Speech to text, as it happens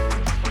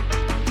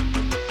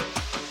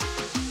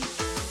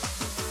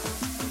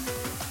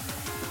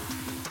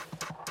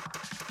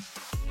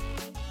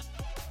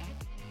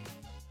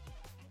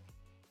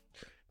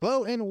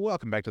Hello and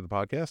welcome back to the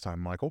podcast. I'm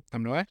Michael.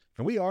 I'm Noah.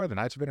 And we are the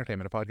Knights of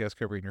Entertainment, a podcast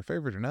covering your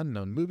favorite and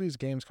unknown movies,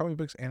 games, comic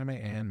books, anime,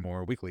 and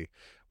more weekly.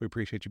 We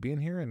appreciate you being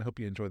here and hope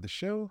you enjoy the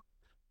show.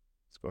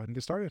 Let's go ahead and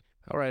get started.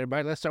 All right,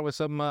 everybody, let's start with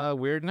some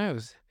weird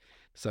news.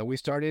 So we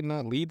started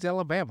in Leeds,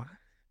 Alabama.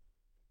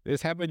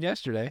 This happened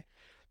yesterday.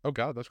 Oh,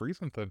 God, that's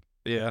recent then.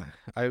 Yeah,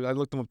 I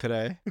looked them up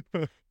today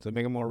to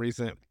make it more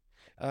recent.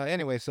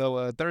 Anyway,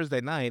 so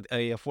Thursday night,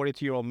 a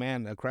 42-year-old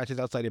man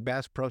crashes outside a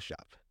Bass Pro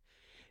Shop.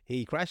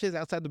 He crashes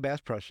outside the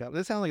Bass Pro Shop.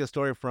 This sounds like a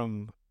story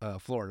from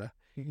Florida.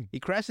 He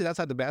crashes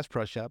outside the Bass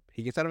Pro Shop.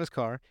 He gets out of his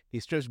car. He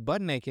strips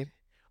butt naked,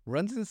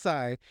 runs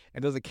inside,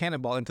 and does a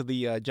cannonball into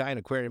the giant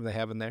aquarium they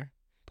have in there.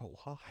 But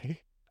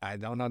why? I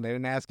don't know. They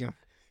didn't ask him.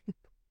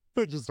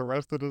 They just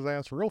arrested his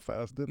ass real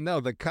fast, didn't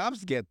No, the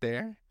cops get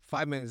there.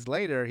 5 minutes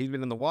later, he's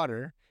been in the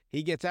water.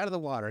 He gets out of the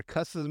water,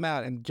 cusses him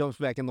out, and jumps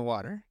back in the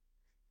water.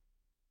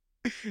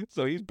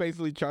 So he's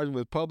basically charged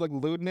with public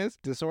lewdness,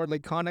 disorderly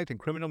conduct, and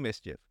criminal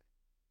mischief.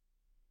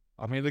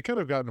 I mean, they could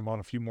have gotten him on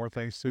a few more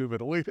things too,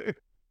 but at least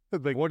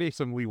they gave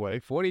some leeway.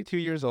 42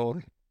 years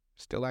old,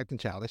 still acting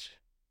childish.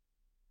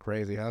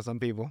 Crazy, huh? Some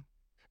people.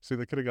 See,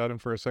 they could have got him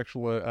for a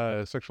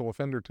sexual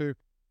offender too.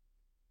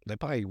 They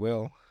probably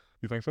will.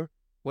 You think so?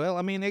 Well,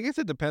 I mean, I guess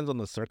it depends on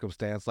the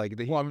circumstance.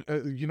 Like, Well,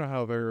 you know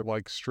how they're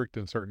like strict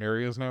in certain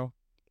areas now?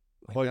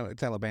 Like,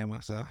 it's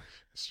Alabama, so.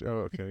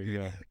 Oh, okay,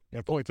 yeah.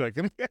 Yeah, point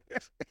taken.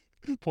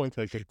 Point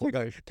taken.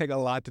 Take a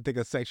lot to take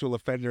a sexual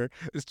offender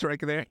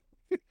strike there.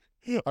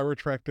 I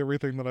retract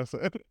everything that I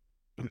said.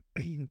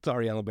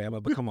 Sorry,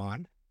 Alabama, but come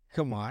on.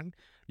 Come on.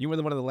 You were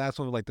one of the last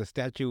ones with like the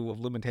statute of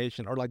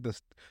limitation or like the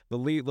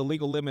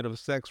legal limit of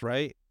sex,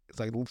 right? It's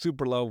like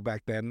super low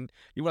back then.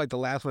 You were like the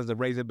last ones to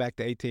raise it back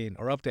to 18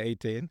 or up to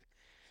 18.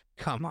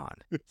 Come on.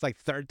 It's like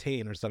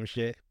 13 or some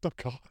shit. Oh,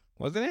 God.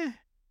 Wasn't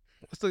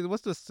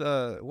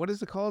it? What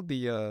is it called?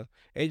 The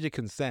age of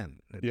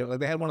consent. Yeah.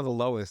 Like they had one of the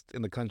lowest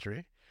in the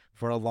country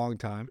for a long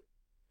time.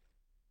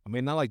 I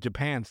mean, not like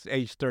Japan's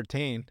age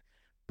 13,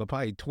 but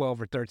probably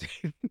 12 or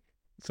 13.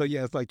 So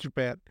yeah, it's like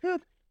Japan.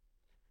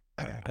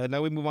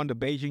 Now we move on to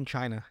Beijing,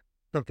 China.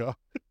 Oh, God.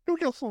 We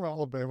go from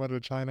Alabama to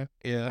China.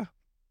 Yeah.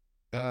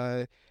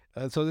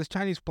 So this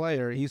Chinese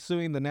player, he's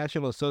suing the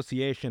National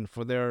Association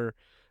for their,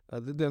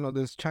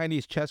 this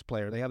Chinese chess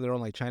player. They have their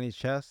own like Chinese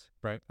chess.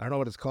 Right. I don't know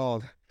what it's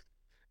called.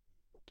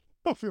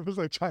 Oh, it was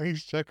like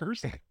Chinese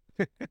checkers.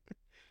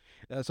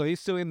 So he's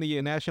suing the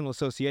National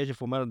Association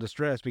for Mental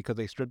Distress because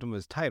they stripped him of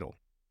his title.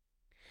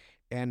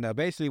 And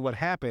basically what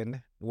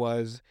happened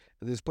was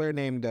this player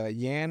named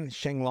Yan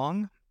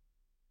Shenglong,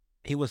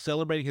 he was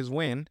celebrating his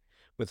win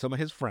with some of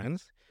his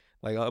friends,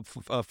 like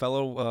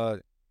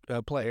fellow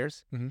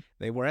players. Mm-hmm.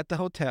 They were at the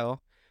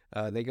hotel.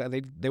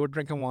 They were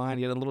drinking wine.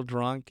 He had a little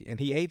drunk, and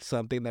he ate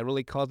something that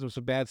really caused him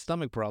some bad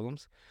stomach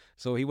problems.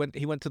 So he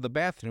went to the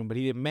bathroom, but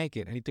he didn't make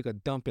it, and he took a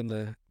dump in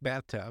the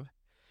bathtub.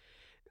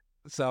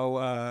 So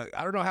I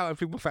don't know how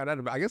people found out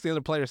about it. I guess the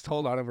other players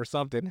told on him or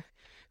something.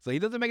 So he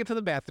doesn't make it to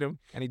the bathroom,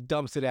 and he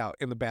dumps it out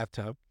in the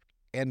bathtub.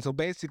 And so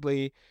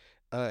basically,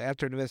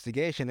 after an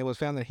investigation, it was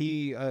found that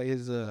he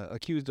is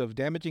accused of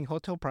damaging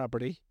hotel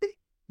property,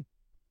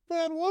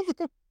 Man, was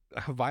it?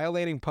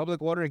 violating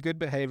public order and good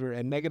behavior,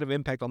 and negative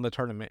impact on the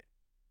tournament.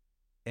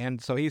 And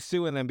so he's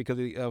suing them because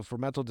for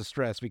mental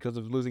distress because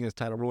of losing his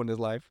title, ruined his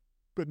life.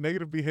 But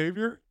negative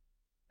behavior?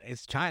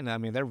 It's China. I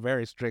mean, they're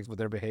very strict with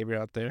their behavior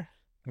out there.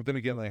 But then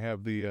again, they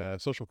have the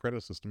social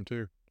credit system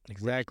too.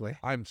 Exactly.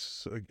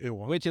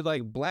 Which is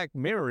like Black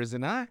Mirror, is it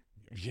not?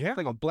 Yeah. It's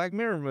like a Black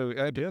Mirror movie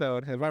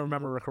episode, if I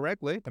remember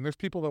correctly. And there's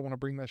people that want to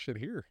bring that shit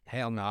here.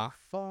 Hell nah.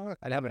 Fuck.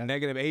 I'd have a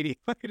negative 80,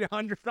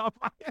 100 on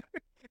my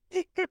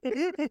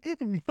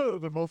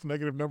The most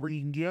negative number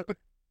you can get.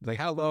 Like,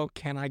 how low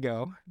can I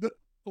go?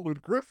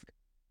 Ludicrous.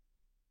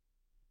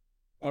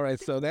 All right,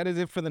 so that is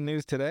it for the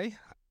news today.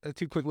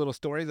 Two quick little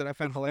stories that I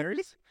found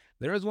hilarious.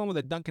 There is one with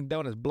a Dunkin'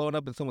 Donuts blowing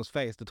up in someone's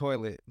face, the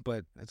toilet,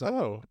 but it's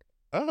Oh,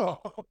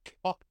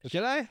 God.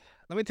 Should I?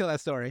 Let me tell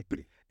that story.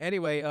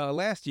 Anyway,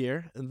 last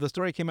year, the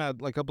story came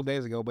out like a couple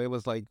days ago, but it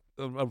was like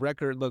a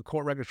record, the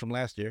court records from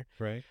last year.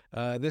 Right.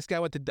 This guy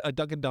went to a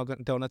Dunkin'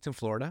 Donuts in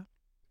Florida,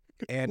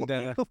 and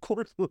Of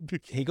course it would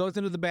be. he goes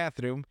into the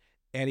bathroom,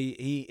 and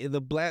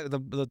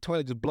the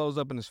toilet just blows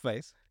up in his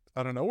face.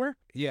 Out of nowhere?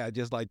 Yeah,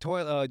 just like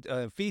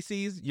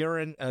feces,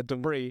 urine,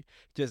 debris,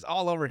 just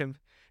all over him.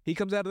 He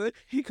comes out of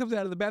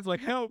the bathroom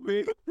like, help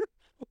me.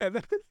 And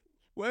then,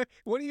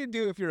 what do you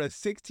do if you're a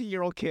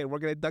 16-year-old kid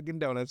working at Dunkin'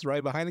 Donuts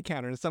right behind the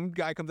counter and some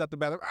guy comes out the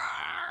bathroom?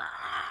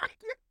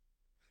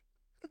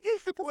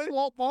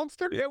 Swamp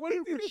monster? Yeah, what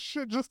is this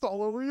shit just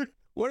all over you?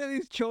 What are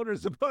these children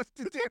supposed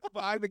to do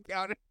behind the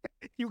counter?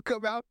 You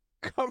come out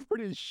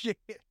covered in shit.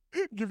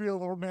 Give you a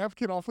little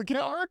napkin off the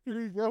counter. Here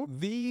you go.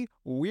 The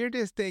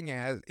weirdest thing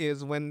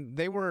is when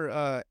they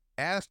were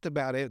asked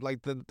about it,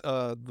 like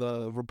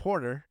the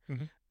reporter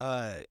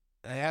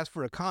asked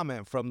for a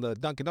comment from the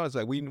Dunkin' Donuts,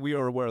 like we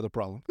are aware of the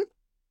problem.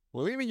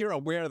 Well, even you're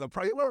aware of the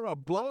problem. You're a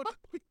blown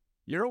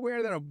You're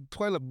aware that a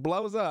toilet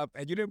blows up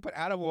and you didn't put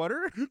out of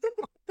water?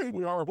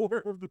 We are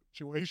aware of the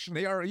situation.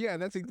 They are, yeah,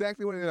 that's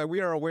exactly what it is. Like,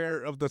 we are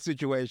aware of the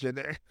situation.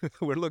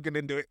 We're looking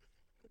into it.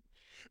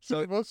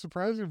 So the most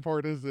surprising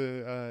part is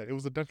that it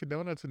was a Dunkin'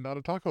 Donuts and not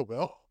a Taco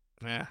Bell.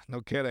 Yeah,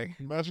 no kidding.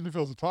 Imagine if it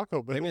was a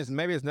Taco Bell.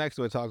 Maybe it's next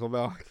to a Taco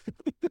Bell.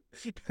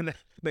 And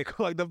they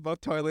clogged up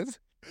both toilets.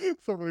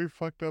 Somebody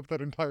fucked up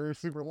that entire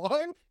super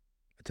line.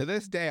 To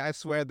this day, I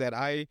swear that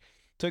I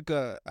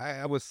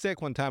was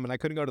sick one time and I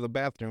couldn't go to the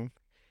bathroom.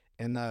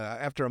 And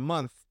after a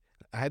month,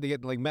 I had to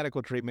get like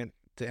medical treatment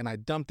and I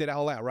dumped it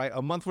all out, right?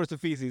 A month worth of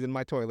feces in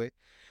my toilet.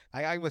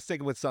 I was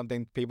sick with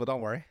something, people,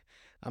 don't worry.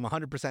 I'm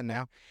 100%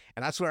 now.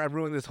 And I swear I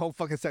ruined this whole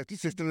fucking septic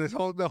system,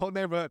 the whole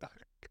neighborhood.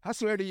 I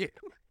swear to you.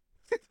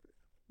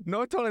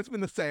 No toilet's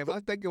been the same. I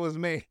think it was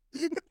me.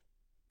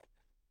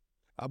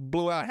 I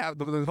blew out half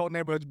the whole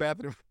neighborhood's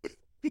bathroom.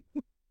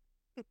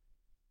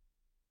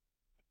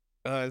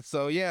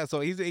 So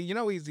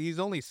he's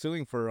only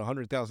suing for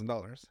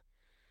 $100,000.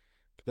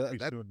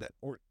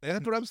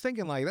 That's what I was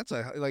thinking. Like, that's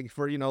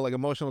for like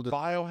emotional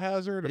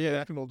biohazard,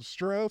 emotional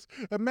distress.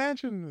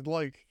 Imagine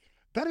like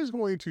that is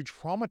going to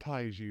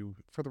traumatize you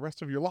for the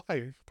rest of your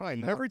life. Probably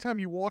not. Every time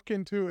you walk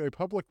into a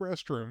public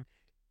restroom.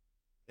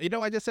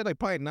 I just said like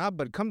probably not,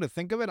 but come to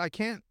think of it, I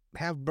can't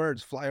have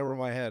birds fly over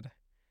my head.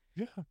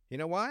 Yeah. You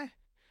know why?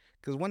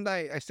 Because one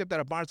day I stepped out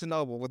of Barnes &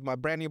 Noble with my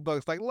brand new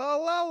books, like la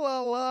la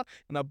la la,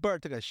 and a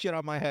bird took a shit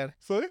on my head.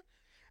 See?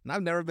 And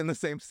I've never been the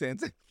same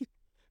since.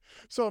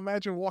 So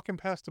imagine walking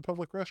past a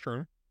public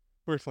restroom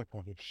where it's like,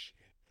 oh shit,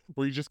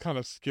 where you just kind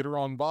of skitter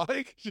on by.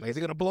 Like, is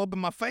it gonna blow up in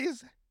my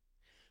face?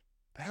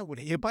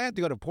 You probably have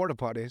to go to porta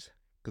potties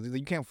because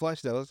you can't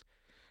flush those.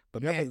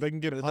 But yeah, man, they can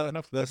get hot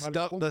enough.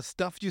 The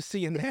stuff you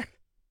see in there,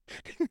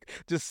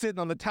 just sitting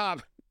on the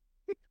top,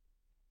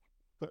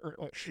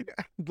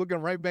 looking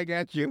right back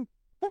at you.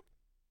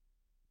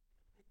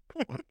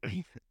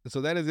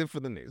 So that is it for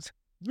the news.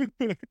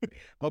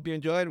 Hope you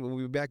enjoyed. We'll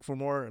be back for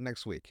more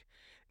next week.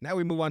 Now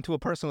we move on to a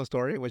personal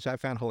story, which I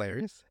found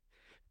hilarious.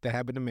 That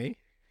happened to me.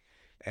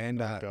 And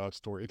God,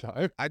 story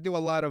time. I do a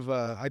lot of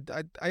I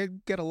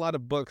get a lot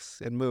of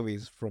books and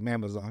movies from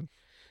Amazon,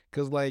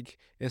 because like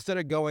instead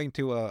of going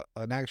to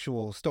an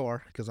actual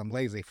store, because I'm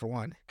lazy for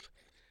one,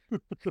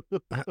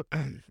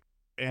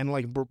 and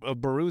like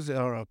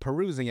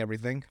perusing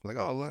everything, like,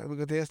 oh,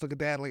 look at this, look at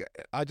that, like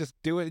I just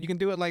do it. You can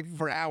do it like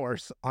for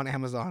hours on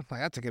Amazon.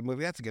 Like, that's a good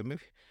movie.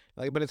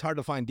 Like, but it's hard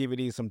to find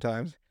DVDs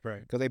sometimes, right?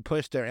 Because they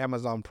push their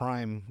Amazon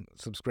Prime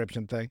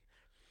subscription thing.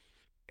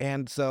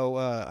 And so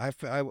I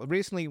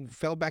recently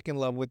fell back in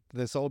love with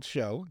this old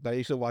show that I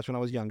used to watch when I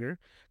was younger,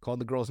 called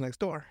The Girls Next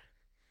Door.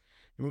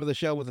 Remember the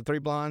show with the three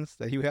blondes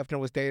that Hugh Hefner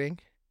was dating?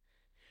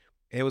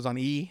 It was on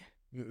E.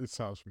 It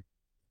sounds.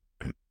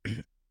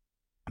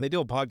 They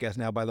do a podcast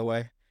now, by the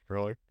way.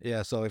 Really?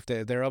 Yeah. So if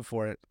they're up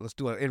for it, let's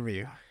do an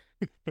interview.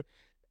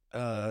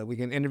 We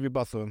can interview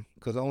both of them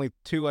because only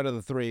 2 out of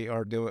the 3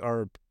 are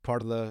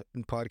part of the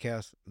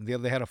podcast.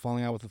 They had a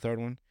falling out with the third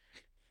one,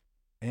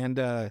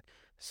 and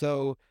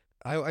so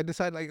I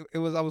decided, like, I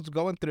was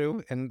going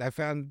through and I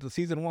found the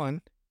season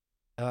 1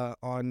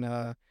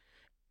 on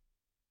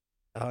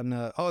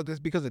this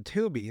because of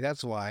Tubi.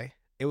 That's why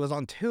it was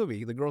on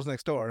Tubi, The Girls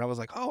Next Door, and I was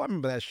like, oh, I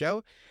remember that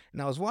show,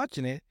 and I was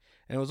watching it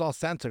and it was all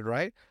censored,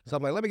 right? So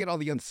I'm like, let me get all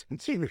the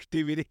uncensored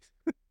DVDs.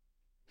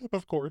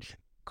 Of course.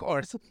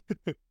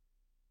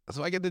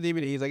 So I get the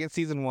DVDs. I get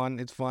season 1.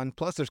 It's fun.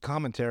 Plus, there's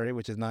commentary,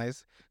 which is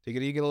nice. So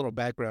you get a little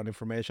background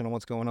information on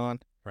what's going on.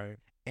 Right.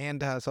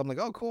 And so I'm like,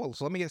 oh, cool.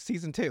 So let me get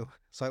season 2.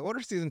 So I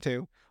order season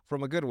 2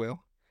 from a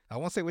Goodwill. I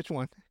won't say which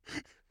one.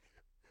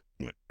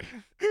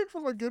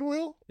 From a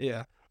Goodwill?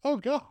 Yeah. Oh,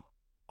 God.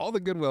 All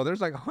the Goodwill.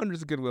 There's like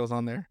hundreds of Goodwills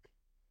on there.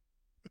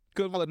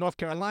 Goodwill of North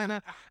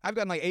Carolina. I've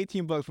gotten like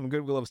 18 bucks from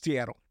Goodwill of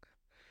Seattle.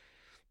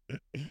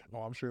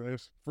 Oh, I'm sure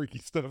there's freaky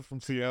stuff from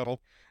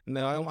Seattle.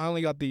 No, I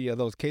only got the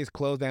those case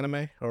closed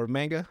anime or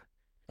manga.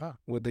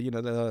 With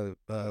the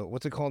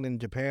what's it called in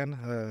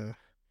Japan?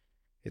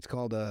 It's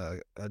called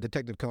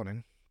Detective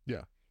Conan.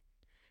 Yeah.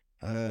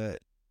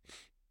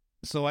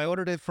 So I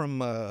ordered it from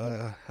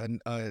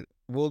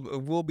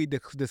will be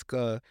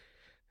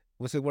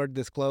what's the word,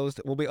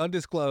 disclosed? Will be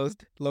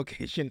undisclosed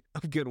location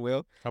of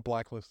Goodwill. A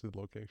blacklisted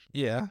location.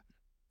 Yeah.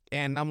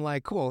 And I'm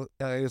like, cool.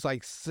 It was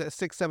like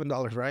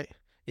 $6-7, right?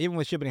 Even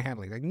with shipping and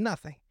handling, like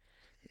nothing.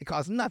 It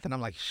costs nothing.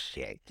 I'm like,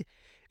 shit.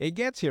 It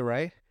gets here,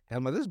 right? And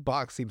I'm like, this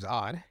box seems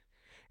odd.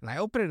 And I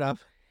open it up,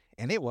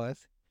 and it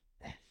was.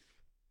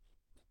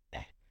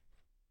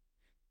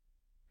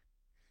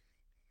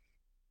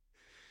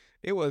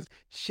 It was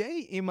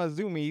Shei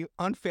Imazumi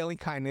Unfailing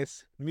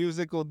Kindness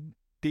musical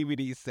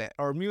DVD set,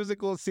 or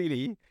musical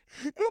CD.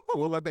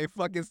 Well, what they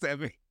fucking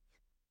sent me.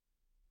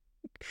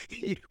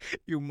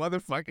 you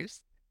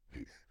motherfuckers.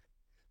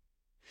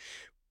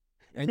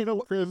 And you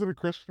know, is it a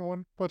Christian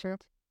one, by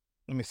chance?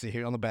 Let me see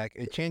here on the back.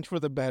 A change for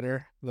the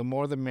better, the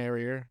more the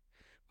merrier,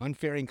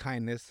 unfailing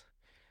kindness,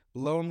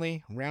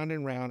 lonely, round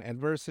and round,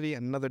 adversity,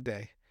 another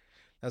day.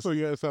 So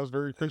yeah, it sounds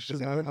very Christian.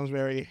 It sounds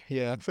very,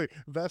 yeah. Say,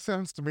 that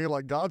sounds to me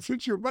like God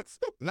sent you a message.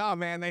 No,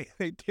 man,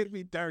 they did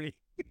me dirty.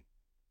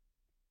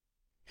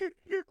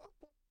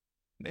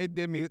 They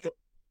did me.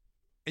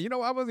 And you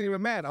know, I wasn't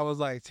even mad. I was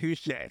like,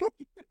 touche.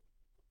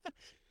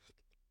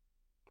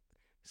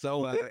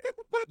 So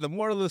the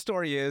moral of the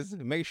story is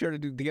make sure to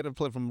get a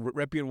play from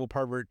reputable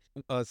pervert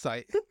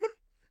site,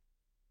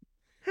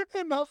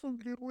 And not from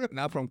Goodwill.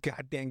 not from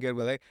goddamn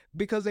Goodwill.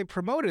 Because they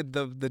promoted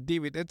the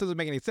DVD. That doesn't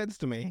make any sense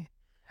to me.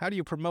 How do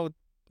you promote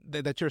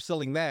that you're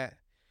selling that?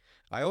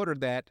 I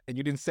ordered that and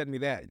you didn't send me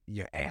that.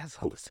 You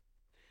assholes.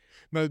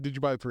 Now, did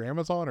you buy it through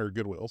Amazon or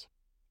Goodwill's?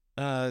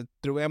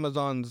 Through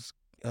Amazon's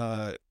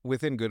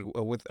within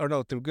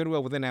Goodwill through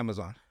Goodwill within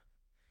Amazon.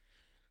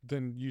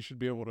 Then you should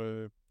be able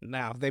to.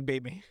 Now they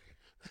beat me.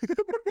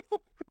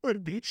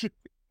 Would beat you.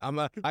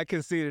 I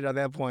conceded at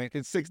that point.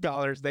 It's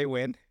 $6. They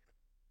win.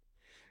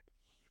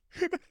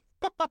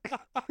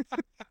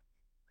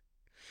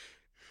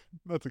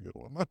 That's a good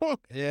one.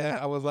 Yeah,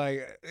 I was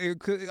like, I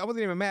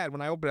wasn't even mad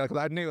when I opened it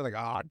because I knew, like,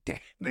 oh damn,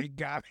 they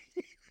got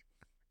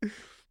me.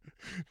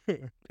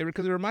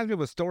 Because it reminds me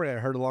of a story I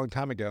heard a long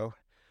time ago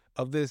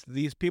of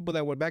these people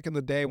that were back in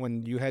the day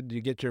when you had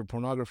to get your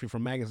pornography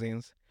from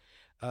magazines.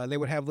 They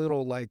would have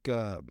little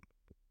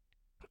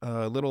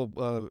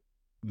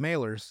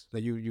mailers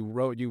that you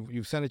wrote.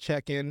 You sent a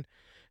check in,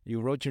 you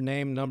wrote your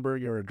name, number,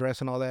 your address,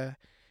 and all that,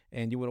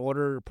 and you would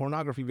order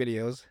pornography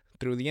videos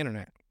through the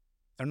internet,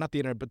 or not the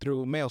internet, but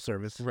through mail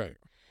service. Right.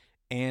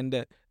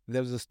 And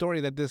there was a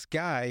story that this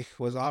guy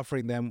was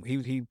offering them.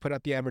 He put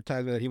out the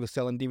advertisement that he was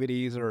selling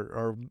DVDs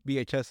or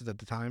VHSs at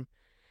the time,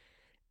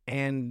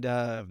 and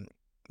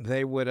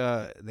they would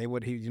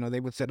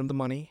send him the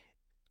money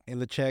and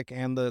the check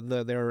and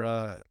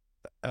their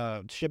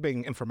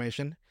shipping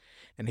information,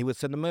 and he would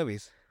send them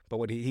movies. But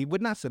what he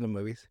would not send them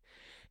movies.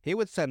 He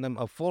would send them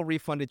a full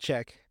refunded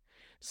check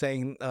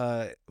saying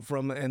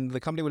and the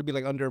company would be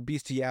like under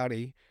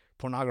bestiality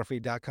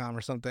pornography.com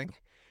or something.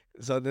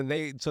 So then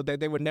they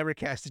would never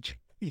cash the check.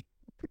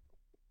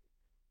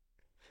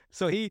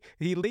 So he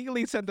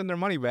legally sent them their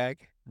money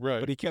back, Right.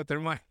 but he kept their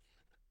money.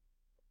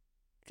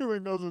 Because he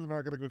knows they're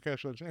not going to go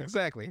cash that check.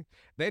 Exactly.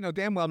 They know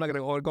damn well I'm not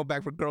going to go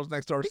back for Girls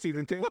Next Door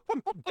season 2.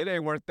 It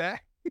ain't worth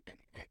that.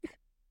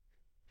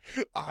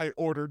 I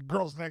ordered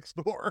Girls Next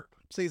Door.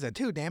 Season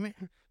 2, damn it.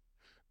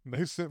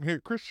 They sent me a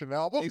Christian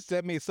album. They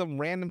sent me some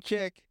random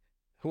chick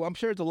who I'm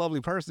sure is a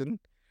lovely person,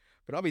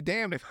 but I'll be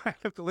damned if I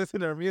have to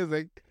listen to her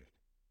music.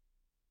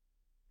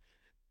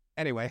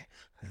 Anyway,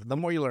 the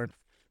more you learn.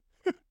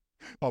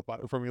 I'll buy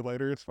it from you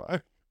later. It's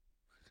fine.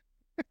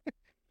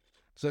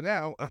 So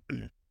now,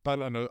 I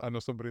know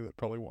somebody that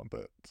probably want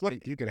that. It's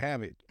like, you can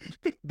have it.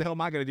 The hell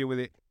am I going to do with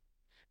it?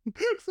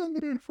 send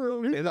it in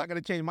for me. It's not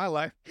going to change my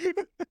life.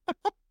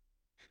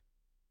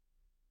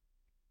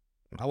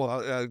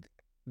 I'll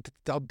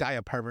die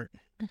a pervert.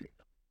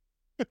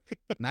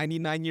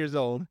 99 years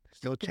old,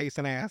 still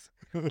chasing ass.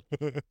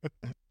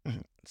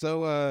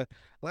 So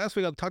last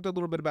week I talked a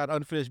little bit about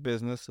Unfinished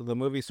Business, the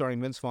movie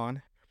starring Vince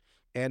Vaughn,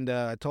 and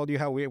I told you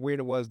how weird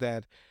it was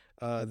that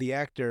the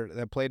actor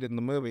that played it in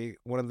the movie,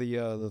 one of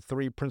the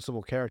three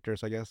principal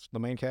characters, I guess, the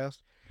main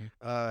cast,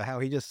 how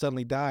he just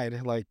suddenly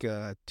died like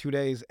 2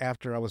 days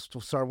after I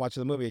started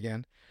watching the movie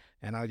again,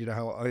 and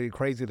how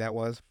crazy that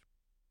was.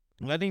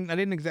 I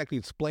didn't exactly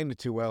explain it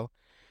too well,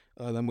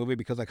 the movie,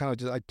 because I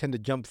tend to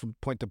jump from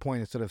point to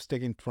point instead of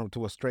sticking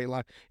to a straight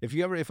line. If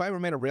I ever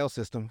made a rail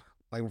system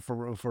like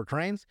for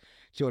trains,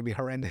 she would be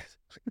horrendous.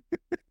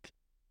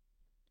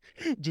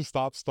 Just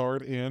stop,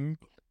 start, in.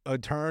 A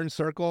turn,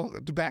 circle,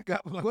 back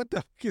up. Like, what the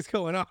fuck is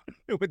going on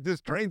with this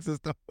train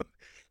system?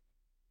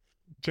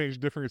 Change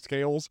different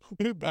scales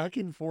back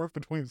and forth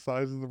between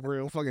sizes of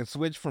rail. Fucking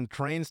switch from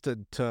trains to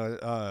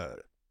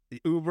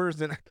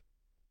Ubers and.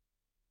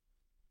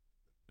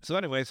 So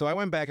anyway, I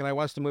went back and I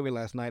watched the movie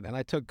last night, and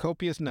I took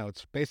copious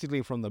notes,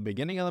 basically from the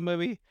beginning of the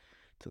movie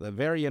to the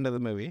very end of the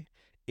movie,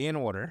 in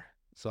order.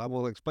 So I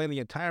will explain the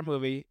entire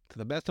movie to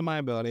the best of my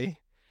ability,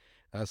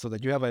 so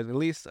that you have at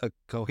least a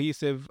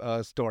cohesive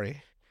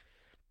story.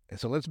 And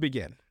so let's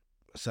begin.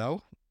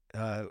 So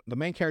the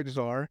main characters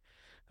are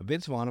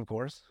Vince Vaughn, of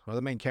course. Or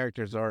the main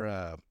characters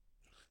are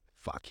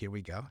here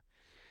we go.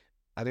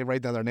 I didn't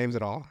write down their names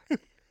at all. Let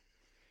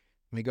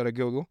me go to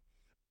Google.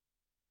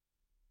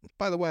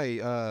 By the way,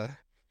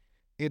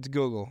 it's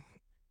Google.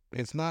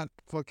 It's not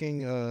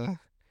fucking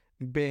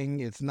Bing.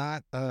 It's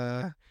not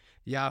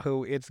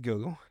Yahoo. It's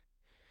Google.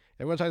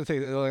 Everyone's trying to say,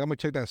 I'm going to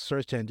check that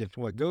search engine.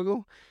 What,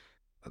 Google?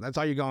 That's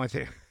all you're going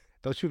to.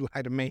 Don't you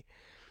lie to me.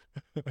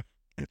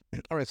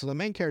 All right, so the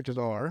main characters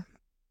are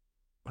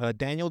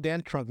Daniel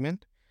Dan Trunkman,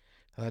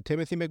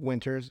 Timothy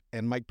McWinters,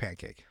 and Mike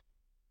Pancake.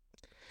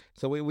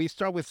 So we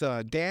start with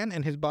Dan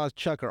and his boss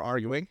Chuck are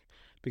arguing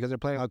because they're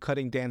planning on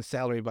cutting Dan's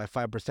salary by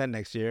 5%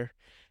 next year,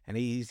 and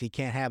he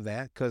can't have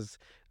that because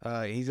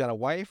he's got a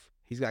wife,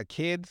 he's got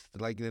kids.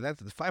 Like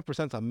that's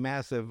 5% is a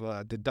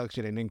massive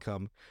deduction in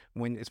income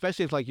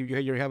especially if like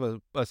you have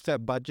a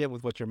set budget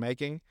with what you're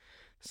making.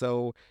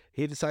 So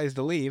he decides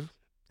to leave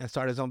and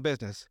start his own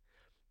business.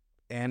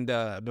 And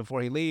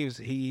before he leaves,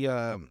 he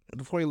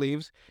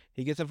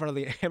gets in front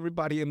of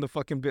everybody in the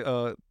fucking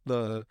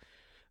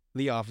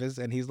the office,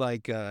 and he's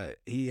like,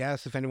 he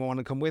asked if anyone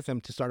wanted to come with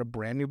him to start a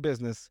brand new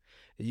business.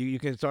 You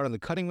can start on the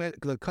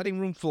cutting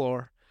room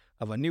floor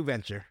of a new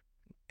venture,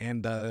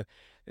 and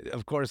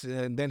of course,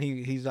 and then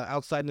he's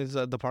outside in his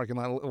the parking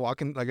lot,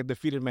 walking like a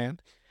defeated man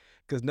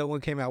because no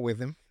one came out with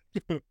him.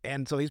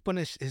 And so he's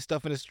putting his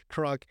stuff in his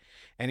truck,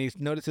 and he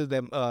notices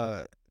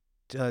that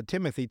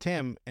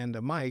Tim,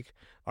 and Mike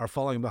are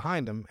following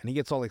behind him, and he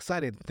gets all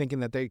excited,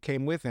 thinking that they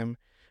came with him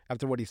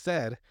after what he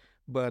said,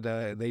 but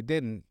they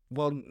didn't.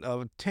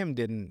 Well, Tim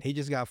didn't. He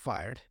just got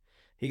fired.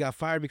 He got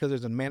fired because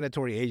there's a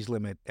mandatory age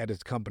limit at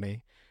his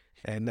company,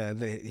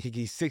 and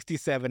he's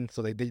 67,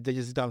 so they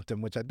just dumped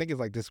him, which I think is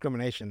like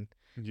discrimination.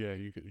 Yeah,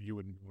 you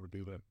wouldn't want to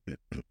do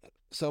that.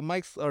 So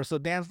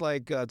Dan's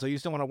like, so you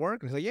still want to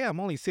work? And he's like, yeah, I'm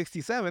only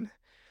 67.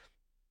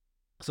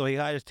 So he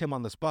hires Tim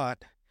on the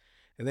spot.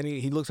 And then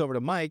he looks over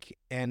to Mike,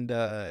 and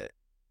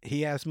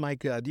he asks Mike,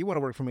 do you want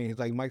to work for me? He's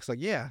like, Mike's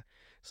like, yeah.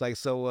 It's like,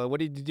 so what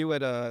did you do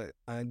at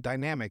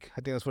Dynamic?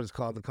 I think that's what it's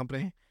called, the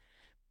company.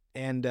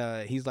 And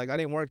he's like, I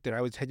didn't work there.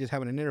 I was just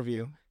having an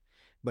interview.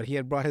 But he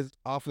had brought his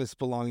office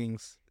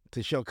belongings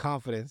to show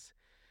confidence.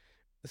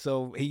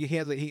 So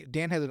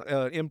Dan has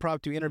an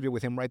impromptu interview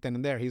with him right then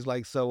and there. He's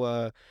like,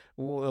 so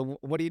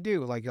what do you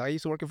do? Like, I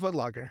used to work at Foot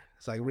Locker.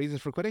 It's like,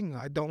 reasons for quitting?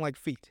 I don't like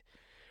feet.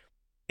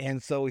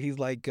 And so he's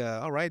like,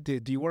 all right, do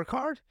you work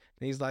hard?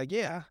 And he's like,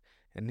 yeah.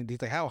 And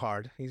he's like, how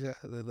hard? He's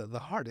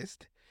the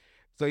hardest.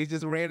 So he's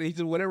just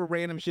whatever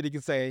random shit he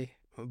can say.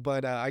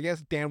 But I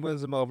guess Dan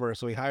wins him over,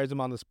 so he hires him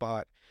on the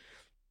spot.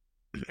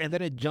 And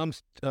then it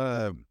jumps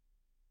 2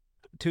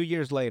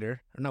 years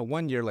later, or no,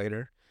 1 year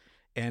later,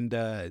 and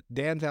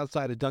Dan's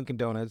outside of Dunkin'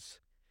 Donuts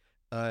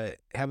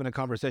having a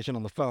conversation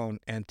on the phone,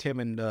 and Tim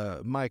and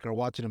Mike are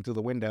watching him through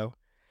the window.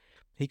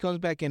 He comes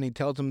back in. He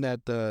tells them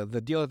that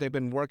the deal that they've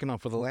been working on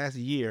for the last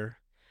year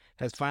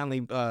has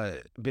finally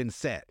been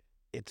set.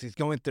 It's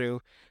going through.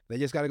 They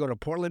just got to go to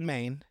Portland,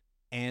 Maine,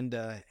 and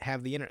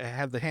have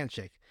the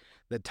handshake,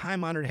 the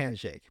time-honored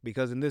handshake.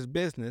 Because in this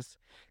business,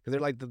 because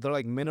they're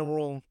like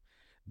mineral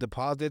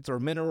deposits or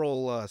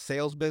mineral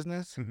sales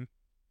business. Mm-hmm.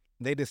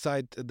 They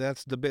decide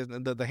that's the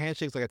business. The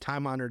handshake's like a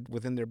time-honored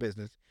within their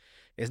business.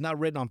 It's not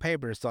written on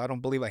paper, so I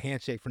don't believe a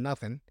handshake for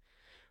nothing.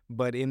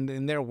 But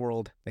in their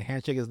world, the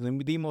handshake is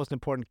the most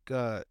important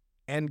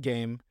end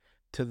game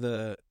to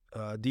the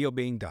deal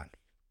being done.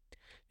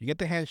 You get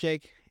the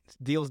handshake,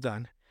 deal's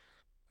done.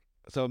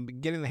 So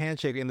getting the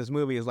handshake in this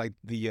movie is like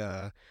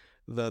the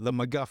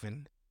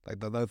MacGuffin, like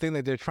the thing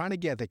that they're trying to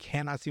get, they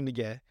cannot seem to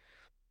get.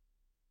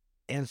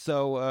 And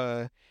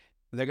so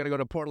they're gonna go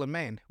to Portland,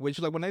 Maine. Which,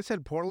 like, when they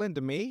said Portland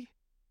to me,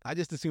 I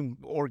just assumed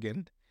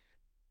Oregon.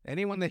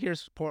 Anyone that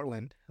hears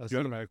Portland, you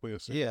automatically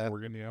assume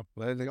Oregon, yeah.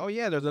 Well, like, oh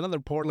yeah, there's another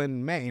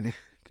Portland, Maine.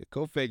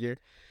 Go figure.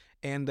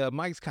 And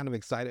Mike's kind of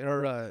excited,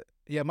 or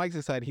Mike's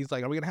excited. He's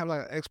like, "Are we gonna have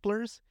like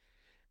explorers?"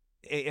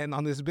 And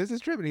on this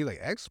business trip, and he's like,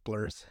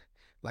 "Explorers?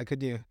 Like,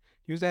 could you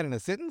use that in a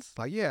sentence?"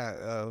 Like,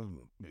 yeah,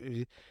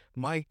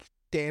 Mike,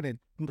 Dan, and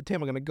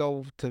Tim are gonna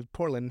go to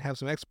Portland and have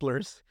some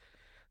explorers.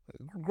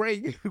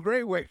 Great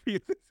way.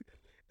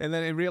 And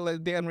then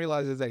Dan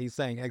realizes that he's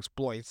saying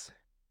exploits.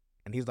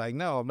 And he's like,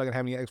 no, I'm not going to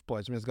have any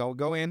exploits. I'm just going to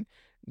go in,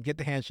 get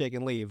the handshake,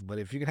 and leave. But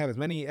if you can have as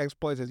many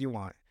exploits as you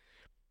want.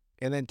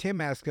 And then Tim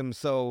asks him,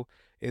 so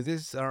is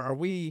there going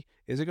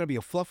to be a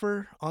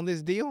fluffer on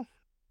this deal?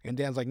 And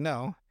Dan's like,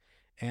 no.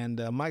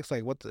 And Mike's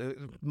like,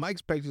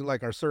 Mike's basically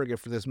like our surrogate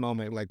for this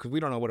moment. Like, because we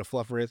don't know what a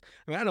fluffer is.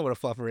 I mean, I know what a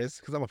fluffer is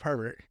because I'm a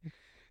pervert.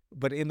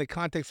 But in the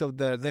context of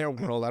their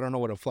world, I don't know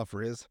what a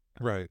fluffer is.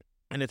 Right.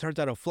 And it turns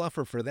out a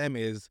fluffer for them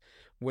is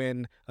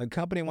when a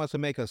company wants to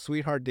make a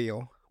sweetheart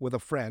deal with a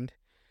friend,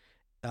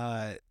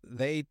 and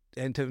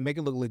to make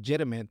it look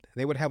legitimate,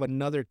 they would have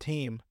another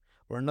team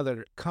or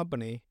another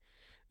company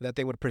that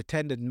they would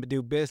pretend to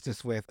do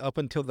business with up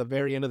until the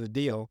very end of the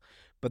deal,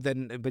 but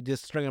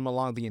just string them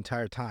along the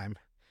entire time.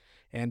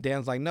 And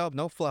Dan's like, nope,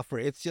 no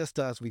fluffer. It's just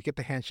us. We get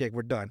the handshake.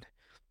 We're done.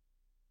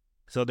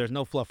 So there's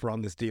no fluffer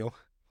on this deal,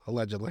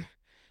 allegedly.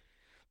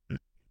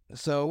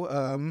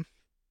 So,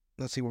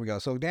 let's see where we go.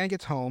 So Dan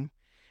gets home,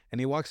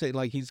 and he walks in,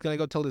 like, he's gonna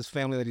go tell his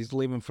family that he's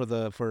leaving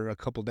for a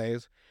couple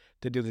days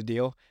to do the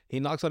deal. He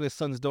knocks on his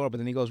son's door, but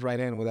then he goes right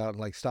in without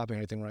like stopping or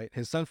anything. Right?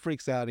 His son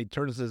freaks out. He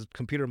turns his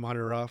computer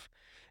monitor off,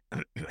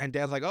 and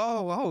Dad's like,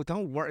 "Oh,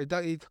 don't worry."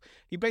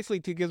 He basically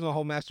gives him a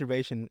whole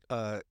masturbation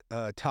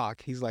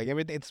talk. He's like,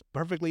 "Everything, it's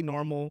perfectly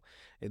normal.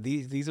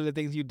 These are the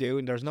things you do,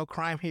 and there's no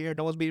crime here.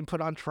 No one's being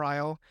put on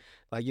trial.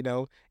 Like,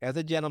 as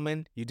a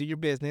gentleman, you do your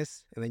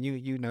business, and then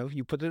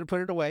you put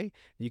it away.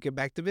 You get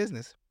back to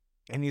business."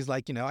 And he's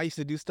like, I used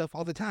to do stuff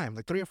all the time,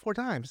 like 3 or 4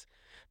 times,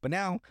 but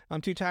now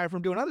I'm too tired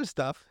from doing other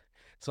stuff,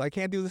 so I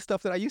can't do the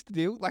stuff that I used to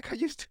do like I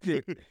used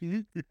to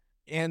do.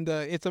 And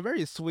it's a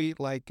very sweet,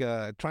 like,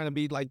 trying to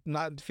be like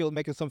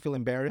making some feel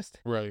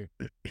embarrassed, right?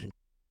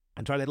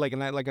 And try to like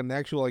an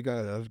actual like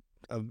a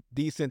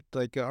decent,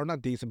 like, or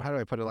not decent. How do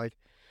I put it?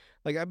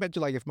 Like I bet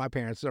you, like, if my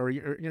parents or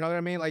you know what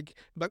I mean, like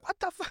what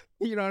the fuck,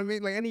 you know what I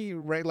mean?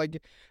 Like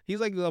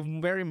he's like a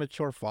very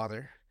mature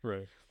father,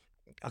 right?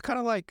 Kind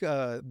of like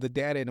the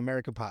dad in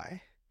American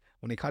Pie.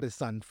 when he caught his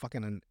son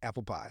fucking an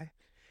apple pie.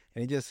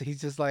 And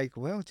he's just like,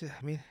 well,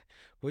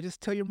 we'll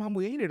just tell your mom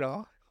we ate it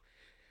all.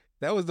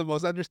 That was the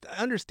most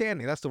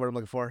understanding. That's the word I'm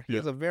looking for.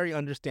 He's a very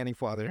understanding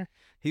father.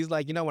 He's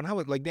like, when I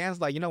was like,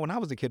 Dan's like, when I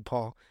was a kid,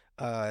 Paul,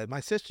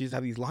 my sister used to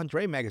have these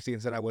lingerie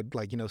magazines that I would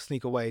like,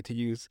 sneak away to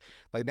use.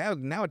 Like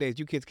nowadays,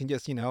 you kids can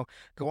just,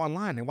 go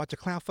online and watch a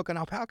clown fucking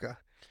alpaca.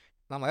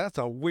 And I'm like,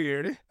 that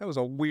was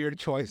a weird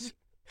choice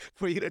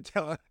for you to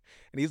tell her.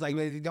 And he's like,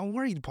 don't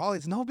worry, Paul,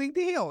 it's no big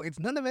deal.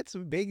 None of it's a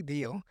big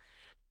deal.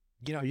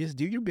 You just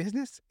do your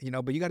business,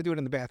 but you got to do it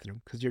in the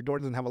bathroom because your door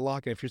doesn't have a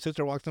lock. And if your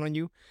sister walks in on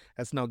you,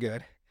 that's no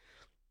good.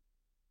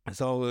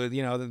 So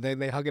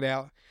they hug it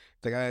out.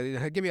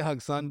 It's like, give me a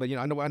hug, son. But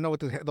I know what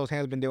those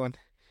hands have been doing.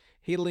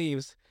 He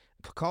leaves.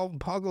 Paul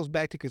goes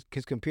back to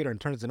his computer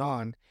and turns it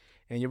on,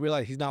 and you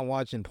realize he's not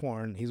watching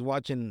porn. He's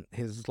watching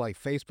his like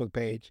Facebook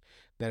page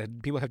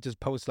that people have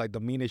just posted like the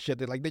meanest shit.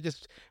 They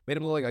just made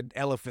him look like an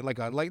elephant,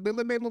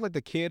 they made him look like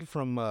the kid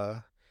from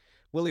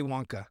Willy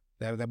Wonka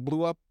that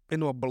blew up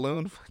into a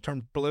balloon,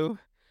 turned blue.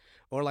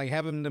 Or like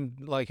having them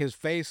like his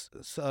face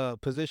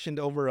positioned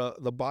over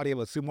the body of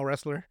a sumo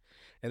wrestler,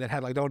 and then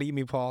had like "Don't eat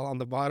me, Paul" on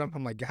the bottom.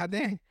 I'm like, God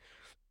dang.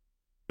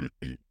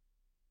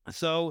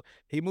 So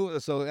he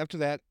moved. So after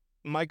that,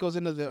 Dan goes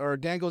into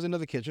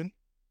the kitchen,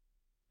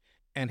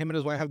 and him and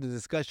his wife have the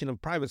discussion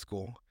of private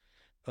school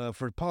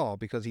for Paul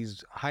because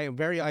he's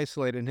very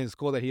isolated in his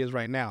school that he is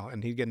right now,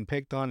 and he's getting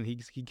picked on, and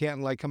he can't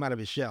like come out of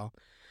his shell.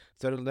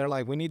 So they're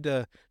like, we need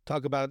to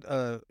talk about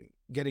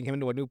getting him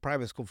into a new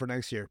private school for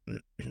next year.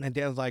 And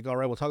Dan's like, all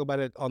right, we'll talk about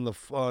it on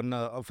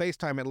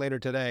FaceTime it later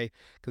today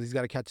because he's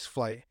got to catch his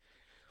flight.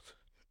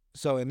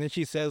 So, and then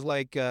she says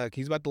like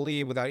he's about to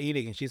leave without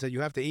eating, and she said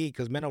you have to eat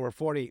because men over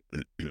 40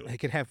 they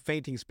can have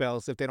fainting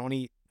spells if they don't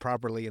eat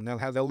properly, and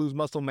they'll lose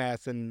muscle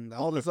mass and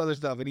all this other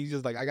stuff. And he's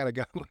just like, I gotta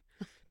go.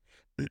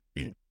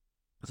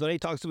 So he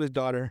talks to his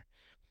daughter.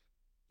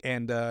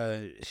 And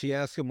she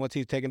asks him what's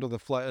he taking to the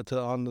flight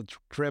on the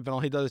trip, and all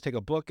he does is take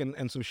a book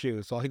and some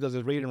shoes. So all he does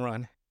is read and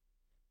run,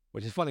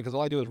 which is funny because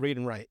all I do is read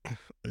and write.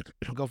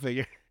 Go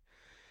figure.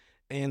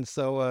 And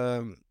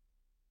so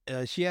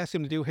she asks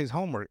him to do his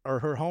homework or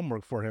her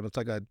homework for him. It's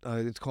like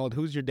it's called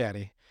 "Who's Your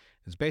Daddy?"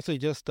 It's basically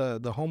just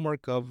the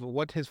homework of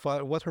what her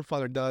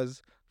father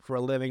does for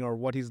a living, or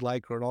what he's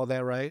like, or all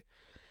that, right?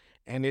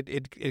 And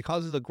it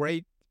causes a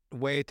great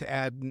way to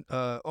add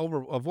over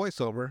a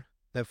voiceover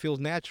that feels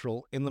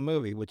natural in the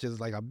movie, which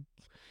is like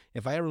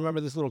if I ever remember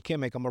this little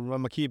gimmick, I'm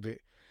gonna keep it.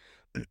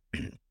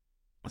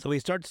 So he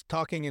starts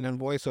talking in a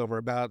voiceover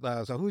about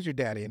so who's your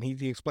daddy, and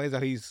he explains how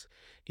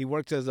he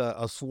works as a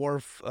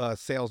swarf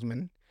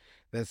salesman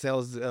that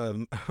sells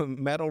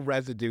metal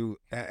residue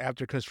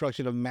after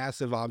construction of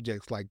massive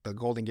objects like the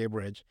Golden Gate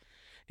Bridge.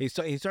 He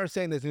starts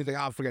saying this, and he's like,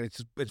 "Oh, forget it,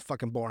 it's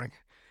fucking boring."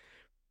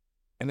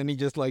 And then he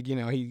just like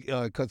he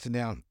cuts it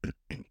down.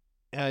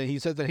 He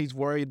says that he's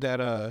worried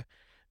that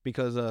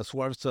because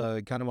Swarf's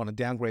kind of on a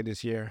downgrade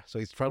this year, so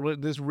he's probably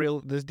this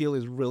deal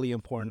is really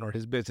important, or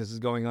his business is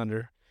going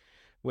under,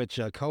 which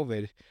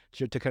COVID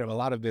sure took care of a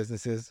lot of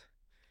businesses.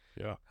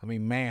 Yeah, I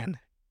mean, man,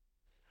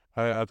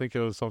 I think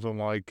it was something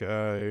like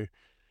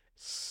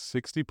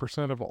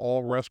 60% of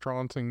all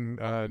restaurants in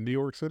New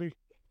York City.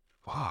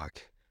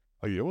 Fuck,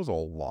 Like it was a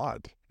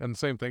lot, and the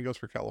same thing goes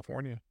for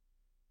California.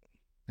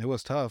 It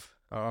was tough.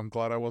 I'm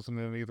glad I wasn't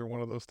in either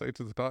one of those states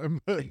at the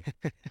time.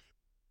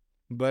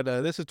 But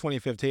this is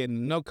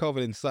 2015, no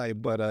COVID in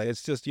sight, but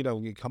it's just,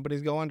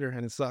 companies go under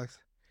and it sucks.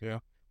 Yeah.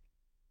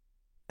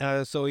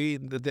 So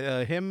I'm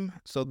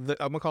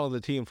gonna call it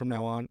the team from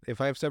now on.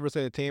 If I have to ever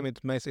say the team,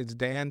 it's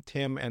Dan,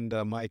 Tim, and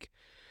Mike.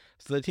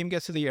 So the team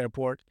gets to the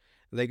airport.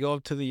 They go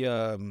up to the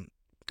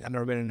I've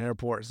never been in an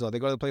airport, so they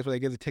go to the place where they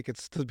give the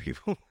tickets to the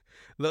people,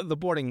 the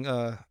boarding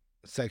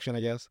section, I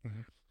guess.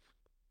 Mm-hmm.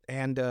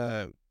 And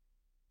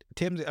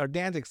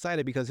Dan's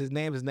excited because his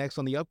name is next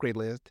on the upgrade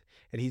list,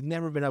 and he's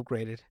never been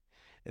upgraded.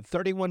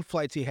 31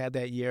 flights he had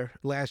that year,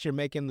 last year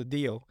making the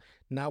deal.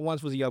 Not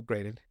once was he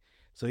upgraded.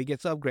 So he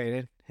gets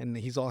upgraded, and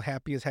he's all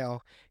happy as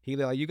hell. He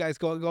like, you guys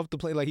go up the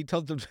plane. Like he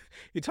tells them,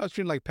 he talks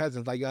to him like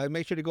peasants. Like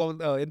make sure to go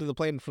into the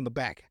plane from the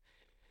back.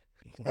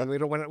 We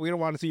don't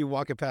want to see you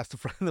walking past the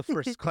front of the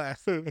first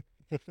class.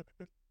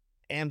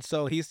 And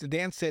so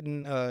Dan's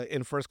sitting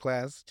in first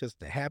class,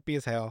 just happy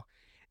as hell.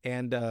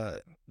 And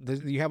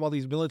you have all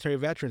these military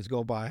veterans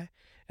go by,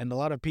 and a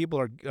lot of people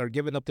are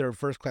giving up their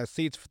first class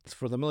seats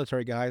for the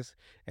military guys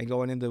and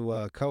going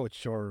into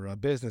coach or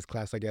business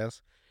class, I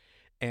guess.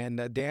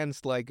 And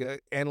Dan's like,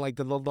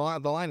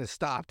 the line is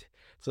stopped.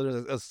 So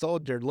there's a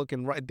soldier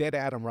looking right dead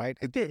at him, right?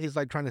 He's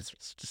like trying to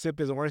sip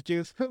his orange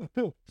juice.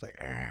 It's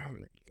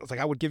like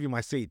I would give you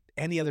my seat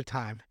any other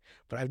time,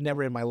 but I've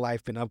never in my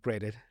life been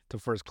upgraded to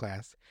first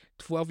class.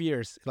 12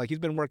 years, like he's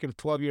been working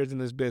 12 years in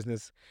this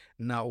business,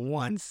 not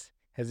once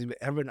has he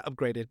ever been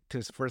upgraded to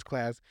his first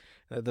class.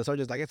 The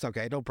soldier's like, it's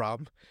okay, no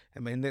problem. I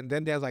mean,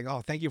 then Dan's like,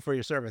 oh, thank you for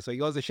your service. So he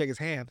goes to shake his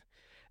hand.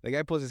 The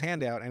guy pulls his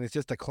hand out, and it's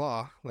just a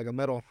claw, like a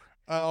metal.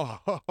 Oh,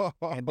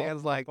 and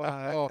Dan's like,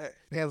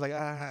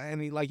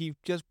 and he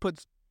just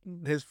puts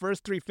his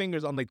first three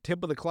fingers on the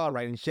tip of the claw,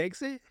 right, and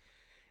shakes it,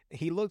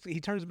 he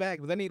turns back,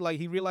 but then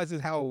he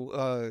realizes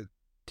how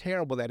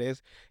terrible that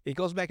is. He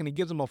goes back and he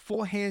gives him a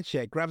full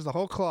handshake, grabs the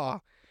whole claw,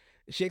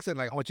 shakes it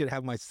like, I want you to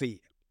have my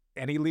seat.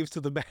 And he leaves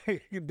to the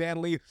back.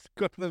 Dan leaves,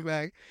 go to the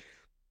back.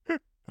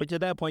 Which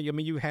at that point, I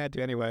mean, you had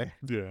to anyway.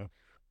 Yeah.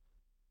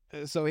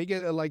 So he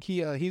get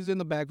he's in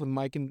the back with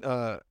Mike and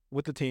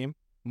with the team,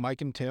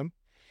 Mike and Tim,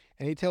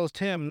 and he tells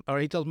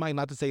Mike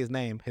not to say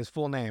his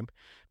full name,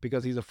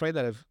 because he's afraid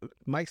that if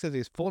Mike says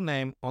his full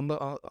name on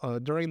the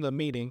during the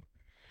meeting,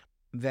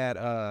 that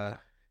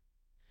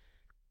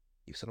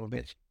you son of a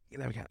bitch.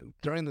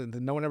 During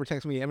no one ever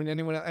texts me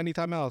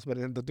anytime else, but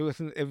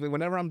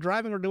whenever I'm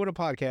driving or doing a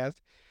podcast,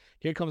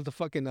 here comes the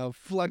fucking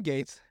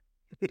floodgates.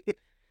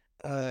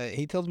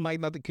 He tells Mike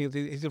not to, because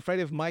he's afraid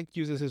if Mike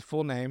uses his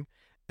full name,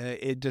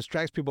 it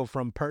distracts people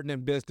from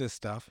pertinent business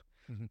stuff.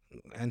 Mhm.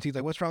 And he's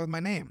like, "What's wrong with my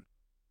name?"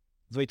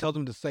 So he tells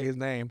him to say his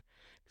name.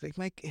 He's like,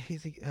 "Mike."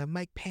 He's like,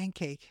 "Mike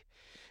Pancake."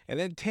 And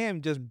then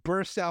Tim just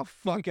bursts out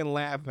fucking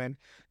laughing.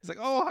 He's like,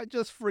 "Oh, I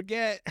just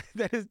forget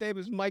that his name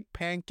is Mike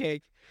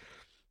Pancake."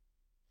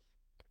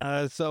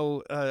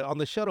 So on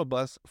the shuttle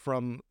bus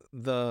from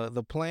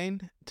the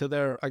plane to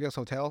their, I guess,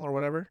 hotel or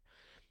whatever,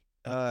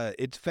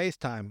 it's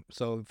FaceTime.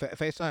 So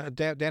FaceTime.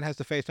 Dan has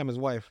to FaceTime his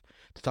wife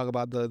to talk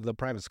about the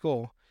private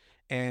school,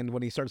 and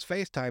when he starts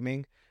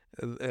FaceTiming,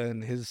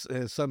 and his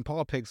son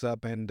Paul picks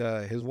up, and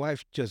his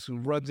wife just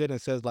runs in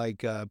and says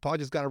like, Paul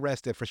just got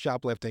arrested for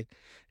shoplifting.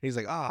 And he's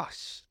like, oh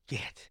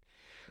shit.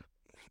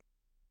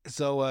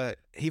 So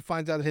he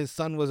finds out that his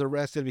son was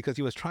arrested because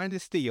he was trying to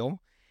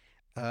steal.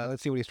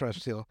 Let's see what he's trying to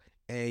steal.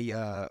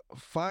 A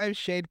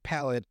 5-shade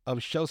palette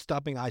of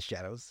show-stopping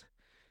eyeshadows.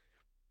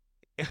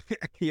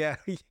 Yeah,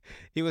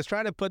 he was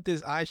trying to put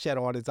this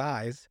eyeshadow on his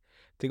eyes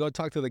to go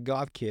talk to the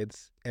goth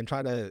kids and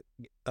try to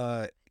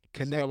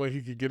connect. That way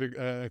he could get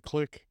a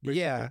click.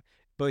 Yeah,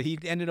 but he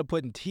ended up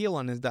putting teal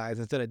on his eyes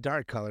instead of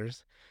dark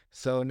colors.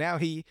 So now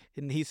he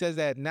says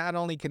that not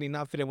only can he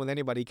not fit in with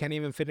anybody, he can't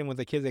even fit in with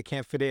the kids that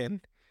can't fit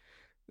in.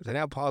 So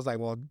now Paul's like,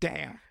 well,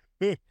 damn.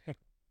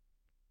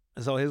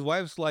 So his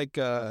wife's like,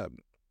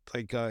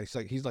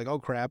 he's like, oh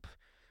crap,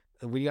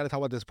 we got to talk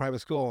about this private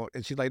school.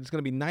 And she's like, it's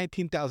going to be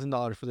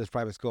 $19,000 for this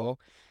private school.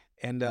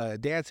 And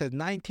Dad says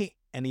 19,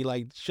 and he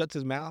like shuts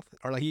his mouth,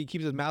 or like he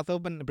keeps his mouth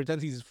open and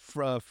pretends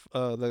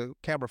the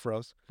camera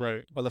froze,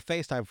 Right. or the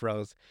FaceTime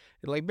froze.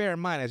 And like, bear in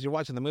mind, as you're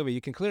watching the movie,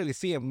 you can clearly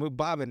see him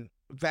bobbing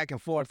back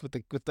and forth with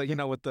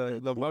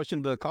the motion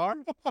of the car.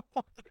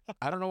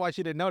 I don't know why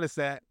she didn't notice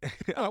that.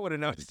 I would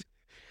have noticed.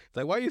 It's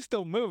like, why are you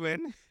still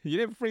moving? You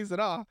didn't freeze at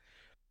all.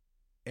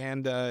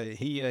 And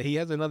he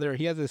has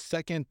a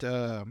second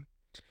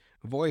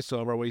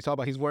voiceover where he's talking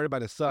about he's worried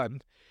about his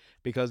son,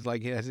 because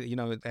like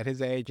at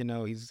his age,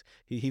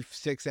 he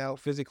sticks out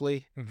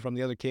physically from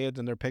the other kids,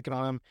 and they're picking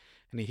on him,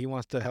 and he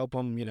wants to help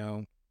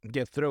him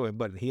get through it,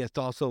 but he has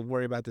to also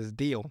worry about this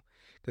deal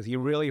because he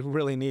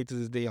really needs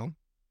this deal.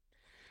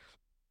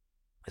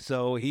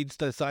 So he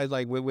decides,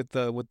 like, with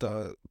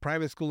the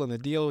private school and the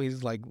deal,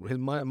 he's like, his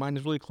mind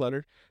is really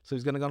cluttered, so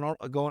he's gonna go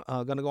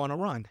on a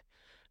run.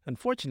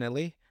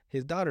 Unfortunately,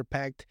 his daughter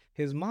packed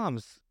his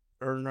mom's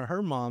or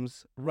her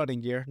mom's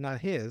running gear, not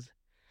his.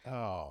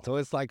 Oh. So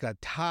it's like a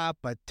tight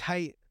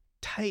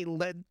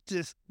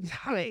just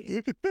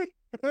tight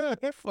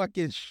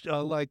fucking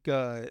like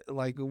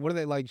what are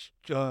they, like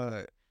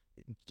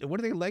what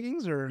are they,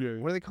 leggings, or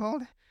what are they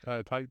called?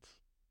 Tights.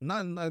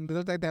 Not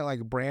there's like that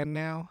like brand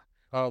now.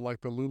 Oh,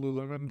 like the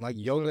Lululemon? Like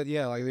yoga,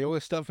 yeah, like the yoga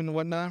stuff and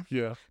whatnot.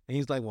 Yeah. And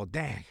he's like, well,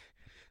 dang.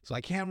 So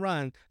I can't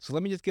run. So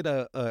let me just get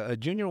a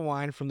junior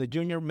wine from the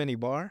junior mini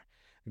bar,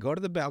 go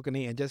to the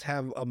balcony, and just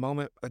have a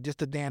moment,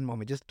 just a Dan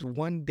moment, just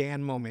one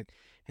Dan moment.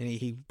 And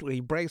he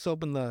breaks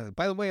open the,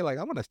 by the way, like,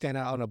 I want to stand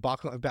out on a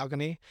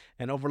balcony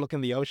and overlooking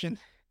the ocean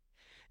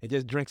and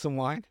just drink some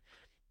wine.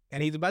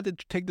 And he's about to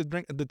take the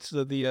drink,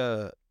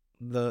 the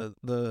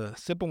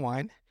sip of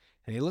wine,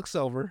 and he looks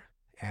over,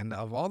 and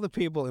of all the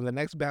people in the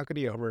next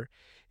balcony over,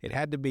 it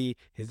had to be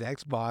his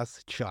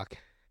ex-boss, Chuck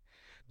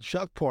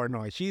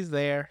Portnoy. She's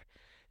there,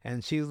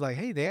 and she's like,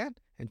 hey, Dad.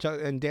 And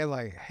Dad's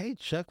like, hey,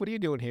 Chuck, what are you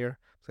doing here?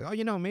 It's like, oh,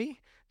 you know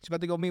me? She's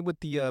about to go meet with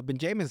the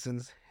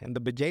Benjamisons, and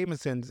the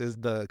Benjamisons is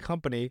the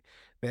company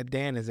that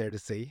Dan is there to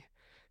see.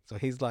 So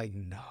he's like,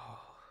 no.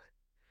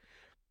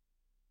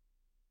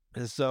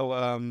 And so,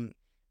 and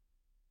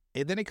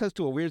then it comes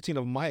to a weird scene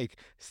of Mike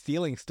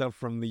stealing stuff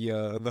from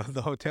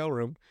the hotel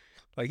room.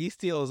 Like, he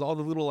steals all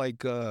the little,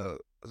 like,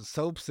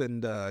 soaps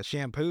and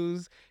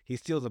shampoos. He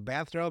steals a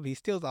bathrobe. He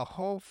steals a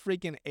whole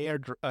freaking hair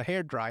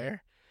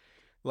dryer.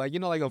 Like,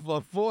 like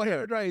a full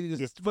hair dryer. He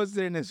just puts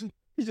it in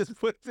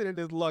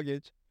his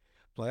luggage.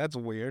 Like, that's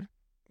weird.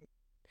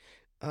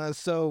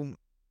 So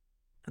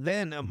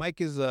then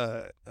Mike is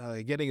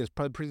getting his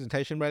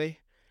presentation ready,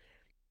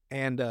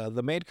 and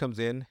the maid comes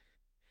in,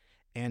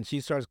 and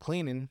she starts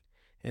cleaning,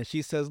 and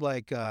she says,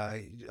 like,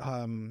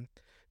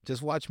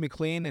 just watch me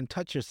clean and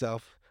touch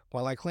yourself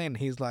while I clean.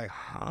 He's like,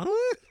 huh?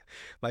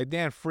 Like,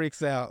 Dan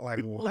freaks out,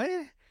 like,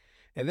 what?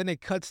 And then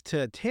it cuts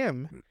to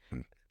Tim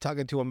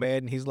talking to a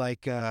maid, and he's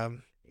like,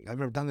 I've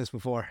never done this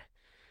before.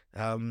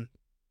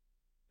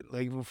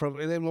 from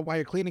and then while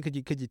you're cleaning, could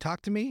you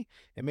talk to me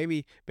and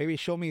maybe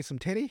show me some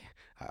titty?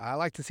 I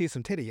like to see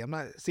some titty. I'm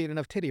not seeing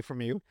enough titty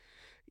from you.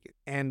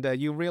 And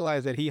you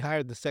realize that he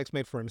hired the sex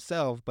maid for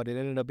himself, but it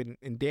ended up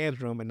in Dan's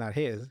room and not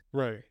his.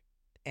 Right.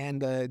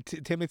 And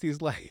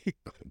Timothy's like,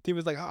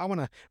 Timothy's like, I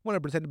wanna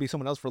pretend to be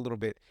someone else for a little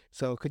bit.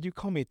 So could you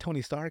call me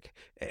Tony Stark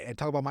and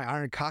talk about my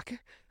iron cock?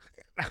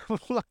 I'm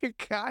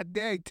like, God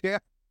dang, Tim.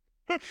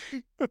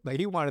 Like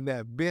he wanted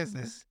that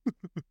business.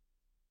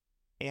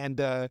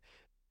 And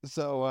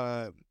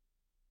so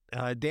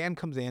Dan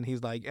comes in.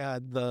 He's like,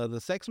 the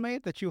sex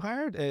maid that you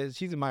hired,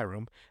 she's in my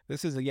room.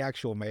 This is the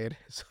actual maid.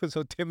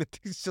 So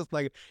Timothy's just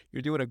like,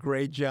 you're doing a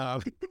great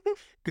job.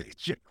 Good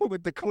job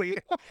with the clean.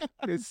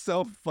 It's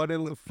so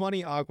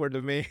funny, awkward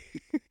to me.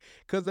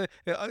 Cause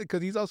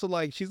he's also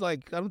like, she's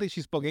like, I don't think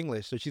she spoke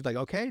English. So she's like,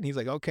 okay. And he's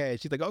like, okay.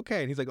 She's like,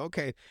 okay. And he's like,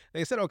 okay.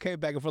 They said okay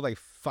back and forth like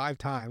 5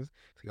 times.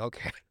 He's like,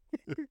 okay.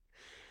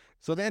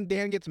 So then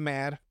Dan gets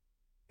mad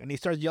and he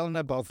starts yelling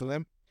at both of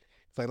them.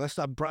 It's like, let's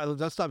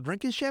stop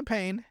drinking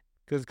champagne.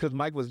 Cause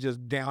Mike was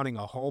just downing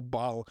a full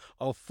bottle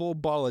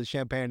of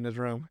champagne in his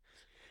room.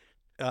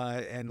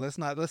 And let's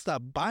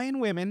stop buying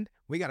women.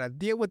 We gotta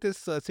deal with this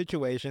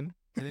situation.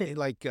 And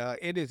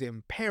it is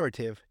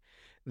imperative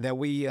that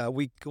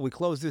we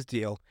close this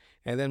deal.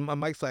 And then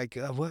Mike's like,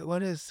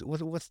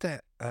 what's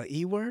that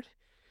E word?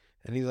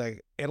 And he's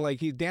like,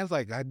 Dan's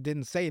like, I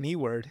didn't say an E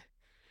word.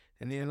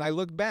 And then I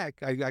look back,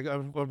 I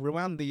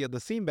rewound the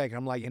scene back, and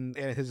I'm like, and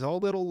his whole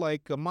little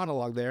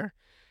monologue there,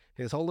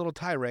 his whole little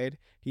tirade,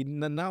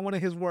 not one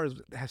of his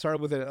words started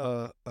with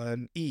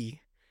an E.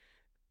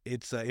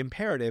 It's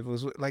imperative. It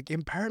was like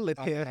imperative.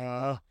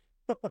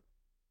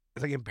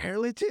 It's like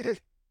imperative.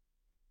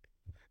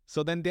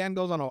 So then Dan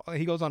goes on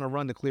a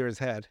run to clear his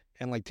head,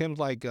 and like Tim's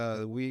like,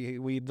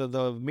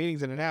 the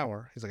meeting's in an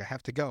hour. He's like, I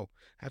have to go.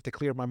 I have to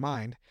clear my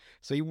mind.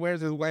 So he wears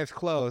his wife's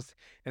clothes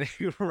and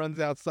he runs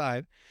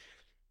outside.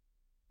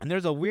 And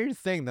there's a weird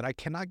thing that I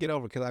cannot get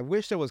over because I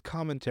wish there was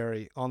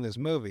commentary on this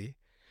movie,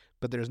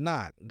 but there's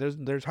not.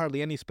 There's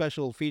hardly any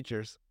special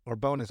features or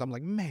bonus. I'm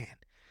like, man,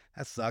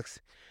 that sucks.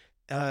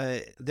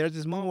 There's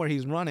this moment where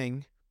he's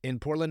running in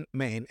Portland,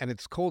 Maine, and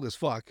it's cold as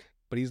fuck.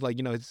 But he's like,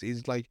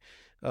 he's like,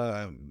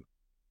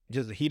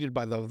 just heated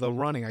by the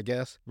running, I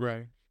guess.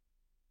 Right.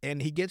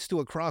 And he gets to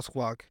a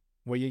crosswalk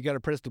where you got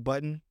to press the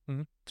button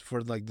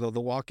for like the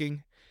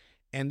walking,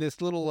 and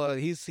this little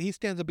he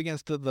stands up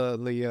against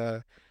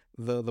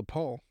the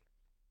pole,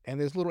 and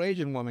this little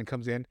Asian woman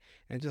comes in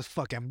and just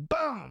fucking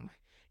boom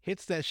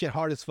hits that shit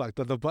hard as fuck.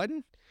 The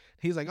button.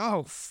 He's like,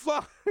 oh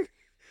fuck,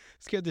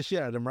 scared the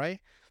shit out of him, right?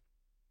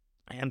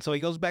 And so he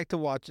goes back to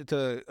watch it.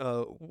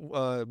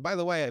 By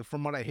the way,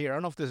 from what I hear, I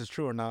don't know if this is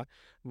true or not,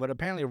 but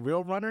apparently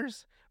real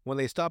runners, when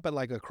they stop at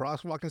like a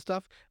crosswalk and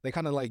stuff, they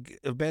kind of like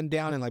bend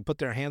down and like put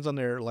their hands on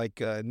their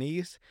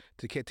knees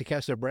to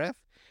catch their breath,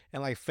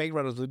 and like fake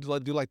runners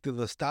do like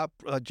the stop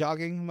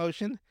jogging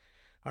motion.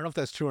 I don't know if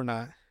that's true or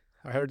not.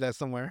 I heard that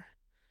somewhere.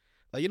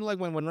 Like like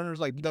when runners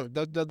like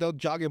they'll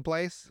jog in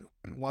place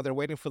while they're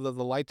waiting for the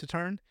light to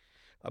turn.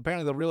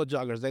 Apparently the real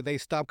joggers they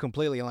stop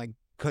completely and like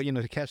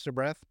to catch their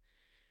breath.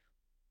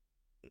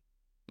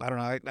 I don't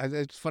know.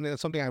 It's funny.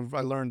 That's something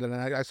I learned, and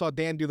I saw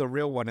Dan do the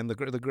real one, and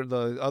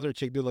the other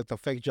chick do like the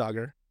fake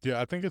jogger. Yeah,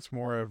 I think it's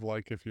more of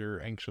like if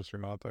you're anxious or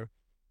not, though.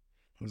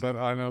 But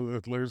I know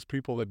that there's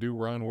people that do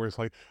run where it's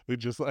like they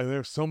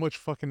have so much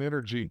fucking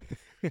energy.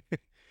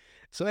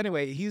 So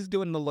anyway, he's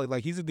doing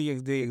he's in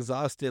the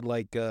exhausted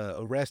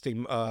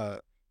resting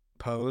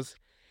pose,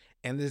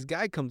 and this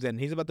guy comes in.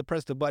 He's about to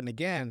press the button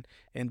again,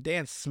 and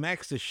Dan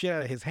smacks the shit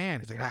out of his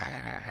hand. He's like,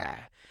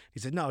 ah. He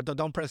said, no,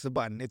 don't press the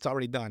button. It's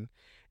already done.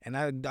 And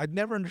I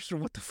never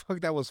understood what the fuck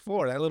that was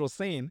for. That little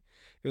scene,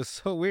 it was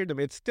so weird to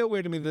me. It's still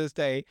weird to me to this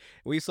day.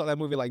 We saw that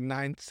movie like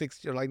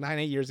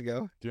 8 years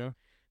ago. Yeah.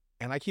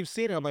 And I keep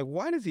seeing it. I'm like,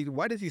 why does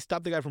he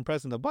stop the guy from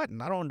pressing the button?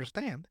 I don't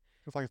understand.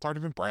 It's like it's already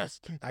been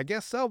pressed. I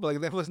guess so, but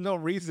like there was no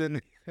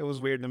reason. It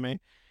was weird to me.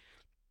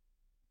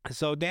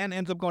 So Dan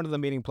ends up going to the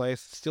meeting place,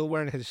 still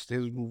wearing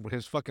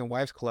his fucking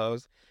wife's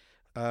clothes.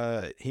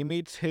 He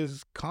meets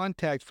his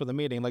contact for the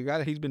meeting, like the guy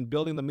that he's been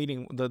building the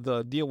meeting,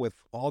 the deal with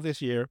all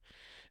this year,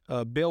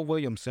 Bill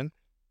Williamson,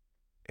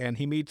 and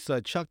he meets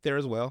Chuck there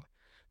as well,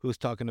 who's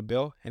talking to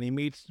Bill, and he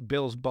meets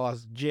Bill's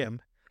boss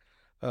Jim.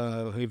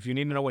 If you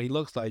need to know what he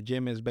looks like,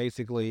 Jim is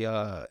basically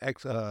a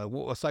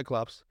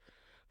Cyclops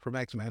from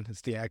X-Men.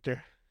 It's the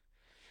actor.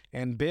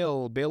 And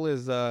Bill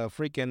is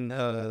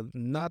freaking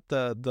not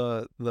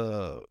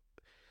the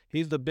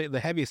he's the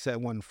heavy set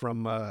one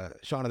from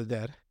Shaun of the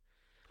Dead.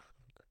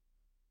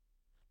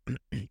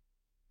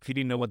 If you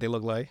didn't know what they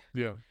look like.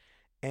 Yeah.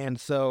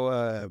 And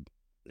so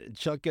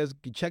Chuck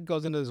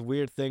goes into this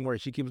weird thing where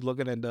she keeps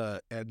looking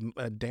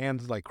at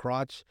Dan's like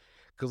crotch,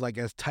 because like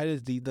as tight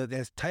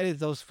as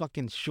those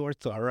fucking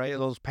shorts are, right?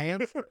 Those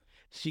pants,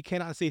 she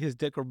cannot see his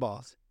dick or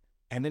balls,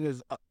 and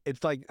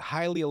it's like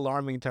highly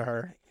alarming to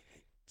her.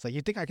 It's like,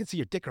 you think I can see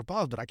your dick or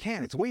balls, but I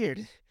can't. It's weird.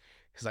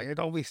 He's like,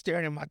 don't be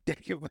staring at my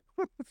dick.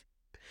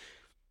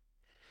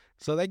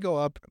 So they go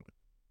up,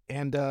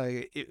 and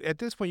at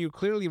this point, you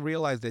clearly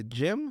realize that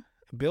Jim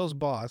Bill's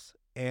boss,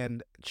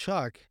 and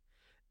Chuck,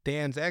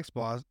 Dan's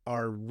ex-boss,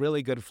 are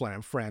really good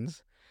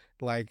friends.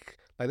 Like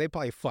they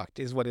probably fucked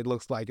is what it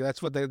looks like.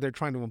 That's what they're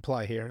trying to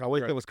imply here. I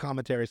wish Right. there was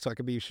commentary so I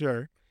could be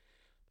sure.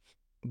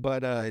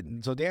 But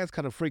so Dan's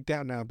kind of freaked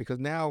out now because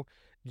now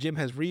Jim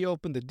has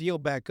reopened the deal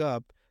back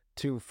up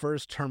to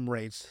first term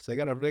rates. So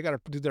they gotta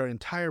do their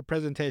entire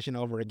presentation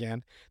over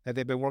again that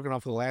they've been working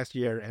on for the last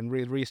year and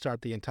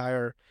restart the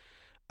entire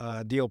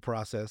deal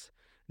process.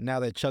 Now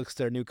that Chuck's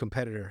their new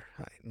competitor,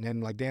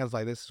 and like Dan's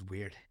like, this is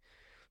weird.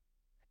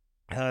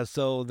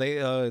 So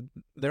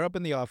they're up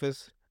in the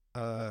office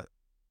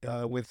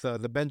with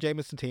the Ben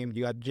Jameson team.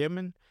 You got Jim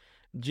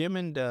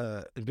and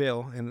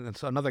Bill and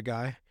it's another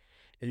guy,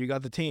 and you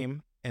got the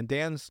team. And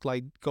Dan's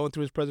like going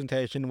through his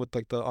presentation with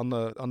like the on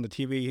the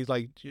TV. He's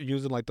like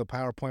using like the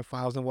PowerPoint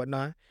files and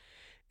whatnot.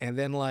 And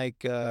then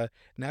like now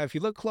if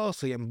you look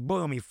closely, and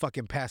boom, he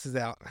fucking passes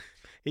out.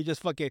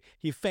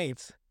 He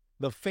faints.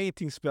 The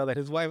fainting spell that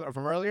his wife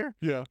from earlier.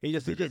 Yeah. He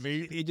just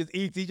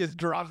eats. He just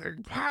drops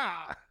it.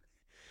 Pah!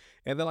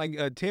 And then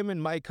like Tim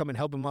and Mike come and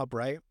help him up,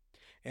 right?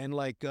 And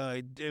like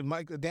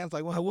Mike, Dan's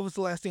like, well, what was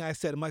the last thing I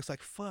said? And Mike's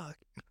like, fuck,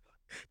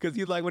 because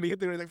he's like when he hit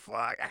there, he's like,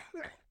 fuck.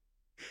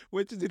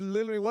 Which is, it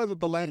literally was with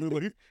the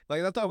language.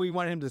 Like that's all we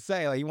wanted him to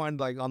say. Like he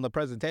wanted like on the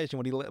presentation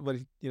when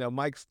you know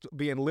Mike's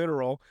being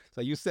literal.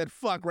 So you said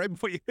fuck right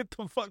before you hit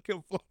the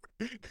fucking floor.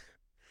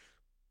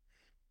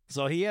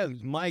 So he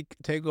has Mike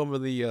take over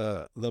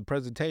the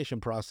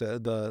presentation process,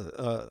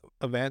 the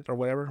event or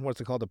whatever. What's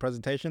it called? The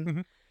presentation.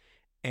 Mhm.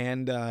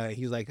 And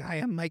he's like, I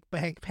am Mike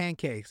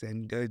Pancakes,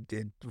 and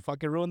it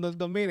fucking ruined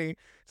the meeting.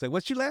 It's like,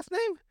 what's your last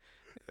name?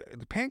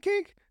 The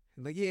Pancake?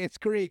 Like, yeah, it's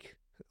Greek.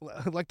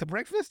 Like the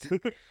breakfast?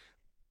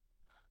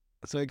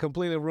 So it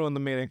completely ruined the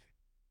meeting.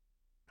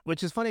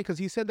 Which is funny because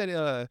he said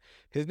that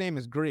his name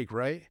is Greek,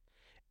 right?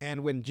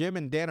 And when Jim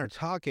and Dan are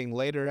talking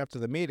later after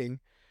the meeting,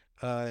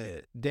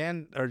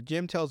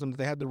 Jim tells them that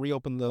they had to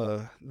reopen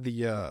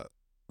the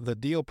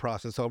deal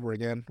process over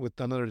again with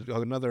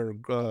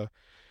another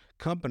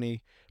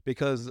company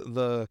because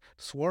the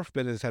Swarf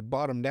business had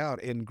bottomed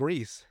out in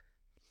Greece.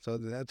 So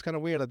that's kind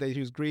of weird that they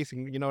use Greece,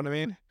 and you know what I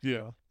mean?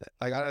 Yeah.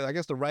 Like I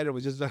guess the writer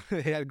was just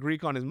he had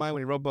Greek on his mind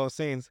when he wrote both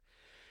scenes.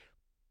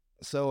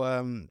 So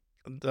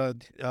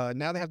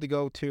now they have to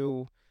go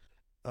to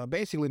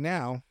basically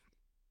now.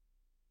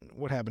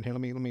 What happened here?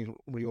 Let me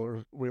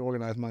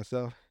reorganize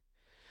myself.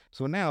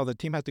 So now the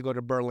team has to go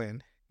to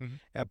Berlin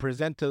and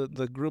present to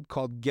the group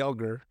called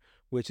Gelger,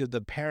 which is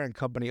the parent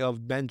company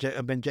of Ben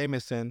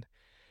Jameson.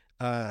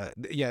 Yeah,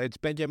 it's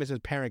Ben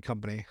Jameson's parent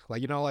company.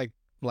 Like you know, like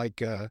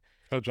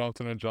How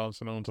Johnson and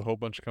Johnson owns a whole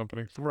bunch of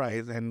companies.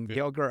 right, and Yeah.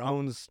 Gelger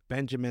owns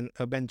Ben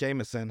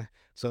Jameson.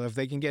 So if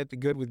they can get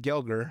good with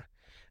Gelger,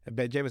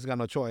 Ben Jameson got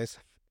no choice,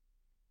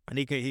 and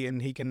he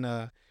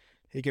can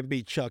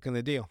beat Chuck in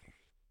the deal.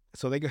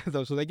 So they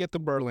go, so they get to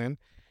Berlin,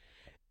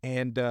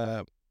 and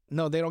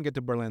no, they don't get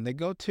to Berlin. They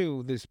go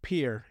to this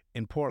pier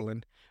in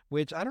Portland,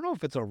 which I don't know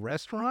if it's a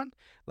restaurant.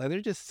 Like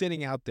they're just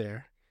sitting out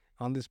there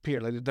on this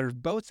pier. Like there's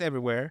boats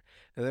everywhere.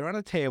 And they're on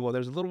a table.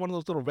 There's a little one of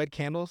those little red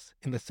candles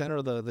in the center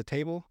of the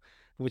table,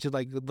 which is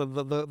like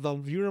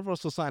the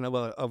universal sign of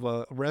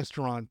a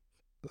restaurant,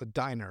 a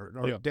diner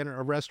or Yeah. dinner,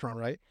 a restaurant,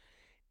 right?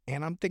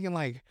 And I'm thinking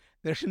like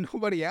there's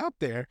nobody out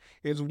there.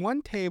 It's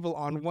one table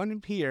on one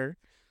pier.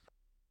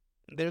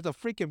 There's a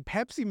freaking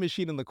Pepsi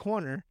machine in the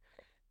corner,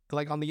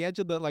 like on the edge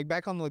of the like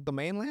back on like the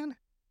mainland.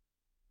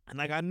 And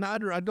like I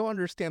don't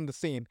understand the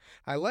scene.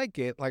 I like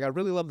it. Like I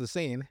really love the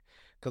scene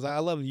because I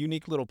love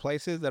unique little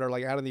places that are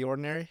like out of the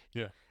ordinary.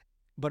 Yeah.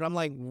 But I'm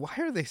like, why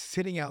are they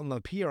sitting out on the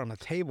pier on a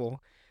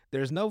table?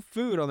 There's no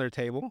food on their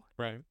table.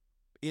 Right.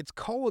 It's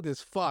cold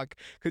as fuck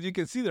because you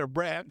can see their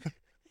breath.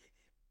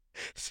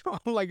 So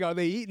I'm like, are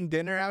they eating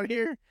dinner out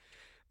here?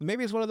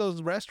 Maybe it's one of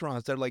those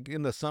restaurants that like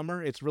in the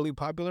summer it's really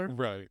popular,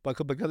 Right. but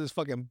because it's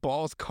fucking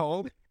balls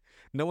cold,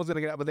 no one's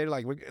gonna get out. But they're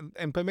like,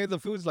 and maybe the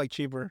food's like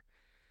cheaper,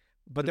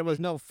 but there was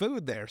no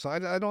food there, so I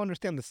don't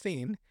understand the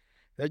scene.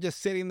 They're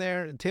just sitting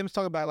there. And Tim's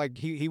talking about like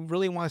he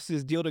really wants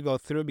this deal to go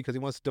through because he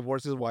wants to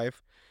divorce his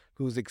wife,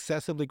 who's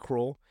excessively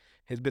cruel,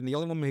 has been the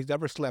only woman he's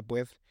ever slept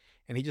with,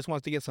 and he just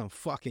wants to get some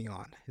fucking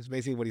on. Is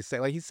basically what he's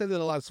saying. Like he says it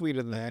a lot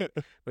sweeter than that,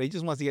 but he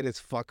just wants to get his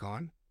fuck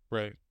on.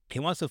 Right. He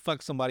wants to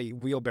fuck somebody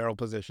wheelbarrow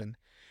position,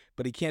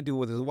 but he can't do it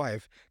with his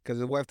wife because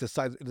his wife's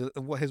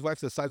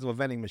the size of a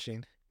vending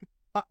machine.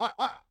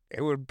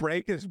 It would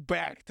break his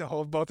back to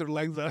hold both her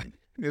legs up.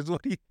 Is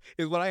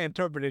what I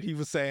interpreted. He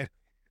was saying,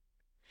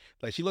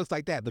 like she looks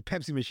like that, the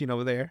Pepsi machine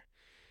over there.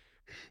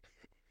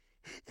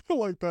 I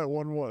like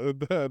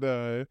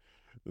that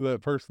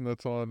that person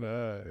that's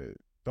on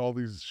all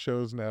these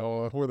shows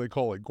now where they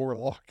call it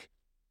Gorlock.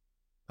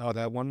 Oh,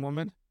 that one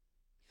woman.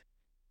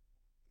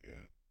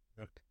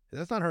 Yeah.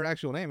 That's not her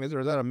actual name, is it?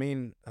 Or is that a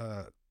mean?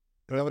 Is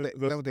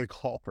that what they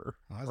call her.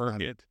 Oh,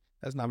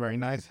 that's not very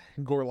nice.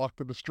 Gorlock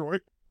the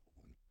Destroyer.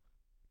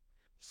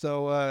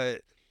 So,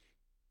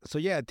 so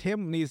yeah,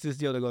 Tim needs this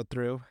deal to go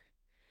through,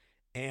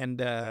 and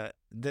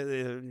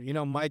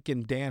Mike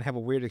and Dan have a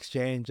weird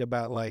exchange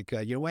about like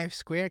your wife's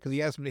square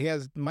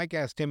because Mike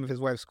asked Tim if his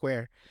wife's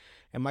square,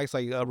 And Mike's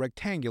like,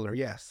 rectangular,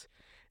 yes.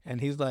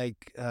 And he's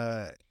like,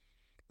 but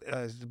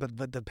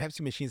the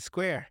Pepsi machine's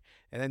square.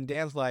 And then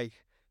Dan's like,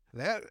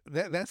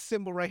 that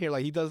symbol right here,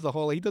 like he does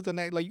like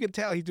you can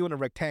tell he's doing a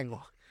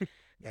rectangle.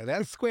 Yeah,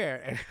 that's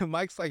square. And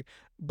Mike's like,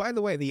 by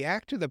the way, the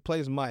actor that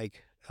plays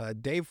Mike,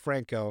 Dave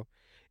Franco,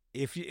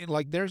 if you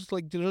like, there's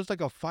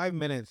like a 5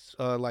 minutes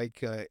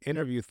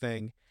interview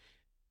thing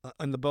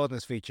in the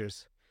bonus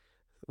features.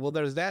 Well,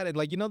 there's that, and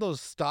like those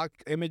stock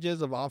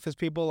images of office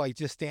people like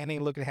just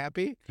standing looking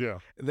happy. Yeah.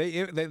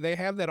 They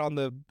have that on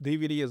the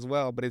DVD as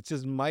well, but it's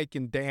just Mike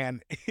and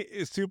Dan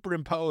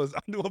superimposed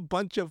onto a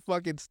bunch of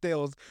fucking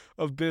stills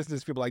of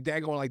business people, like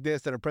Dan going like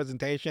this at a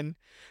presentation,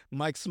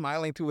 Mike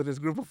smiling to with his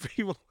group of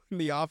people in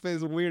the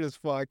office, weird as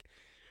fuck.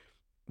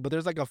 But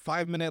there's like a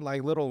 5 minute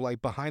like little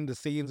like behind the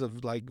scenes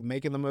of like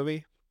making the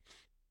movie,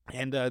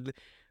 and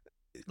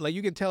like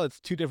you can tell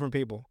it's two different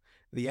people.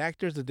 The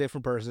actor's a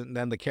different person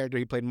than the character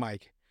he played,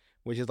 Mike,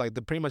 which is like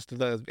the pretty much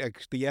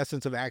the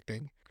essence of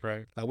acting.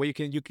 Right. Where you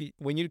can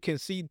when you can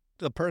see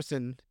the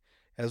person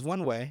as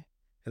one way,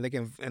 and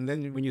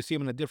then when you see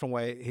him in a different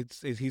way,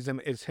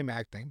 it's him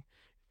acting.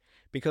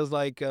 Because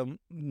like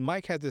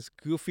Mike has this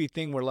goofy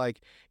thing where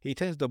like he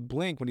tends to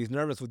blink when he's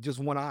nervous with just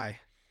one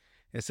eye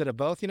instead of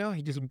both.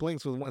 He just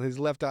blinks with his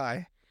left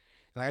eye.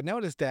 And I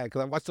noticed that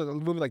because I watched the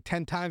movie like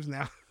 10 times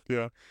now.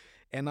 Yeah.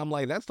 And I'm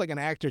like, that's like an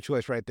actor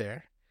choice right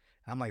there.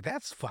 I'm like,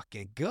 that's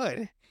fucking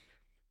good.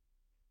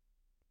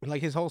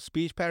 Like his whole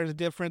speech pattern is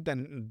different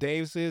than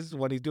Dave's is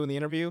when he's doing the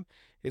interview.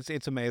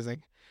 It's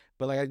amazing.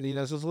 But like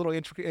there's those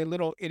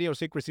little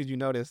idiosyncrasies you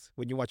notice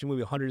when you watch a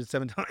movie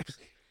 107 times.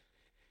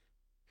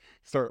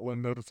 Start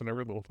noticing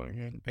every little thing.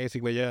 Yeah.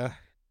 Basically, yeah.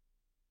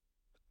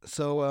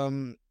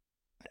 So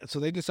so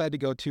they decide to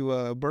go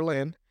to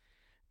Berlin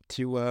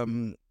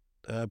to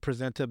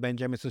present to Ben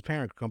Jamison's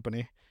parent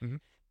company. Mm-hmm.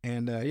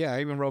 And yeah,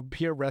 I even wrote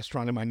Pier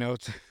Restaurant in my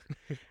notes.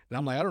 And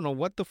I'm like, I don't know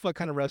what the fuck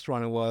kind of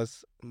restaurant it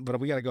was, but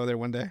we got to go there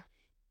one day.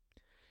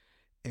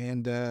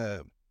 And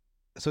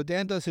so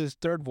Dan does his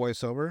third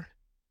voiceover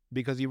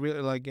because he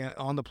really like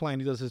on the plane,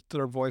 he does his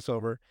third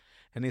voiceover.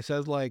 And he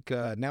says like,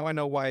 now I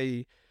know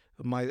why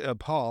my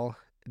Paul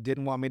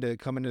didn't want me to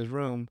come in his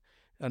room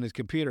on his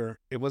computer.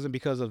 It wasn't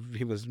because of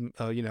he was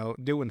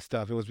doing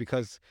stuff. It was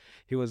because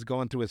he was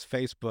going through his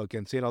Facebook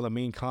and seeing all the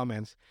mean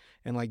comments,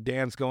 and like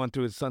Dan's going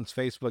through his son's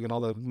Facebook and all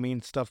the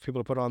mean stuff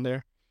people put on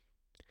there.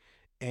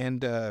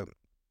 And so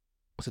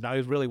now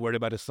he's really worried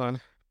about his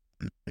son.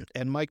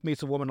 And Mike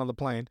meets a woman on the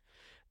plane.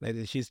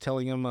 She's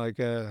telling him like,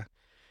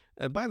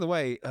 by the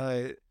way,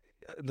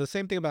 the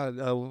same thing about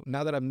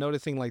now that I'm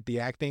noticing like the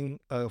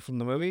acting from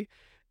the movie,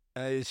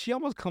 she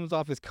almost comes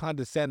off as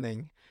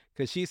condescending.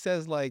 Because he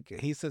says like,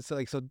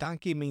 so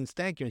donkey means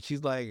thank you. And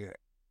she's like,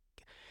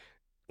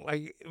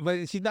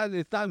 but she's not,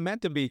 it's not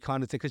meant to be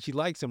condescending because she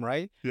likes him,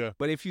 right? Yeah.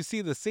 But if you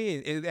see the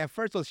scene, at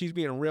first, she's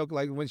being real,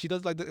 like when she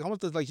does almost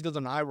does like she does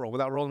an eye roll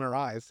without rolling her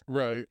eyes.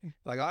 Right.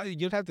 Like,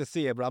 you'd have to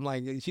see it, but I'm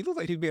like, she looks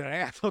like she's being an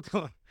asshole to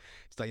him.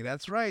 It's like,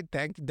 that's right.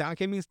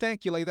 Donkey means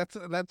thank you. Like,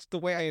 that's the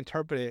way I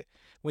interpret it.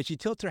 When she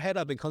tilts her head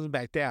up and comes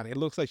back down, it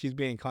looks like she's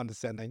being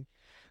condescending.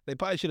 They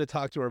probably should have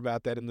talked to her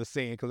about that in the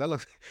scene because that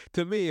looks,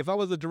 to me, if I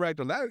was a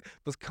director, that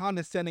was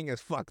condescending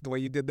as fuck the way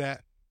you did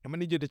that. I'm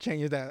gonna need you to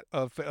change that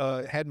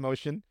head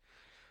motion.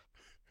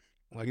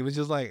 Like it was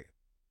just like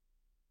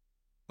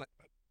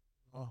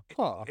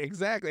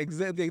exactly.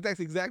 That's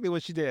exactly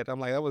what she did. I'm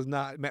like, that was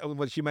not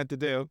what she meant to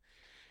do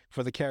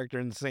for the character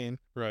in the scene.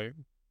 Right.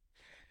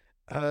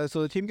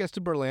 So the team gets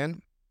to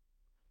Berlin.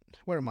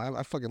 Where am I?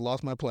 I fucking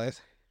lost my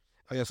place.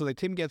 Oh yeah. So the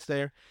team gets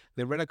there.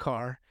 They rent a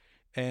car.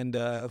 And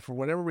for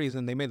whatever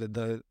reason, they made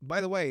the.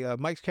 By the way,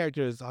 Mike's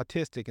character is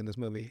autistic in this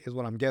movie, is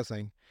what I'm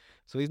guessing.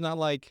 So he's not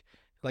like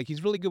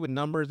he's really good with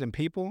numbers and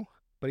people,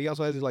 but he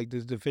also has like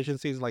these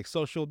deficiencies, like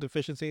social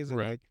deficiencies, and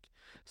right, like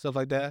stuff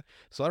like that.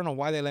 So I don't know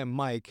why they let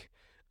Mike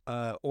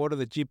order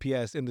the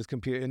GPS in this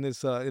computer in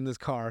this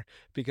car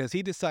because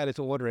he decided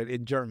to order it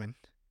in German.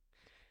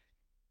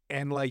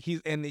 And like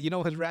his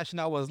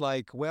rationale was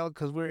like, well,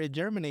 because we're in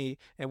Germany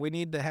and we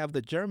need to have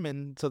the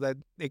German so that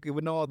it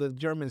would know all the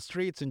German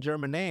streets and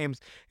German names.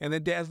 And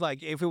then Dad's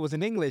like, if it was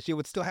in English, it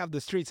would still have the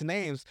streets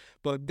names,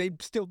 but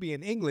they'd still be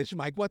in English. I'm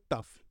like, what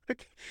the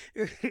fuck?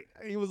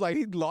 He was like,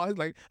 he lost,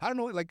 like, I don't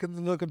know, like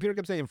the computer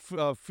kept saying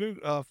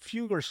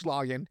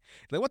Fugerschlagen.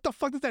 Like, what the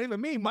fuck does that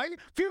even mean, Mike?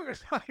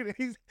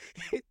 Fugerschlagen.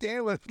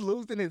 Dan was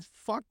losing his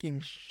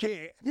fucking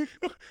shit.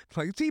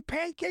 Like, see,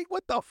 pancake,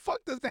 what the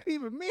fuck does that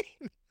even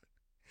mean?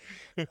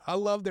 I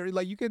love their,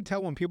 like, you can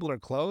tell when people are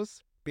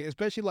close,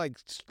 especially like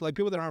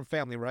people that aren't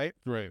family, right?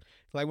 Right.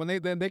 Like when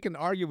they can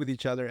argue with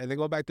each other and they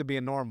go back to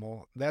being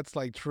normal. That's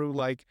like true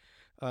like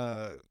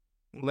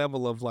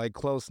level of like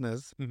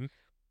closeness. Mm-hmm.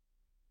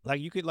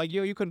 Like you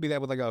couldn't be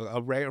that with like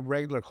a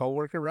regular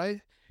coworker,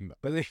 right? No.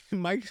 But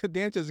Mike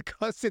Dan just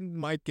cussing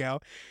Mike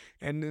out,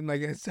 and then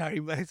like sorry,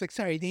 it's like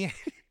sorry Dan.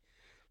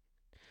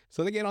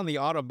 So they get on the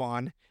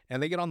Autobahn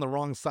and they get on the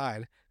wrong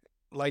side.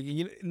 Like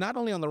not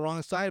only on the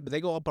wrong side, but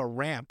they go up a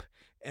ramp,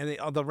 and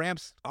the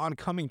ramp's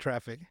oncoming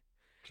traffic.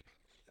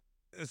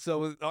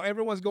 So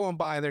everyone's going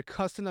by, they're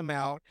cussing him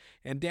out,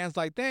 and Dan's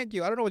like, "Thank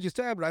you. I don't know what you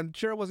said, but I'm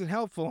sure it wasn't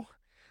helpful.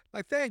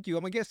 Like, thank you.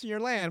 I'm a guest in your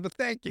land, but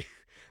thank you."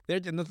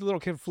 And this little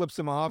kid flips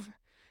him off.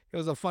 It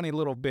was a funny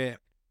little bit.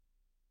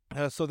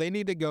 So they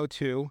need to go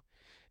to,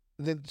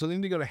 so they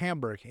need to go to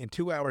Hamburg in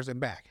 2 hours and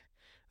back.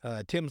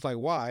 Tim's like,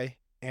 "Why?"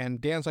 And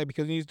Dan's like,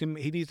 "Because he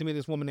needs to meet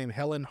this woman named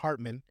Helen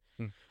Hartman,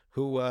 Hmm.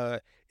 who,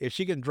 if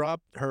she can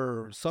drop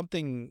her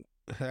something."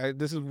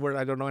 This is where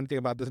I don't know anything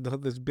about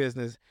this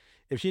business.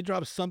 If she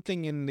drops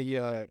something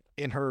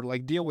in her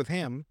like deal with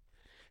him,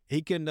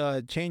 he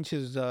can change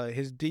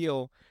his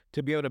deal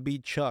to be able to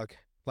beat Chuck.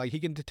 Like he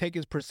can take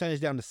his percentage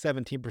down to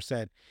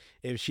 17%.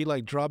 If she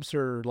like drops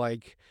her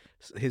like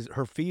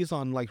her fees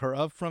on like her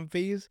upfront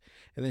fees,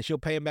 and then she'll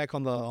pay him back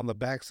on the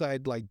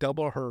backside, like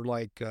double her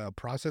like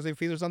processing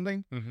fees or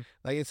something. Mm-hmm.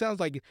 Like it sounds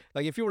like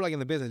if you were like in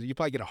the business, you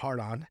probably get a hard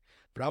on.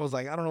 But I was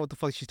like, I don't know what the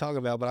fuck she's talking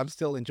about, but I'm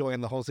still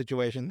enjoying the whole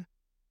situation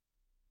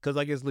because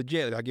like it's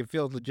legit. Like it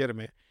feels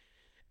legitimate.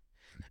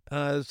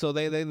 So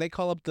they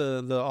call up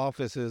the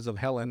offices of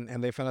Helen,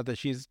 and they found out that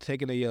she's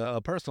taking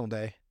a personal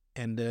day.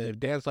 And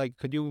Dan's like,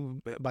 "Could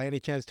you, by any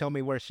chance, tell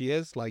me where she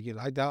is?" Like, you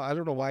know, I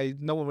don't know why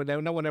no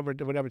one ever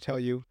would ever tell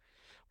you,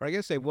 or I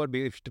guess they would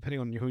be if, depending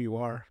on who you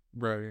are.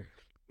 Right.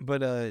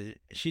 But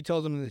she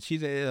tells him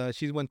that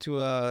she's went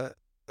to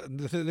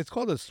it's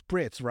called a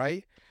spritz,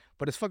 right?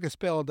 But it's fucking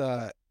spelled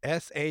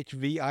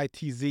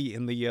SHVITZ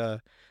in the uh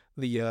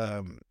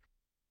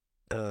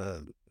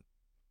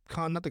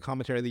not the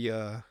commentary,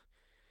 the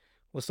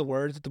what's the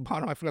words at the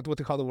bottom? I forgot what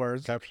they call the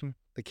words. Caption.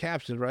 The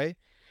caption, right?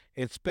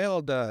 It's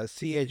spelled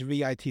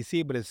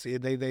CHVITC, but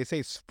they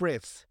say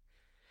spritz.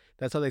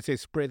 That's how they say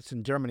spritz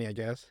in Germany, I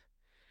guess.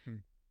 Hmm.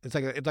 It's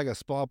like a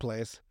spa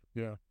place.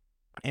 Yeah.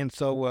 And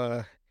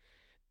so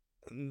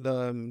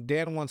the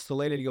Dan wants the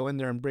lady to go in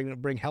there and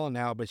bring Helen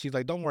out, but she's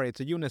like, "Don't worry, it's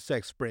a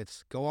unisex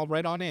spritz. Go all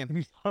right on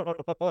in."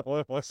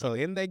 So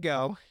in they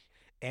go.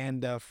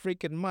 And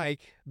freaking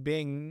Mike,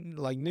 being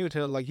like new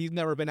to, like, he's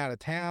never been out of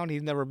town,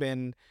 he's never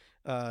been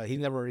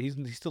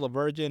he's still a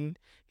virgin,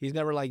 he's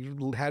never like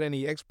had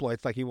any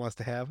exploits like he wants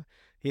to have.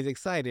 He's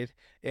excited,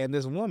 and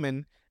this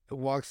woman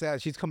walks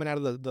out. She's coming out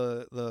of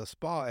the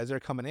spa as they're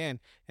coming in,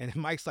 and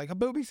Mike's like,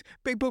 "Boobies,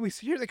 big boobies,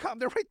 here they come,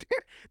 they're right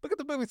there, look at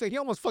the boobies." Like, he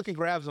almost fucking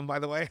grabs them, by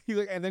the way. He's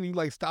like, and then he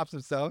like stops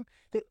himself,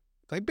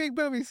 like, "Big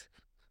boobies."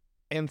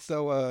 And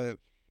so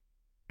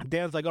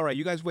Dan's like, "All right,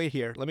 you guys wait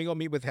here. Let me go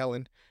meet with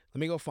Helen. Let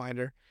me go find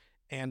her."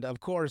 And of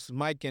course,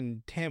 Mike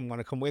and Tim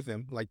want to come with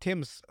him. Like,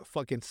 Tim's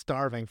fucking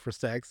starving for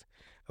sex.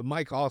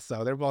 Mike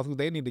also.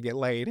 They need to get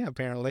laid,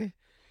 apparently.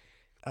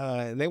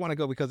 They want to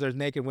go because there's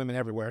naked women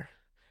everywhere.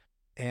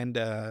 And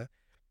Dan's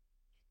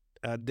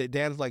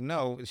like,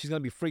 "No, she's gonna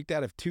be freaked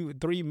out if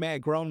three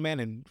grown men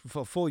in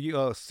full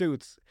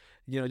suits,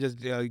 just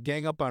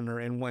gang up on her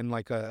in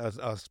like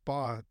a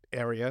spa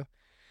area."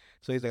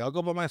 So he's like, "I'll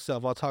go by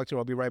myself. I'll talk to her.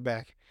 I'll be right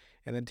back."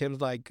 And then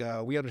Tim's like,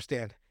 "We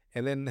understand."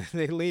 And then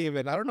they leave.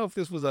 And I don't know if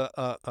this was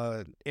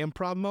a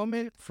improv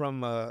moment from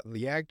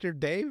the actor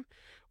Dave,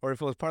 or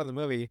if it was part of the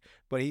movie.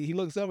 But he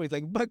looks over. He's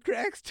like, "Butt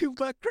cracks, two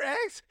butt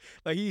cracks."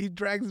 Like he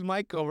drags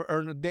Mike over,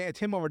 or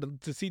Tim over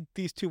to see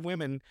these two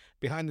women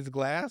behind this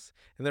glass,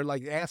 and their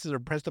like asses are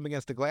pressed up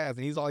against the glass,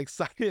 and he's all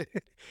excited.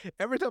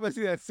 Every time I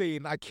see that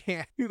scene, I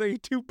can't. He's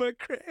like, "Two butt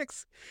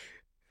cracks."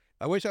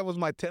 I wish that was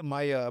my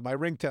my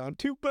ringtone.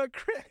 Two butt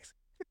cracks.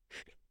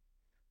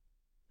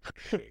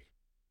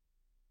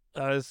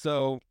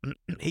 So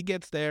he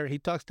gets there. He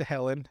talks to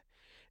Helen.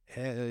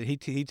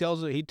 He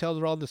tells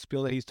her all the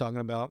spiel that he's talking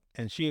about,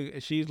 and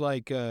she's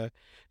like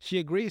she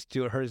agrees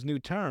to his new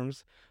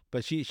terms,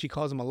 but she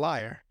calls him a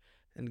liar,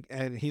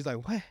 and he's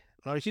like, "What?"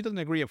 No, she doesn't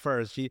agree at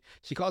first. She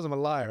calls him a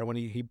liar when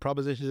he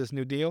propositions this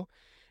new deal,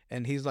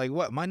 and he's like,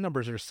 "What? My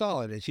numbers are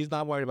solid," and she's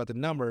not worried about the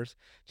numbers.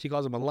 She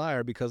calls him a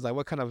liar because, like,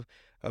 what kind of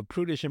a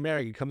prudish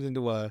American comes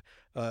into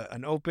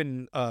an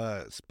open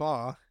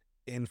spa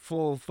in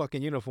full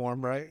fucking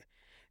uniform, right?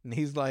 And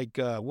he's like,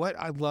 "What?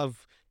 I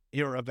love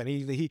Europe." And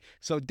he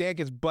so Dan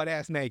gets butt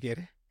ass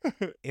naked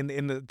in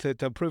the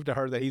to prove to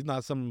her that he's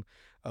not some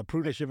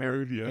prudish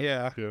American.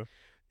 Yeah. Yeah.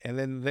 And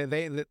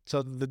then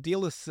so the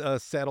deal is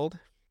settled,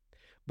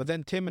 but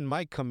then Tim and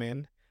Mike come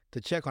in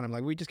to check on him.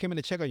 Like, "We just came in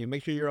to check on you,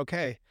 make sure you're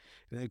okay."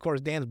 And of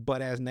course, Dan's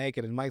butt ass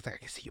naked, and Mike's like, "I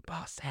can see your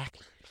ball sack."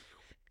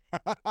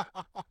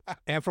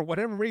 And for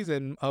whatever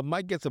reason,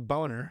 Mike gets a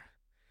boner.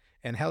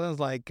 And Helen's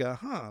like,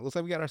 looks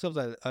like we got ourselves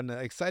an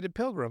excited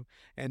pilgrim.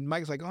 And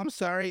Mike's like, "Oh, I'm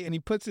sorry." And he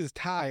puts his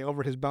tie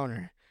over his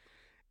boner.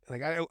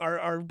 Like,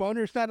 are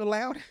boners not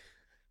allowed?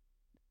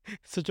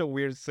 Such a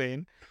weird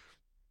scene.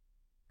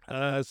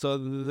 So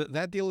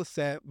that deal is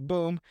set.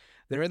 Boom.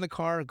 They're in the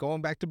car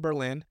going back to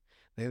Berlin.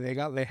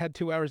 They had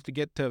 2 hours to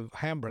get to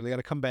Hamburg. They got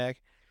to come back.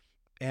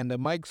 And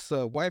Mike's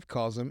wife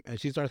calls him, and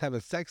she starts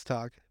having sex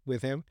talk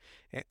with him,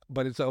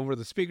 but it's over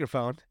the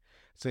speakerphone.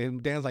 So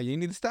Dan's like, "You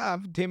need to stop.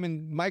 Tim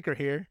and Mike are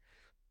here."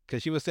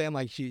 Because she was saying,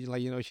 like, she's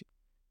like,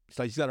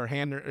 she's got her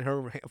hand,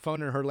 her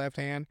phone in her left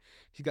hand.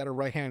 She's got her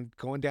right hand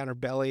going down her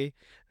belly,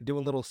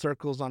 doing little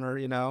circles on her,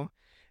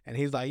 And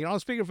he's like, "You're on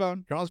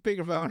speakerphone. You're on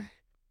speakerphone."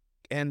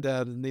 And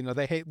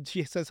they hate.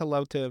 She says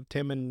hello to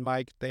Tim and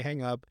Mike. They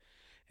hang up,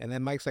 and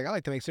then Mike's like, "I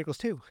like to make circles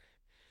too,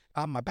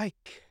 on my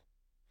bike."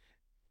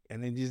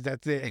 And then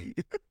that's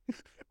it.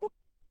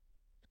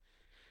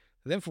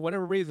 Then for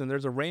whatever reason,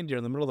 there's a reindeer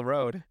in the middle of the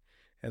road,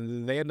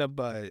 and they end up.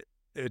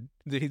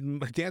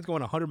 Dan's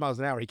going 100 miles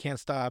an hour. He can't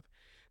stop.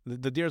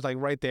 The deer's like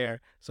right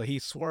there, so he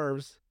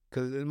swerves.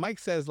 Because Mike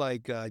says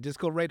like, just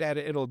go right at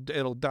it.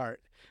 It'll dart.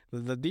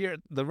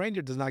 The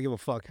reindeer does not give a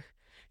fuck.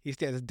 He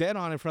stands dead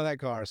on in front of that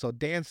car. So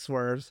Dan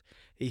swerves.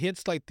 He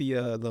hits like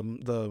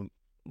the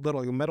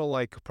little metal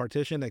like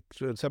partition that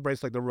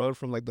separates like the road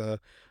from like the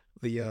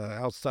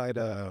outside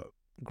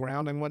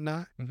ground and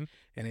whatnot. Mhm.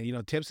 And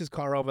it tips his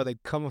car over. They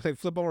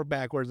flip over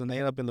backwards and they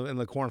end up in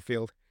the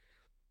cornfield.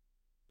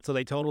 So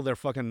they total their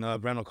fucking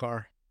rental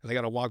car and they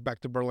got to walk back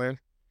to Berlin.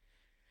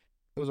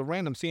 It was a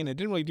random scene. It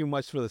didn't really do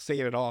much for the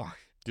scene at all.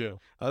 Yeah.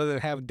 Other than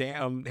have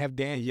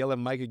Dan yell at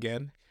Mike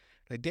again.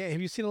 Like, Dan,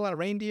 have you seen a lot of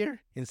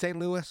reindeer in St.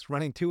 Louis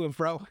running to and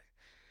fro?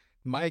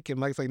 Mike's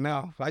like,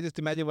 no. I just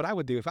imagine what I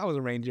would do if I was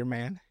a reindeer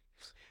man.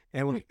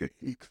 And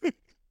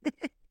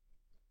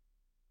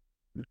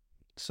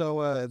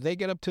so they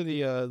get up to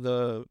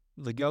the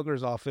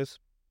Gelger's office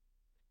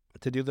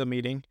to do the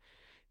meeting,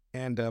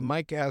 and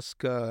Mike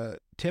asks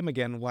Tim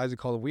again, why is it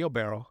called a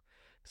wheelbarrow?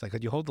 It's like,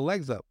 could you hold the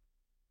legs up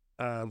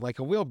like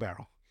a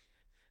wheelbarrow?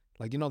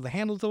 Like, the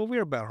handles of a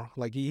wheelbarrow.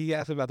 Like, he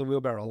asked about the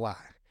wheelbarrow a lot.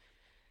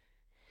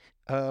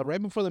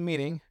 Right before the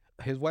meeting,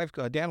 his wife,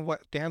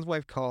 Dan's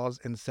wife, calls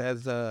and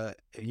says,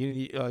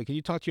 "Can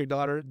you talk to your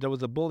daughter? There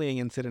was a bullying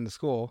incident at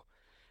school."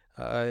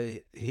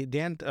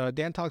 Dan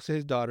talks to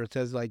his daughter.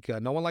 Says like,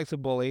 no one likes a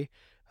bully.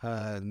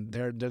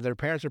 Their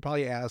parents are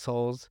probably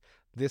assholes.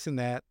 This and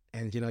that,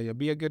 and you'll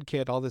be a good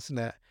kid. All this and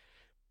that,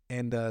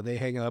 and they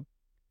hang up.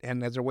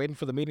 And as they're waiting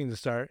for the meeting to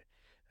start,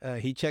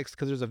 he checks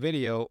because there's a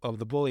video of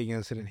the bullying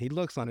incident. He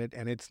looks on it,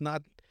 and it's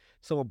not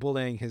someone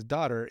bullying his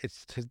daughter.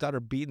 It's his daughter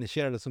beating the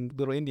shit out of some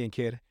little Indian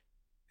kid.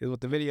 Is what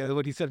the video is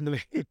what he said in the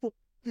video.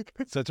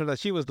 So it turns out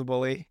she was the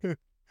bully.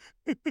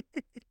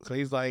 So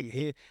he's like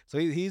he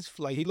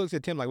looks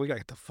at Tim like, we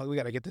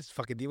gotta get this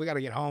fucking deal. We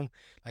gotta get home.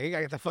 Like, you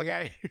gotta get the fuck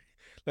out of here.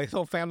 Like, his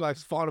whole family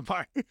life's falling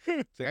apart.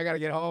 It's like, I gotta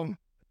get home.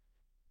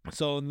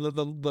 So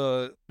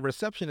the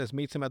receptionist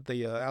meets him at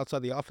the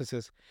outside the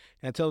offices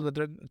and tells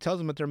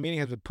him that their meeting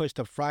has been pushed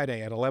to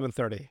Friday at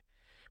 11:30,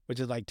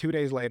 which is like 2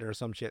 days later or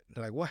some shit.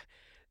 They're like, what?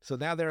 So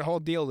now their whole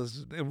deal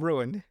is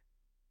ruined.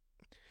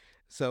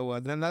 So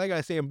then they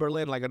gotta stay in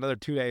Berlin like another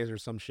 2 days or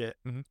some shit.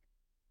 Mhm.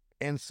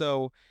 And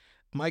so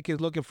Mike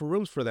is looking for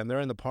rooms for them. They're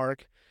in the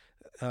park,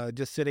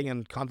 just sitting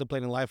and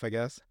contemplating life, I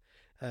guess.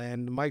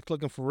 And Mike's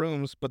looking for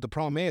rooms, but the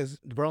problem is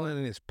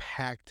Berlin is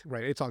packed.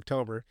 Right, it's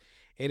October.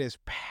 It is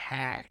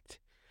packed.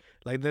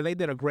 Like, they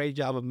did a great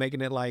job of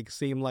making it like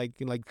seem like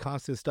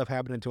constant stuff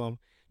happening to them.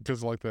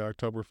 Because like the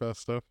Oktoberfest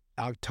stuff.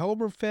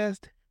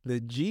 Oktoberfest, the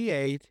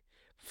G8,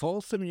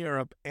 Folsom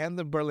Europe, and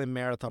the Berlin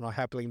Marathon are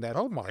happening that.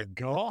 Oh my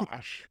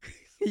gosh.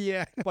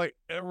 Yeah. Like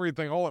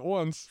everything all at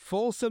once.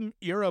 Folsom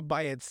Europe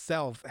by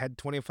itself had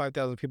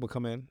 25,000 people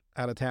come in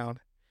out of town.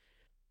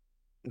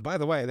 By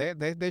the way,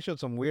 they showed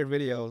some weird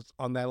videos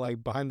on that,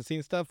 like, behind the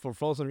scenes stuff for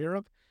Folsom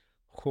Europe.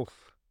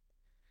 Oof.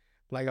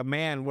 Like a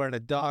man wearing a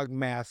dog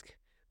mask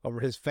over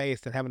his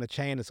face and having a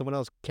chain and someone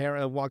else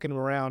walking him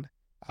around.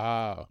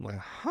 Ah. I'm like,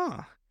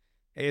 huh.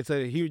 It's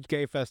a huge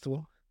gay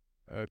festival.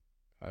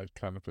 I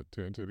kind of put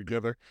two and two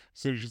together as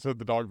soon as you said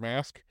the dog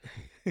mask.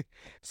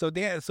 So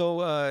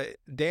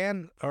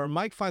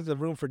Mike finds a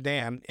room for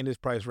Dan in his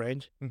price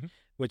range,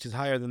 which is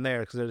higher than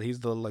theirs because he's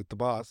the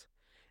boss.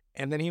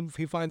 And then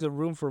he finds a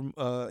room for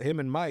him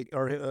and Mike,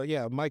 or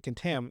Mike and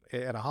Tim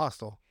at a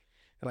hostel.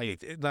 And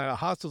like, a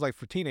hostel's like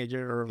for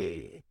teenagers or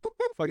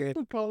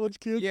fucking college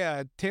kids.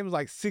 Yeah, Tim's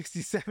like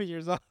 67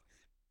 years old.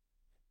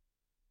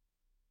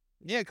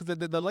 Yeah, because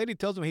the lady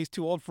tells him he's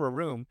too old for a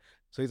room.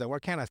 So he's like, where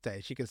can I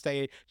stay? She can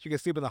sleep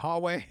in the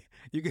hallway.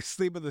 You can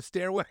sleep in the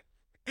stairway.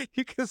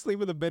 You can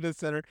sleep in the business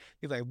center.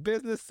 He's like,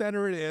 business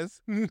center it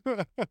is.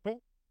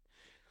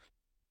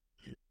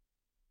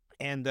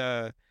 And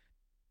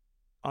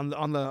on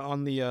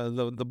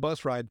the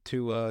bus ride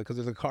to because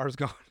there's a cars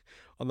going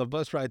on the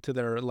bus ride to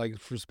their like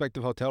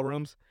respective hotel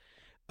rooms,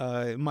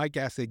 Mike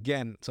asks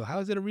again, so how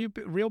is it a real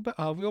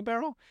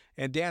wheelbarrow?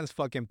 And Dan's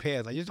fucking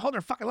pissed. Like, just hold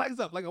their fucking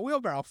legs up like a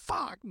wheelbarrow.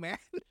 Fuck, man.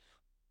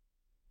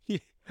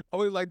 He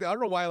always like that. I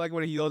don't know why I like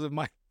when he yells at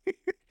Mike.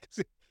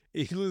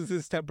 He loses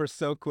his temper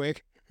so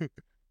quick. Because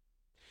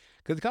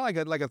it's kind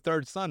of like a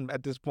third son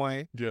at this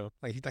point. Yeah.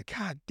 Like, he's like,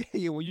 God damn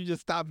it, will you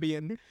just stop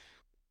being...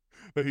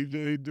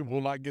 He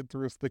will not get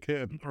through as the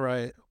kid.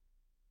 Right.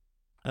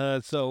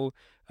 So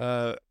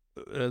they're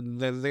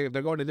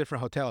going to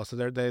different hotels. So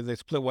they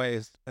split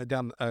ways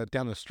down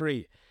the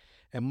street.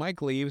 And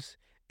Mike leaves,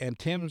 and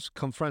Tim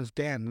confronts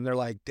Dan, and they're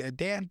like,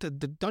 Dan,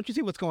 don't you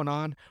see what's going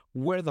on?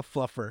 We're the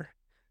fluffer.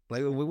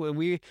 Like,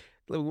 we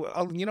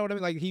you know what I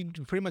mean? Like, he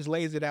pretty much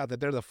lays it out that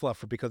they're the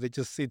fluffer because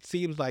it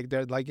seems like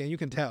they're like, and you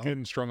can tell.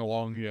 Getting strung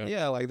along, yeah.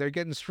 Yeah, like they're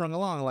getting strung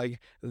along.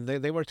 Like,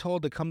 they were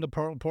told to come to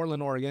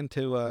Portland, Oregon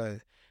to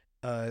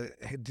uh,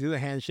 do the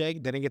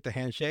handshake. They didn't get the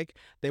handshake.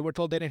 They were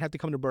told they didn't have to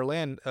come to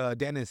Berlin.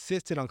 Dan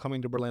insisted on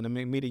coming to Berlin and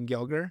meeting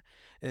Gelger.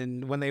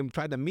 And when they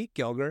tried to meet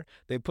Gelger,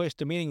 they pushed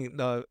the meeting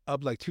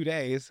up like 2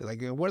 days.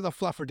 Like, where the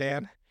fluffer,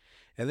 Dan?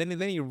 And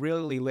then he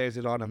really lays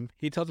it on him.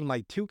 He tells him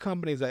like two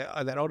companies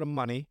that owed him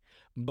money,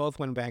 both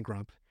went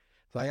bankrupt.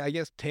 So I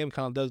guess Tim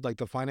kind of does like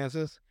the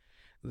finances.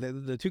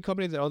 The two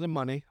companies that owed him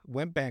money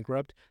went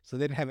bankrupt, so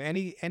they didn't have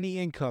any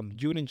income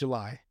June and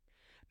July.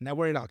 Now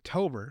we're in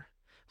October,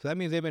 so that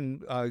means they've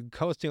been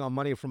coasting on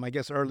money from I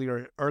guess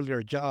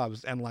earlier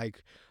jobs and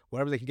like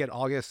whatever they can get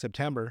August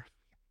September.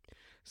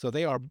 So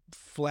they are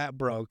flat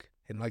broke,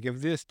 and like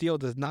if this deal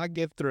does not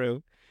get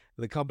through,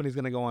 the company's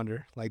gonna go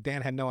under. Like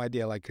Dan had no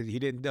idea, like because he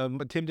didn't.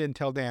 Tim didn't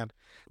tell Dan.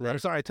 I'm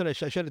sorry, I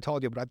should have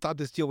told you, but I thought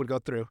this deal would go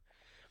through.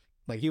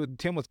 Like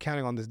Tim was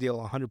counting on this deal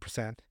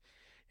 100%.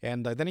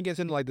 And then he gets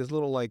into like this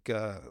little like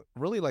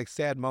really like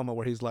sad moment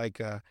where he's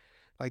like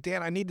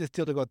Dan, I need this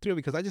deal to go through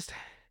because I just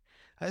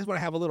want to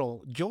have a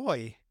little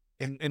joy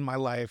in my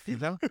life, you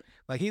know?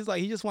 Like he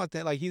just wants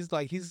to he's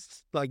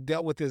like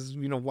dealt with his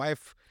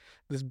wife,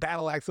 this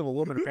battle axe of a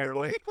woman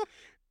apparently,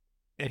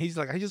 and he's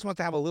like I just want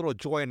to have a little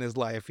joy in his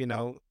life,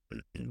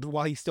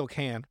 while he still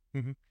can.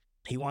 Mm-hmm.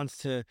 He wants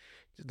to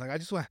like I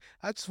just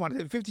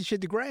want 50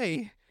 Shades of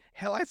Gray.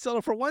 Hell, I'd sell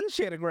it for 1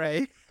 shade of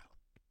gray.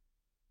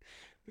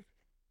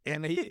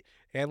 And he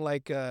and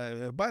like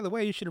by the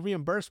way, you should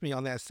reimburse me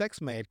on that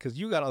sex maid because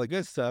you got all the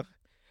good stuff.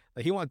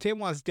 Like Tim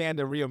wants Dan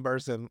to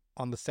reimburse him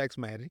on the sex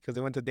maid because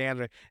they went to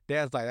Dan.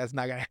 Dan's like, that's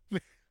not gonna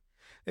happen.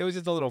 It was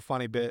just a little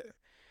funny bit.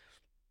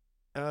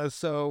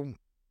 So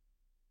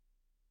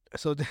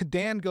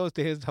Dan goes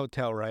to his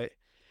hotel right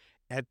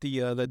at the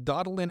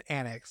Dawdlin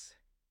Annex,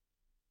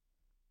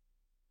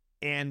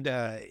 and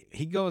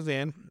he goes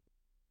in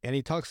and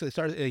he talks.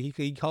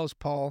 He calls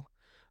Paul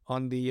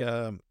on the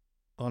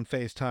on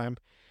FaceTime,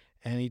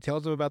 and he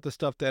tells him about the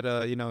stuff that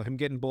him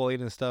getting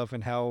bullied and stuff,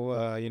 and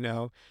how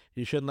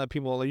you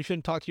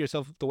shouldn't talk to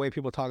yourself the way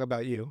people talk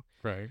about you,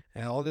 Right.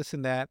 and all this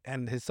and that.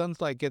 And his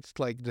son's like gets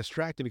like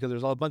distracted because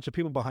there's a bunch of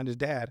people behind his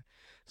dad.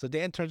 So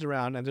Dan turns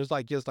around and there's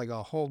like just like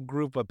a whole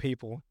group of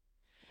people,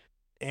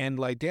 and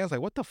like Dan's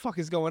like, what the fuck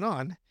is going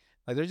on?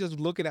 Like they're just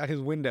looking out his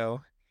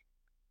window,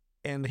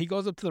 and he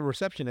goes up to the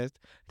receptionist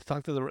to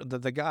talk to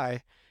the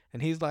guy,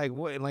 and he's like,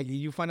 what? And like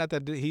you find out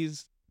that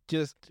he's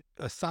just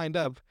signed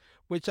up,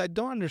 which I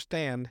don't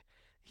understand.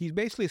 He's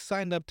basically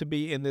signed up to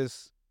be in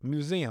this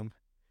museum,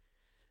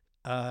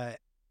 uh,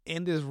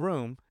 in this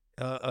room,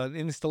 an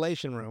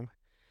installation room,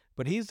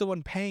 but he's the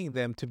one paying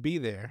them to be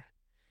there,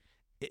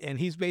 and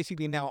he's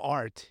basically now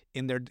art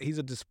in there. He's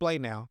a display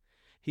now.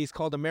 He's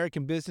called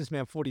American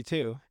Businessman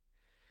 42,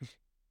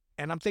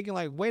 and I'm thinking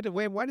like, wait,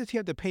 why does he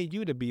have to pay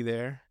you to be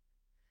there?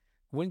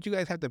 Wouldn't you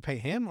guys have to pay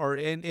him, or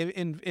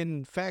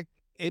in fact,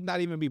 it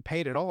not even be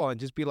paid at all and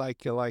just be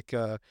like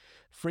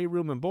free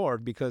room and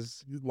board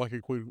because Like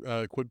a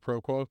quid pro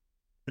quo.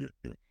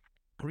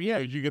 yeah,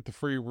 You get the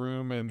free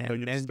room and they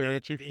get to stare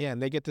at you. yeah,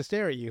 and they get to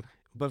stare at you.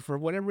 But for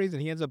whatever reason,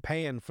 he ends up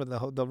paying for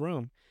the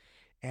room,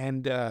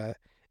 and then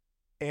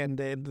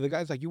the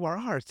guy's like, "You are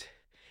art,"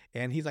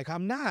 and he's like,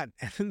 "I'm not."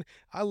 And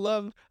I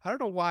don't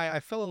know why I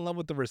fell in love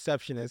with the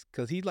receptionist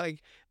because he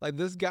like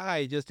this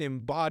guy just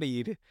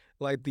embodied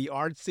like the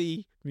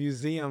artsy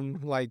museum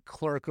like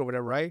clerk or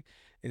whatever, right?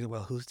 And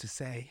well, who's to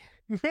say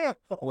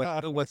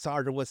what's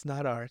art or what's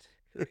not art?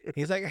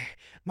 He's like,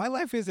 my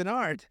life isn't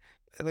art.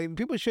 Like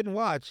people shouldn't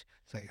watch.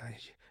 It's like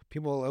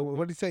people.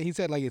 What did he say? He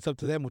said like it's up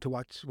to them to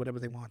watch whatever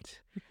they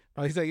want.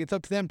 He's like it's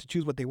up to them to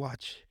choose what they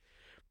watch.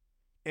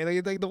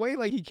 And like the way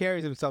like he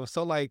carries himself,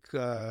 so like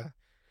not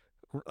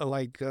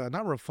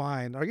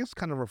refined, or I guess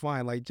kind of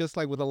refined, like just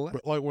like with a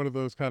Like one of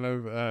those kind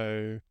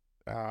of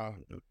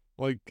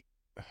like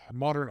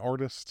modern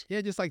artist.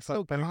 yeah, just like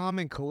so calm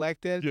and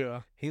collected.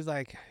 Yeah. He's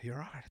like,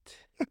 you're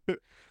art.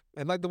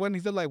 And like the one he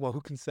said, like, well,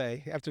 who can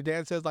say? After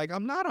Dan says, like,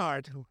 I'm not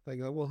art. Like,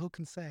 well, who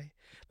can say?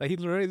 Like he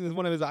raises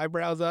one of his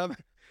eyebrows up,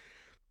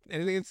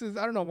 and it's just,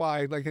 I don't know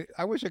why. Like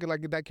I wish I could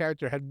like that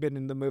character had been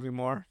in the movie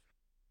more.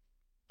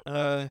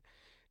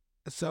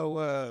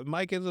 So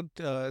Mike isn't.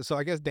 So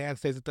I guess Dan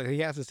stays at he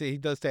has to stay. He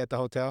does stay at the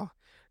hotel.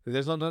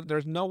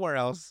 There's nowhere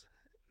else,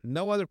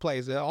 no other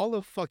place. All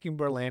of fucking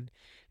Berlin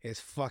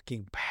is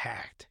fucking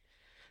packed.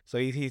 So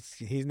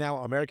he's now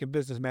American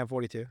Businessman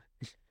 42.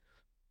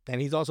 And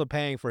he's also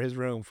paying for his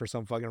room for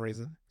some fucking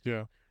reason.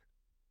 Yeah.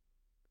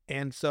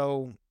 And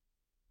so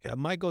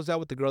Mike goes out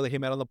with the girl that he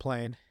met on the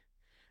plane.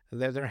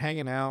 They're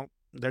hanging out.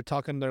 They're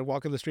talking. They're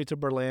walking the streets of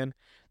Berlin.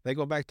 They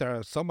go back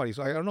to somebody's.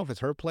 I don't know if it's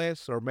her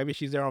place or maybe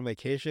she's there on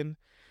vacation,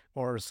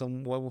 or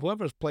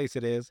whoever's place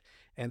it is.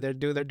 And they're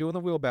doing the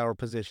wheelbarrow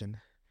position,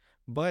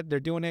 but they're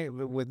doing it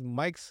with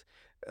Mike's.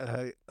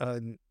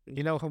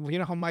 You know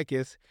how Mike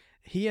is.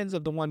 He ends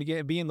up the one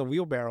to be in the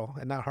wheelbarrow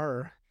and not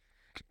her.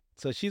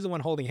 So she's the one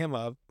holding him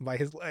up by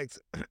his legs.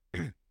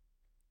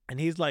 And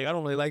he's like, I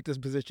don't really like this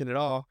position at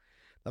all.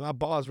 Like, my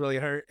balls really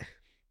hurt.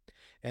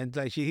 And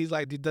like he's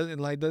like, does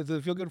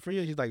it feel good for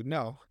you? She's like,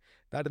 no,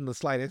 not in the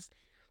slightest.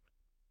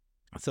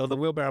 So the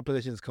wheelbarrow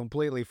position is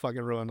completely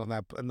fucking ruined on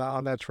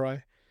that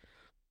try.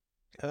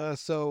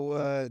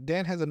 So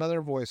Dan has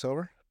another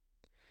voiceover.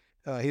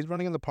 He's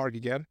running in the park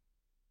again.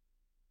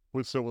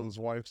 With still with his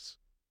wife's.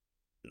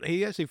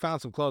 He actually found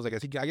some clothes. I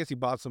guess he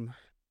bought some,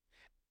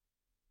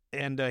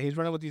 and he's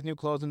running with these new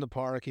clothes in the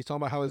park. He's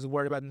talking about how he's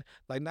worried about,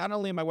 like, not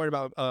only am I worried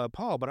about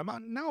Paul, but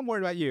I'm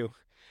worried about you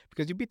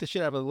because you beat the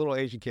shit out of a little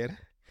Asian kid.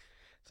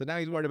 So now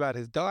he's worried about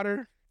his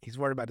daughter. He's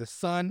worried about his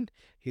son.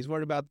 He's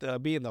worried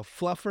about being the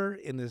fluffer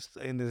in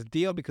this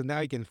deal because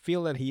now he can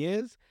feel that he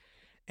is.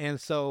 And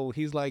so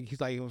he's like,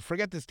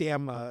 forget this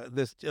damn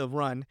this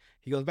run.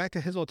 He goes back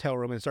to his hotel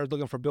room and starts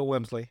looking for Bill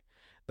Wimsley,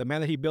 the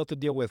man that he built the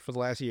deal with for the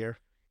last year,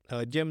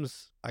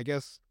 Jim's, I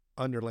guess,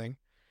 underling.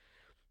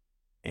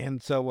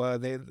 And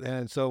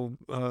so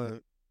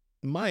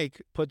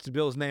Mike puts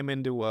Bill's name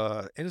into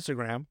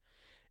Instagram,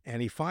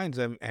 and he finds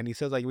him, and he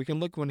says like we can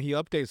look when he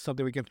updates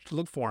something, we can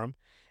look for him,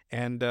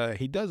 and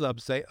he does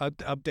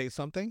update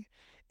something,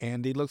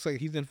 and he looks like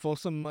he's in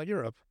Folsom,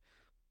 Europe.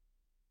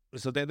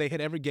 So then they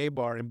hit every gay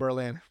bar in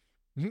Berlin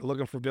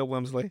looking for Bill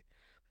Wimsley.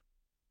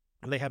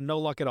 And they have no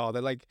luck at all.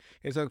 They're like,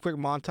 it's a quick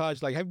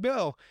montage, like, hey,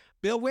 Bill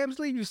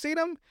Wimsley, you seen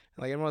him? And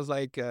like everyone's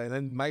like, and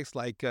then Mike's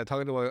like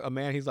talking to a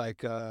man. He's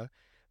like, oh,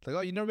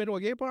 you never been to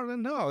a gay bar? Like,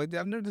 no,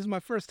 I've never. This is my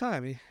first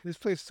time. This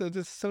place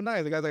is so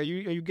nice. The guy's like, are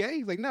you gay?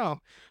 He's like, no,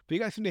 but you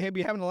guys seem to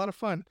be having a lot of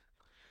fun.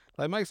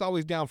 Like Mike's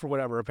always down for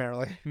whatever,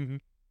 apparently.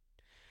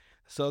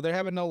 So they're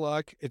having no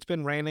luck. It's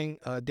been raining.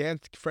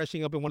 Dan's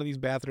freshening up in one of these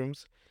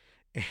bathrooms,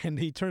 and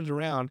he turns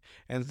around,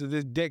 and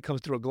this dick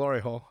comes through a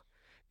glory hole.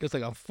 Just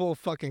like a full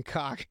fucking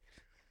cock.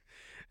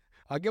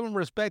 I'll give him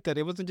respect that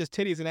it wasn't just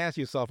titties and ass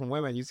you saw from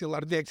women. You see a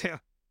lot of dicks. Let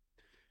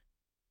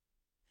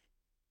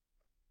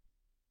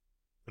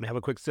me have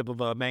a quick sip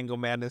of mango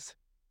madness.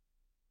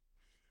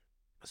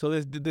 So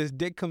this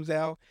dick comes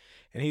out,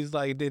 and he's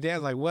like, the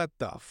dad's like, what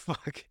the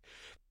fuck?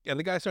 And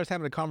the guy starts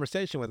having a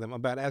conversation with him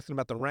about asking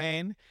about the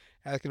rain,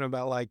 asking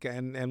about like,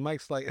 and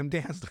Mike's like, and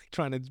Dan's like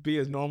trying to be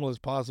as normal as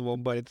possible,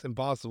 but it's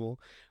impossible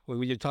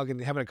when you're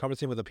having a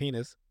conversation with a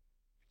penis.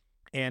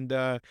 And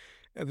then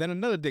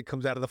another dick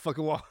comes out of the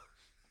fucking wall.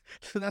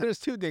 So now there's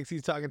two dicks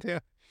he's talking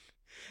to.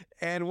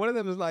 And one of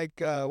them is like,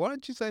 why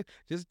don't you say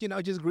just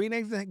green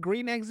eggs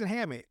and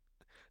ham meat?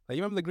 Like,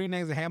 you remember the green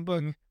eggs and ham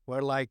book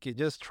where like you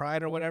just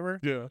tried or whatever?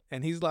 Yeah.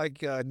 And he's like,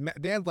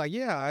 Dan's like,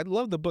 yeah, I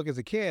loved the book as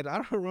a kid. I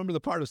don't remember the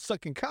part of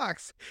sucking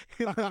cocks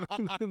in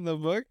the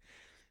book.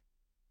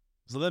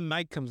 So then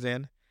Mike comes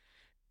in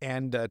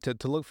and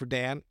to look for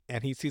Dan,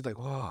 and he sees like,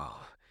 whoa,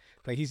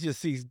 like he just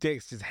sees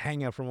dicks just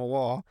hanging out from a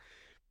wall.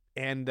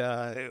 And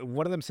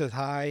one of them says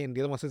hi, and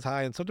the other one says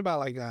hi, and something about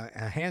like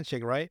a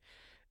handshake, right?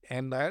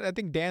 And I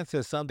think Dan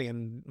says something,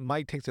 and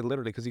Mike takes it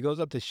literally because he goes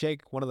up to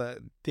shake one of the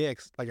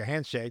dicks, like a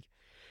handshake.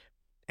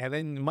 And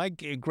then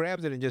Mike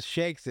grabs it and just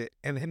shakes it.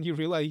 And then you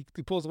realize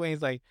he pulls away and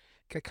he's like,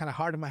 got kind of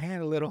hard in my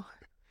hand a little.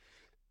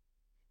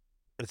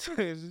 It's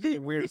a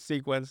weird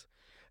sequence.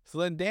 So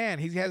then Dan,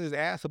 he has his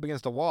ass up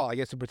against the wall, I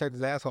guess, to protect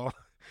his asshole.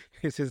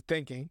 It's his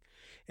thinking.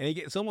 And he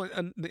gets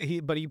someone,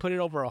 but he put it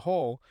over a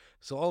hole.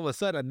 So all of a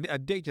sudden, a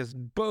dick just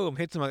boom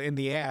hits him in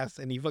the ass,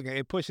 and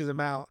it pushes him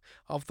out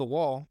off the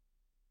wall.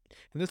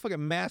 And this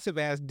fucking massive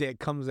ass dick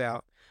comes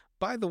out.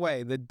 By the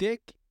way, the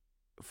dick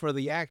for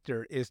the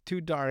actor is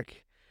too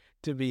dark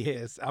to be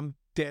his. I'm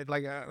dead.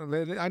 Like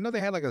I know they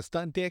had like a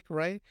stunt dick,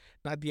 right?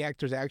 Not the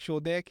actor's actual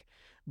dick,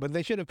 but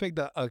they should have picked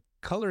a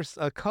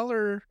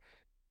color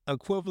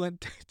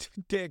equivalent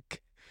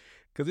dick,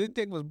 because this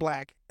dick was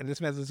black and this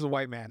is a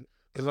white man.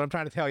 Is what I'm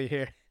trying to tell you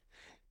here.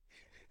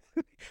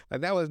 Like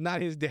that was not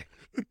his dick.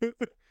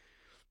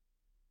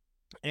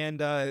 And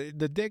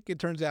the dick, it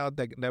turns out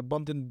that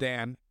bumped into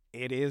Dan.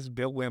 It is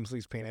Bill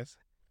Wimsley's penis.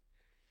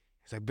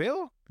 He's like,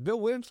 Bill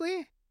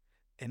Wimsley?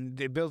 And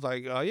Bill's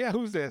like, yeah,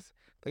 who's this?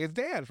 Like, it's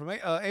Dan from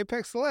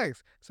Apex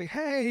Selects. It's like,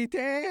 hey,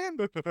 Dan.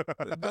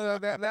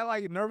 that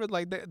like nervous,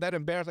 like that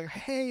embarrassed, like,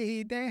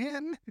 hey,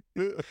 Dan.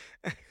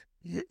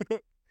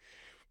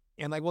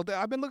 And like, well,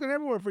 I've been looking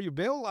everywhere for you,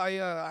 Bill.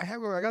 I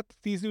got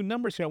these new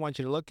numbers here I want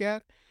you to look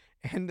at.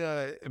 And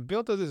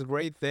Bill does this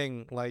great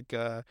thing, like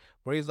where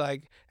he's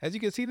like, as you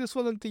can see, this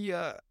wasn't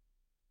the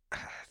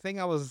thing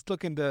I was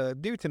looking to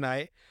do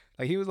tonight.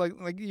 Like he was like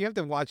you have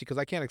to watch it because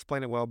I can't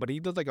explain it well, but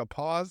he does like a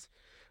pause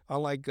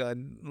on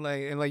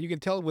and like you can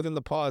tell within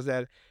the pause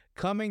that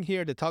coming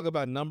here to talk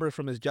about numbers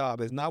from his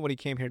job is not what he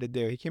came here to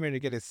do. He came here to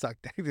get his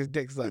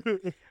dick sucked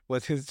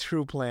was his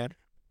true plan.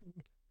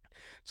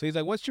 So he's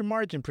like, what's your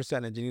margin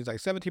percentage? And he's like,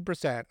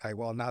 17%. Like,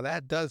 well, now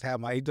that does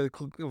have he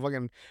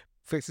fucking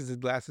fixes his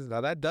glasses.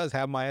 Now that does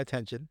have my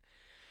attention.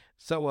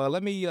 So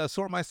let me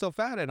sort myself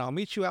out, and I'll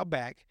meet you out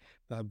back.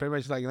 Pretty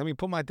much like, let me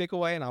put my dick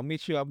away, and I'll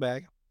meet you out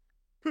back.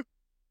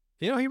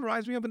 You know, he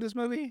reminds me of in this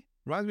movie.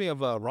 Reminds me of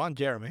Ron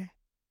Jeremy.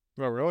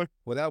 Oh, really?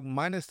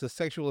 Minus the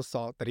sexual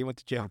assault that he went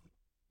to jail.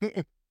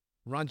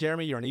 Ron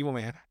Jeremy, you're an evil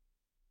man.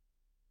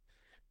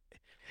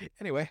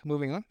 Anyway,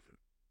 moving on.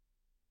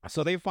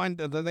 So they find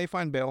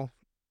Bill,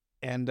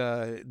 and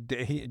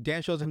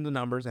Dan shows him the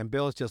numbers, and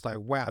Bill's just like,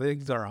 wow,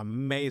 these are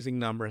amazing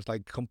numbers.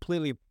 Like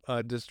completely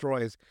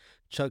destroys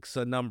Chuck's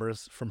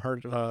numbers from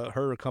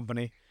her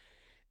company.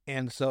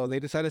 And so they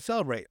decided to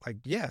celebrate. Like,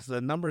 yes,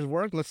 the numbers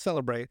work. Let's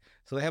celebrate.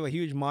 So they have a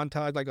huge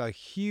montage, like a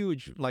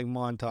huge like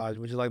montage,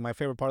 which is like my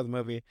favorite part of the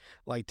movie.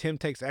 Like Tim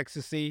takes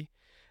ecstasy.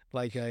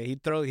 Like he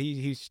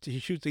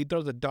shoots, he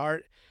throws a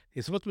dart.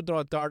 He's supposed to throw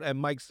a dart at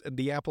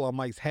the apple on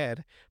Mike's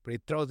head, but he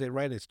throws it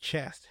right at his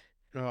chest.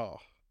 Oh.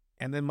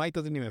 And then Mike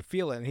doesn't even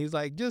feel it, and he's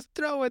like, "Just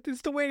throw it.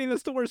 It's the waiting.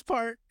 That's the worst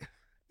part."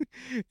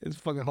 It's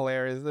fucking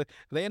hilarious.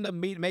 They end up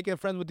making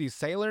friends with these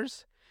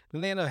sailors. Then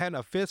they end up having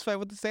a fist fight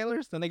with the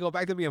sailors. Then they go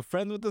back to being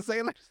friends with the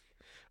sailors.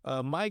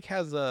 Mike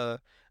has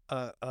a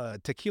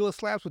tequila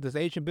slaps with this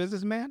Asian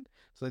businessman.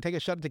 So they take a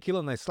shot of tequila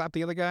and they slap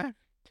the other guy,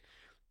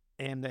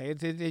 and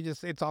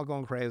it's all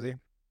going crazy.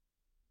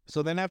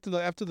 So then after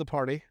the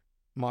party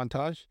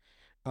montage,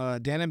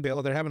 Dan and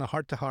Bill, they're having a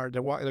heart to heart.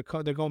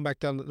 They're going back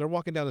down. They're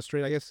walking down the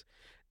street. I guess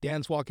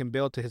Dan's walking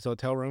Bill to his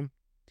hotel room,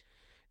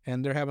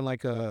 and they're having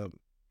like a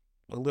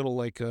little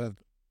like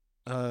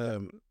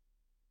um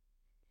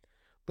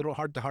little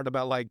heart to heart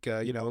about like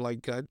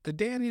the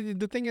Dan.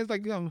 The thing is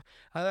like I'm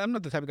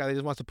not the type of guy that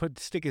just wants to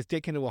stick his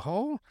dick into a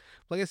hole.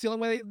 Like it's the only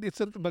way.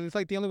 But it's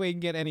like the only way you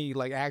can get any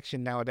like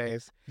action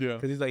nowadays. Yeah.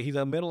 Because he's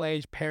a middle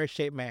aged pear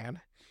shaped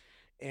man,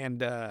 and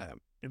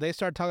they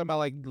start talking about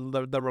like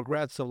the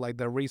regrets of like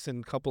the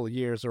recent couple of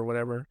years or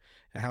whatever,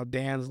 and how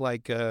Dan's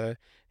like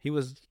he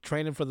was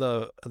training for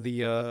the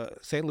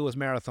St. Louis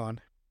Marathon,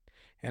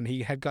 and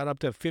he had got up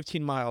to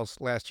 15 miles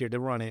last year to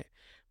run it,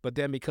 but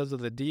then because of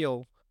the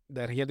deal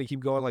that he had to keep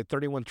going like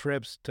 31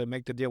 trips to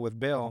make the deal with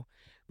Bill,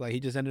 like he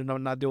just ended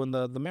up not doing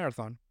the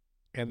marathon,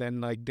 and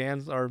then like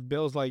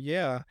Bill's like,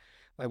 yeah,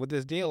 like with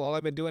this deal, all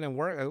I've been doing in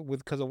work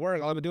because of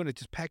work, all I've been doing is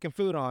just packing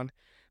food on.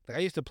 Like I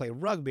used to play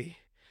rugby.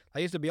 I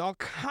used to be all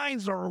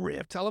kinds of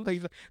ripped. I love that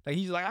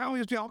he's like, I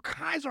used to be all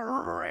kinds of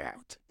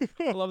ripped.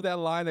 I love that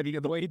line the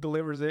way he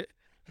delivers it.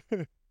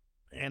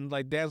 And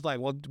like Dad's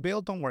like, well,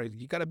 Bill, don't worry,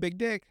 you got a big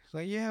dick. He's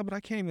like, yeah, but I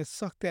can't even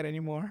suck that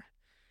anymore.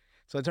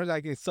 So it turns out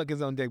he can suck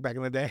his own dick back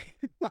in the day.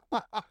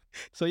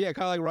 So yeah,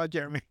 kind of like Rod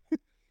Jeremy.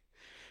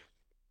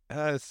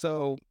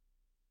 The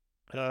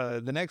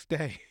next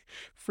day,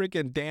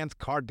 freaking Dan's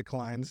card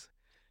declines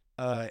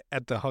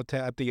at the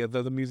hotel at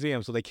the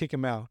museum, so they kick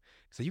him out.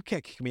 He said, "You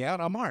can't kick me out.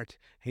 I'm art."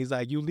 He's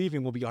like, "You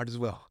leaving will be art as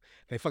well."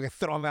 They fucking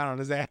throw him out on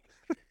his ass.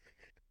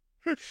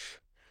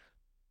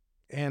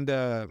 And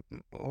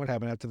what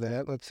happened after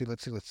that? Let's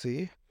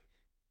see.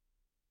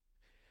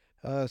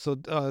 So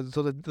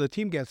the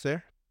team gets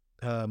there.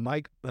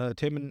 Mike,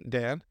 Tim, and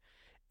Dan,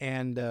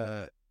 and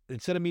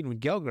instead of meeting with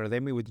Gelger, they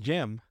meet with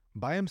Jim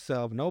by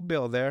himself. No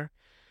Bill there.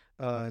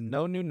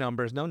 No new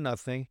numbers. No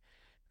nothing.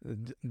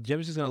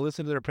 Jim's just gonna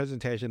listen to their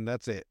presentation.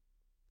 That's it.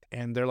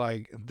 And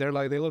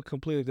they look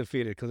completely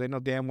defeated because they know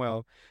damn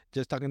well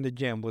just talking to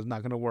Jim was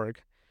not gonna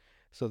work.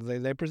 So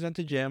they present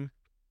to Jim,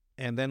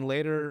 and then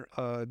later,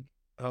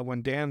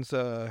 when Dan's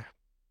this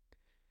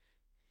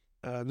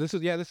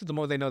is the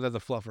more they know they're the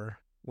fluffer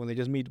when they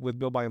just meet with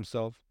Bill by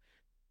himself,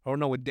 or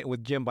no,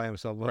 with Jim by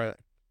himself. Right.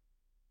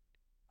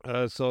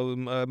 So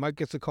Mike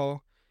gets a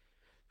call.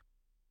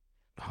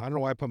 I don't know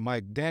why I put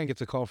Mike. Dan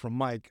gets a call from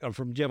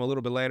Jim a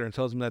little bit later and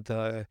tells him that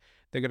they're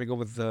gonna go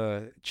with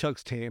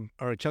Chuck's team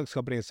or Chuck's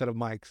company instead of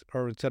Mike's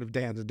or instead of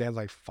Dan's. And Dan's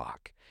like,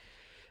 fuck.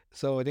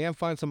 So Dan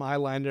finds some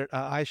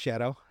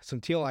eyeshadow, some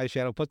teal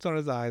eyeshadow, puts on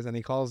his eyes, and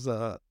he calls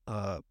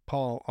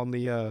Paul on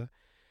the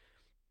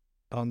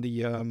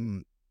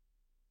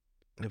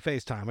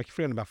FaceTime. I keep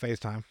forgetting about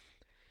FaceTime.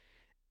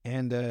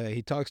 And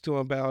he talks to him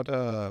about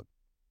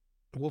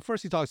well,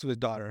 first he talks to his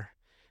daughter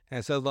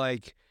and says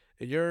like,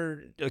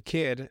 you're a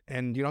kid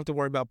and you don't have to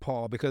worry about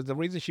Paul, because the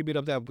reason she beat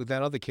up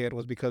that other kid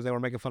was because they were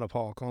making fun of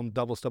Paul, calling him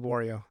double stuffed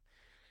Oreo,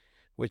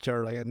 which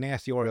are like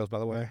nasty Oreos, by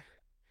the way.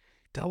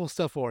 Double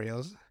stuffed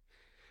Oreos.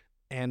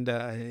 And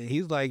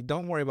he's like,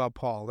 don't worry about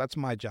Paul. That's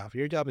my job.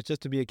 Your job is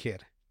just to be a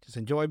kid. Just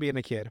enjoy being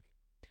a kid.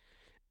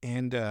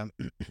 And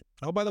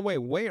oh, by the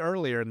way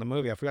earlier in the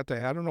movie, I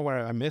don't know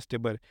where I missed it,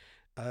 but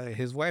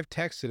his wife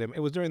texted him. It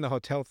was during the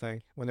hotel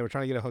thing when they were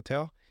trying to get a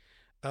hotel.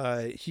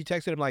 She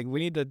texted him like, we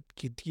need to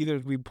either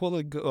we pull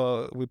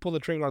the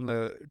trigger on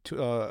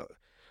the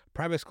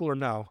private school or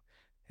no.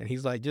 And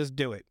he's like, just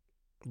do it.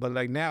 But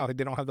like now they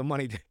don't have the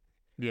money.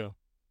 Yeah.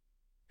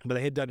 But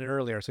they had done it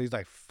earlier. So he's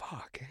like,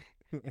 fuck.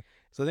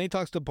 So then he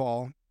talks to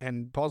Paul,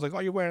 and Paul's like, oh,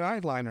 you're wearing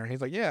eyeliner. He's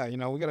like, yeah,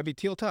 we got to be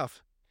teal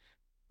tough.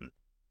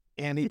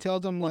 And he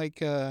tells him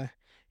like,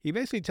 he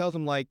basically tells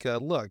him like,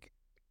 look,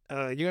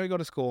 you're going to go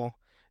to school.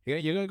 You're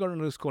going to go to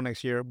new school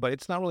next year, but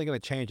it's not really going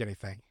to change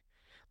anything.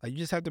 Like, you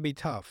just have to be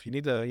tough. You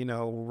need to,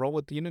 roll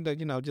with,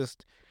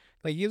 just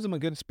like, he gives him a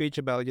good speech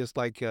about just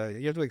like,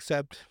 you have to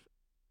accept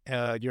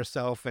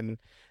yourself and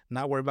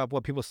not worry about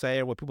what people say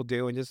or what people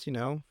do, and just,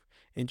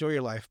 enjoy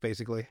your life,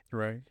 basically.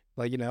 Right.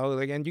 Like,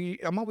 and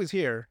I'm always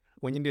here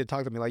when you need to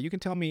talk to me. Like, you can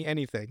tell me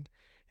anything,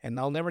 and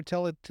I'll never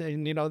tell it,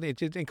 and, it's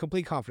just in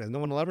complete confidence. No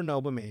one will ever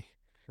know but me.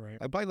 Right.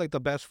 I'm probably like the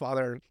best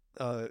father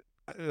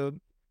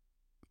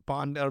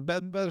bond, or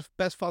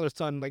best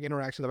father-son, like,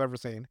 interaction I've ever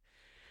seen.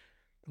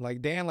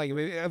 Like, Dan, like,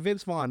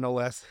 Vince Vaughn, no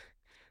less.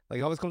 Like,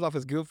 he always comes off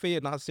as goofy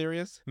and not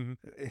serious.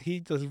 Mm-hmm. He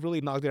just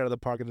really knocked it out of the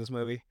park in this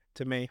movie,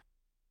 to me.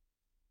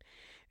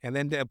 And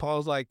then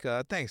Paul's like,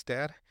 thanks,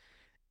 Dad.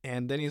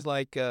 And then he's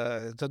like,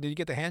 so did you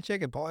get the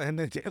handshake? And Paul, and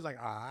then Dan's like,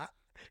 ah.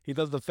 He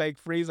does the fake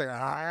freeze, like,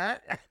 ah.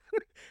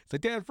 So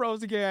Dan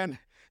froze again.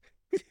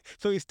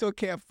 So he still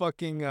can't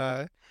fucking.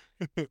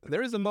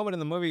 There is a moment in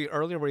the movie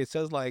earlier where he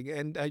says like,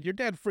 and your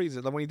dad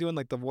freezes. Like when he's doing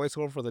like the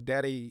voiceover for the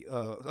daddy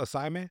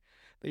assignment,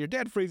 that your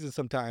dad freezes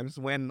sometimes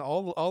when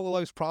all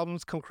those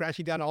problems come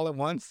crashing down all at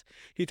once.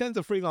 He tends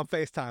to freeze on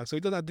FaceTime, so he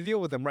doesn't have to deal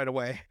with them right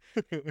away.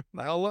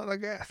 I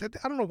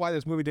don't know why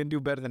this movie didn't do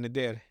better than it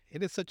did.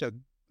 It is such a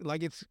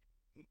like it's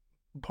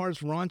parts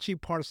raunchy,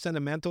 parts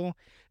sentimental.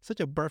 Such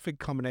a perfect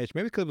combination.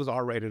 Maybe because it was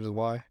R-rated is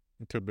why.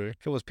 It could be.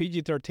 If it was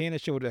PG-13,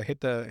 it should have hit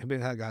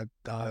got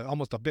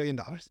almost $1 billion.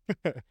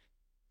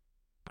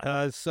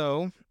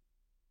 So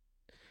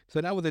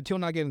now with the two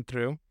not getting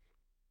through,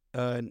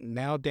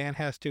 now Dan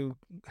has to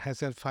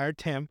fire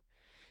Tim.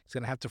 He's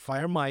gonna have to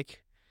fire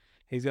Mike.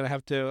 He's gonna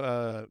have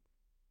to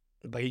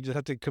like he just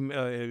have to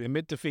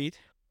admit defeat.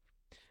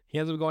 He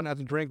ends up going out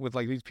to drink with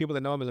like these people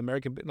that know him as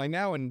American. Like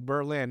now in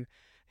Berlin,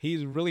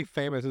 he's really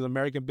famous as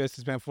American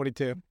Businessman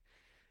 42.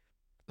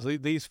 So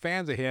these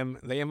fans of him,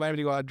 they invite him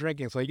to go out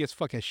drinking. So he gets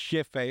fucking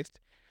shit faced,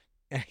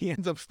 and he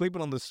ends up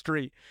sleeping on the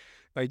street,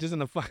 like just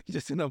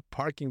in a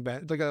parking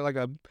bench, like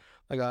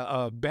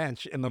a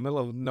bench in the middle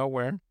of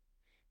nowhere.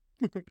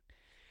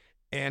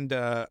 And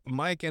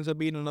Mike ends up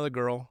meeting another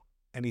girl,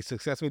 and he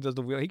successfully does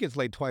the wheel. He gets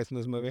laid twice in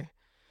this movie,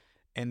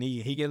 and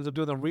he ends up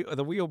doing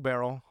the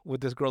wheelbarrow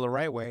with this girl the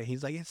right way.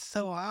 He's like, it's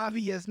so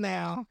obvious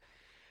now.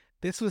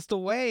 This was the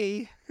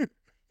way.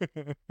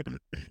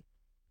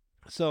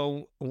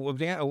 So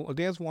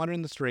Dan's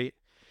wandering the street.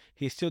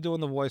 He's still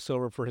doing the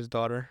voiceover for his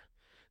daughter,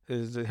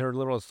 her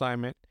little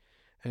assignment,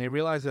 and he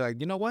realizes like,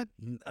 you know what,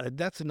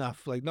 that's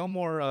enough. Like no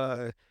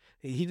more.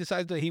 He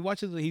decides that he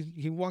walks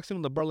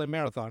into the Berlin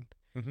Marathon.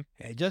 Mm-hmm.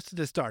 And just as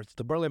it starts,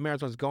 the Berlin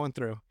Marathon's going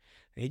through,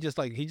 and he just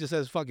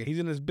says fuck it. He's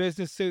in his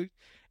business suit,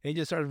 and he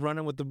just starts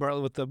running with the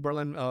Berlin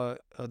the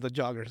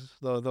joggers,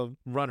 the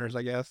runners,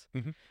 I guess.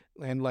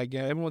 Mm-hmm. And like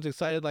everyone's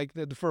excited, like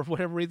for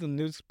whatever reason,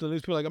 the news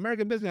people are like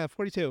American Businessman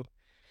 42.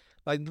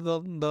 Like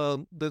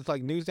there's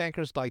like news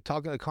anchors like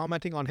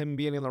commenting on him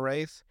being in the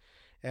race,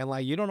 and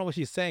like you don't know what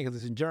she's saying because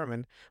it's in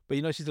German, but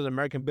you know she's an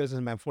American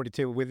Businessman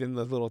 42 within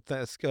the little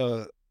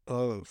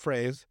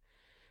phrase.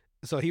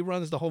 So he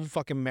runs the whole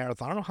fucking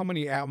marathon. I don't know how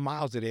many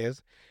miles it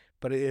is,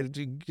 but it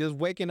just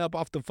waking up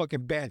off the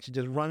fucking bench and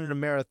just running a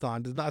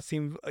marathon does not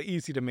seem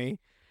easy to me.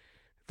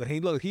 But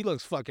he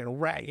looks fucking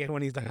ragged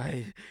when he's like,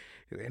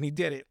 and he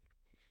did it.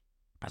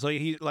 So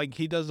he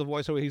does the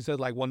voiceover. He says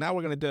like, well, now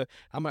we're gonna do.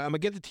 I'm gonna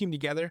get the team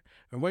together,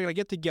 and we're gonna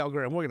get to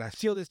Gelger, and we're gonna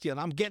seal this deal.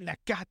 And I'm getting that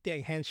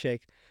goddamn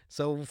handshake.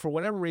 So for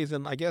whatever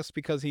reason, I guess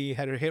because he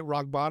had hit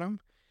rock bottom,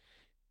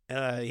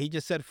 he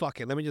just said, "Fuck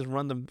it, let me just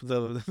run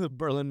the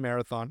Berlin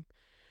Marathon."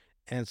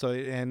 And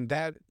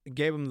that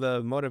gave him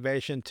the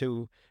motivation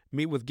to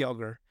meet with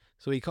Gelger.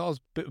 So he calls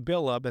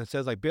Bill up and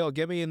says like, Bill,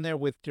 get me in there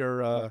with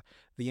your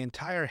the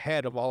entire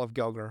head of all of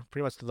Gelger,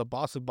 pretty much the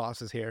boss of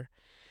bosses here.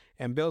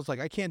 And Bill's like,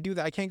 I can't do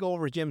that. I can't go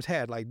over Jim's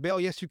head. Like, Bill,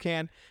 yes, you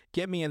can.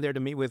 Get me in there to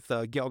meet with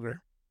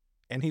Gelger.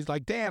 And he's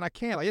like, Dan, I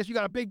can't. Like, yes, you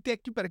got a big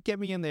dick. You better get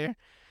me in there.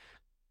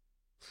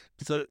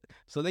 So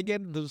they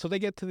get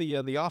to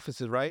the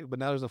offices, right? But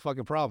now there's a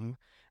fucking problem.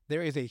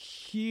 There is a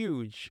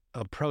huge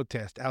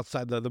protest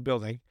outside the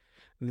building.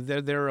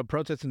 They're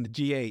protesting the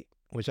G8,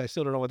 which I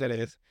still don't know what that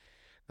is.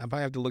 I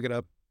probably have to look it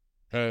up.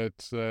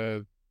 It's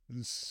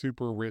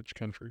super rich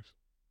countries.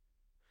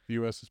 The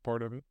U.S. is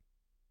part of it.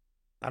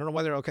 I don't know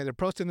why they're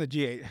protesting the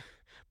G8.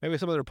 Maybe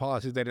some of their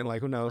policies they didn't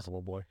like. Who knows?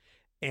 Oh boy.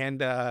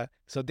 And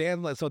so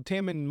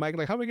Tim and Mike are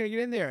like, how are we gonna get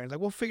in there? And it's like,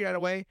 we'll figure out a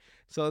way.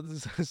 So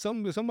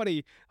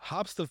somebody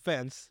hops the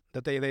fence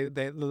that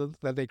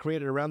they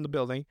created around the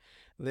building.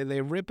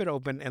 They rip it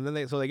open, and then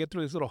they get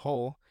through this little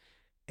hole,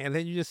 and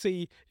then you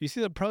see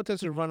the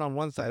protesters run on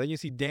one side. Then you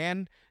see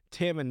Dan,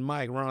 Tim, and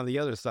Mike run on the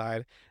other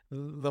side.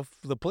 The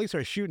police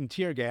are shooting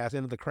tear gas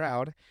into the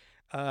crowd.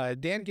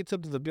 Dan gets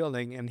up to the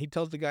building and he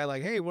tells the guy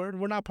like, "Hey, we're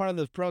not part of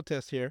this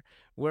protest here.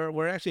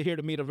 We're actually here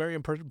to meet a very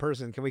important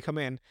person. Can we come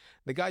in?"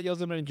 The guy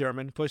yells at him in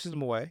German, pushes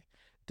him away.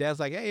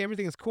 Dad's like, "Hey,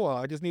 everything is cool.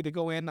 I just need to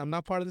go in. I'm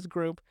not part of this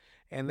group."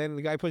 And then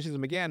the guy pushes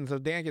him again. So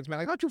Dan gets mad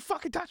like, "Don't you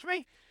fucking touch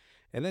me!"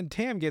 And then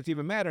Tim gets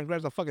even madder and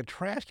grabs a fucking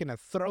trash can and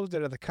throws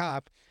it at the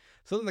cop.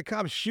 So then the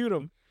cops shoot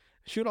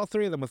all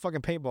three of them with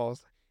fucking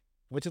paintballs,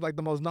 which is like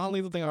the most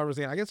non-lethal thing I've ever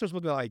seen. I guess they're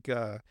supposed to be like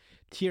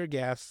tear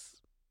gas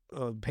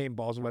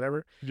paintballs or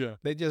whatever. Yeah.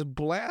 They just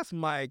blast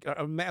Mike.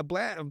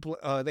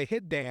 They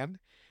hit Dan,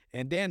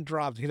 and Dan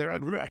drops. He's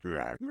like,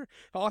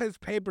 all his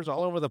papers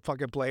all over the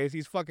fucking place.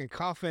 He's fucking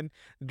coughing,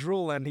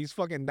 drooling. He's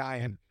fucking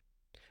dying.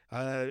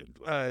 Mike,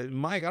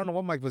 I don't know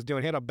what Mike was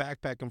doing. He had a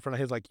backpack in front of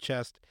his like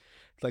chest,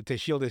 like to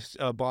shield his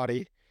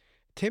body.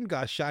 Tim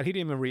got shot. He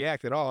didn't even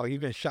react at all.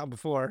 He'd been shot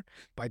before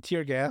by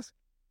tear gas.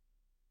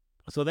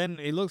 So then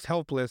he looks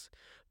helpless,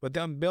 but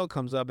then Bill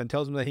comes up and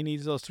tells him that he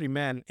needs those three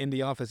men in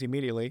the office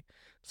immediately.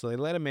 So they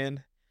let him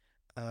in.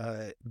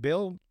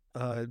 Bill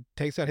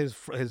takes out his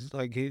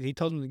he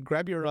tells him,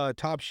 grab your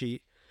top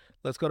sheet.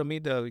 Let's go to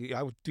meet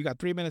you got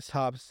 3 minutes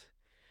tops.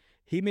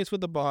 He meets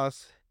with the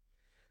boss.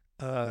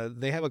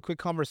 They have a quick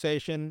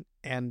conversation,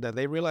 and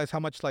they realize how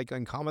much like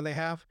in common they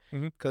have.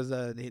 Mhm. Because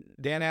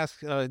Dan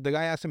asks, the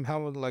guy asked him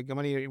how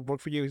many work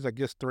for you. He's like,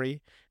 just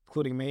 3,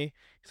 including me.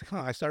 He's like,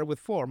 huh, I started with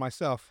 4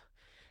 myself.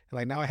 And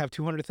like now I have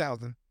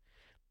 200,000.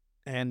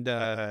 And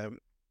they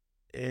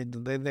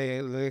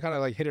kind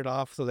of like hit it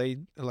off. So they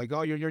like,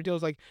 oh, your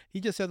deal's like,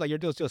 he just said like your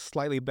deal's just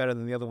slightly better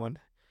than the other one,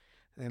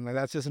 and like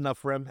that's just enough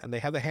for him. And they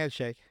have the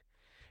handshake.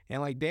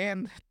 And like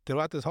Dan,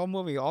 throughout this whole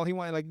movie, all he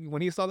wanted, like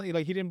when he saw that,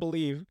 like he didn't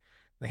believe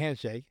the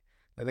handshake.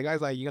 Like the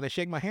guy's like, "You gonna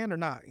shake my hand or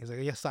not?" He's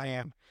like, "Yes, I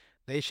am."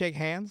 They shake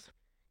hands.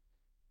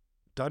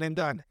 Done and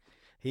done.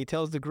 He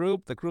tells the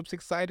group. The group's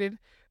excited.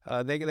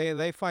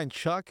 They find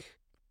Chuck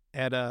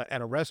at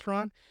a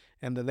restaurant,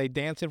 and then they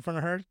dance in front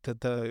of her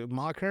to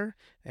mock her.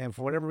 And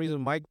for whatever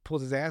reason, Mike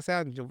pulls his ass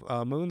out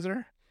and moons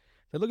her.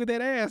 They look at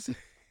that ass,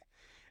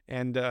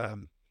 and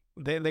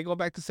they go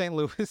back to St.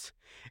 Louis,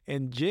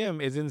 and Jim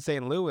is in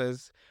St.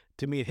 Louis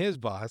to meet his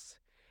boss,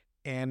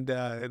 and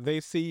they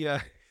see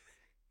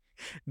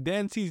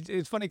Dan sees.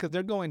 It's funny because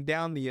they're going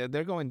down the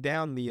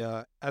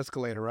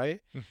escalator, right?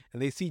 Mm.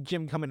 And they see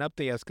Jim coming up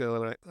the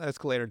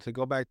escalator to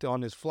go back to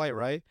on his flight,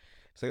 right?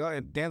 It's like, oh,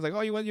 and Dan's like,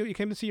 oh, you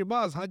came to see your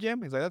boss, huh,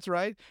 Jim? He's like, that's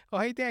right. Oh,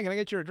 hey Dan, can I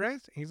get your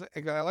address? He's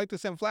like, I like to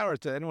send flowers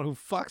to anyone who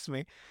fucks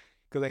me,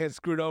 because I had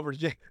screwed over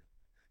Jim.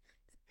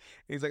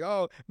 He's like,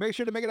 oh, make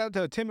sure to make it out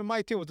to Tim and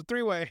Mike too. It's a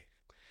 3-way.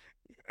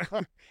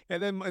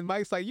 And then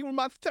Mike's like, you were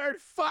my third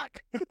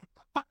fuck.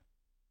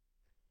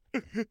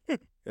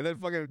 And then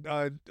fucking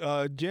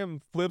Jim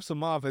flips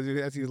him off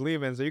as he's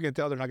leaving, so you can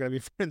tell they're not gonna be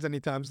friends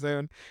anytime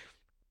soon.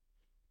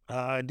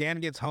 Dan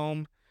gets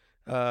home,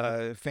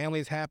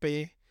 family's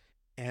happy,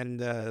 and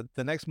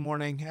the next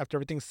morning after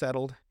everything's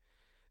settled,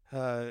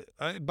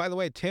 by the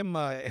way, Tim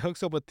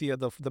hooks up with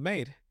the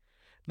maid,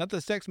 not the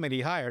sex maid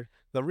he hired,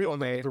 the real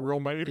maid. The real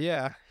maid.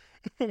 Yeah,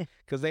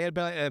 because they had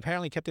been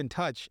apparently kept in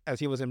touch as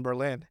he was in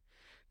Berlin.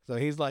 So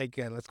he's like,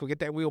 let's go get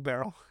that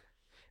wheelbarrow.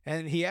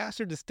 And he asked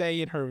her to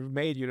stay in her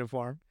maid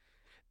uniform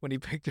when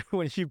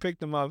she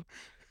picked him up,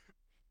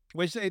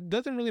 which it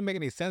doesn't really make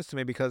any sense to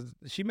me because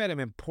she met him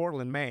in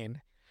Portland,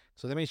 Maine.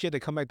 So that means she had to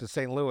come back to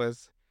St.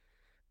 Louis.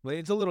 But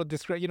it's a little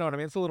you know what I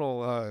mean? It's a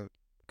little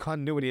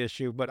continuity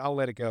issue, but I'll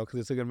let it go because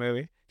it's a good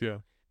movie. Yeah.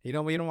 You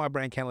know my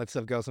brain can't let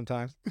stuff go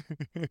sometimes.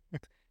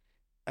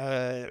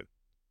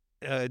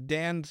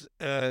 Dan's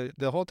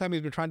the whole time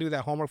he's been trying to do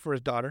that homework for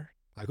his daughter.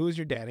 Like, who's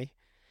your daddy?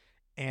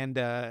 And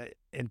at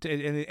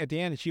the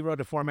end, she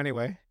wrote it for him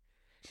anyway.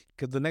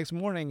 Because the next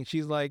morning,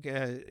 she's like,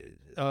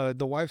 the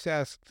wife's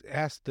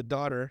asked the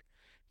daughter,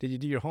 "Did you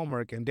do your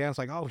homework?" And Dan's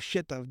like, "Oh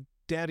shit, the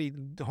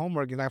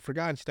homework," and I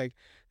forgot. And she's like,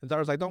 the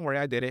daughter's like, "Don't worry,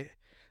 I did it."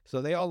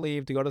 So they all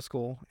leave to go to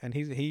school, and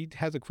he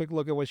has a quick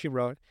look at what she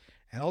wrote,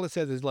 and all it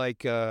says is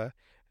like,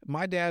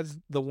 "My dad's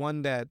the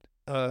one that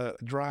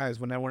drives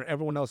when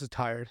everyone else is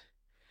tired."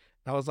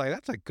 And I was like,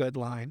 that's a good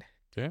line.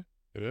 Yeah,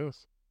 it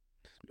is.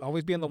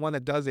 Always being the one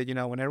that does it,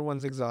 when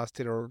everyone's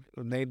exhausted or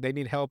they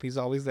need help, he's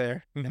always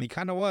there. Mhm. And he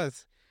kind of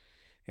was.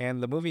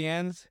 And the movie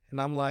ends,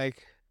 and I'm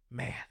like,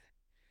 man.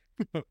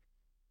 So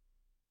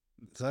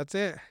that's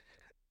it.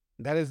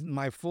 That is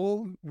my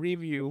full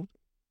review,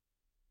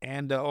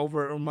 and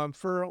over my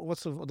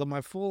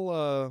my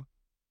full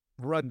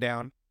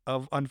rundown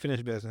of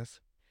Unfinished Business.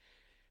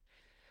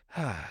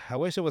 I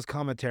wish it was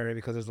commentary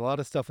because there's a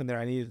lot of stuff in there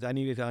I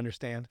needed to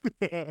understand.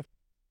 But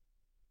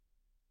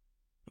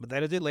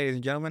that is it, ladies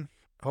and gentlemen.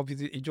 Hope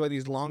you enjoy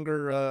these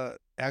longer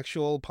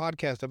actual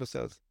podcast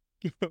episodes.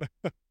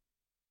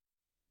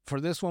 For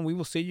this one, we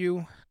will see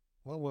you.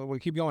 Well, we'll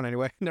keep going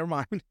anyway. Never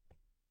mind.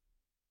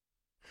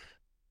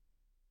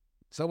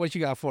 So what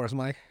you got for us,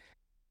 Mike?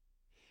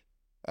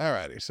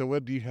 Alrighty. So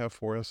what do you have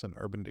for us in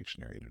Urban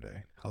Dictionary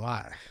today? A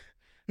lot.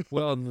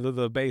 Well,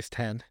 the base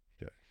 10.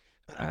 Yeah.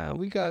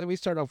 We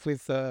start off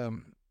with this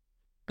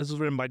was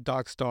written by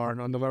Doc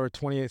Star on November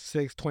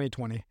 26,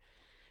 2020.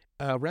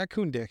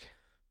 Raccoon dick.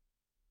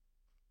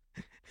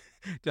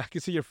 I can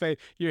see your face.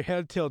 Your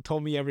head tilt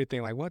told me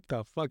everything. Like, what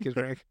the fuck is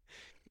Rick?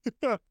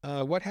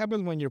 What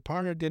happens when your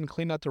partner didn't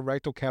clean out the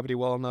rectal cavity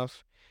well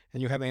enough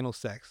and you have anal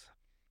sex?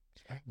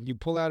 You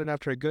pull out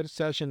after a good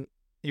session,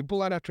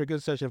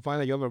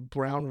 find that you have a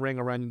brown ring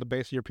around the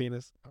base of your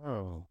penis.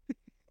 Oh.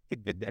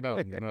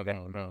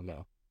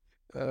 No.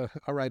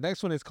 All right,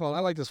 next one is called, I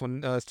like this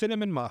one,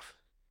 Cinnamon Muff.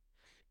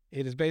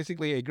 It is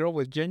basically a girl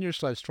with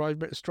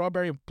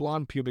ginger/strawberry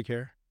blonde pubic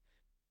hair.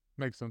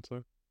 Makes sense,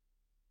 though.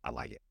 I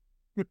like it.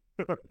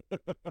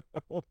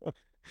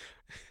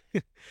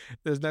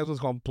 This next one's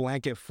called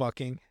Blanket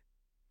Fucking.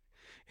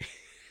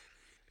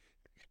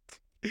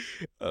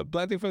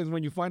 Blanket fucking is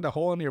when you find a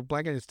hole in your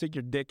blanket and stick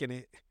your dick in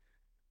it.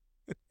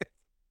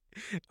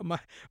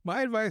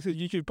 My advice is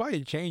you should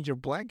probably change your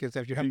blankets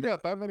if you have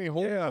got that many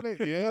holes in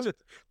it. Yeah.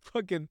 Just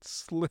fucking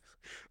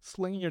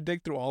slinging your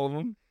dick through all of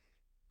them.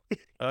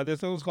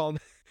 This one's kind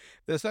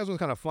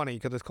of funny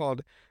because it's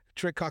called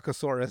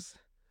Tricocosaurus.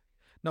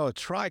 No, a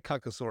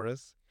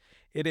Tricocosaurus.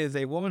 It is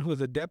a woman who is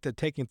adept at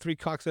taking 3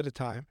 cocks at a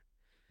time.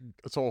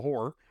 It's a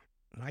whore.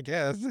 I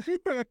guess.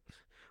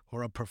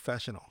 Or a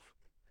professional.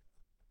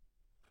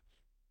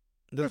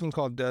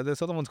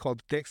 This other one's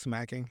called dick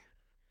smacking.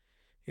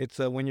 It's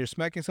when you're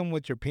smacking someone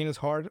with your penis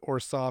hard or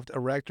soft,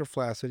 erect or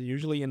flaccid,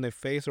 usually in the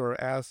face or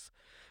ass.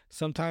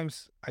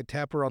 Sometimes I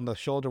tap her on the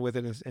shoulder with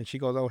it, and she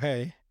goes, "Oh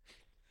hey."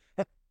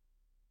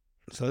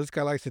 So this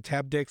guy likes to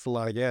tap dicks a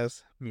lot, I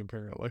guess.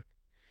 Apparently.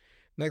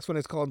 Next one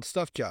is called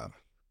stuff job.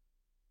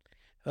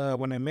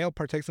 When a male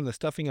partakes in the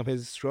stuffing of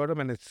his scrotum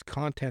and its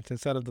contents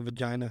inside of the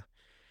vagina,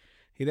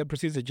 he then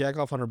proceeds to jack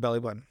off on her belly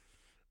button.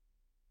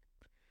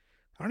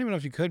 I don't even know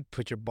if you could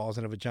put your balls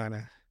in a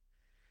vagina.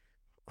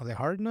 Are they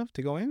hard enough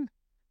to go in?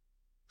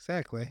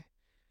 Exactly.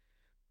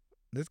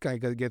 This guy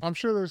gets. I'm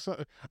sure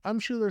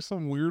there's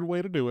some weird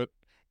way to do it.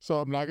 So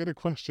I'm not going to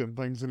question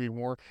things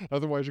anymore.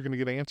 Otherwise, you're going to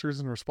get answers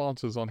and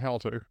responses on how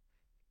to.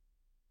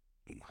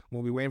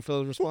 We'll be waiting for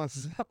those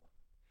responses.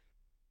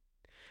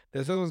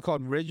 This other one's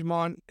called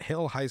Ridgemont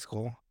Hill High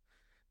School.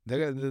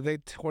 They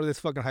tore this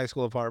fucking high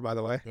school apart, by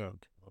the way. Yeah.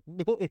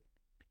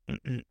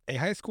 A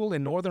high school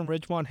in northern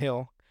Ridgemont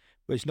Hill,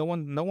 which no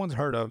one's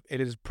heard of.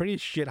 It is pretty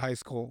shit high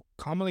school,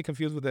 commonly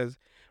confused with as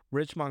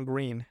Richmond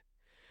Green.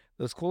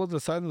 The school is the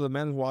size of the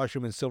men's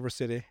washroom in Silver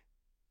City.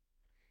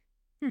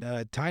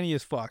 Tiny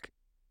as fuck.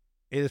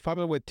 It is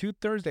popular with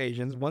 2/3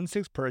 Asians,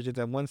 1/6 Persians,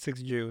 and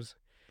 1/6 Jews.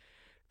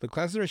 The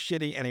classes are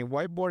shitty, and a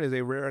whiteboard is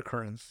a rare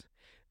occurrence.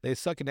 They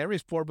suck in every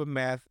sport but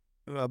math,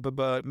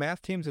 but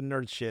math teams and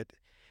nerd shit,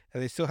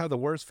 and they still have the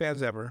worst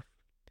fans ever.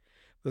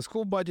 The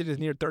school budget is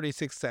near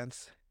 36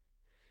 cents.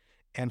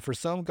 And for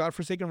some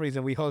godforsaken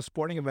reason, we host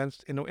sporting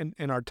events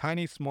in our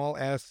tiny,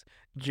 small-ass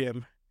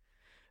gym.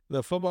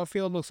 The football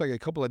field looks like a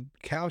couple of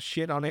cows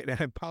shit on it and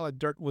a pile of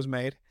dirt was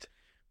made.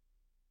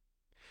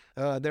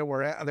 There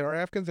are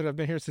Africans that have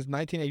been here since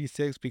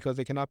 1986 because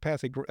they cannot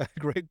pass a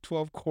grade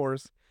 12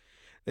 course.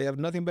 They have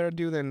nothing better to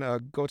do than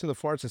go to the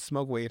forest and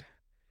smoke weed.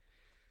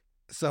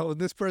 So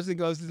this person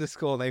goes to the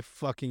school and they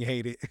fucking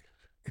hate it,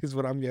 is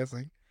what I'm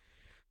guessing.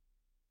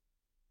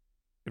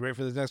 You ready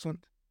for this next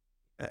one?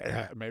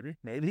 Maybe.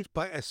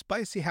 A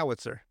spicy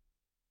howitzer.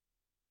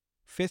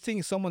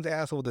 Fisting someone's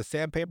asshole with a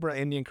sandpaper and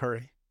Indian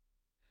curry.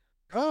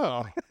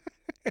 Oh.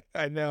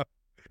 I know.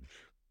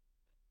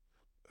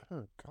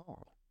 Oh,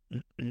 God.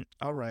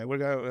 All right, we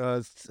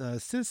got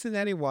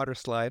Cincinnati water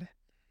slide.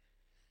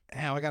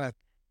 Ow, I got a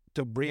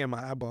debris in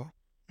my eyeball.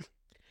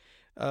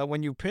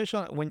 When you piss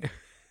on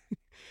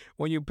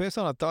a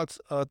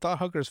thought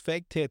hooker's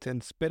fake tits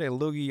and spit a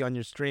loogie on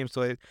your stream,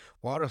 so it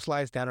water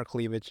slides down her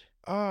cleavage.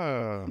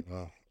 I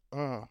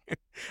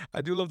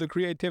do love the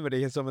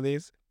creativity in some of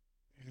these.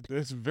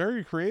 It's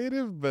very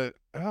creative, but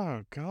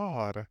oh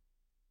God.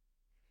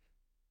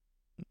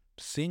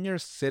 Senior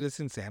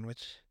citizen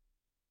sandwich.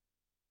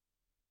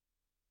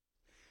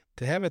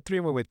 To have a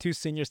three-way with two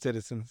senior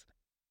citizens.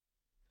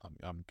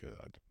 I'm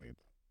good.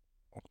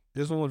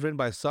 This one was written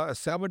by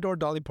Salvador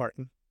Dolly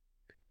Parton.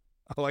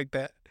 I like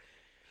that.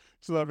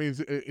 So that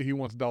means he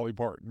wants Dolly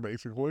Parton,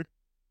 basically.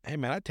 Hey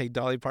man, I'd take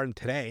Dolly Parton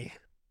today.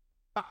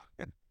 I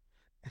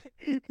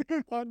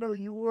know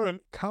you would.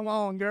 Come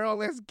on, girl,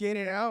 let's get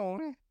it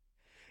on.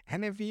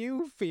 And if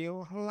you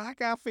feel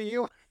like I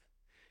feel,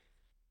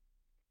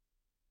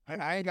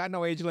 I ain't got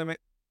no age limit.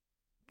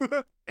 She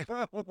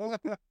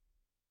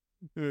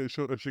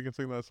can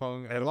sing that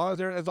song as long as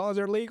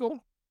they're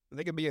legal.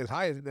 They can be as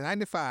high as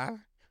 95.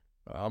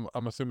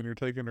 I'm assuming you're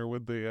taking her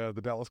with the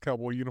Dallas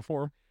Cowboy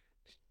uniform.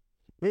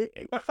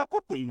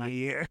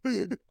 Yeah.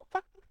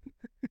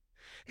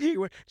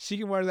 She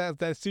can wear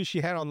that suit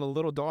she had on the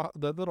little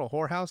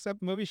whorehouse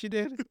that movie she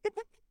did.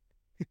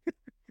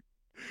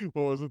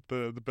 What was it?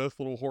 The best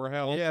little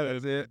whorehouse? Yeah,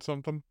 that's it.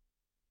 Something.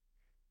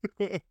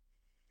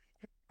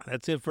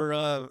 That's it for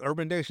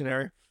Urban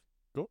Dictionary.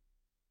 Cool.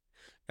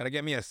 Gotta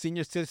get me a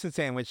senior citizen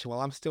sandwich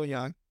while I'm still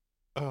young.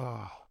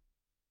 Oh.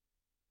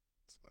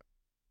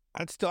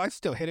 I'd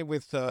still hit it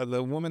with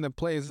the woman that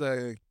plays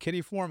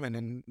Kitty Foreman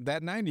in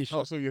that 90s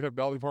show. Oh, so you'd have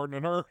Dolly Parton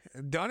and her?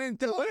 Done and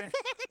do it.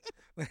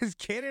 Let's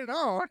get it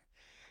on.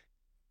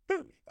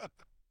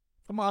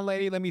 Come on,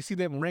 lady. Let me see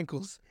them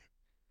wrinkles.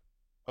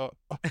 What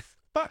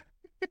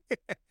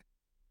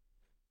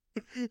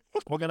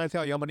can I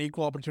tell you? I'm an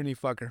equal opportunity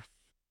fucker.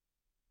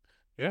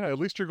 Yeah, at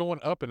least you're going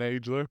up in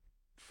age, though.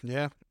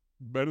 Yeah.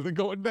 Better than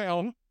going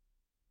down.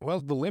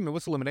 Well, the limit.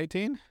 What's the limit?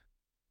 18?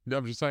 Yeah,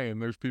 I'm just saying,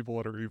 there's people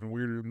that are even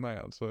weirder than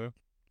that, so.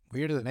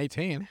 Weirder than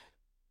 18?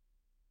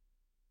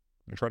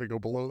 They try to go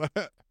below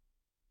that.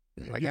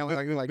 Like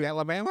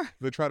Alabama?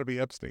 They try to be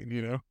Epstein,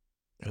 you know?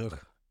 Ugh.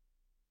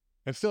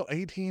 And still,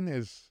 18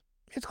 is...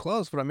 It's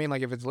close, but I mean,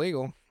 like, if it's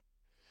legal,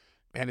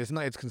 and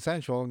it's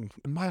consensual.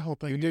 My whole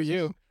thing you do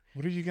you.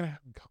 What are you going to have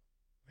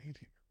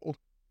 18-year-old?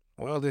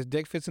 Well, this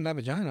dick fits in that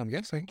vagina, I'm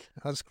guessing.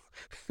 I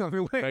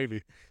mean, wait.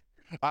 Maybe.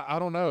 I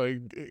don't know.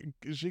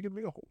 She could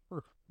be a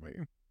whore. I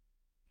mean,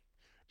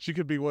 she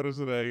could be, what is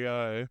it,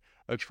 a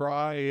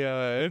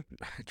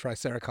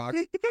Triceratops.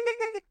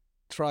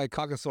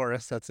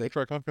 Tricocosaurus, that's it.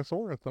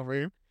 Tricocosaurus, I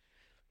mean.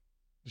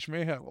 She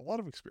may have a lot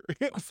of experience.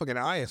 My fucking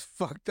eye is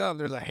fucked up.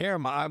 There's a hair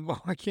in my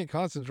eyeball. I can't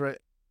concentrate.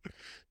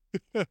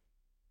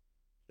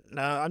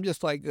 No, I'm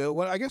just like,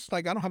 I guess,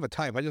 like, I don't have a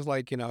type. I just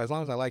like, as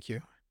long as I like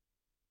you.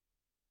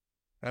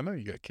 I know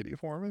you got Kitty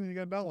Foreman and you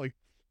got Dolly.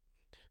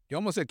 You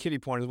almost said kitty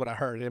porn is what I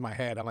heard in my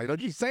head. I'm like, don't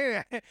you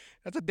say that?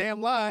 That's a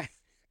damn lie.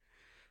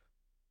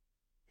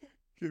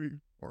 Kitty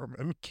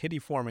Foreman. Kitty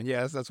Foreman.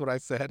 Yes, that's what I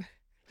said.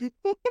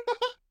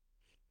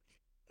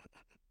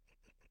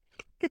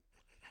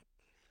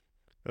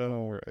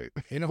 All right.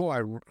 You know who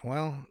I,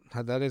 well,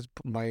 that is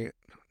my,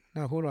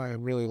 no, who do I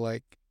really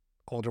like?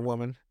 Older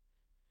woman.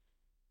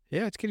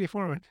 Yeah, it's Kitty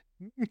Foreman.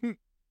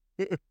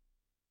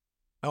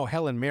 Oh,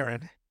 Helen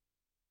Mirren.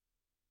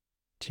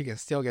 She can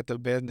still get the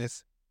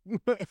business.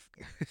 I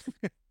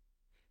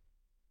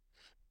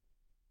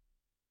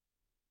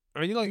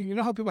mean, you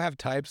know how people have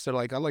types? They're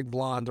like, I like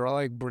blonde or I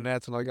like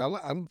brunettes, and like,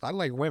 I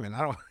like women.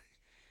 I don't.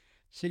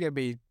 She could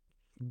be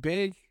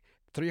big,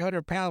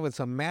 300 pounds with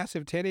some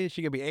massive titties.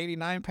 She could be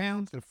 89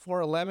 pounds and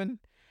 4'11".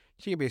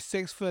 She could be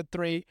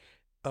 6'3",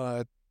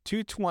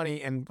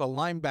 220, and a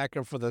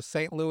linebacker for the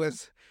St.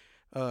 Louis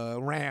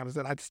Rams.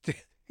 And I'd still,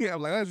 yeah,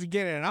 I'm like, let's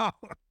get it on.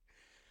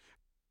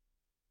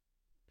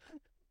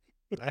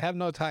 I have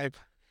no type.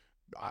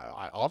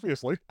 I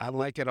obviously. I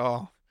like it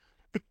all.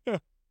 Like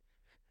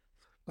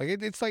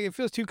it's like it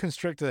feels too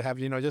constricted to have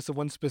just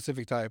one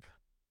specific type.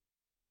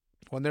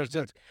 When there's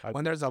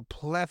a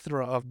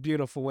plethora of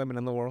beautiful women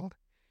in the world,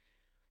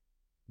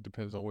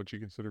 Depends on what you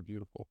consider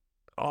beautiful.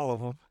 all of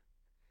them.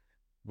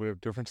 We have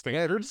different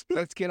standards.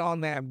 Let's get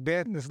on that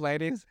business,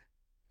 ladies.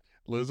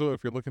 Lizzo,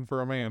 if you're looking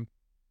for a man,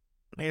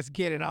 Let's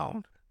get it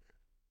on.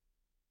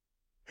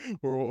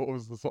 or what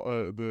was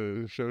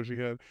the show she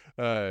had?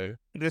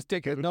 This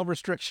dick has no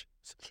restrictions.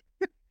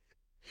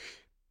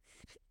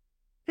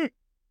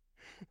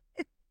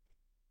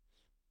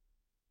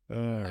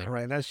 All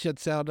right, that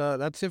shit's out.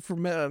 That's it for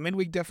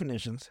midweek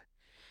definitions.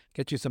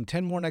 Get you some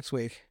 10 more next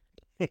week.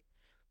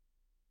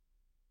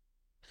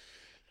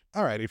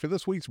 Alrighty, for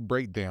this week's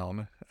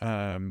breakdown,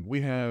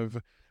 we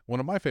have one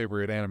of my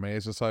favorite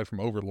animes, aside from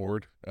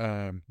Overlord,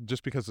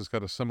 just because it's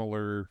got a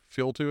similar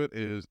feel to it,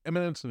 is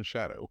Eminence and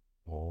Shadow.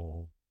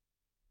 Oh.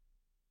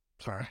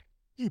 Sorry.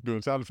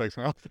 Doing sound effects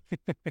now.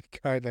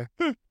 Kinda.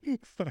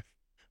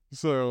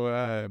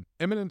 So,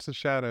 Eminence and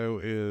Shadow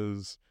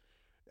is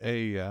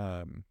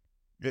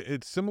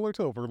it's similar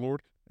to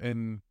Overlord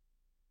in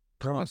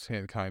premise,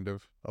 kind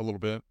of, a little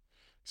bit.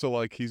 So,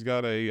 like, he's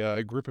got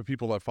a group of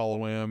people that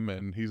follow him,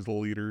 and he's the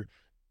leader,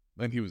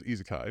 and he was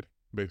isekai'd,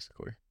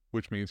 basically,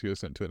 which means he was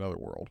sent to another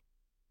world.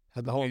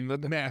 That's the whole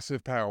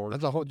Massive power.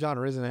 That's a whole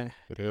genre, isn't it?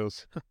 It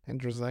is.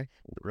 Interesting.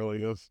 It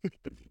really is.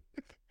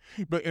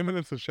 But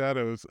Eminence of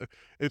Shadows,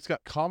 it's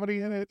got comedy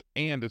in it,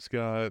 and it's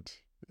got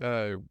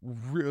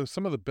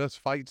some of the best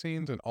fight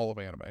scenes in all of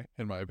anime,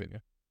 in my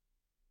opinion.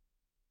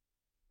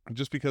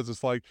 Just because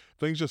it's like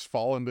things just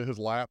fall into his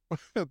lap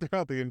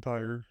throughout the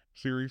entire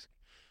series.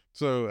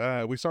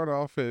 So we start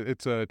off,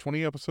 it's a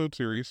 20-episode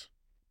series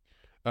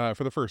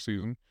for the first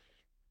season.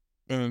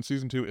 And then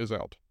season 2 is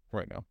out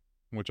right now,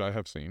 which I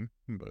have seen,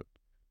 but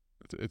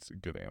it's a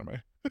good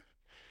anime.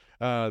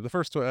 The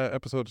first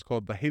episode is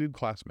called The Hated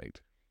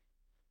Classmate.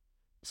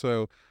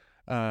 So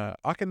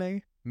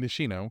Akane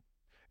Nishino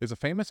is a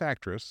famous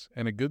actress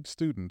and a good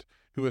student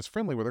who is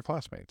friendly with her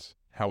classmates.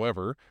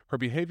 However, her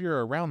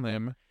behavior around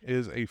them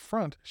is a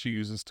front she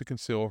uses to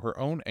conceal her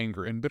own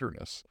anger and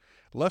bitterness,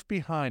 left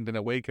behind in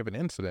the wake of an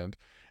incident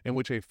in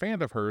which a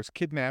fan of hers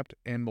kidnapped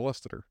and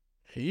molested her.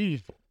 Yeah.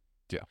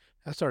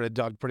 That started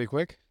dark pretty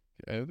quick.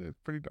 Yeah, it's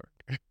pretty dark.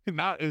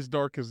 Not as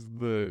dark as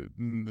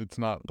it's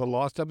not. The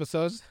Lost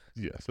episodes?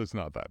 Yes, it's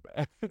not that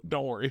bad.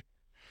 Don't worry.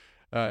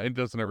 It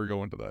doesn't ever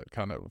go into that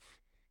kind of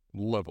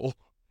level.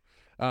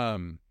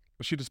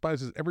 She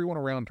despises everyone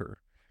around her.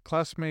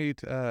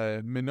 Classmate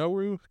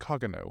Minoru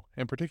Kagano,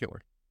 in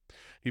particular.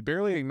 He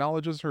barely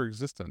acknowledges her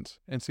existence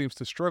and seems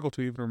to struggle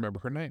to even remember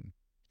her name.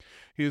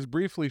 He is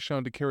briefly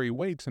shown to carry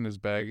weights in his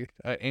bag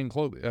and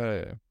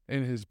clothing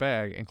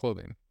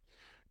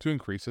to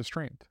increase his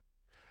strength.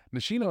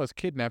 Nishino is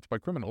kidnapped by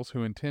criminals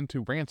who intend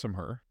to ransom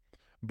her,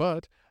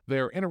 but they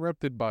are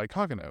interrupted by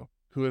Kagano,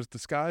 who is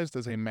disguised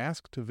as a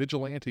masked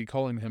vigilante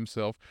calling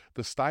himself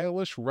the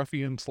Stylish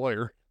Ruffian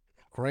Slayer.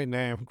 Great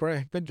name.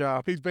 Great. Good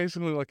job. He's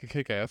basically like a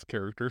kick-ass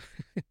character.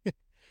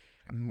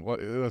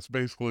 That's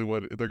basically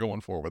what they're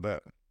going for with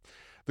that.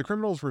 The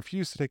criminals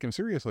refuse to take him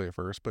seriously at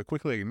first, but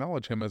quickly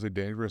acknowledge him as a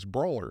dangerous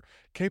brawler,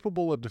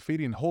 capable of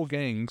defeating whole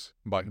gangs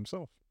by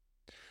himself.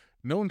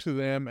 Known to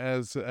them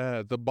as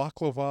the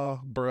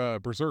Baklava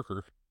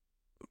Berserker.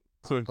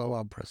 So,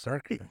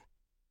 Berserker.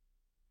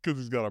 Because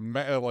he's got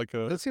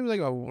This seems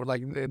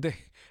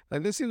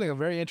this seems like a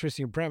very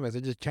interesting premise.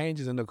 It just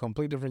changes into a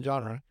complete different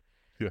genre.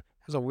 Yeah.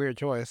 That's a weird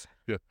choice.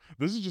 Yeah.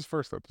 This is just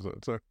first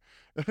episode. So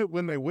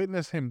when they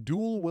witness him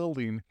dual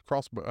wielding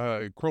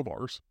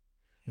crowbars,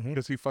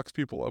 because he fucks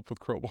people up with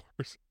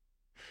crowbars.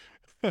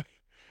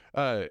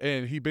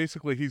 And he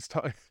basically,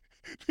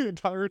 the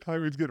entire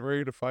time he's getting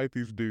ready to fight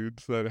these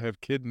dudes that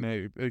have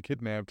kidnapped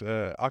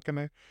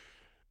Akane,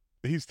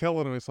 he's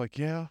telling him, it's like,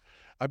 yeah,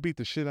 I beat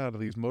the shit out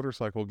of these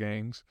motorcycle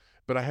gangs,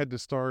 but I had to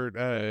start,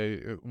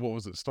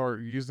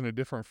 start using a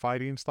different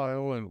fighting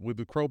style and with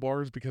the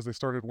crowbars because they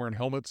started wearing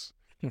helmets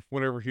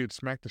whenever he had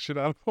smacked the shit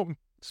out of them.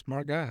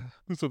 Smart guy.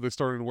 So they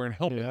started wearing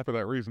helmets Yeah. for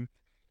that reason.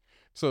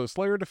 So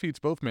Slayer defeats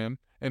both men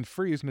and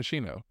frees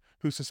Nishino,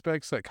 who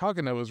suspects that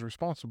Kagano is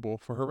responsible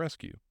for her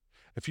rescue.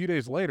 A few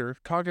days later,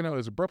 Kagano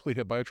is abruptly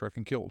hit by a truck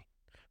and killed.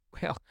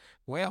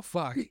 Well,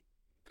 fuck.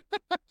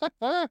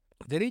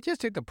 Did he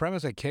just take the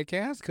premise of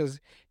Kick-Ass? Because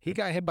he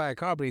got hit by a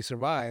car, but he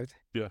survived.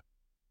 Yeah.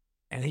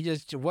 And he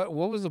just what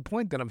was the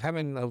point then of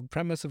having a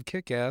premise of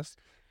Kick-Ass?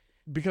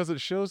 Because it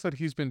shows that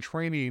he's been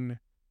training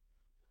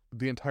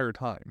the entire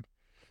time.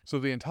 So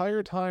the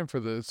entire time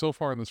so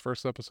far in this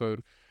first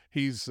episode,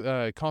 he's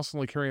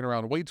constantly carrying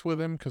around weights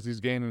with him because he's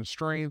gaining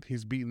strength.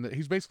 He's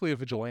basically a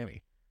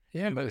vigilante.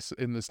 Yeah, but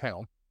in this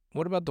town.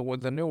 what about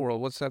the new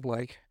world? What's that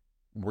like?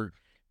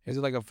 Is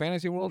it like a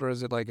fantasy world or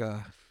is it like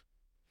a?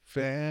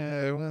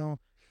 Well,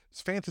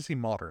 it's fantasy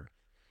modern.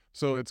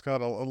 So it's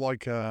got I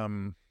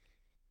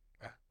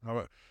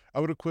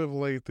would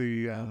equivalent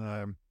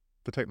the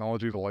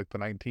technology to like the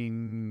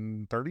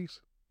 1930s.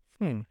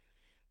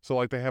 So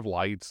like they have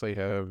lights,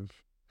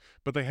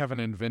 but they haven't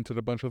invented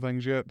a bunch of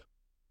things yet.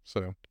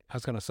 So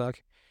That's gonna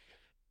suck.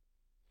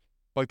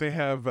 like they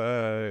have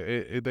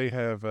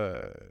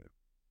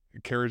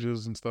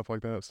carriages and stuff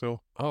like that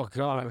still. Oh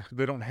God,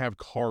 They don't have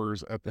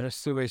cars at their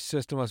sewage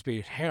system must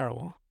be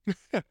terrible.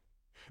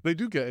 They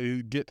do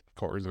get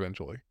cars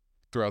eventually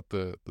throughout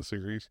the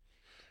series.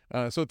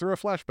 So through a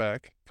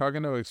flashback,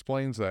 Kagano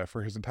explains that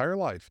for his entire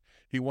life,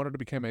 he wanted to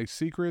become a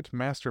secret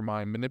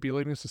mastermind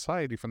manipulating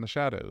society from the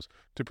shadows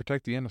to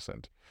protect the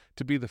innocent,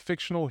 to be the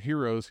fictional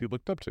heroes he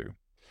looked up to,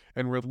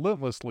 and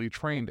relentlessly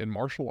trained in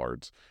martial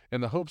arts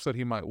in the hopes that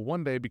he might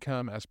one day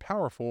become as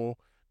powerful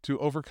to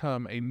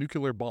overcome a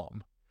nuclear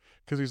bomb.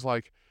 Because he's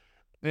like,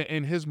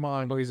 in his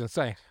mind, Oh, he's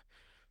insane.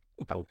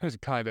 it's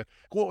kind of,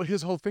 well,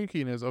 his whole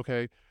thinking is,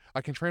 okay,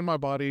 I can train my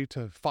body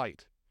to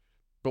fight,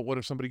 but what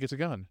if somebody gets a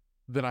gun?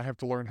 Then I have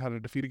to learn how to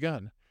defeat a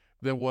gun.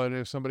 Then what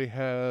if somebody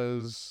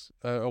has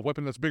a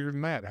weapon that's bigger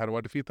than that? How do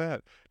I defeat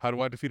that? How do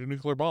I defeat a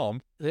nuclear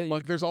bomb?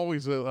 Like, there's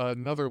always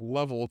another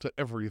level to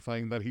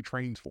everything that he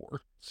trains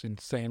for. It's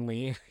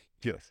insanely.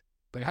 Yes.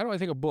 Like, how do I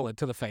take a bullet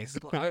to the face?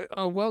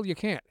 Well, you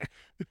can't.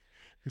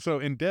 So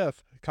in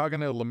death,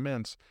 Kagano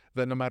laments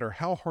that no matter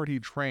how hard he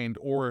trained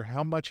or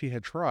how much he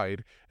had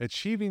tried,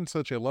 achieving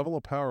such a level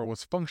of power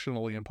was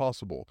functionally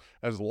impossible,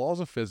 as the laws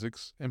of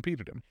physics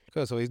impeded him.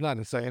 Good, so he's not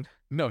insane.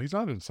 No, he's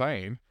not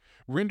insane,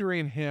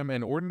 rendering him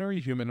an ordinary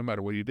human no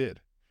matter what he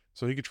did.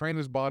 So he could train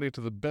his body to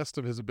the best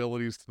of his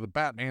abilities, to the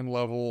Batman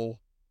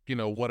level,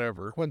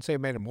 whatever. I wouldn't say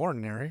it made him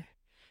ordinary.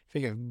 If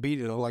he can beat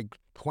like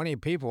 20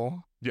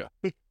 people, Yeah.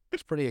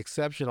 it's pretty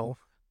exceptional.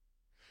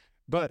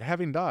 But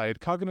having died,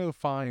 Kagano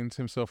finds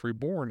himself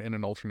reborn in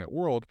an alternate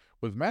world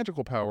with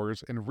magical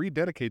powers and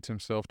rededicates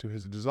himself to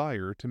his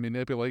desire to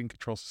manipulate and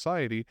control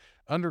society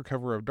under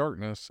cover of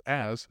darkness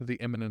as the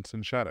Eminence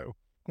in Shadow.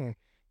 And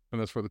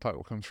that's where the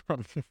title comes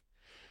from.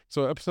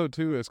 So episode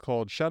 2 is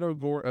called Shadow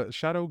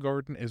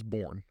Garden is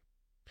Born.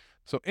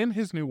 So in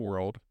his new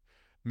world,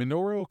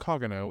 Minoru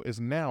Kagano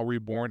is now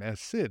reborn as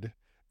Sid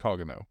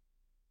Kagano.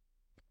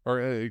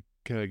 Or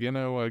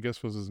Kageno, I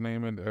guess, was his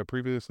name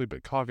previously,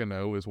 but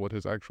Kagano is what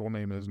his actual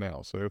name is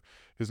now. So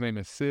his name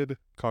is Sid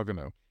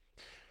Kagano.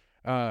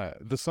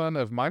 The son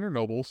of minor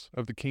nobles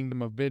of the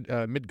kingdom of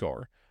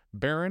Midgar,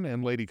 Baron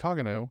and Lady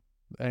Kagano,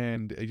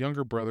 and a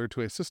younger brother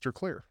to a sister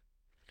Claire.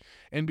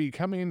 And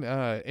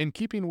in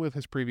keeping with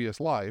his previous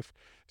life,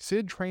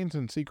 Sid trains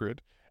in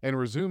secret and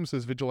resumes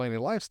his vigilante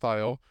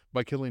lifestyle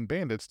by killing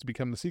bandits to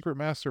become the secret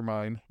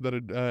mastermind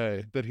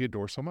that he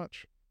adores so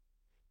much.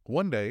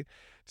 One day,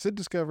 Sid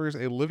discovers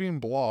a living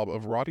blob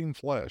of rotting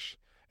flesh,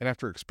 and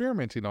after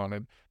experimenting on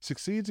it,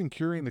 succeeds in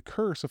curing the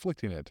curse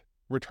afflicting it,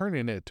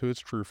 returning it to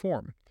its true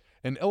form,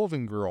 an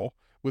elven girl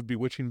with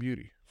bewitching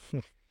beauty.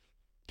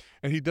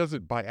 And he does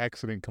it by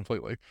accident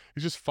completely.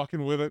 He's just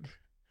fucking with it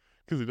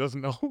because he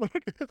doesn't know what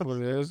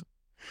it is.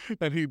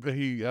 And he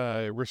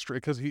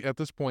because at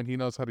this point he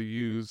knows how to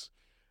use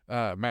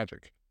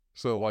magic.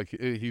 So like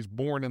he's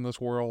born in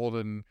this world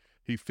and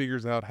he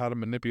figures out how to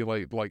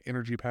manipulate like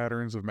energy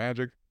patterns of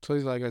magic. So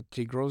he's like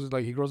he grows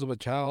up a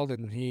child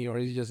and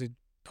he's just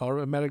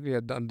automatically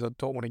an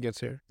adult when he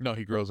gets here. No,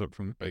 he grows up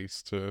from the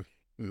base to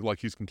like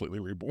he's completely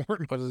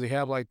reborn. But does he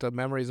have like the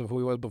memories of who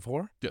he was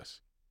before?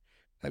 Yes.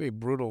 That'd be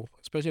brutal,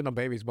 especially in a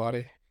baby's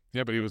body.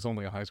 Yeah, but he was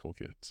only a high school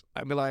kid. So.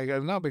 I'd be like,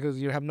 no,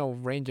 because you have no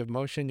range of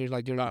motion. You're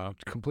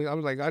not complete. I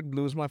was like, I'd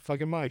lose my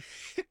fucking mind.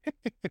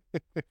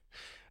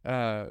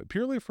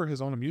 Purely for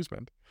his own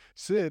amusement,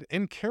 Sid,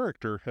 in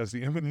character, has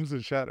the Eminence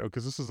in Shadow,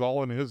 because this is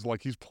all in his,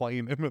 like, he's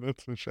playing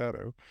Eminence in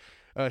Shadow.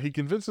 He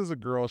convinces a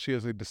girl she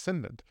is a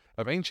descendant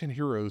of ancient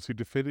heroes who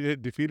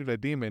defeated a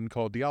demon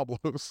called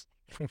Diablos,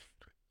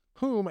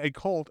 whom a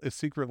cult is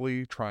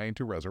secretly trying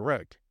to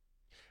resurrect.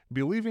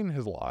 Believing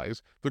his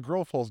lies, the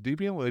girl falls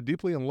deeply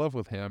in love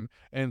with him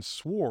and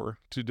swore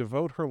to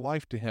devote her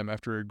life to him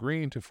after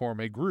agreeing to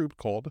form a group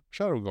called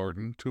Shadow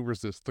Garden to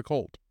resist the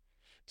cult.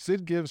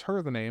 Sid gives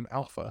her the name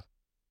Alpha,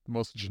 the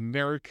most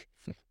generic,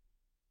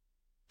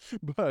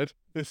 but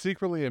is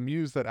secretly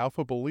amused that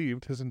Alpha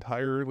believed his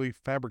entirely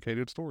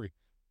fabricated story.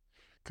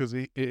 because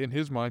in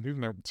his mind,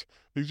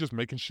 he's just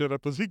making shit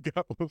up as he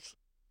goes.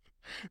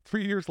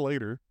 3 years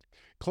later,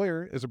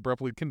 Claire is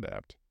abruptly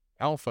kidnapped.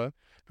 Alpha,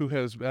 who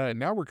has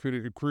now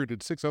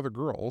recruited 6 other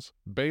girls,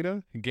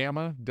 Beta,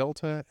 Gamma,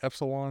 Delta,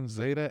 Epsilon,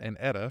 Zeta, and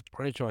Eta.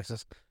 Great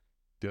choices.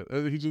 Yeah,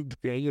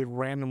 Yeah, you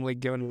randomly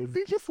given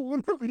he just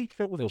literally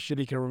the shit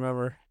he can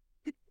remember.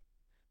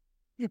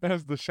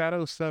 has the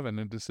Shadow 7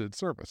 into Sid's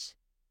service.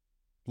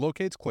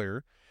 Locates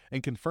Claire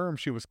and confirms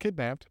she was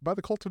kidnapped by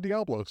the Cult of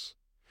Diablos.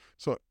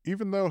 So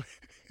even though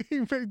he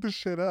made this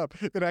shit up,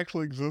 it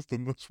actually exists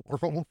in this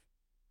world.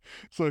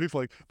 So he's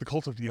like, the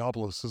Cult of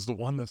Diablos is the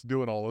one that's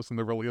doing all this, and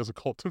there really is a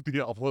Cult of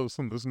Diablos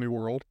in this new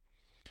world.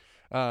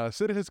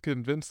 Sid has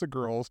convinced the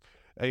girls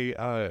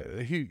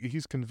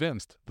he's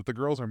convinced that the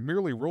girls are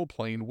merely role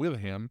playing with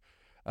him,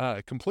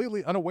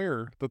 completely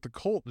unaware that the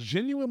cult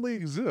genuinely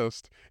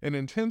exists and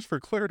intends for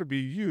Claire to be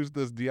used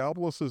as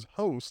Diablos'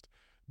 host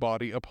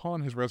body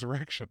upon his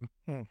resurrection.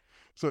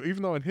 So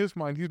even though in his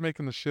mind he's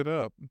making the shit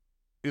up,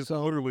 it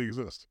literally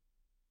exists.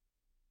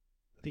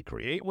 Did he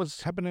create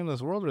what's happening in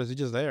this world, or is he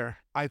just there?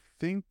 I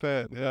think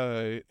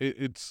that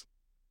it's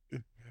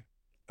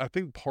I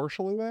think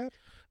partially that.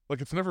 Like,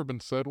 it's never been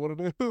said what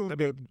it is.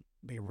 That'd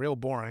be real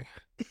boring.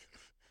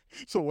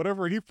 So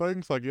whatever he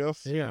thinks, I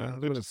guess. Yeah,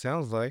 that's what it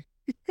sounds like.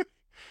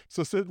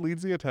 So Sid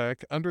leads the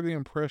attack under the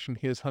impression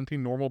he is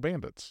hunting normal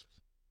bandits.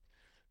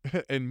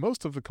 And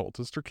most of the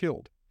cultists are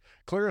killed.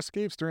 Claire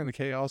escapes during the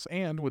chaos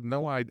and, with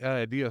no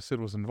idea Sid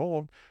was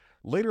involved,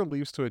 later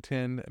leaves to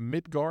attend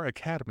Midgar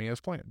Academy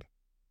as planned.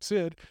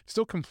 Sid,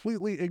 still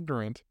completely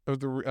ignorant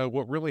of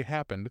what really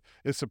happened,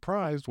 is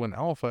surprised when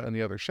Alpha and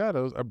the other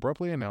shadows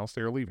abruptly announce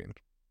they are leaving.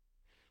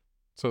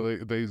 So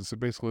they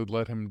basically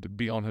let him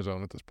be on his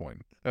own at this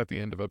point, at the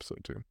end of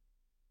episode 2.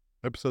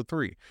 Episode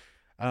 3,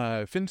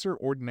 Fencer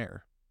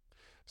Ordinaire.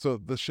 So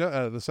the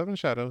 7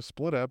 shadows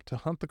split up to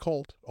hunt the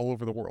cult all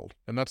over the world.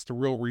 And that's the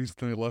real reason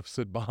they left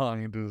Sid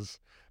behind, is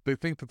they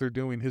think that they're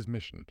doing his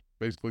mission,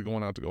 basically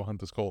going out to go hunt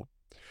this cult.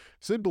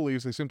 Sid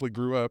believes they simply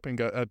grew up and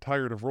got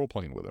tired of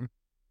role-playing with him.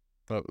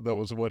 That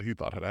was what he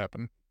thought had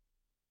happened.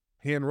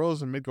 He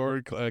enrolls in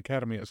Midgard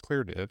Academy as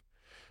Claire did,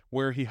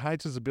 where he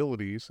hides his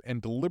abilities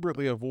and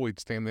deliberately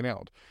avoids standing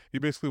out. He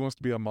basically wants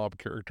to be a mob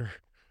character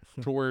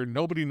to where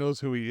nobody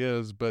knows who he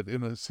is, but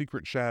in the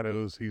secret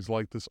shadows, he's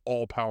like this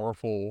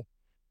all-powerful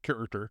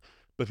character,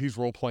 but he's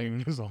role-playing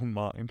in his own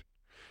mind.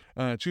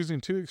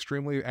 Choosing 2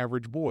 extremely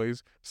average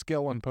boys,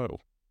 Skell and Poe,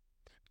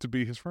 to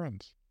be his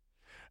friends.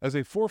 As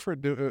a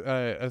forfeit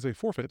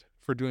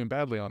for doing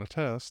badly on a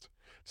test,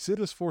 Sid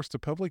is forced to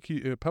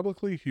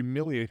publicly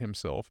humiliate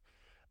himself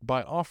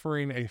by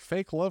offering a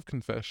fake love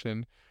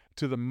confession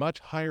to the much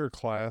higher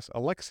class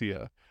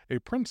Alexia, a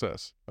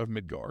princess of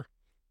Midgar.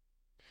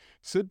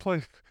 Sid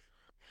plays...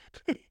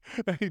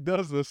 he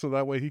does this so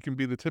that way he can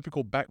be the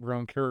typical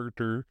background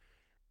character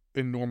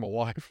in normal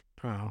life.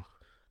 Oh.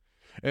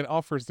 And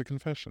offers the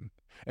confession.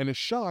 And is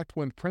shocked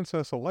when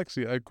Princess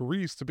Alexia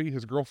agrees to be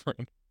his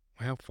girlfriend.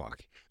 Well,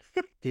 fuck.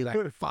 He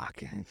like,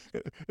 fuck.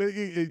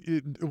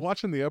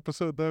 Watching the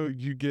episode, though,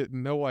 you get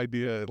no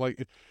idea.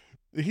 Like,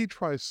 he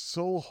tries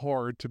so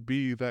hard to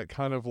be that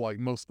kind of like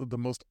the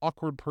most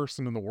awkward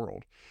person in the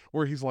world,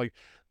 where he's like,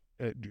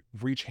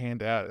 reach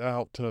hand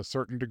out to a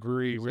certain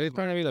degree. So he's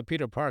trying to be the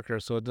Peter Parker,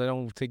 so they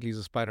don't think he's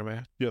a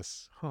Spider-Man.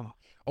 Yes. Huh.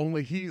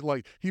 Only he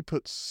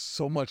puts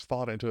so much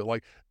thought into it,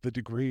 like the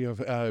degree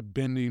of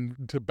bending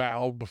to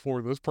bow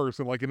before this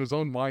person. Like in his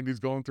own mind, he's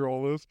going through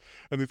all this,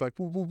 and he's like,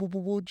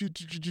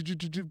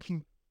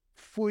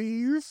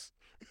 please.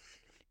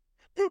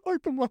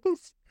 Like the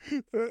most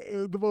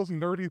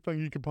nerdy thing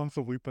you could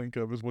possibly think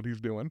of is what he's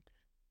doing.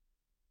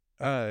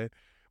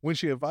 When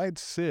she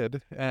invites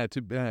Sid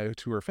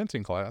to her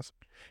fencing class,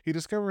 he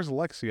discovers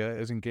Alexia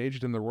is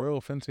engaged in the royal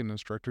fencing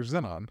instructor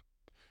Zenon,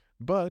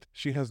 but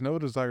she has no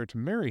desire to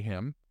marry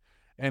him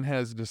and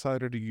has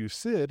decided to use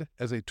Sid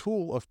as a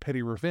tool of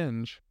petty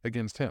revenge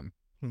against him.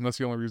 And that's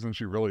the only reason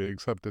she really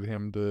accepted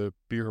him to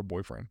be her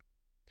boyfriend.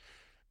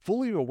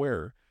 Fully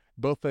aware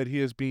both that he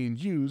is being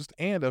used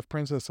and of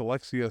Princess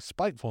Alexia's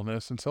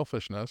spitefulness and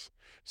selfishness,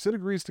 Sid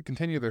agrees to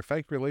continue their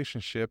fake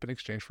relationship in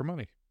exchange for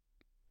money.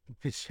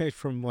 Exchange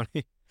for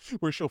money?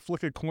 Where she'll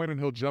flick a coin and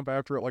he'll jump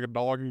after it like a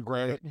dog and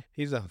grab it.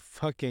 He's a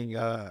fucking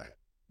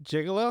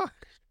gigolo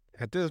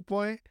at this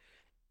point.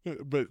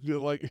 But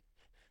like,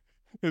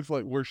 it's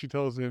like where she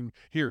tells him,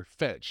 here,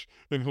 fetch,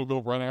 and he'll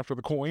go run after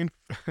the coin.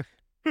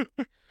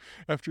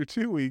 After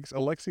 2 weeks,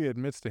 Alexia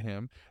admits to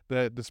him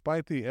that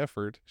despite the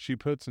effort she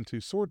puts into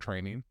sword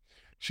training,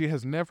 she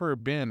has never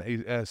been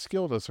as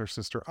skilled as her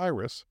sister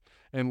Iris,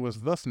 and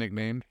was thus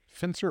nicknamed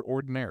Fencer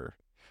Ordinaire.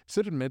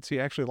 Sid admits he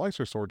actually likes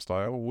her sword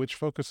style, which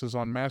focuses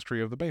on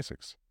mastery of the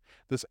basics.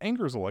 This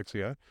angers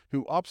Alexia,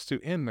 who opts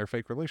to end their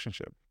fake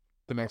relationship.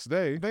 The next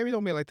day... Baby,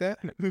 don't be like that.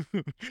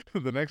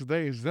 The next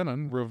day,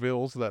 Zenon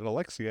reveals that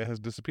Alexia has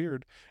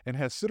disappeared and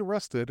has Sid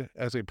arrested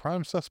as a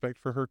prime suspect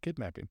for her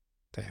kidnapping.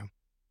 Damn.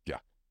 Yeah.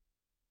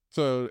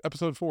 So,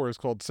 episode 4 is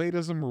called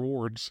Sadism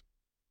Rewards.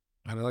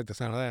 I don't like the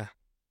sound of that.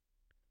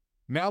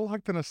 Now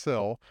locked in a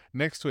cell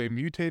next to a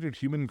mutated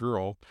human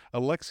girl,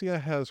 Alexia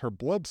has her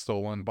blood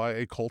stolen by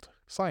a cult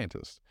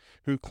scientist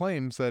who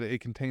claims that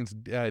it contains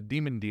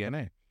demon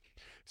DNA.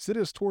 Sid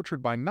is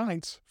tortured by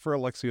knights for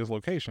Alexia's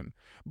location,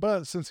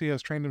 but since he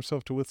has trained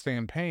himself to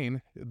withstand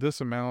pain,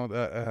 this amount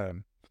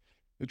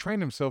this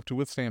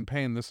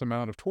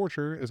amount of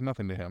torture is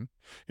nothing to him.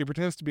 He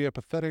pretends to be a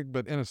pathetic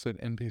but innocent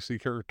NPC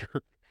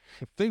character,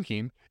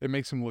 thinking it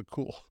makes him look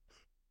cool.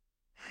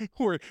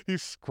 Where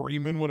he's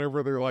screaming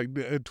whenever they're like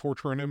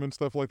torturing him and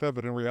stuff like that,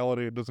 but in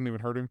reality, it doesn't even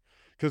hurt him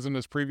because in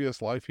his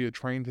previous life, he had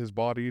trained his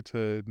body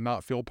to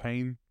not feel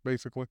pain,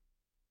 basically,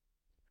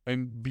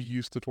 and be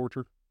used to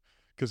torture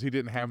because he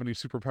didn't have any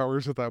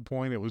superpowers at that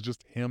point. It was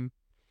just him.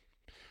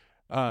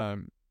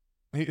 Um,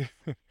 he,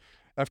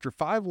 after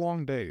 5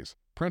 long days,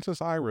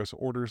 Princess Iris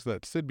orders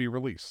that Sid be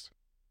released.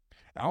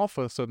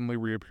 Alpha suddenly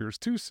reappears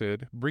to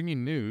Sid,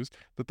 bringing news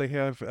that they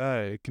have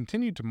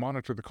continued to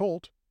monitor the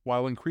cult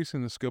while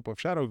increasing the scope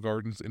of Shadow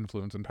Garden's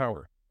influence and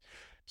power.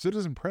 Sid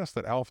is impressed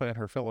that Alpha and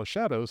her fellow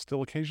Shadows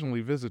still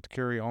occasionally visit to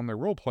carry on their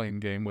role-playing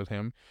game with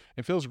him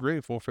and feels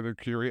grateful for their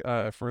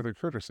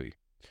courtesy.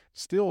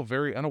 Still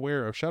very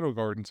unaware of Shadow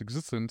Garden's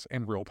existence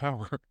and real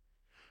power.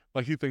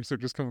 Like he thinks they're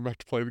just coming back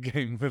to play the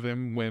game with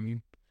him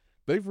when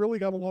they've really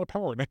got a lot of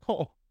power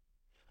now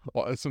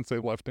since they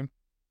left him.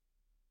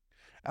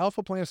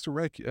 Alpha plans to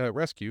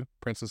rescue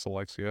Princess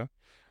Alexia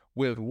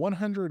with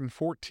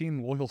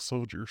 114 loyal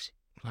soldiers.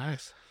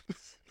 Nice.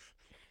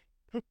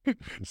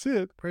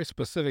 Sid. Pretty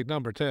specific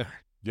number, too.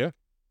 Yeah.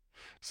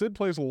 Sid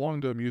plays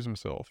along to amuse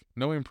himself,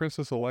 knowing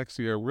Princess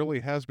Alexia really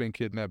has been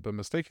kidnapped, but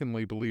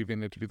mistakenly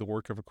believing it to be the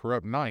work of a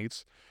corrupt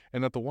knights,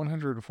 and that the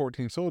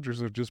 114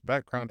 soldiers are just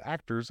background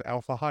actors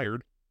Alpha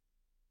hired.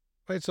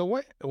 Wait, so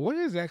what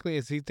exactly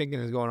is he thinking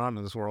is going on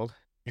in this world?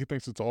 He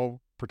thinks it's all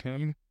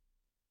pretend.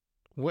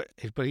 What?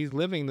 But he's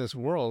living this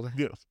world.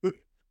 Yes.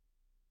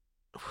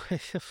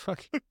 What the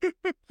fuck?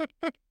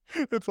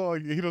 It's all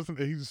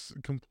he's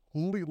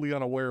completely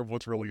unaware of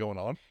what's really going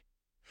on.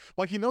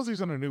 Like he knows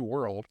he's in a new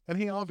world, and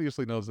he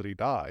obviously knows that he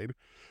died,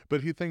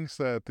 but he thinks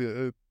that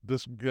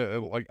this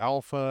like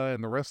Alpha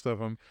and the rest of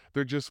them,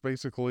 they're just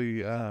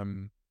basically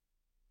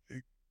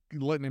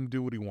letting him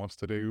do what he wants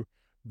to do,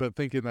 but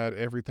thinking that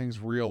everything's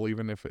real,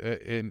 even if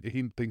and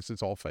he thinks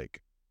it's all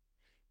fake.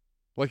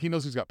 Like he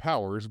knows he's got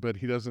powers, but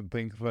he doesn't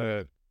think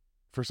that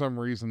for some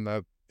reason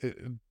that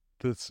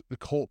this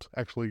cult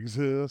actually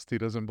exists. He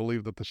doesn't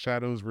believe that the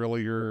Shadows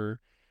really are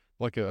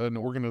like an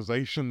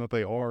organization that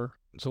they are.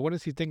 So what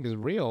does he think is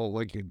real?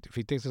 Like if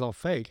he thinks it's all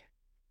fake?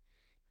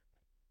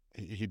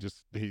 He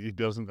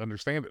doesn't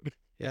understand it.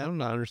 Yeah, I'm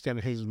not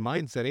understanding his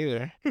mindset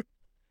either.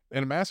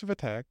 In a massive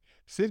attack,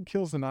 Sid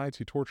kills the knights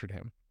who tortured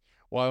him,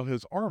 while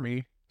his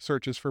army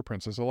searches for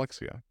Princess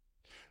Alexia.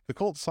 The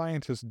cult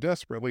scientist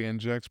desperately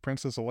injects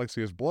Princess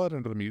Alexia's blood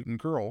into the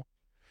mutant girl.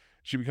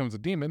 She becomes a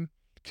demon,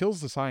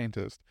 kills the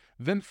scientist,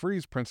 then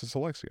frees Princess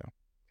Alexia.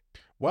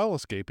 While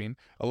escaping,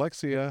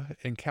 Alexia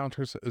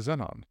encounters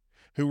Xenon,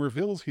 who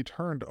reveals he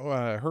turned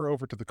her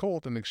over to the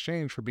cult in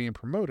exchange for being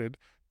promoted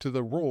to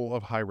the role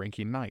of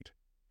high-ranking knight.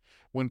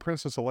 When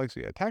Princess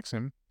Alexia attacks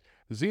him,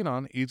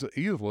 Xenon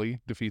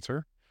easily defeats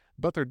her,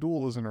 but their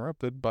duel is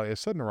interrupted by a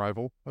sudden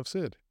arrival of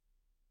Sid.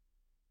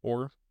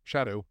 Or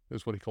Shadow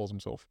is what he calls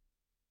himself.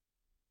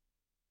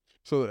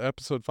 So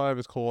episode 5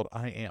 is called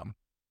I Am.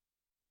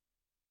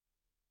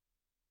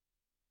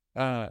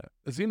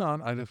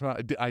 Xenon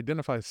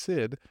identifies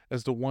Sid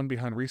as the one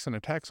behind recent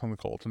attacks on the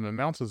cult and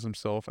announces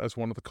himself as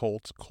one of the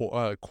cult's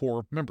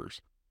core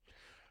members.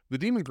 The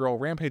demon girl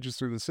rampages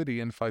through the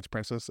city and fights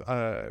Princess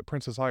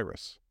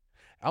Iris.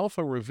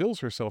 Alpha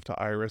reveals herself to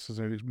Iris as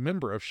a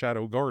member of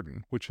Shadow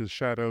Garden, which is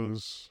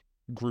Shadow's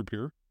group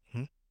here.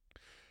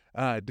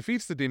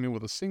 Defeats the demon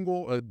with a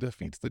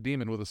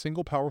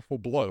single powerful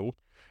blow,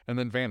 and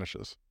then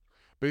vanishes.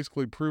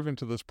 Basically proving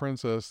to this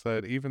princess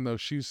that even though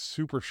she's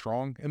super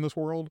strong in this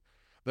world,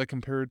 that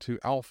compared to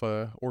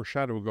Alpha or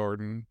Shadow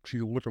Garden,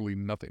 she's literally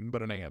nothing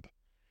but an ant.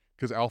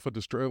 Because Alpha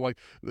destroyed,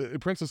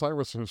 Princess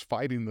Iris was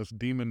fighting this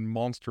demon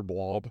monster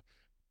blob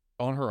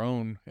on her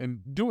own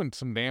and doing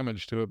some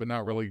damage to it, but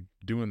not really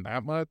doing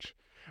that much.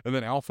 And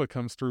then Alpha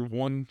comes through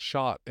one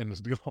shot and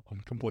is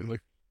gone completely.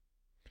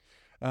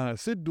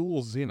 Sid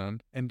duels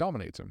Xenon and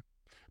dominates him.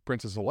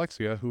 Princess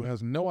Alexia, who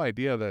has no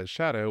idea that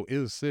Shadow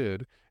is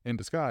Sid in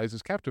disguise,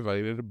 is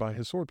captivated by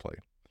his swordplay,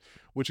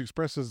 which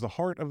expresses the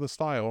heart of the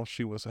style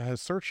she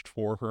has searched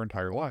for her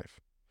entire life.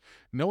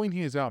 Knowing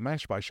he is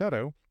outmatched by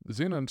Shadow,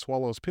 Xenon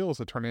swallows pills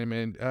that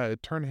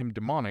turn him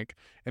demonic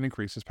and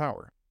increase his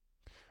power.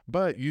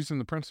 But using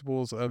the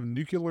principles of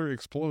nuclear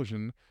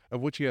explosion,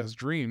 of which he has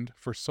dreamed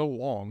for so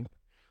long,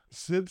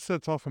 Sid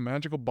sets off a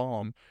magical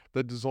bomb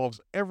that dissolves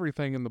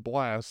everything in the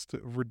blast,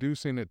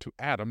 reducing it to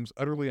atoms,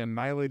 utterly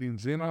annihilating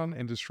Xenon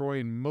and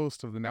destroying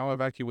most of the now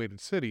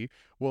evacuated city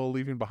while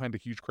leaving behind a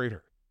huge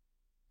crater.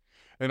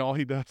 And all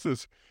he does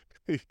is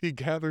he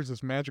gathers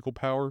this magical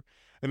power,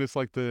 and it's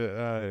like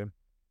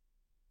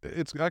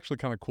it's actually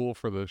kind of cool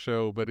for the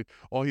show, but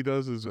all he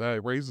does is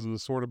raises the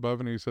sword above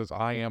and he says,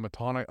 I am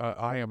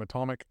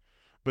atomic,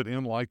 but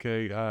in like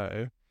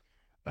a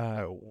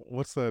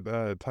what's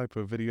that type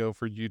of video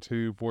for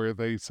YouTube where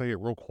they say it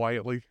real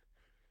quietly,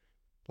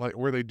 like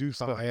where they do Oh,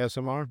 stuff?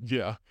 ASMR.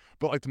 Yeah,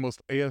 but like the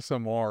most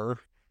ASMR,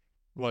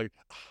 like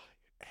I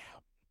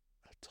am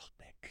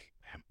atomic.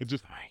 It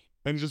just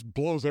and it just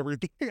blows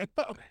everything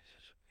up.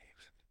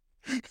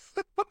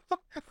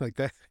 Like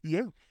that.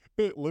 Yeah,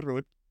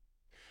 literally.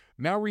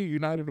 Now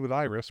reunited with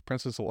Iris,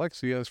 Princess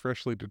Alexia is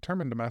freshly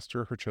determined to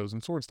master her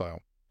chosen sword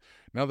style.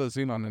 Now that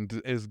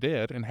Xenon is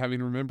dead, and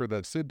having remembered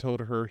that Sid told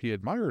her he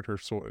admired her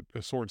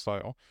sword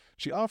style,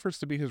 she offers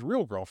to be his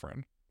real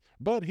girlfriend.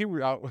 But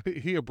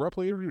he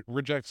abruptly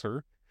rejects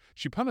her.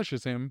 She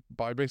punishes him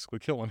by basically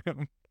killing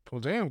him.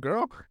 Well, damn,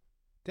 girl.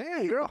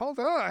 Damn, girl, hold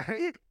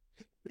on.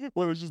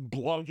 Well, there's just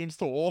blood against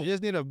the wall. You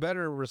just need a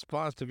better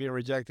response to being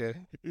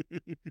rejected.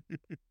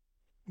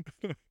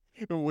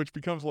 Which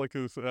becomes like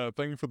this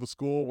thing for the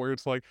school where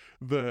it's like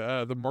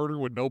the murder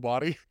with no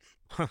body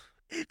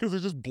because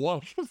there's just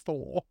blood against the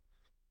wall.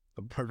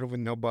 A murder with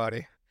no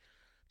body.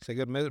 It's a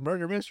good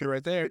murder mystery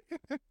right there.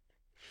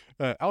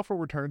 Alpha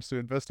returns to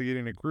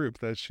investigating a group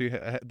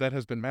that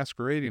has been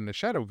masquerading the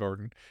Shadow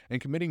Garden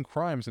and committing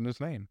crimes in his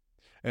name.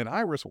 And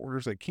Iris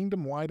orders a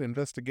kingdom-wide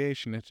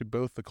investigation into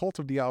both the Cult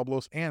of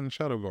Diablos and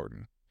Shadow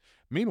Garden.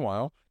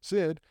 Meanwhile,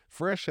 Sid,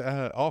 fresh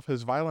off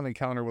his violent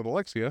encounter with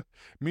Alexia,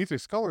 meets a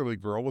scholarly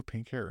girl with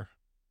pink hair.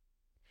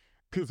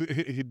 Because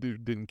he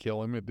didn't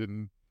kill him. It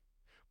didn't.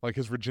 Like,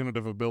 his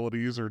regenerative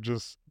abilities are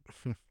just.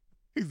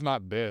 He's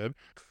not dead.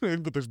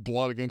 But there's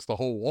blood against the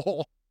whole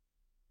wall.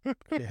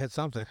 It had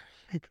something.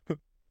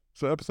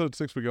 So, episode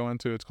 6 we go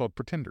into, it's called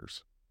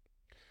Pretenders.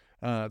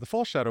 The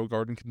False Shadow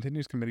Garden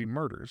continues committing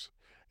murders.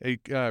 A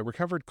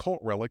recovered cult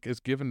relic is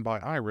given by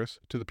Iris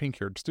to the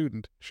pink-haired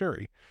student,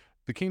 Sherry,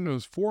 the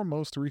kingdom's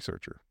foremost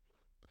researcher.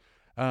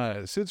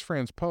 Sid's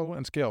friends Poe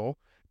and Skell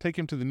take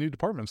him to the new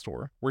department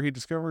store, where he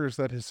discovers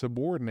that his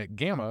subordinate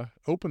Gamma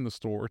opened the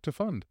store to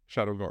fund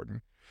Shadow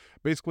Garden.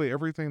 Basically,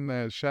 everything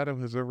that Shadow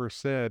has ever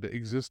said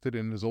existed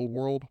in his old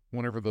world.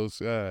 Whenever those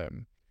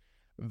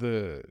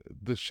the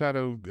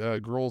Shadow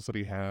girls that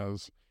he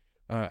has,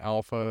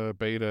 Alpha,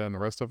 Beta, and the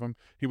rest of them,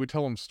 he would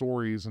tell them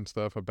stories and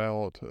stuff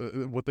about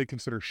what they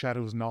consider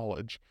Shadow's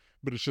knowledge,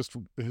 but it's just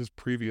his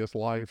previous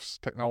life's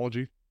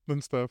technology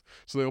and stuff.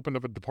 So they opened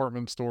up a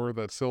department store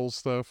that sells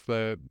stuff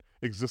that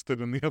existed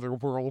in the other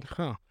world.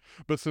 Huh.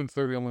 But since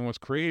they're the only ones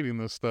creating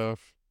this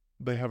stuff,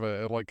 they have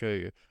a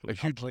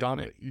huge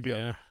dominant.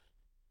 Yeah.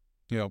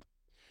 You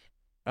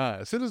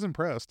know, Sid is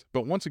impressed,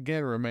 but once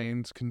again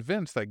remains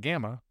convinced that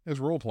Gamma is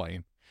role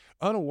playing.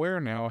 Unaware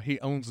now, he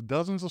owns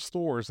dozens of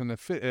stores and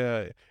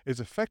is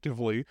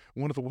effectively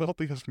one of the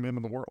wealthiest men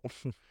in the world.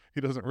 He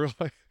doesn't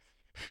realize.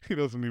 He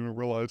doesn't even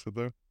realize it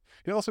though.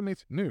 He also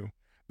meets New,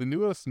 the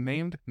newest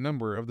named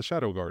member of the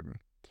Shadow Garden.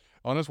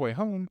 On his way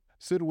home,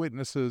 Sid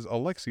witnesses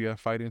Alexia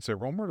fighting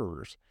several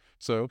murderers.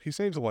 So he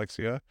saves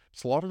Alexia,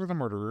 slaughters the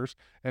murderers,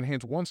 and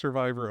hands one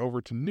survivor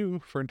over to New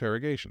for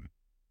interrogation.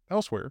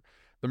 Elsewhere,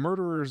 the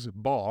murderer's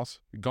boss,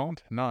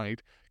 Gaunt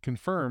Knight,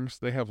 confirms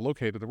they have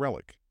located the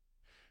relic.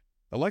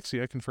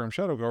 Alexia confirms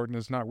Shadow Garden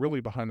is not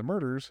really behind the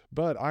murders,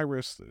 but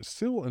Iris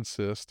still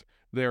insists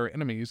they are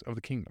enemies of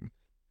the kingdom.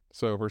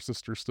 So her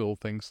sister still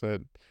thinks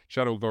that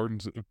Shadow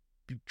Garden's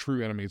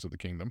true enemies of the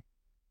kingdom.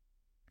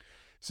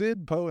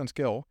 Sid, Poe, and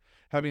Skell,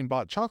 having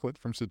bought chocolate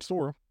from Sid's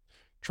store,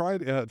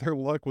 tried their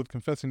luck with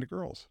confessing to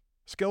girls.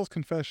 Skell's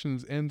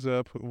confessions ends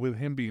up with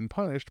him being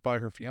punished by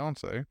her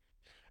fiance,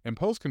 and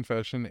Poe's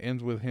confession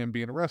ends with him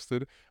being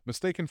arrested,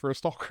 mistaken for a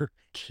stalker.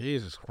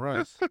 Jesus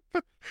Christ.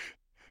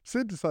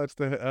 Sid decides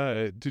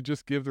to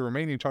just give the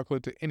remaining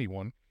chocolate to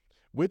anyone,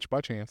 which by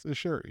chance is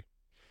Sherry.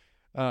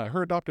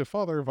 Her adoptive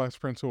father, Vice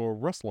Principal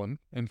Rustlin,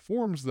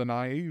 informs the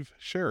naive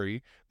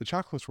Sherry the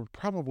chocolates were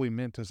probably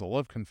meant as a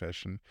love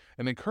confession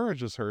and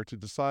encourages her to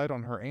decide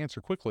on her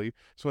answer quickly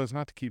so as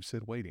not to keep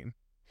Sid waiting.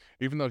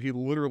 Even though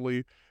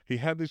he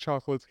had these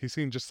chocolates, he's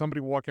seen just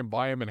somebody walking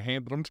by him and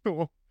handed them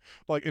to him.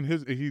 Like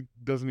he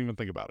doesn't even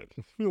think about it.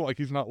 Like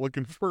he's not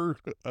looking for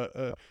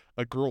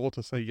a girl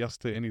to say yes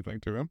to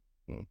anything to him.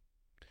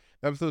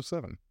 Episode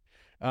 7.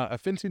 A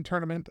fencing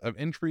tournament of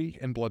intrigue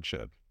and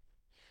bloodshed.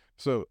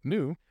 So,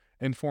 New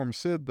informs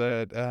Sid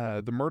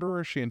that the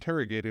murderer she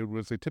interrogated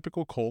was a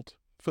typical cult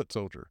foot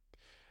soldier,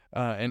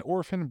 an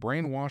orphan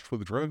brainwashed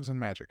with drugs and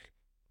magic.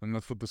 And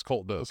that's what this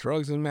cult does.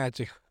 Drugs and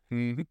magic.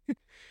 Mhm.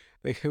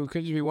 They could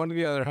just be one or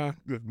the other, huh?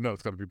 No,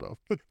 it's got to be both.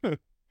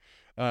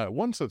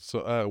 One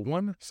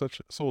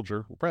such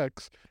soldier,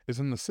 Rex, is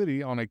in the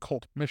city on a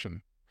cult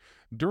mission.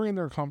 During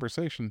their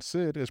conversation,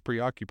 Sid is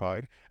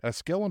preoccupied, as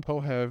Skell and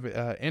Poe have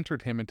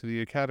entered him into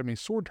the Academy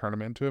sword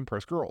tournament to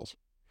impress girls.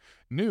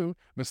 New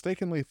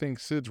mistakenly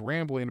thinks Sid's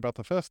rambling about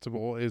the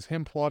festival is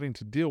him plotting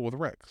to deal with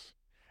Rex.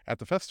 At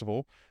the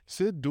festival,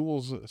 Sid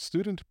duels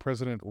student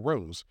president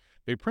Rose,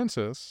 a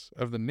princess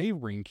of the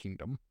neighboring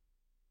kingdom,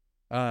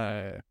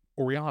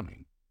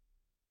 Oriani.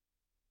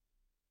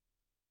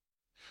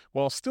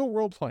 While still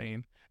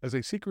role-playing as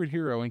a secret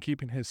hero and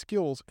keeping his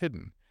skills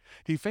hidden,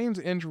 He feigns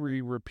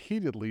injury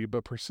repeatedly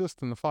but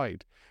persists in the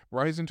fight,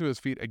 rising to his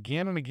feet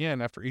again and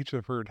again after each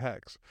of her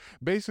attacks.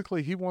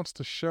 Basically, he wants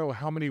to show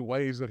how many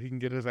ways that he can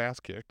get his ass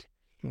kicked.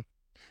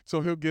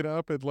 So he'll get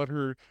up and let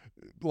her,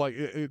 like,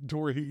 to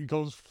where he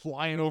goes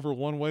flying over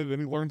one way, then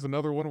he learns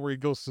another one where he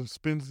goes and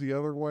spins the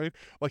other way.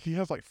 Like, he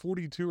has like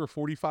 42 or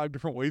 45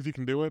 different ways he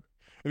can do it,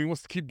 and he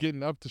wants to keep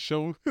getting up to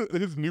show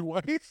his new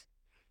ways.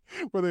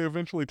 Where they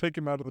eventually take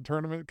him out of the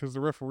tournament because the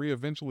referee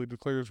eventually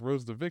declares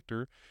Rose the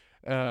victor,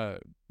 uh,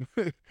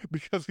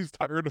 because he's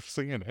tired of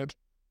seeing it.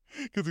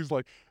 Because he's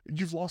like,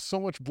 "You've lost so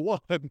much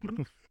blood,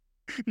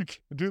 you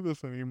can't do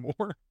this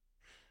anymore."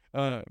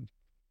 Uh,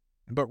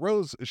 but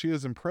Rose, she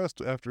is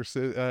impressed after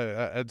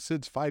at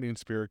Sid's fighting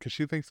spirit because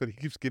she thinks that he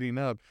keeps getting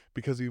up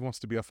because he wants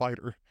to be a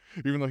fighter,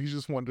 even though he's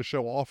just wanting to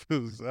show off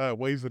his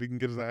ways that he can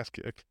get his ass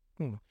kicked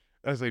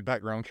as a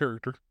background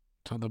character.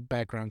 So the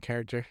background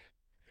character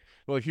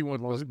Like he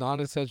wants was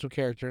non-essential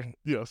character.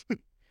 yes.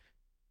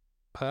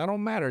 I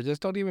don't matter.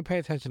 Just don't even pay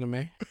attention to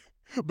me.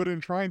 But in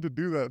trying to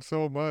do that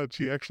so much,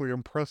 he actually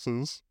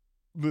impresses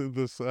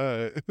this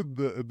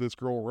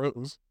girl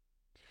Rose.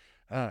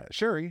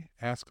 Sherry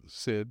asks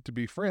Sid to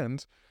be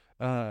friends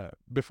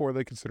before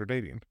they consider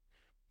dating.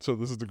 So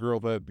this is the girl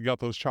that got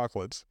those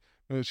chocolates.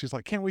 And she's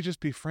like, "Can't we just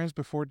be friends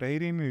before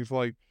dating?" And he's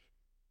like,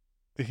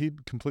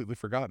 he'd completely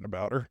forgotten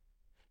about her.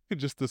 He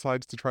just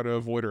decides to try to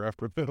avoid her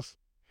after this.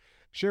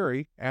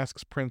 Sherry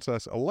asks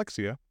Princess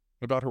Alexia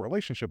about her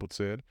relationship with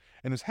Sid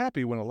and is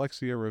happy when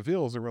Alexia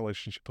reveals the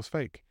relationship was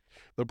fake.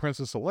 Though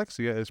Princess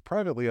Alexia is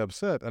privately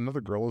upset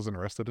another girl is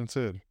interested in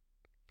Sid.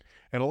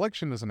 An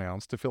election is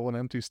announced to fill an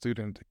empty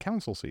student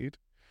council seat.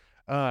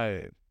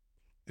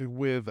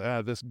 With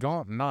this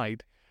gaunt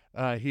knight,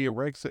 he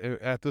erects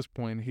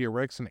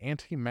an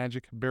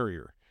anti-magic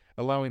barrier,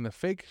 allowing the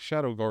fake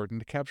Shadow Garden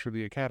to capture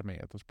the academy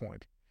at this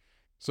point.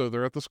 So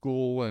they're at the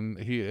school, and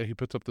he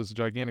puts up this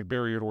gigantic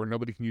barrier to where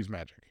nobody can use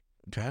magic.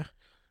 Okay.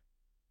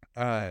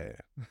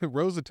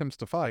 Rose attempts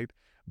to fight,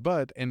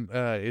 but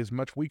is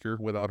much weaker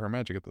without her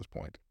magic at this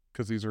point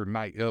because these are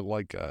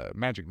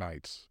magic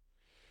knights.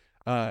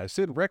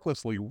 Sid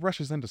recklessly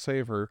rushes in to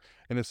save her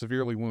and is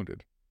severely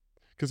wounded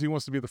because he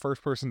wants to be the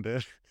first person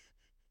dead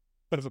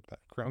as a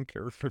background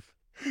character.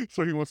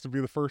 So he wants to be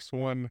the first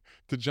one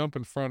to jump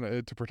in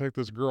front to protect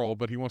this girl,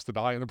 but he wants to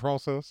die in the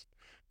process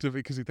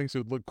because he thinks it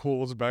would look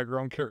cool as a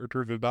background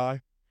character to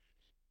die.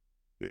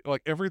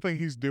 Like everything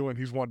he's doing,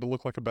 he's wanting to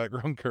look like a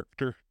background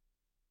character,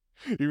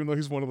 even though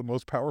he's one of the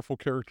most powerful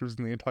characters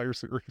in the entire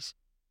series.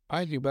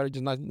 I do better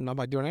just not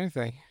by doing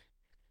anything.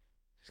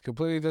 He's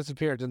completely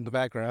disappeared in the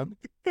background.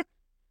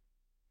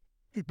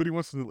 But he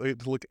wants to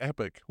look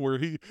epic, where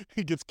he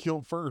gets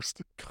killed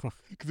first.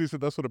 Because he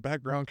said that's what a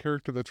background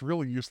character that's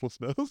really useless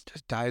does.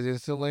 Just dies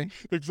instantly.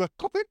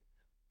 Exactly.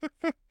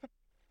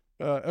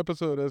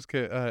 Episode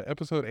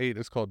 8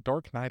 is called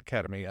Dark Knight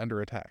Academy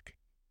Under Attack.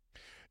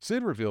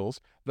 Sid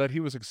reveals that he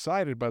was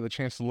excited by the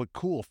chance to look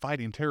cool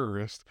fighting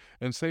terrorists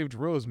and saved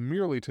Rose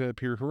merely to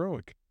appear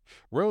heroic.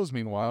 Rose,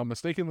 meanwhile,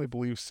 mistakenly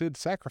believes Sid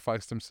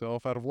sacrificed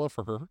himself out of love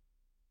for her.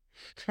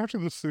 After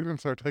the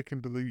students are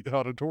taken to the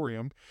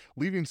auditorium,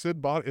 leaving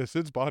Sid's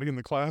body in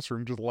the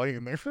classroom just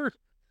laying there.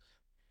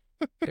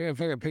 They're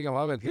gonna pick him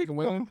up and take him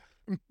with him.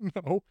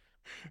 No.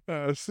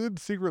 Sid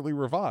secretly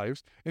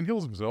revives and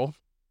heals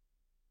himself.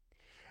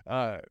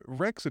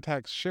 Rex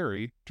attacks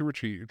Sherry to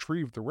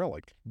retrieve the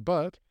relic,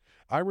 but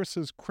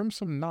Iris's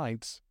Crimson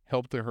Knights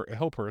help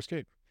her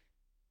escape.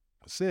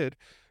 Sid,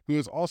 who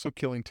is also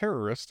killing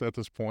terrorists at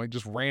this point,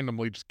 just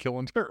randomly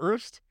killing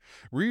terrorists,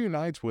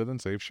 reunites with and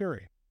saves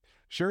Sherry.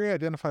 Sherry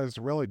identifies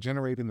the relic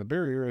generating the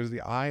barrier as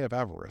the Eye of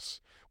Avarice,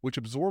 which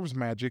absorbs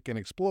magic and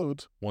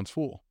explodes once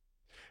full.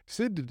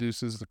 Sid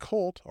deduces the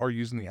cult are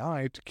using the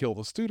eye to kill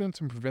the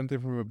students and prevent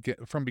them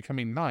from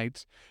becoming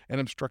knights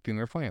and obstructing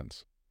their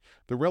plans.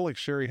 The relic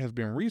Sherry has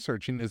been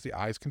researching is the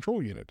eye's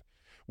control unit,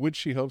 which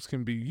she hopes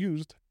can be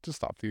used to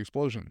stop the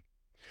explosion.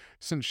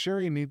 Since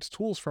Sherry needs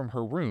tools from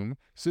her room,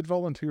 Sid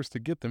volunteers to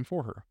get them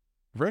for her.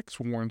 Rex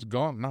warns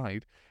Gaunt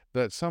Knight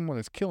that someone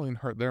is killing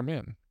their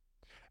men,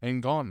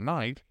 and Gaunt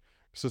Knight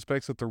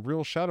suspects that the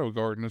real Shadow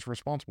Garden is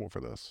responsible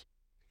for this.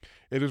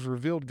 It is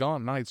revealed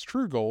Gaunt Knight's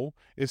true goal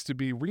is to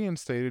be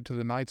reinstated to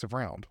the Knights of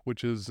Round,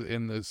 which is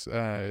in this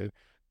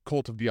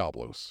cult of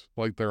Diablos,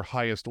 like their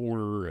highest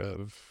order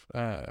of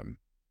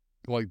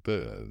like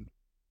the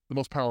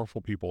most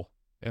powerful people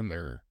in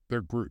their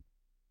group.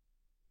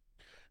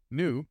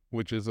 New,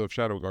 which is of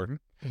Shadow Garden,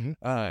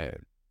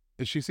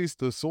 she sees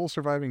the sole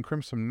surviving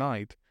Crimson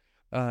Knight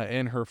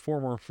and her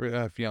former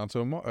fiance.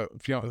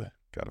 God,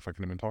 if I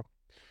can even talk.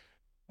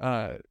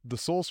 The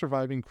sole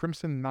surviving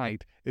Crimson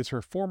Knight is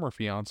her former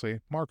fiance,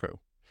 Marco.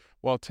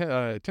 While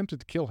tempted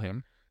to kill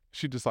him,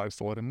 she decides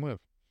to let him live.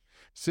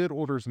 Sid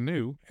orders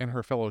New and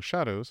her fellow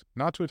Shadows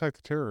not to attack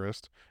the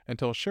terrorist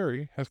until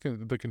Sherry has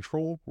the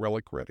control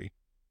relic ready.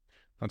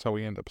 That's how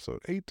we end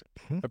episode 8.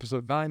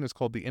 Episode 9 is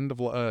called the end of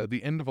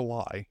a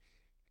lie.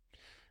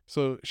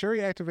 So Sherry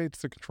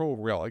activates the control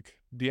relic,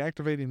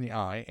 deactivating the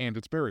eye and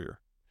its barrier.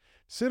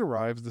 Sid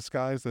arrives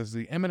disguised as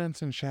the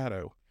Eminence in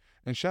Shadow,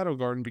 and Shadow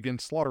Garden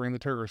begins slaughtering the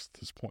terrorists at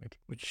this point.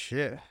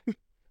 Shit.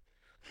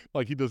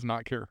 Like, he does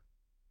not care.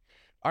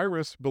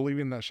 Iris,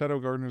 believing that Shadow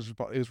Garden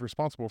is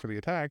responsible for the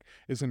attack,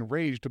 is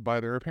enraged by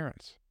their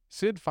appearance.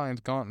 Sid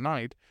finds Gaunt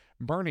Knight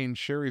burning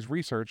Sherry's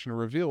research and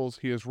reveals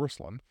he is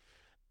Ruslan,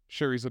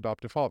 Sherry's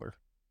adoptive father.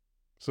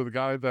 So the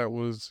guy that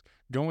was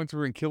going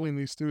through and killing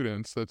these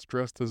students that's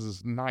dressed as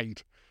his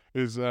knight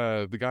is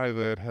the guy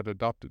that had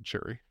adopted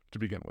Sherry to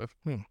begin with.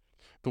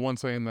 The one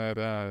saying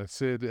that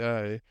Sid,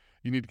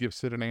 you need to give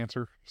Sid an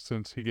answer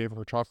since he gave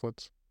her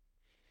chocolates.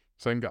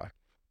 Same guy.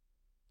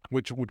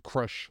 Which would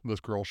crush this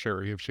girl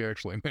Sherry if she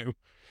actually knew.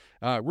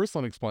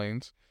 Ruslan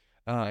explains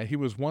he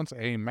was once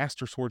a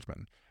master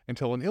swordsman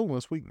until an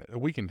illness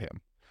weakened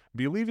him.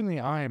 Believing the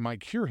eye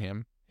might cure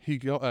him, he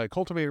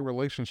cultivated a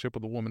relationship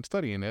with the woman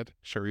studying it,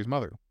 Sherry's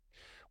mother.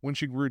 When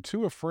she grew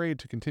too afraid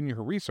to continue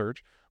her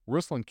research,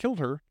 Ruslan killed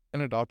her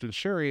and adopted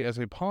Sherry as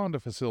a pawn to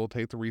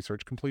facilitate the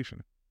research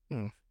completion.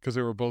 Because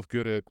they were both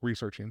good at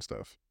researching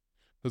stuff.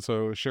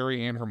 So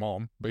Sherry and her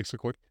mom,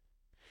 basically.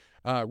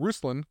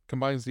 Ruslan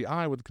combines the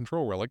eye with the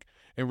control relic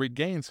and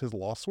regains his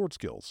lost sword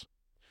skills.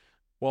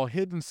 While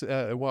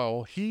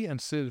he and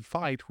Sid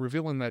fight,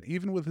 revealing that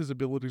even with his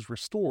abilities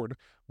restored,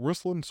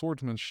 Ruslan's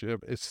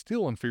swordsmanship is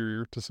still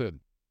inferior to Sid.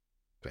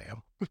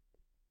 Damn.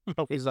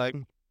 He's like,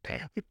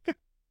 damn.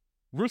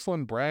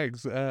 Ruslan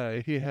brags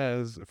he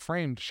has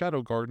framed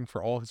Shadow Garden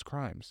for all his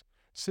crimes.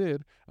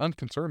 Sid,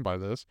 unconcerned by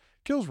this,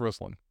 kills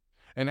Ruslan,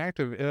 an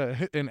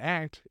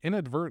act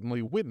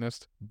inadvertently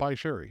witnessed by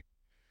Sherry.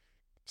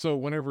 So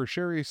whenever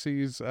Sherry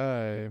sees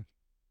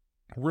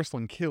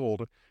Ruslan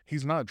killed,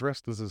 he's not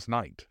dressed as his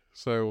knight.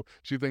 So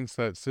she thinks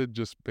that Sid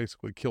just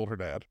basically killed her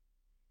dad.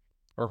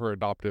 Or her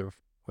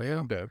adoptive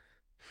dad.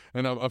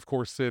 And of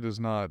course, Sid is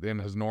not in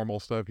his normal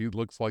stuff. He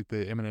looks like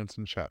the Eminence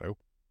in Shadow.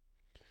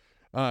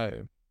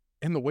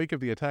 In the wake of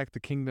the attack, the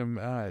kingdom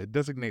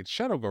designates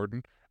Shadow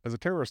Garden as a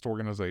terrorist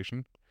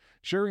organization.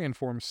 Sherry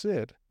informs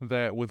Sid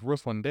that with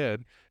Ruslan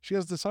dead, she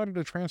has decided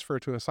to transfer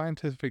to a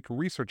scientific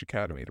research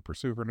academy to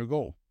pursue her new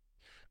goal,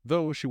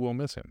 though she will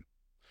miss him.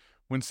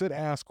 When Sid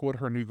asks what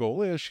her new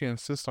goal is, she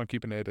insists on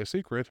keeping it a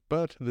secret,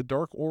 but the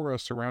dark aura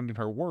surrounding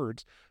her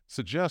words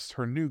suggests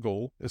her new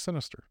goal is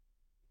sinister.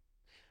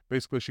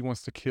 Basically, she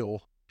wants to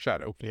kill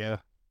Shadow. Yeah.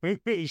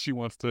 She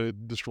wants to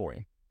destroy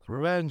him.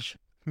 Revenge.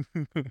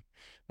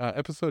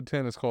 Episode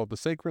 10 is called The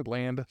Sacred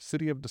Land,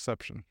 City of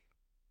Deception.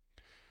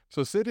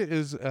 So Sid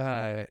is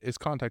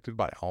contacted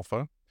by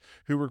Alpha,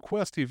 who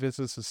requests he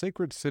visits the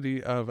sacred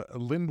city of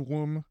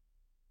Lindworm.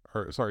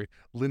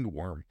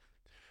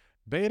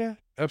 Beta,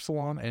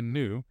 Epsilon, and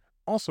Nu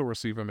also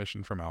receive a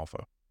mission from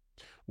Alpha.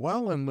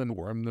 While in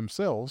Lindworm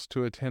themselves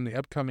to attend the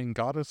upcoming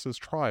goddess's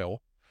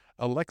trial,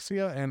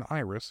 Alexia and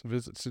Iris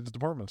visit Sid's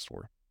department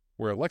store,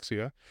 where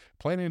Alexia,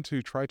 planning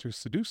to try to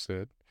seduce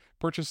Sid,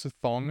 purchases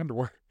thong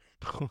underwear.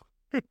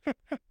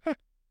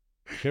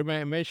 Sure,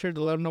 man, made sure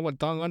to let him know what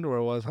thong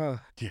underwear was, huh?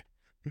 Yeah.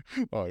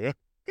 Oh, yeah.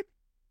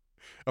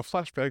 A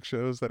flashback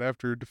shows that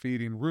after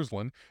defeating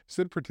Ruslan,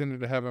 Sid pretended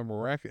to have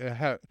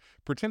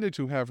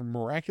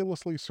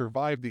miraculously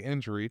survived the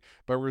injury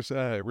by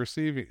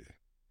receiving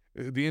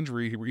the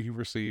injury he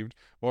received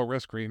while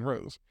rescuing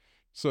Rose.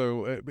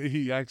 So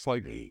he acts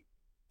like,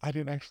 I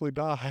didn't actually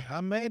die.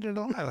 I made it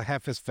alive.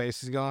 Half his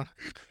face is gone.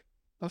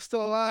 I'm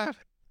still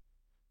alive.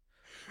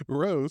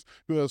 Rose,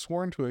 who has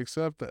sworn to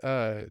accept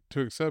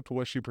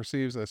what she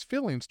perceives as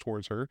feelings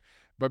towards her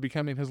by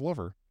becoming his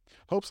lover,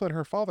 hopes that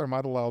her father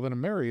might allow them to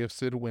marry if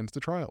Sid wins the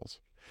trials.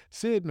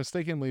 Sid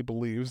mistakenly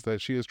believes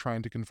that she is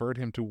trying to convert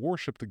him to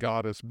worship the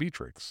goddess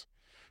Beatrix,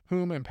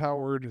 whom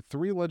empowered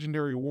 3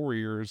 legendary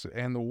warriors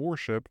and the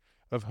worship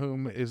of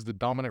whom is the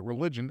dominant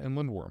religion in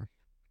Lindworm.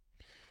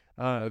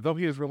 Though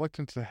he is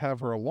reluctant to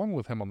have her along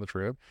with him on the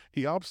trip,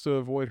 he opts to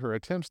avoid her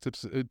attempts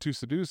to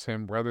seduce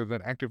him rather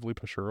than actively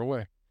push her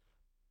away.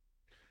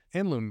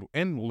 In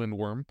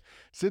Lindworm,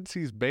 Sid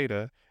sees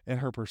Beta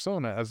and her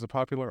persona as the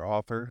popular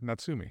author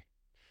Natsumi.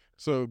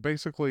 So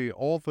basically,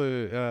 all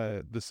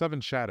the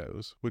 7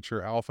 shadows, which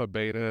are Alpha,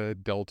 Beta,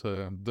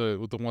 Delta,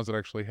 the ones that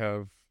actually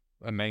have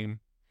a name,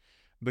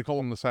 they call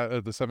them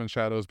the 7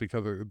 shadows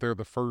because they're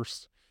the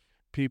first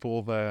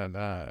people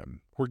that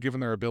were given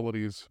their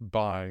abilities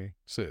by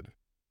Sid,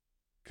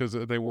 because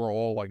they were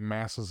all like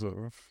masses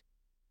of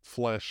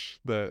flesh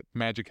that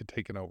magic had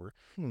taken over.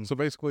 So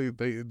basically,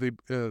 they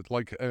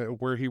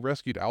where he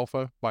rescued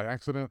Alpha by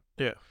accident.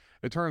 Yeah.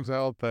 It turns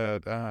out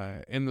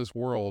that in this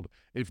world,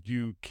 if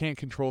you can't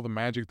control the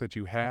magic that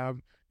you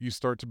have, you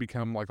start to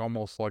become like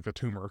almost like a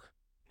tumor.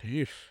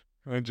 Yeesh.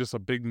 And just a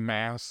big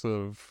mass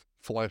of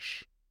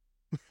flesh.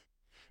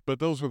 But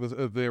those were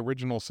the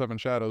original 7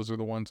 shadows are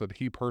the ones that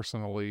he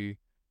personally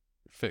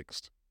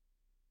fixed.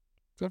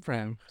 Good for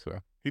him.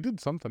 So he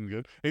did something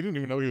good. He didn't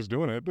even know he was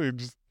doing it. He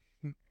just,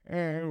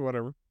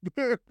 whatever.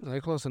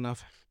 Like, close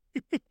enough.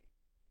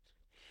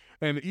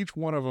 And each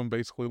one of them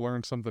basically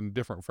learned something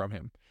different from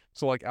him.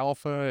 So like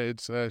Alpha,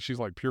 it's she's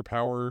like pure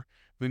power.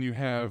 Then you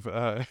have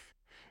what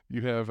do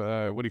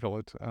you call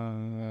it?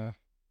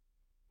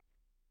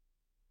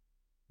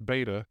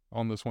 Beta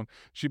on this one.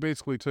 She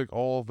basically took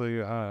all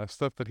the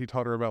stuff that he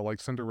taught her about, like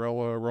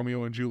Cinderella,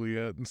 Romeo and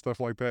Juliet, and stuff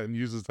like that, and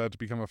uses that to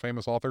become a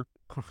famous author.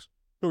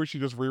 Or she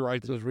just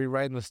rewrites. Just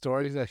rewriting the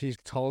stories that he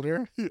told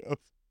her. Yes.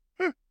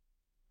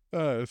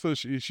 So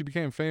she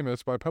became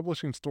famous by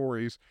publishing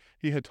stories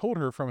he had told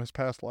her from his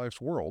past life's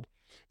world,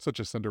 such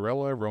as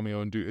Cinderella, Romeo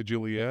and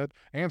Juliet,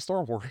 and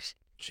Star Wars.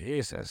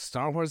 Jesus,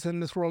 Star Wars in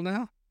this world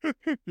now?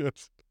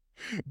 Yes.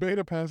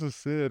 Beta passes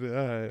Sid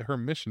her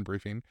mission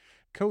briefing,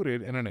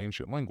 coded in an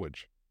ancient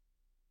language.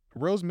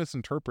 Rose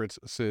misinterprets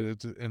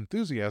Sid's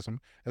enthusiasm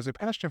as a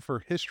passion for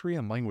history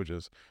and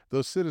languages,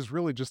 though Sid is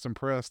really just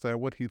impressed at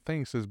what he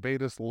thinks is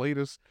Beta's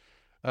latest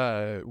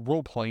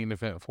role-playing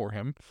event for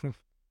him.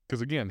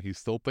 Because again, he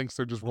still thinks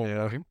they're just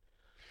role-playing.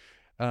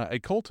 A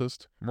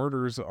cultist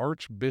murders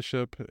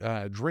Archbishop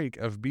Drake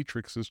of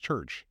Beatrix's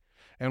church,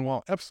 and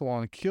while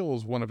Epsilon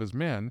kills one of his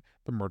men,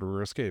 the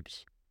murderer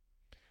escapes.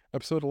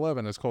 Episode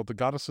 11 is called The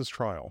Goddess's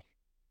Trial.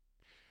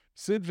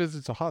 Sid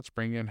visits a hot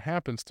spring and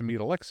happens to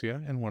meet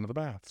Alexia in one of the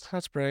baths.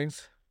 Hot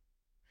springs.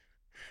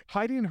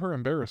 Hiding her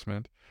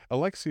embarrassment,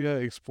 Alexia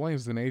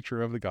explains the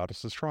nature of the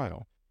goddess's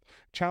trial.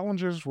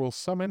 Challengers will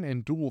summon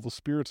and duel the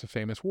spirits of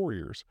famous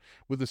warriors,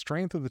 with the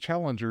strength of the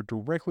challenger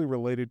directly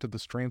related to the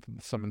strength of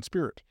the summoned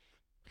spirit.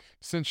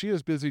 Since she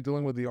is busy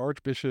dealing with the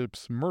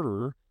Archbishop's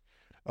murderer,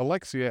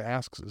 Alexia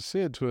asks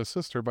Sid to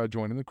assist her by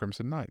joining the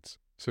Crimson Knights.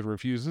 Sid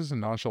refuses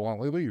and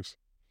nonchalantly leaves,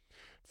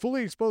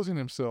 fully exposing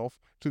himself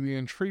to the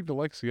intrigued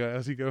Alexia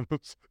as he goes.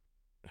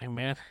 Hey,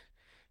 man.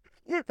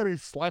 And he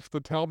slaps the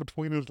towel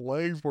between his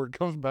legs where it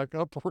comes back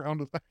up around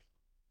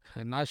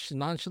his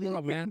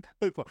Nonchalant, man.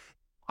 It's like,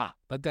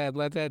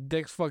 Let that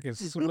dick fucking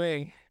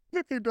swing.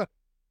 he does.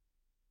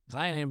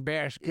 I ain't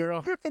embarrassed,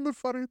 girl. And the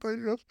funny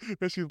thing is,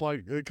 and she's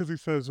like, because he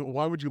says,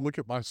 "Why would you look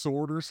at my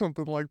sword?" or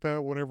something like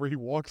that whenever he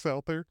walks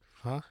out there.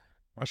 Huh?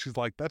 And she's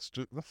like, "That's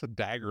a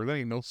dagger. That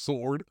ain't no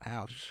sword."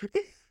 Ouch.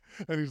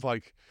 And he's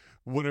like,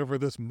 "Whenever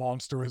this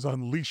monster is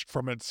unleashed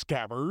from its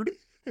scabbard,"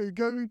 he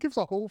gives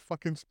a whole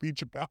fucking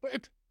speech about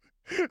it,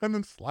 and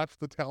then slaps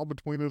the towel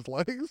between his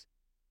legs.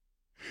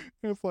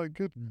 And it's like,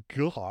 good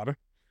God.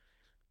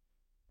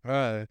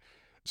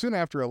 Soon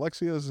after,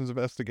 Alexia's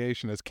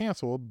investigation is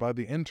canceled by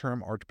the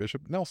interim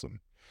Archbishop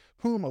Nelson,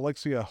 whom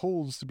Alexia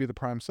holds to be the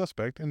prime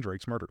suspect in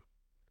Drake's murder.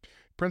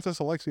 Princess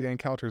Alexia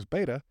encounters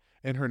Beta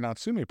in her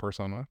Natsume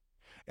persona,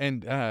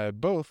 and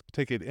both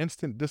take an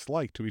instant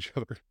dislike to each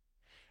other.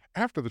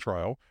 After the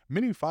trial,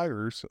 many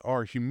fighters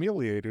are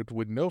humiliated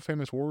with no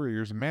famous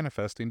warriors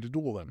manifesting to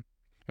duel them,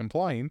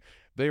 implying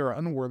they are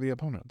unworthy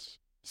opponents.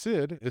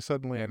 Sid is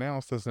suddenly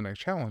announced as the next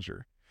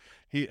challenger.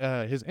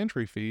 His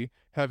entry fee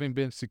having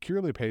been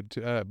securely paid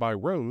by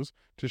Rose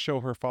to show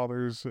her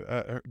father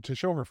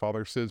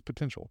Sid's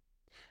potential.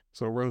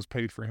 So Rose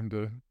paid for him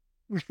to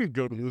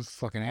go to this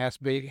Fucking ass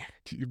bait.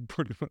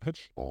 pretty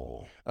much.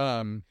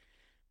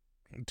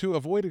 To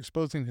avoid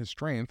exposing his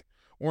strength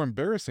or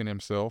embarrassing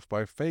himself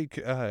by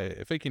faking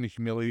a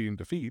humiliating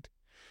defeat,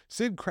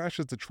 Sid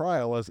crashes the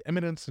trial as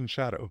Eminence and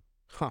Shadow.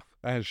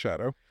 As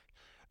Shadow.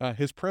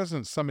 His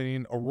presence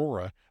summoning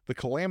Aurora, the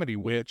Calamity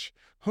Witch,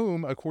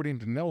 whom, according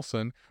to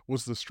Nelson,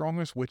 was the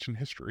strongest witch in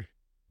history.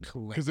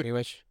 Calamity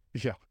Witch.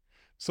 Yeah.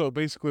 So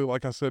basically,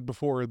 like I said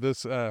before,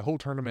 this whole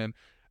tournament,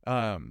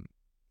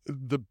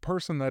 the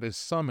person that is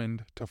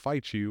summoned to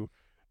fight you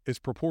is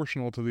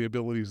proportional to the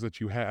abilities that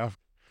you have.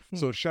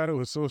 So Shadow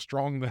is so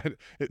strong that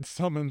it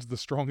summons the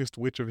strongest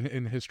witch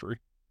in history.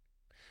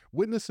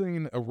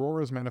 Witnessing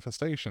Aurora's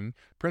manifestation,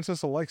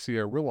 Princess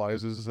Alexia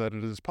realizes that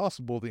it is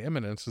possible the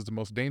Eminence is the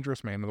most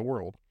dangerous man in the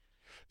world.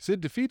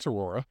 Sid defeats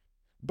Aurora,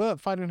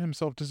 but finding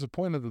himself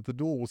disappointed that the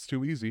duel was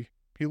too easy,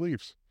 he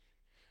leaves.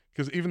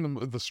 Because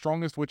even the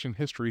strongest witch in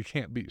history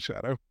can't beat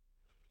Shadow.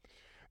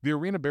 The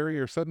arena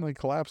barrier suddenly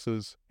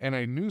collapses, and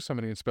a new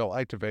summoning spell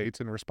activates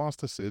in response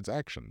to Sid's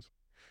actions,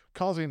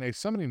 causing a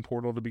summoning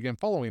portal to begin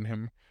following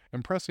him,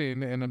 impressing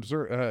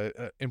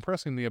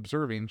the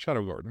observing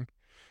Shadow Garden.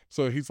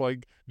 So he's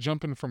like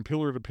jumping from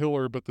pillar to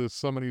pillar, but the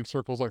summoning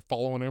circle's like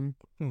following him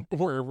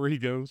wherever he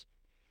goes.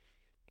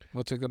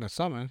 What's it gonna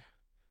summon?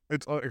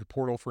 It's a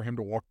portal for him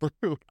to walk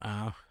through.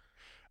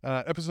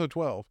 Episode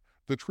 12,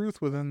 The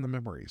Truth Within the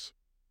Memories.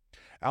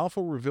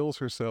 Alpha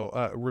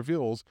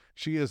reveals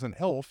she is an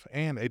elf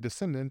and a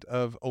descendant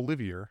of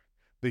Olivier,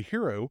 the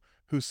hero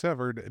who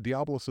severed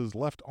Diablos'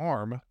 left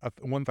arm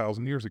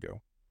 1,000 years ago.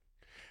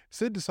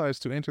 Sid decides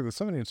to enter the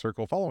summoning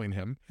circle following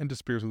him and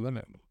disappears within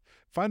it,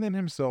 finding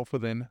himself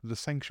within the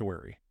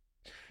sanctuary.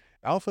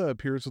 Alpha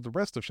appears with the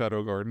rest of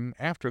Shadow Garden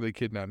after they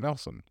kidnap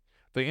Nelson.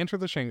 They enter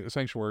the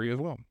sanctuary as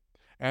well,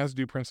 as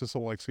do Princess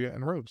Alexia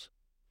and Rose.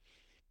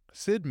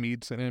 Sid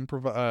meets an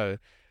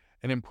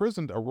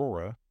imprisoned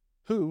Aurora,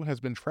 who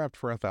has been trapped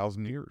for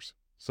 1,000 years.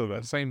 So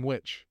that same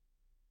witch,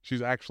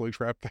 she's actually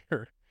trapped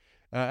there.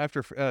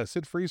 After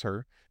Sid frees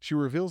her, she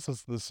reveals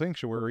that the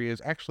sanctuary is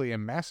actually a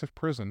massive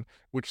prison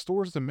which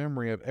stores the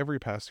memory of every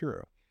past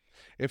hero.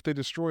 If they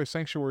destroy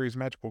Sanctuary's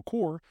magical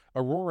core,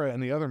 Aurora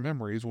and the other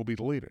memories will be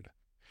deleted.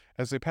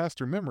 As they pass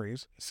through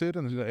memories, Sid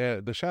and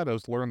the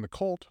Shadows learn the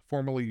cult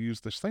formerly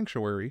used the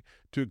sanctuary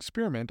to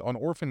experiment on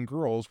orphan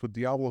girls with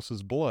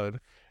Diablos' blood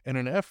in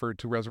an effort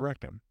to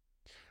resurrect him.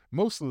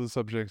 Most of the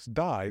subjects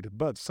died,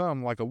 but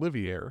some, like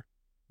Olivier,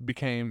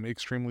 became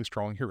extremely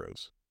strong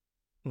heroes.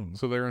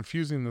 So they're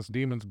infusing this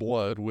demon's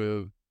blood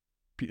with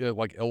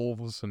like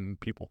elves and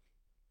people.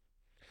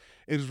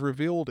 It is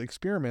revealed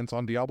experiments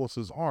on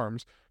Diablos'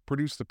 arms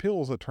produce the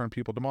pills that turn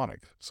people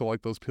demonic. So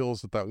like those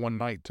pills that one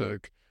knight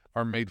took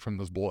are made from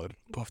this blood.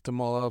 Puffed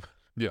them all up.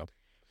 Yeah.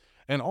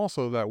 And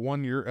also that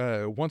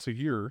once a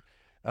year,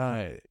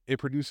 it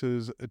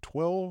produces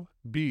 12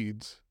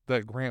 beads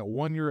that grant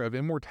 1 year of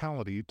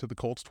immortality to the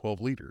cult's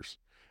 12 leaders,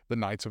 the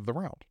Knights of the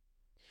Round.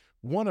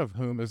 One of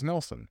whom is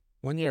Nelson.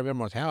 1 year of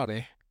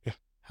immortality. Yeah.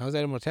 How's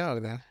that immortality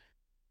then?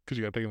 Because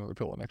you got to take another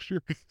pill next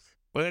year.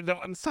 But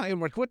it's not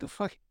immortal. What the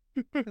fuck?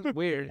 That's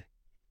weird.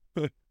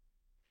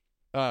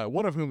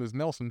 One of whom is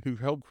Nelson, who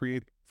helped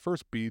create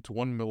first beads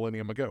 1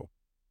 millennium ago.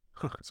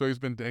 So he's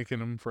been taking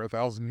them for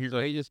 1,000 years.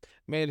 So he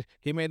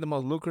made the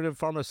most lucrative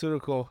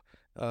pharmaceutical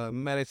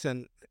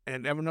medicine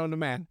and ever known to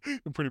man.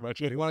 Pretty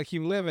much. If you want to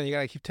keep living, you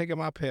gotta keep taking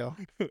my pill.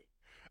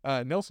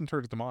 Nelson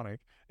turns demonic,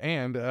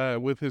 and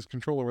with his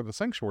control over the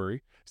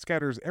sanctuary,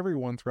 scatters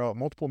everyone throughout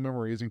multiple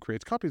memories and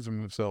creates copies of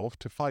himself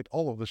to fight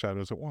all of the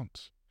shadows at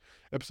once.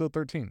 Episode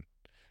 13,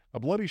 A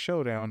Bloody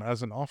Showdown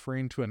as an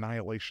Offering to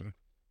Annihilation.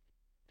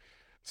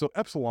 So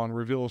Epsilon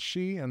reveals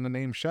she and the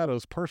name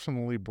Shadows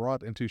personally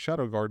brought into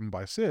Shadow Garden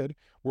by Sid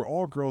were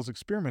all girls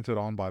experimented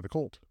on by the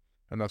cult,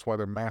 and that's why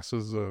they're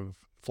masses of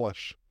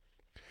flesh.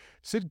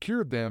 Sid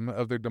cured them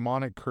of their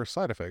demonic curse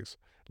side effects,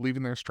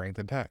 leaving their strength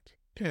intact.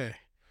 Okay.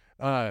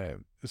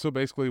 So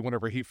basically,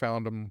 whenever he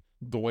found them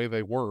the way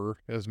they were,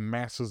 as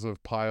masses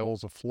of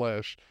piles of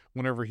flesh,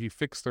 whenever he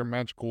fixed their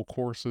magical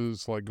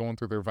courses, like going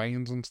through their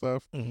veins and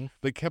stuff,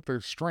 they kept their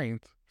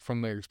strength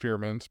from their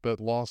experiments, but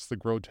lost the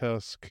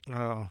grotesque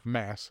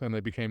mass, and they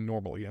became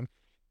normal again.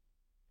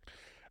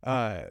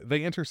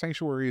 They enter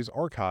Sanctuary's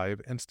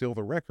archive and steal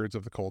the records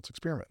of the cult's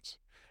experiments.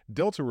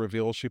 Delta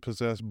reveals she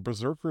possessed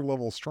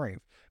berserker-level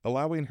strength,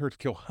 allowing her to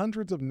kill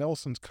hundreds of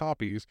Nelson's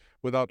copies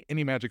without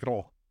any magic at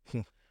all.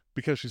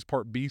 Because she's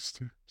part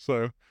beast,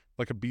 so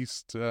like a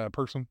beast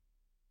person,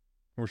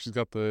 where she's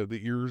got the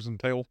ears and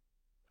tail.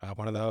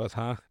 One of those,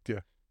 huh?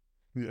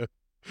 Yeah.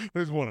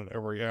 There's one in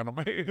every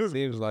anime.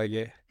 Seems like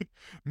it.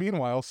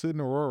 Meanwhile, Sid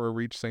and Aurora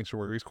reach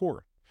Sanctuary's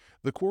core.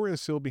 The core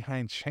is sealed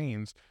behind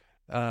chains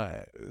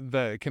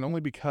that can only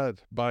be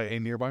cut by a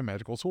nearby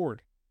magical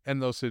sword.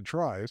 And though Sid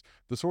tries,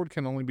 the sword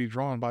can only be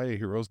drawn by a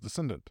hero's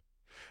descendant.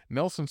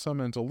 Nelson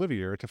summons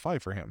Olivier to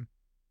fight for him.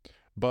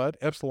 But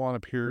Epsilon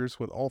appears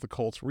with all the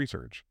cult's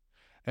research,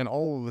 and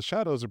all of the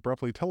shadows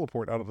abruptly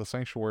teleport out of the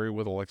sanctuary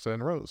with Alexa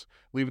and Rose,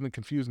 leaving the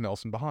confused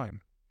Nelson behind.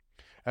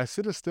 As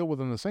Sid is still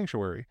within the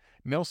sanctuary,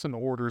 Nelson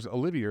orders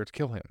Olivier to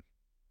kill him.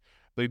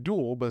 They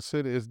duel, but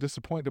Sid is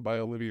disappointed by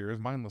Olivier's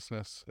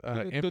mindlessness.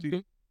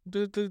 Empty.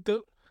 So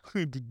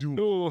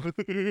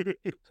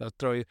I'll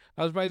throw you.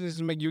 I was surprised this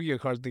to make Yu-Gi-Oh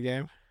cards in the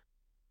game.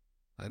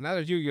 Like, now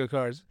there's Yu-Gi-Oh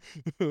cards.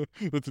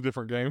 That's a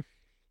different game.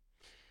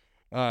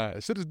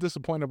 Sid is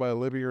disappointed by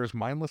Olivier's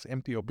mindless,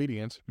 empty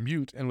obedience,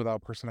 mute, and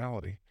without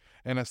personality,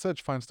 and as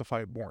such finds the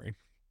fight boring.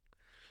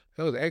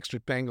 That was extra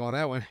bang on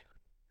that one.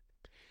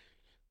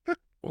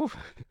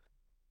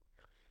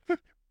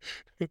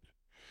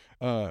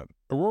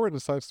 Aurora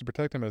decides to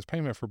protect him as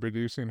payment for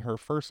producing her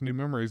first new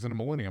memories in a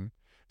millennium.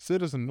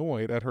 Sid is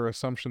annoyed at her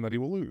assumption that he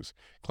will lose,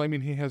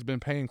 claiming he has been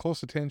paying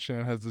close attention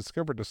and has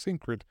discovered the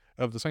secret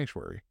of the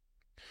sanctuary.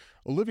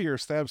 Olivier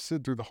stabs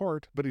Sid through the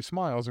heart, but he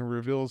smiles and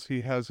reveals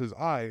he has his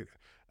eye.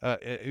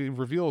 It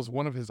reveals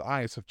one of his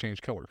eyes have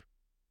changed color.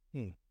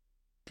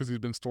 Because he's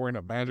been storing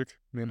up magic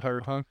the entire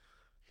time.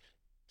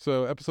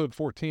 So episode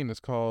 14 is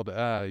called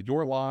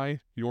Your Lie,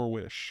 Your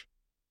Wish.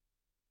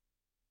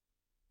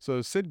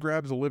 So Sid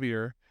grabs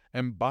Olivier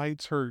and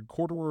bites her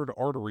corduroy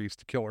arteries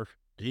to kill her.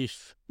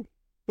 Jeez.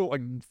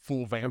 Like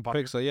full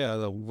vampire. So yeah,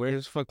 the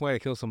weirdest fuck way to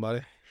kill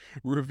somebody.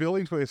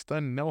 Revealing to a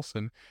stunned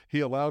Nelson, he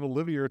allowed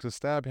Olivier to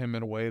stab him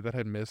in a way that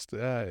had missed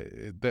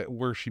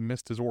where she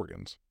missed his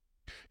organs.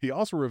 He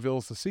also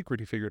reveals the secret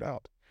he figured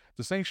out.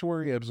 The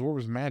sanctuary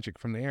absorbs magic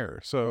from the air,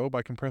 so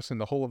by compressing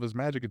the whole of his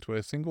magic into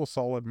a single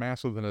solid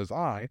mass within his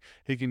eye,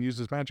 he can use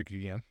his magic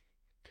again.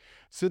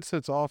 Sid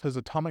sets off his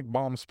atomic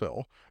bomb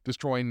spell,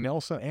 destroying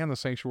Nelson and the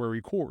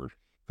sanctuary core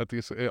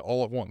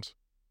all at once.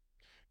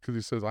 Because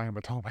he says, I am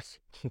atomic.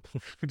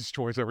 He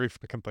destroys every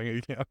fucking thing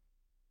he can.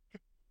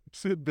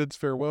 Sid bids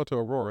farewell to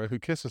Aurora, who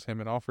kisses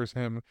him and offers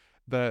him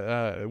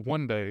that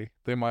one day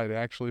they might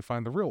actually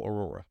find the real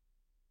Aurora.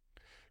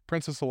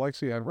 Princess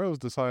Alexia and Rose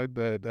decide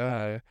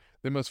that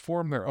they must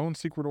form their own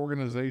secret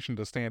organization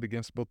to stand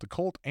against both the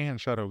cult and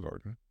Shadow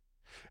Garden.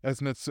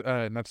 As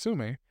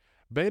Natsume,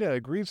 Beta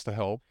agrees to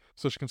help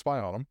so she can spy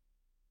on them,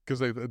 because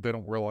they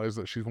don't realize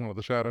that she's one of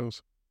the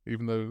shadows,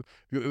 even though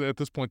at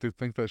this point they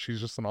think that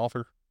she's just an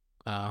author.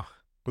 Oh.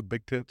 With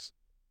big tits.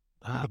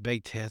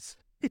 Big tits.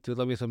 Dude,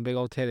 love me some big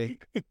old titty.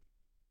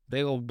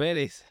 Big old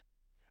bitties.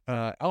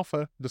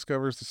 Alpha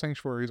discovers the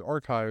Sanctuary's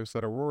archives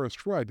that Aurora's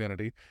true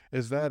identity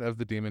is that of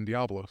the demon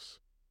Diablos.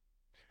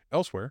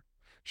 Elsewhere,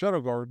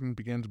 Shadow Garden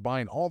begins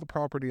buying all the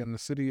property in the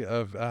city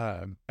of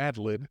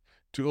Madlid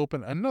to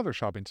open another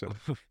shopping center.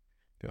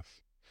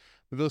 Yes.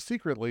 Though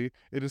secretly,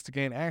 it is to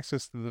gain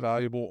access to the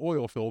valuable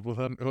oil field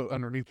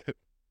underneath it.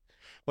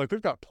 Like,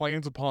 they've got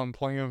plans upon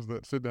plans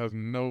that Sid has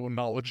no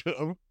knowledge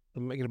of.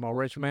 Making him a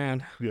rich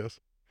man. Yes.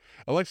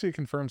 Alexia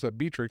confirms that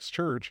Beatrix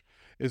Church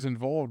is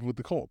involved with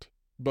the cult,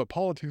 but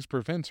politics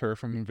prevents her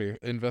from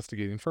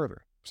investigating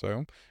further.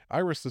 So,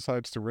 Iris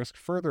decides to risk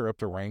further up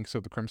the ranks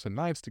of the Crimson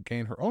Knights to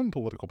gain her own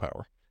political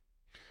power,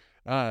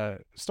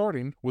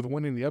 starting with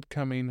winning the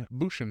upcoming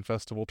Bushin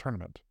Festival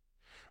tournament.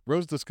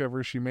 Rose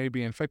discovers she may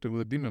be infected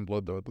with demon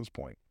blood, though, at this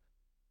point.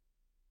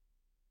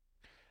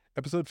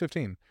 Episode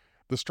 15,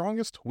 The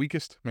Strongest,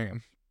 Weakest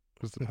Man,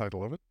 was the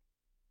title of it.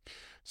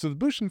 So the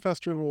Bushin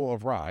Festival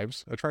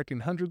arrives,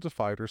 attracting hundreds of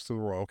fighters to the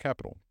royal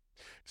capital.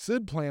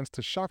 Sid plans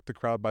to shock the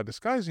crowd by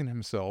disguising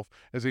himself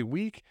as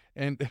weak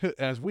and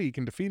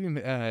defeating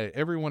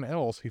everyone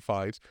else he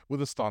fights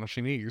with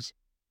astonishing ease.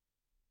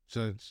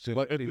 So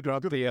Like, he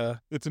dropped the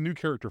It's a new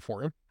character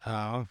for him.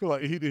 oh,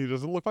 Like, he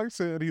doesn't look like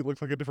Sid; he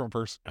looks like a different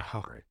person.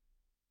 oh.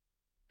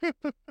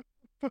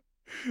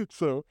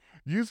 So,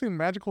 using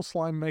magical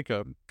slime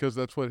makeup, because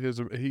that's what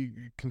he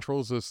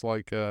controls this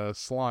like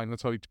slime.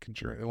 That's how he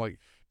like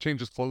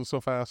changes clothes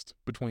so fast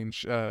between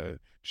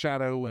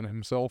Shadow and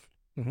himself.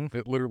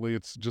 Mhm.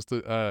 It's just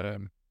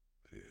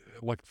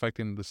like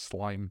affecting the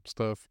slime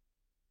stuff.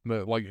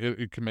 That like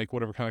it can make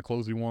whatever kind of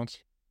clothes he wants.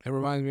 It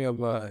reminds me of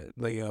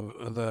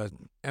the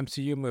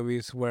MCU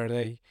movies where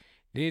they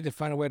needed to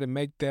find a way to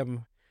make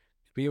them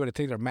be able to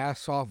take their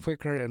masks off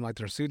quicker and like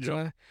their suits Yep.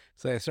 on.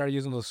 So they started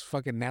using those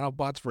fucking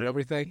nanobots for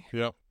everything.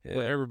 Yep. Yeah.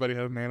 Where everybody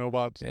has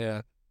nanobots.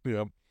 Yeah.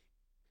 Yep.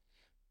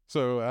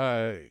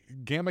 So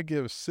Gamma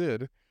gives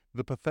Sid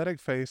the pathetic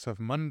face of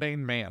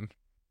mundane man,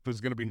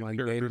 who's going to be his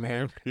Mundane character.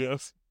 man.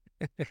 Yes.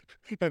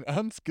 An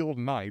unskilled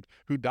knight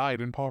who died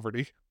in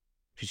poverty.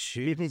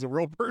 He was a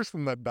real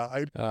person that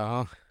died,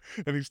 Uh-huh.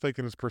 and he's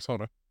taken his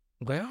persona.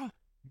 Well,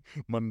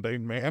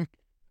 Mundane man.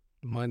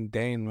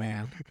 mundane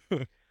man.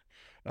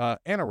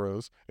 Anna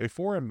Rose, a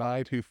foreign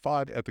knight who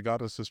fought at the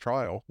goddess's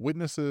trial,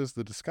 witnesses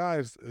the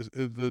disguised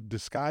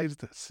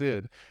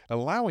Sid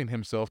allowing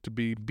himself to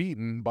be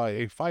beaten by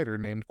a fighter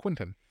named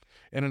Quentin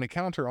in an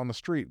encounter on the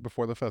street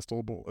before the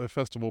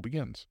festival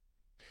begins,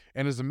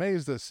 and is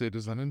amazed that Sid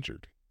is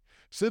uninjured.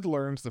 Sid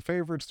learns the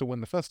favorites to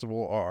win the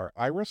festival are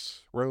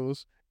Iris,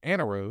 Rose,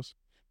 Anna Rose,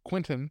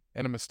 Quentin,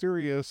 and a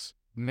mysterious,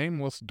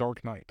 nameless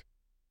Dark Knight.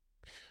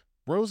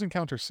 Rose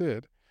encounters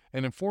Sid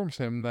and informs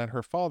him that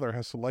her father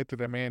has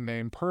selected a man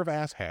named Perv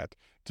Asshat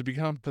to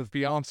become the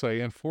fiance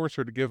and force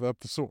her to give up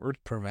the sword.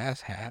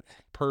 Pervass hat.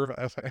 Perv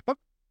Asshat.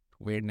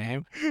 Weird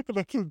name.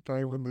 That's his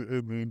name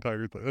in the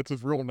entire thing. That's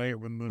his real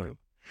name in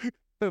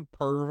the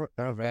Perv.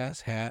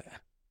 Pervass hat.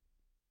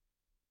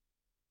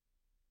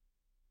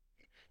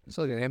 It's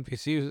like an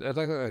NPC. It's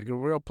like a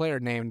real player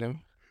named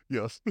him.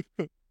 Yes.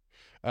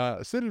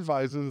 Sid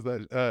advises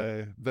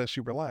that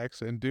she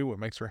relax and do what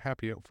makes her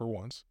happy for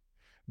once.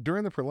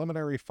 During the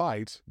preliminary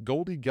fights,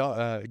 Goldie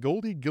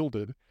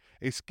Gilded,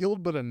 a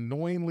skilled but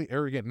annoyingly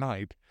arrogant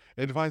knight,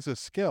 advises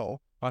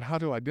Skell on how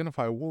to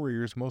identify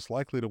warriors most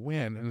likely to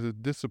win and is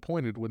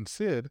disappointed when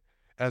Sid,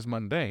 as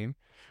mundane,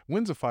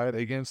 wins a fight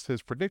against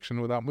his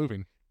prediction without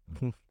moving.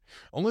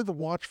 Only the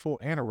watchful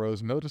Anna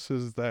Rose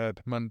notices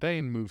that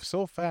Mundane moves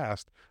so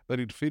fast that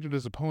he defeated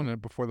his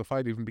opponent before the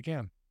fight even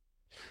began.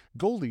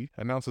 Goldie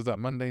announces that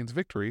Mundane's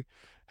victory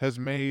has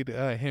made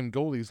him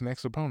Goldie's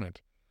next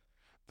opponent.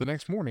 The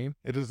next morning,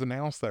 it is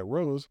announced that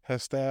Rose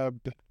has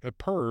stabbed a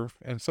Perv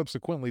and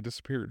subsequently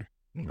disappeared.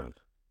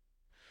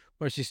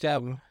 Where'd she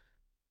stab him?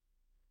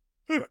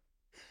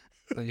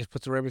 He just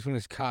puts it right between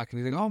his cock, and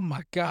he's like, "Oh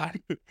my god!"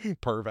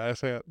 Perv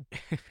asshat.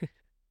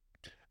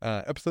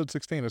 Episode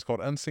 16 is called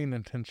Unseen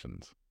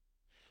Intentions.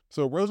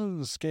 So Rose's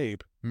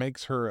escape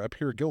makes her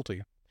appear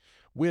guilty,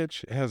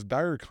 which has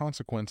dire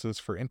consequences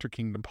for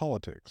interkingdom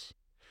politics.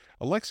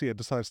 Alexia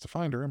decides to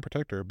find her and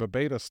protect her, but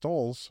Beta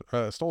stalls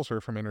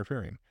her from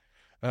interfering.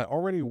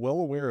 Already well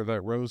aware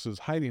that Rose is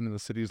hiding in the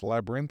city's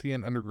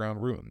labyrinthian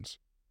underground ruins.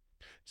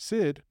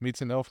 Sid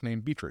meets an elf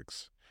named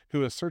Beatrix,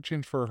 who is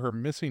searching for her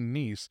missing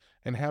niece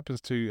and happens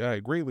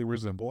to greatly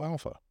resemble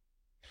Alpha,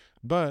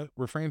 but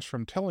refrains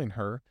from telling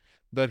her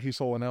that he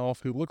saw an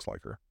elf who looks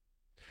like her.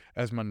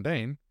 As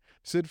Mundane,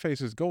 Sid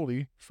faces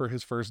Goldie for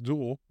his first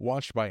duel,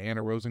 watched by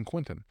Anna Rose and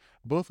Quentin,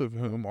 both of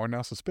whom are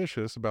now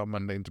suspicious about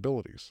Mundane's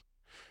abilities.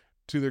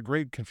 To their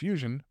great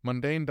confusion,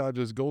 Mundane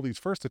dodges Goldie's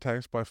first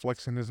attacks by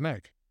flexing his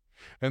neck,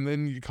 and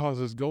then he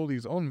causes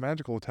Goldie's own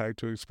magical attack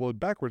to explode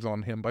backwards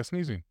on him by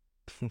sneezing,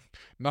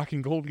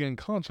 knocking Goldie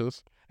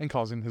unconscious and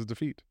causing his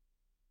defeat.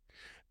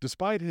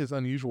 Despite his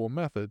unusual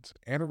methods,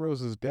 Anna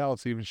Rose's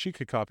doubts even she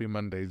could copy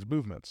Mundane's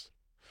movements.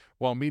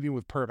 While meeting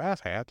with Perv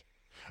Asshat,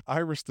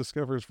 Iris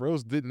discovers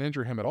Rose didn't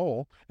injure him at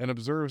all and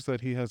observes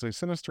that he has a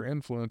sinister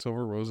influence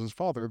over Rose's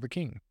father, the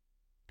king.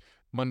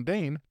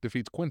 Mundane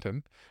defeats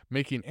Quentin,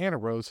 making Anna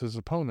Rose his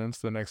opponents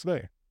the next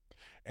day.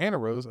 Anna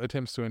Rose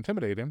attempts to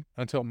intimidate him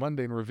until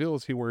Mundane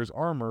reveals he wears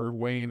armor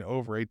weighing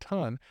over a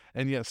ton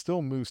and yet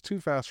still moves too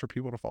fast for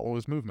people to follow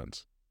his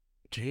movements.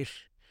 Jeez.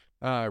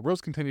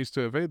 Rose continues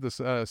to evade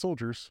the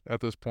soldiers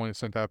at this point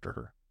sent after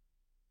her.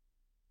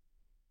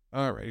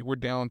 All right, we're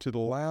down to the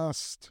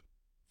last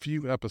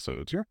few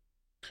episodes here.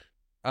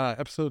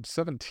 Episode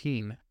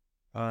 17,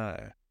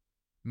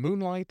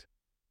 Moonlight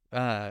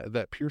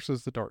That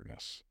Pierces the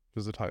Darkness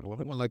is the title of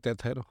I it. wouldn't like that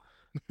title.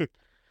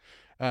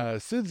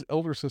 Sid's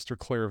elder sister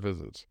Claire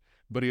visits,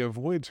 but he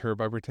avoids her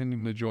by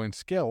pretending to join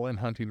Skell in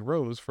hunting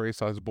Rose for a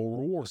sizable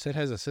reward. Sid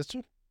has a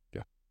sister?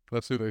 Yeah,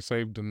 that's who they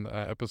saved in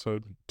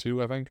episode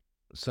 2, I think.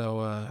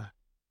 So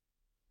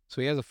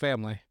he has a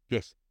family.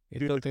 Yes. He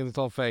still thinks it's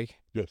all fake.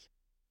 Yes.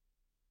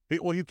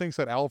 He thinks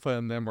that Alpha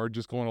and them are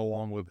just going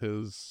along with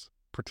his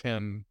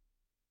pretend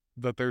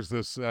that there's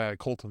this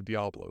cult of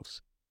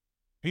Diablos.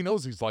 He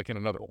knows he's like in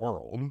another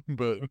world,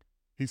 but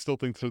he still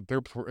thinks that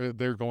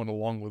they're going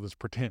along with his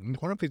pretend.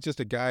 What if he's just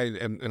a guy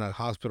in a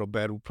hospital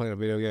bed playing a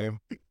video game?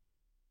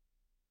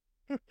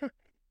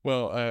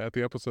 Well, at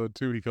the episode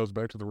 2, he goes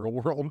back to the real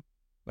world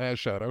as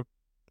Shadow.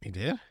 He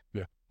did?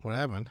 Yeah. What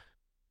happened?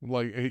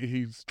 Like,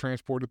 he's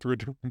transported through a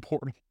different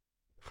portal.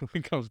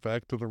 He comes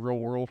back to the real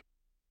world.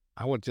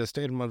 I would just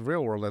stayed in my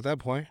real world at that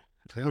point.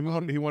 He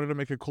wanted to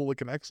make a cool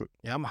looking exit.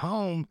 Yeah, I'm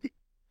home.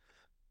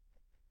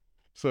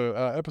 So,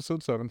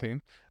 episode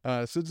 17,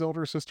 Sid's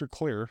elder sister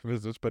Claire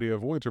visits, but he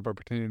avoids her by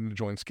pretending to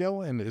join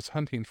Skell and is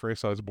hunting for a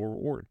sizable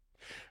reward.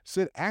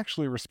 Sid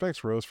actually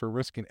respects Rose for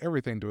risking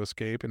everything to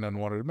escape an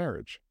unwanted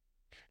marriage.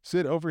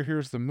 Sid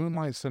overhears the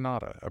Moonlight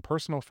Sonata, a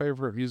personal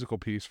favorite musical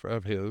piece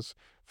of his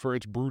for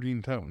its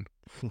brooding tone,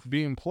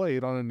 being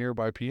played on a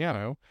nearby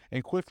piano,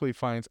 and quickly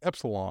finds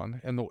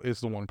Epsilon and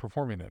is the one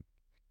performing it.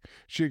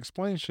 She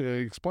explains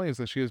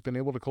that she has been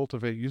able to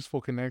cultivate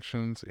useful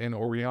connections in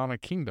Oriana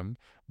Kingdom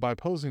by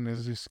posing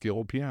as a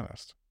skilled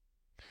pianist.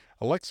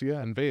 Alexia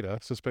and Veda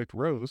suspect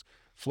Rose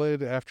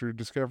fled after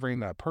discovering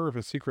that Perv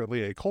is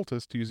secretly a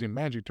cultist using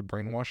magic to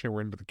brainwash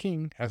her into the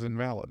king as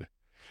invalid,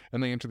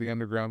 and they enter the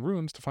underground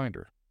rooms to find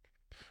her.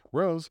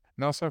 Rose,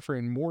 now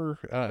suffering more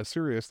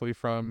seriously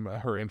from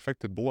her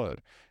infected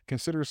blood,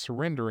 considers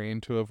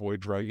surrendering to avoid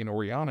dragging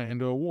Oriana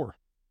into a war.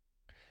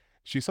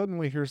 She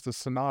suddenly hears the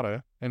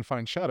sonata and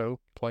finds Shadow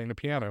playing the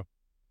piano.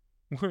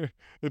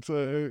 It's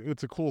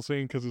a cool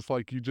scene because it's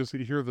like you just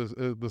hear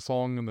the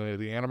song in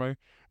the anime, and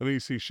then you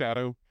see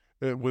Shadow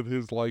with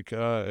his like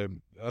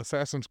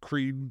Assassin's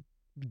Creed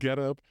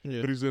getup,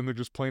 but he's in there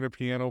just playing a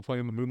piano,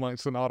 playing the Moonlight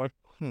Sonata,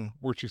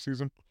 where she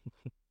sees him.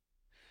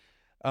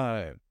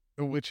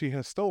 Which he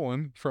has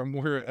stolen from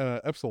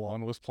where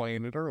Epsilon was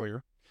playing it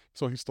earlier.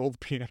 So he stole the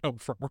piano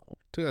from her.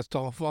 Dude, I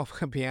stole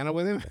a piano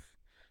with him?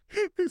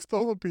 He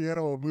stole the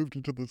piano and moved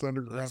into this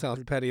underground. That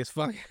sounds petty as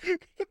fuck.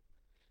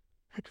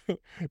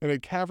 In a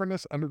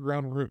cavernous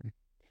underground room.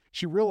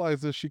 She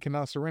realizes she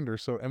cannot surrender,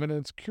 so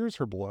Eminence cures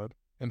her blood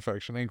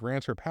infection and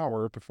grants her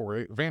power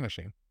before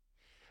vanishing.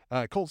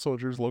 Cult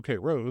soldiers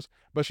locate Rose,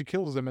 but she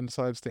kills them and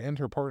decides to end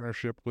her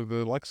partnership with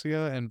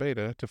Alexia and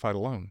Beta to fight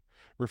alone,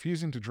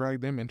 refusing to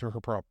drag them into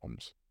her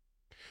problems.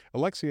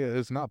 Alexia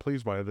is not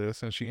pleased by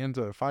this, and she ends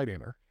up fighting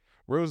her.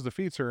 Rose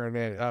defeats her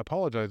and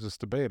apologizes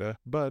to Beta,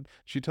 but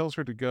she tells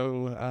her to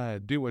go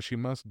do what she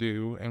must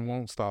do and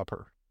won't stop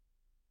her.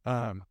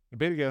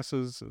 Beta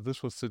guesses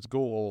this was Sid's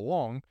goal all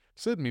along.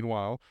 Sid,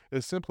 meanwhile,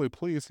 is simply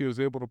pleased he was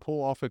able to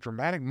pull off a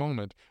dramatic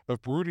moment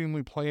of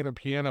broodingly playing a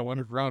piano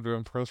underground to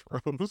impress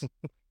Rose.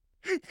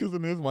 Because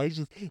in his mind, he's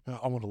just,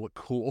 I want to look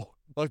cool.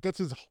 Like, that's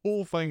his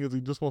whole thing, is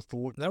he just wants to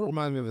look That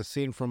reminds me of a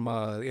scene from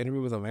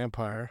Interview with a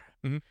Vampire,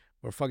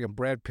 where fucking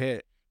Brad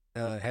Pitt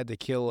had to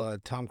kill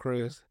Tom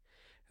Cruise.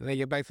 And they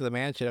get back to the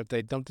mansion after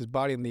they dumped his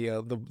body in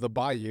the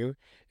bayou, and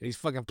he's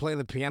fucking playing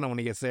the piano when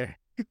he gets there.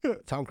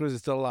 Tom Cruise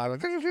is still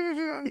alive.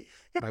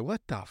 Like,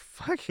 what the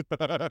fuck?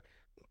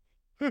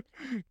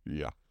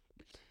 Yeah.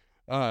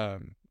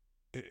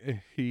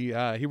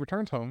 He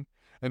returns home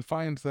and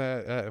finds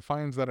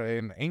that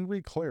an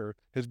angry Claire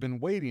has been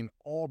waiting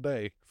all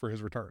day for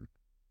his return.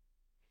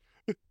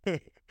 You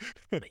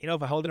know,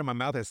 if I hold it in my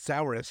mouth, it's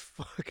sour as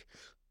fuck.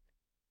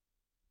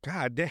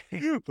 God damn.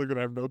 They're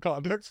gonna have no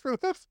context for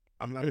this.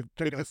 I'm not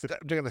drinking a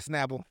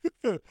Snapple.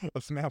 A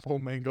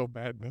Snapple mango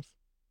madness.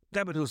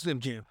 Dabadoo Slim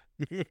Jim.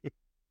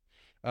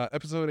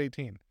 Episode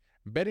 18.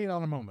 Betting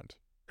on a moment.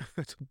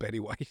 It's Betty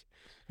White.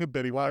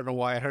 Betty I White. don't know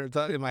why I heard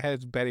it in my head.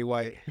 It's Betty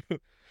White.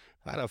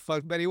 How the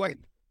fuck Betty White?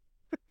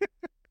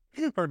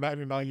 Her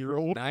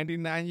 99-year-old.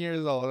 99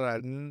 years old. I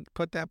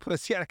put that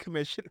pussy out of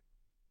commission.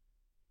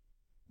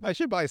 I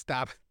should probably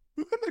stop.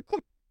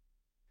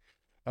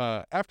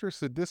 After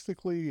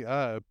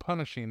sadistically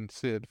punishing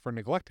Sid for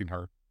neglecting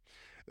her,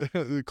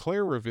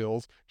 Claire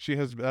reveals she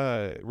has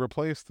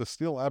replaced the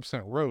still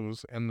absent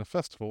Rose in the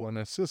festival and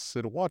assists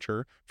Sid watch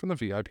her from the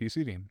VIP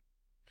seating.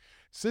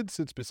 Sid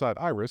sits beside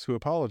Iris, who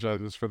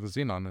apologizes for the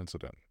Xenon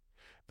incident.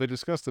 They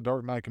discuss the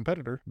Dark Knight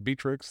competitor,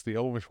 Beatrix, the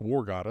Elvish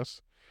war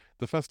goddess,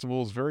 the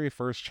festival's very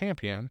first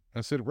champion,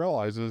 and Sid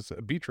realizes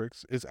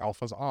Beatrix is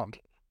Alpha's aunt.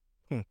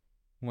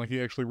 Like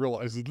he actually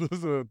realizes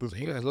this. You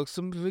guys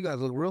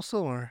look real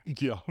similar.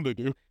 Yeah, they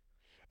do.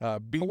 I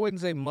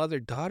wouldn't say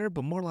mother-daughter,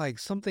 but more like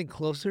something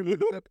closer.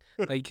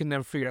 Like you can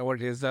never figure out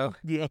what it is, though.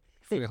 Yeah.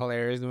 It's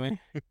hilarious to me.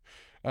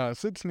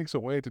 Sid sneaks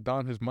away to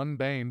don his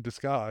mundane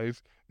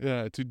disguise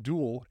to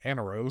duel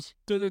Anaros.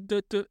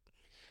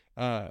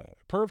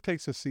 Perv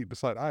takes his seat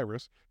beside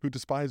Iris, who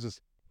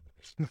despises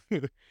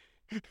the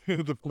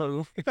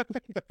Perv.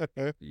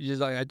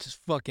 I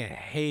just fucking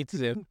hates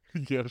him.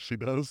 Yeah, she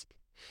does.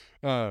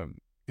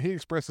 He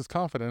expresses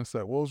confidence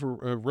that Rose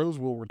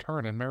will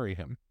return and marry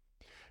him.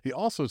 He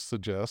also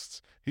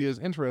suggests he is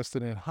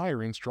interested in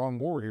hiring strong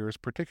warriors,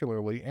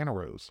 particularly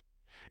Anaros.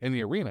 In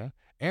the arena,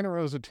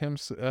 Anaros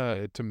attempts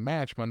to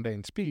match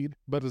Mundane speed,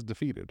 but is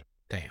defeated.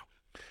 Damn.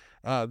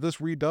 This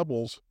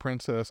redoubles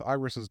Princess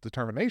Iris's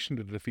determination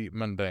to defeat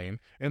Mundane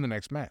in the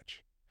next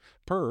match.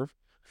 Perv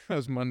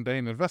has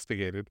Mundane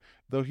investigated,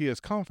 though he has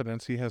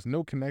confidence he has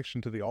no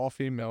connection to the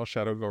all-female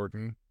Shadow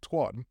Garden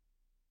squad.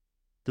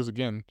 Because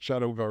again,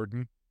 Shadow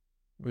Garden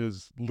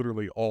is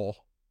literally all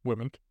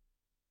women.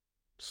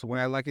 That's the way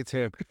I like it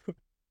too.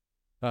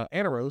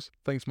 Anaros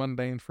thanks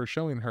Mundane for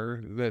showing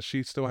her that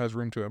she still has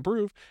room to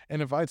improve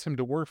and invites him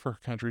to work for her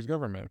country's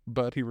government,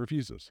 but he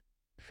refuses.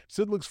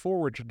 Sid looks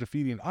forward to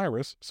defeating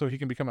Iris so he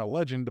can become a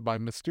legend by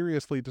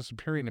mysteriously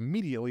disappearing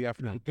immediately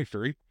after the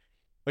victory.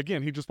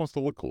 Again, he just wants to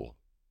look cool.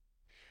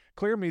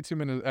 Claire meets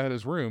him at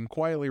his room,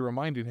 quietly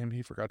reminding him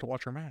he forgot to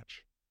watch her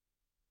match.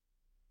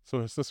 So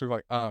his sister's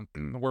like,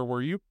 where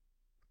were you?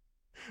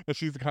 And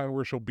she's the kind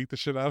where she'll beat the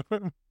shit out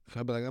of him.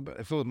 I'd be like,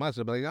 if it was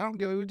myself, I'd be like, I don't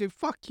give a shit.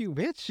 Fuck you,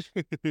 bitch.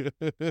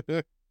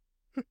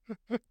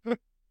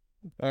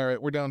 All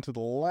right, we're down to the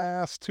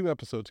last 2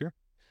 episodes here.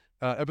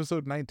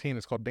 Episode 19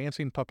 is called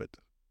Dancing Puppet.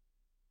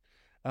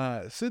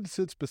 Sid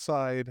sits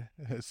beside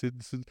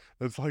Sid.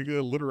 That's like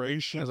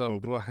alliteration.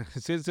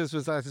 Sid sits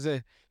beside.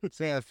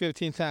 Say it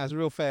 15 times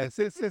real fast.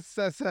 Sid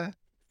sits. I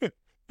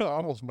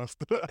almost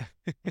messed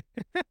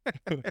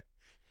it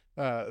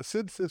up.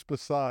 Sid sits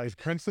beside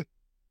Princess.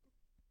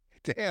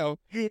 Damn,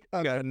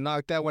 I gotta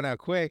knock that one out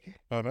quick.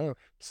 I know.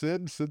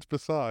 Sid sits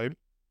beside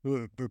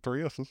the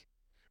 3 S's,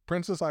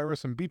 Princess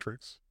Iris and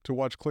Beatrix, to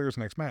watch Claire's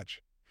next match.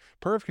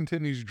 Perv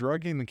continues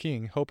drugging the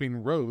king,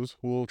 hoping Rose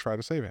will try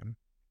to save him.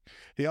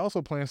 He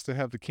also plans to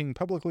have the king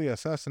publicly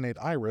assassinate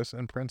Iris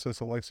and Princess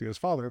Alexia's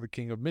father, the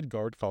king of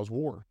Midgard, cause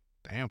war.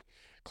 Damn.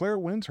 Claire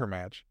wins her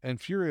match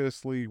and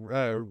furiously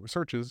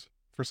searches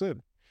for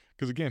Sid.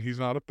 Because again, he's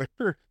not up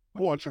there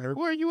watching her.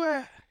 Where you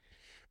at?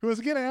 Who is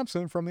again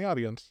absent from the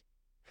audience.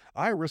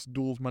 Iris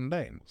duels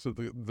Mundane. So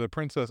the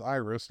Princess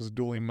Iris is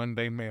dueling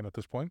Mundane Man at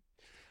this point.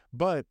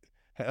 But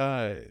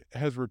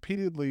has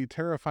repeatedly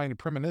terrifying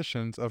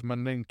premonitions of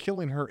Mundane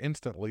killing her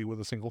instantly with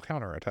a single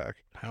counterattack.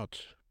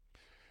 Ouch.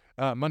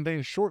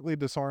 Mundane shortly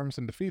disarms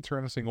and defeats her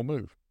in a single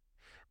move.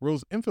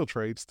 Rose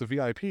infiltrates the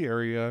VIP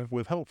area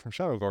with help from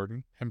Shadow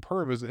Garden, and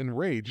Perv is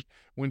enraged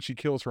when she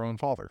kills her own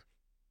father.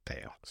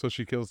 Damn. So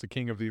she kills the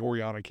king of the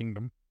Oriana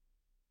Kingdom,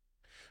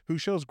 who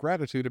shows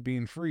gratitude at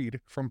being freed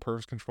from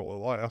Perv's control at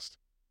last.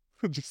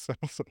 It just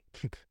sounds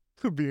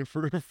like being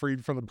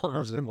freed from the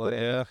Perv's.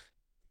 Yeah.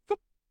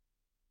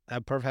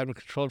 That Perv had been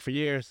controlled for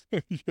years.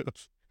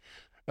 Yes.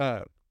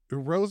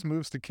 Rose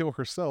moves to kill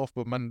herself,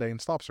 but Mundane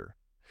stops her.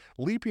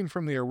 Leaping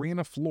from the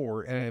arena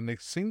floor and in a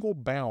single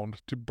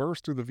bound to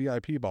burst through the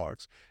VIP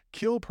box,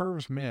 kill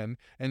Perv's men,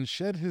 and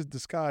shed his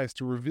disguise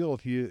to reveal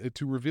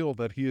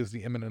that he is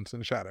the Eminence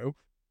in Shadow.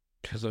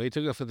 So he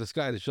took off the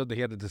disguise to show that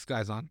he had the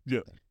disguise on.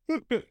 Yeah.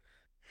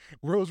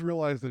 Rose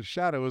realized that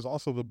Shadow is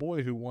also the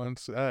boy who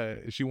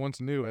she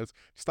once knew as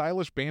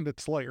Stylish Bandit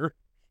Slayer.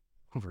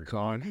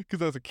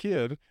 Because as a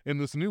kid in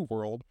this new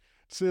world,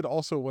 Sid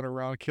also went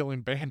around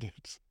killing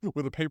bandits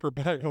with a paper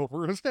bag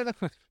over his head.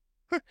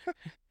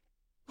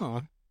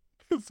 Huh.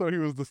 So he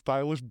was the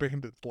Stylish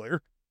Bandit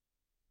Slayer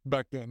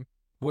back then.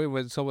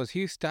 Wait, so was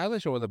he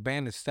stylish or was the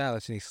bandit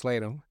stylish and he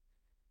slayed him?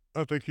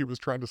 I think he was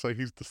trying to say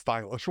he's the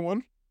stylish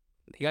one.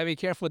 You gotta be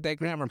careful with that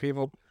grammar,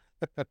 people.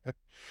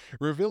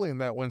 Revealing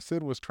that when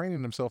Sid was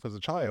training himself as a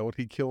child,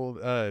 he killed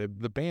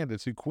the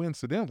bandits who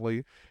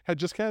coincidentally had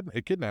just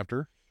kidnapped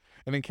her.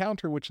 An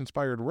encounter which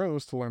inspired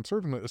Rose to learn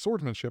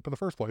swordsmanship in the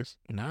first place.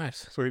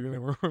 Nice. So he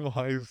didn't even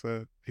realize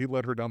that he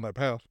led her down that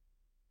path.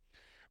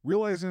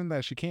 Realizing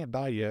that she can't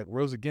die yet,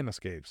 Rose again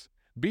escapes.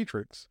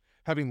 Beatrix,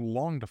 having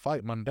longed to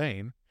fight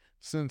Mundane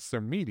since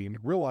their meeting,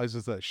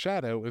 realizes that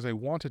Shadow is a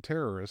wanted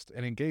terrorist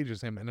and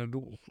engages him in a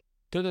duel.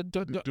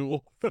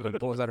 Duel.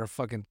 Pulls out her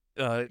fucking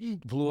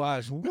blue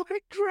eyes.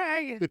 White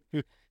dragon.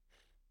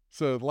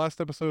 So the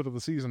last episode of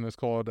the season is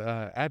called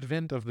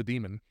Advent of the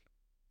Demon.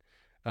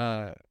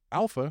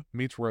 Alpha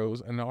meets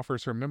Rose and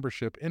offers her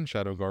membership in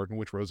Shadow Garden,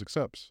 which Rose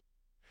accepts.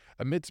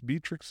 Amidst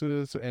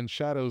Beatrix's and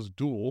Shadow's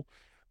duel,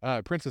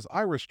 Princess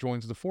Iris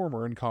joins the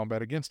former in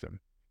combat against him.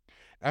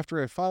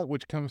 After a fight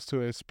which comes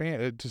to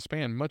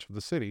span much of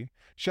the city,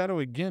 Shadow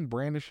again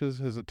brandishes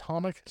his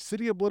atomic,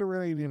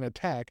 city-obliterating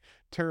attack,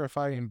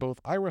 terrifying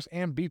both Iris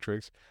and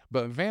Beatrix,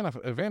 but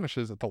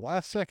vanishes at the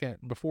last second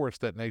before its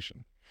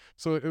detonation.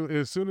 So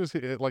as soon as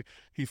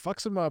he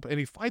fucks him up and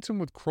he fights him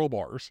with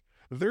crowbars,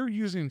 they're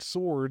using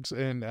swords,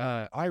 and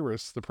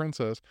Iris, the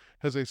princess,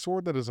 has a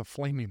sword that is a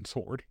flaming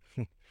sword,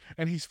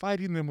 and he's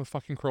fighting them with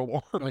fucking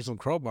crowbars. Like some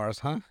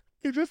crowbars, huh?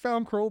 He just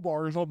found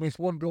crowbars on this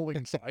one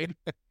building site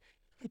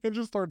and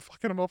just started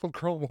fucking him up with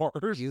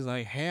crowbars. He's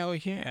like, hell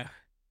yeah.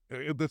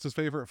 That's his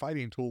favorite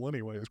fighting tool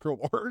anyway, is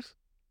crowbars.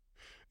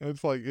 And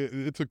it's like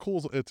it's a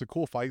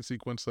cool fight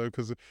sequence though,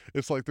 because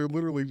it's like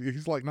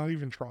he's like not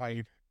even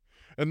trying,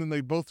 and then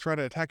they both try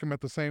to attack him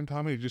at the same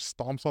time, and he just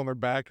stomps on their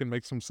back and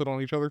makes them sit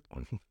on each other.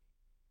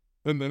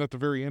 And then at the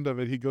very end of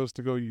it, he goes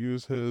to go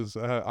use his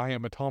I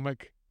am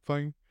atomic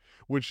thing,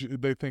 which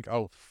they think,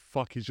 oh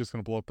fuck, he's just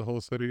gonna blow up the whole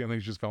city, and then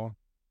he's just gone.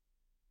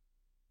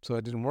 So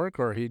it didn't work,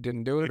 or he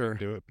didn't do it, or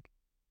do it.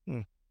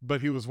 Hmm.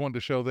 But he was one to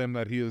show them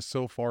that he is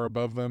so far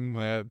above them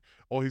that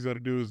all he's got to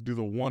do is do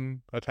the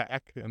one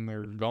attack and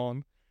they're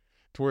gone.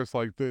 To where it's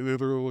like they're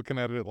looking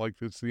at it like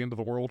it's the end of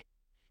the world,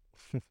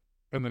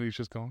 and then he's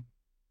just gone.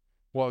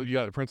 Well, you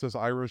got Princess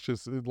Iris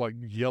just like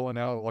yelling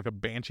out like a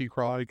banshee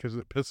cry because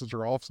it pisses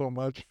her off so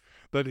much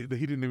that he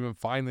didn't even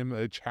find them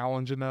a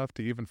challenge enough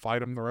to even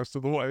fight him the rest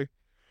of the way.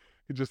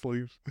 He just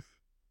leaves.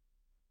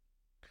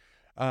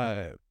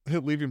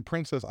 Leaving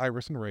Princess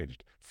Iris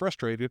enraged,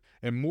 frustrated,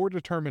 and more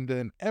determined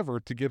than ever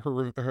to get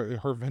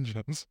her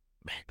vengeance.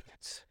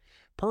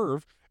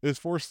 Perv is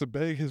forced to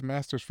beg his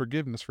master's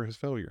forgiveness for his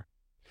failure.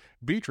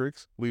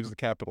 Beatrix leaves the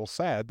capital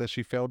sad that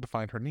she failed to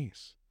find her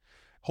niece.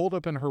 Holed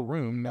up in her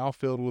room, now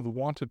filled with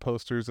wanted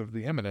posters of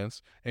the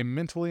Eminence, a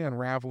mentally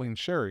unraveling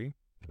Sherry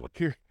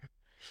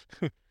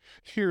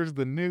hears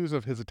the news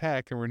of his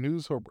attack and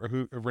renews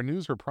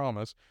her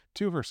promise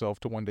to herself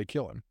to one day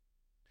kill him.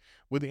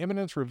 With the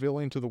Eminence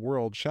revealing to the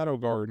world, Shadow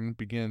Garden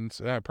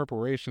begins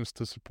preparations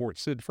to support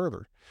Sid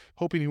further,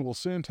 hoping he will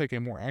soon take a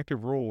more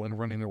active role in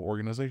running their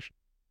organization.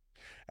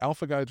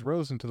 Alpha guides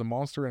Rose into the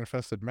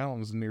monster-infested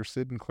mountains near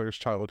Sid and Claire's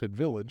childhood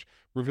village,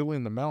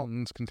 revealing the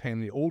mountains contain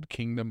the old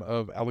kingdom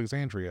of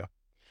Alexandria,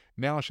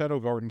 now Shadow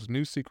Garden's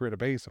new secret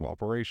base of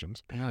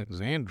operations.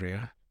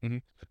 Alexandria? Mm-hmm.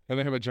 And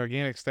they have a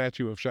gigantic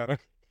statue of Shadow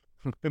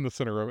in the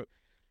center of it.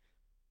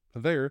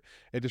 There,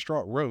 a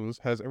distraught Rose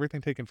has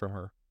everything taken from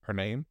her, her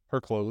name, her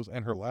clothes,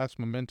 and her last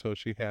memento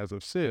she has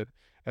of Sid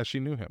as she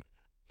knew him.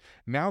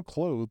 Now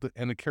clothed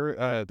in the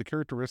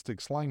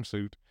characteristic slime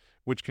suit,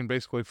 which can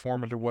basically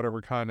form into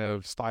whatever kind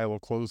of style of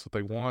clothes that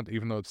they want,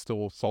 even though it's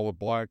still solid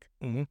black.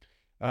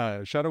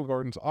 Mm-hmm. Shadow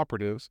Garden's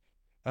operatives,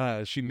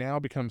 she now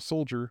becomes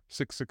Soldier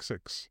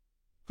 666.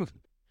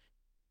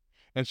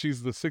 And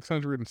she's the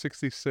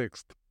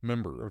 666th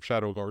member of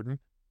Shadow Garden.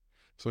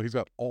 So he's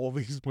got all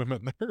these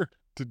women there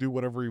to do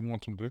whatever he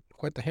wants them to do.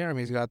 Quite the harem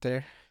he's got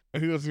there.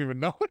 And he doesn't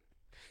even know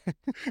it.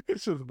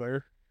 It's just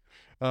there.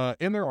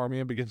 In their army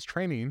and begins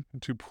training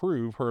to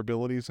prove her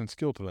abilities and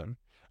skill to them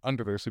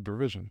under their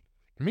supervision.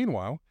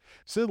 Meanwhile,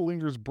 Sid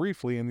lingers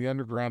briefly in the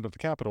underground of the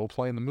capital,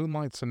 playing the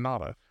Moonlight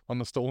Sonata on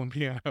the stolen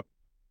piano.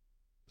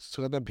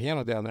 Still got that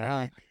piano down there,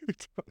 huh?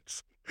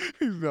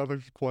 He's down there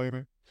just playing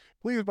it.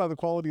 Pleased by the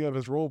quality of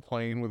his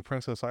role-playing with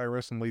Princess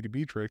Iris and Lady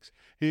Beatrix,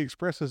 he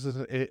expresses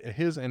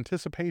his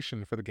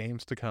anticipation for the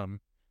games to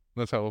come.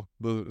 That's how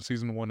the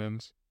season 1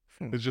 ends.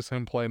 It's just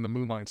him playing the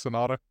Moonlight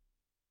Sonata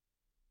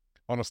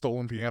on a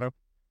stolen piano.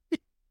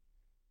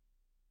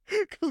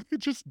 Because he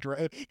just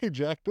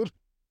jacked it.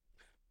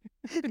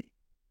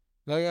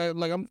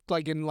 I'm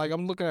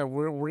looking at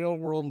real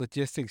world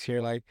logistics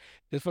here. Like,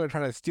 just fucking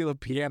trying to steal a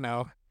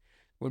piano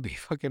would be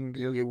fucking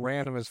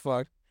random as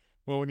fuck.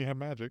 Well, when you have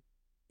magic.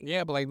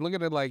 Yeah, but like, look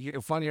at it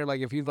like funnier. Like,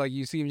 if he's like,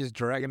 you see him just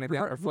dragging it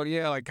out, or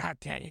yeah, like, god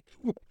dang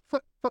it.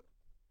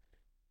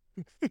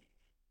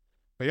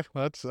 Yeah,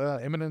 that's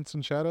Eminence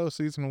and Shadow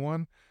season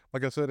 1.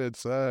 Like I said,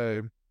 it's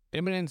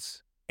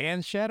Eminence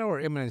and Shadow, or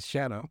Eminence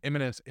Shadow?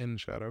 Eminence in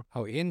Shadow.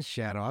 Oh, in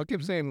Shadow. I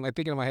keep saying, like,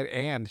 thinking in my head,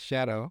 and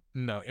Shadow.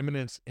 No,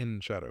 Eminence in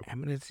Shadow.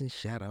 Eminence in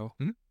Shadow.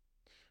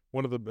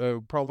 One of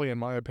the probably in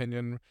my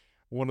opinion,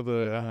 one of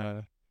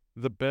the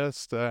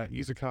best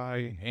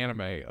isekai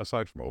anime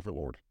aside from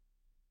Overlord.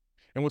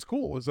 And what's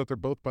cool is that they're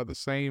both by the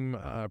same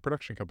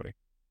production company,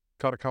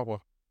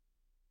 Katakawa.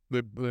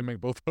 They make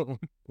both of them.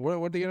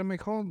 What the anime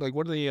called? Like,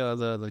 what are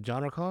the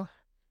genre called?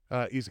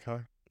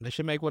 Isekai. They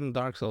should make one in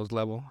Dark Souls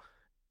level.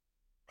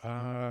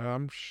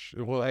 Well,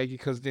 like,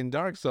 because in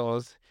Dark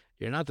Souls,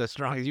 you're not the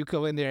strongest. You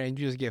come in there and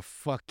you just get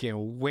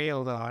fucking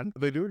wailed on.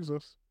 They do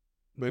exist.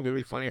 They do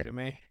be funnier to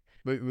me.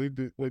 They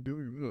do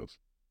exist.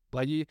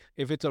 Like,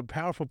 if it's a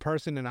powerful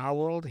person in our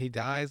world, he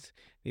dies.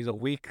 He's a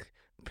weak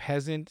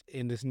peasant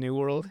in this new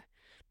world.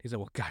 He's like,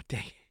 well, god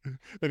dang.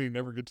 And he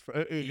never gets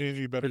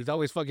any better. He's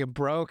always fucking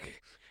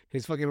broke.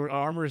 His fucking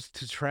armor's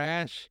to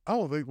trash.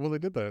 Oh, they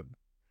did that.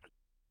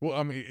 Well,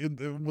 I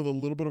mean, with a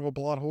little bit of a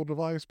plot hole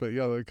device, but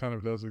yeah, that kind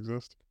of does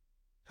exist.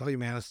 Tell you,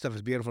 man, this stuff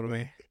is beautiful to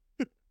me.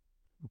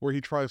 Where he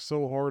tries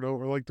so hard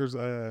over, like, there's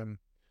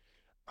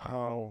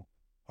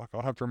fuck,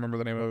 I'll have to remember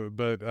the name of it,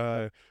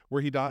 but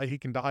where he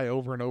can die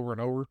over and over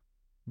and over,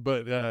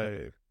 but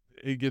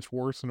it gets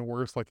worse and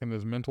worse, like in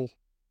his mental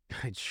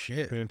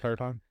Shit. the entire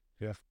time.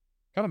 Yeah,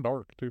 kind of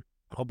dark too.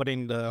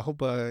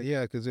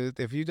 Yeah, because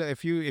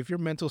if your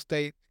mental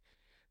state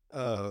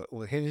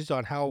hinges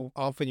on how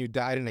often you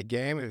died in a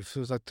game, if it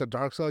was like the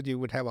Dark Souls, you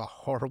would have a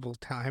horrible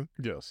time.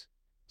 Yes.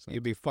 So,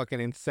 You'd be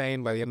fucking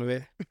insane by the end of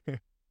it.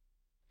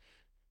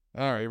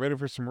 all right, ready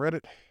for some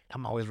Reddit?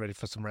 I'm always ready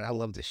for some. I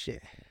love this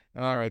shit.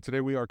 All right,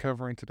 today we are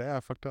covering Today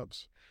I Fucked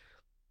Ups.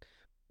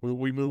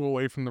 We move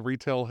away from the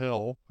retail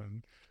hell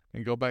and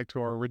go back to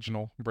our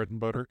original bread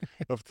and butter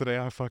of Today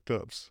I Fucked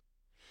Ups.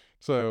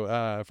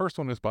 So, first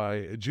one is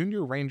by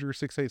Junior Ranger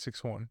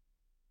 6861.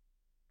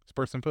 This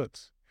person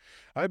puts,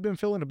 I've been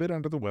feeling a bit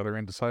under the weather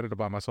and decided to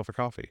buy myself a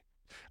coffee.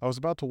 I was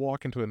about to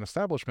walk into an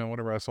establishment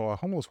whenever I saw a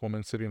homeless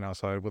woman sitting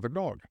outside with her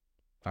dog.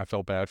 I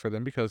felt bad for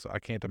them because I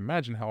can't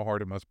imagine how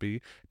hard it must be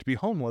to be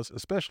homeless,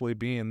 especially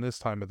being this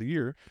time of the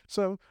year,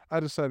 so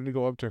I decided to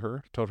go up to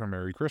her, told her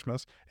Merry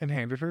Christmas, and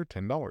handed her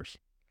 $10.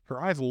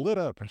 Her eyes lit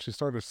up and she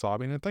started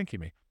sobbing and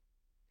thanking me.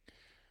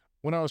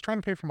 When I was trying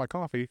to pay for my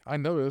coffee, I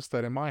noticed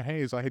that in my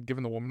haze I had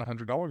given the woman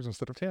 $100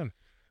 instead of 10.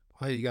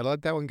 Well, you gotta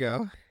let that one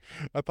go.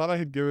 I thought I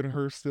had given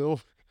her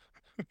still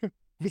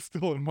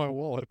in my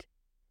wallet.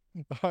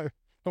 I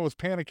was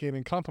panicking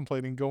and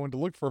contemplating going to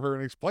look for her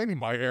and explaining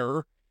my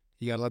error,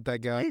 You gotta let that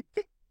go.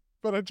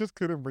 but I just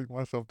couldn't bring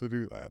myself to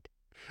do that.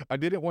 I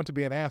didn't want to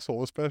be an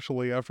asshole,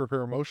 especially after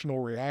her emotional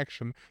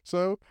reaction,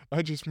 so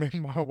I just made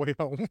my way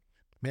home.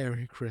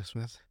 Merry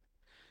Christmas.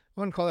 I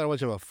wouldn't call that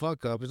much of a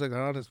fuck up. It's like an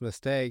honest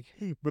mistake.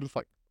 But it's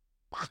like,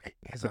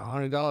 It's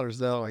 $100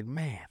 though. Like,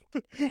 man.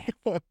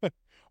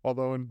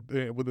 although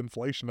with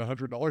inflation,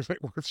 $100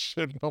 ain't worth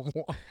shit no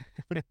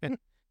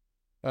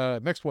more.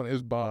 Next one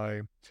is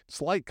by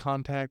Slight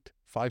Contact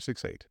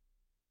 568.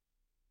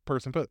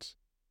 Person puts,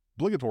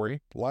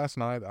 obligatory. Last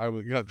night I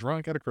got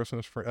drunk at a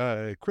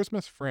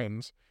Christmas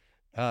friends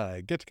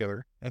get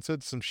together and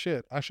said some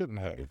shit I shouldn't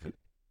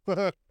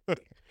have.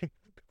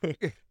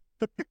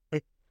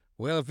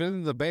 Well, if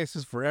isn't the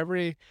basis for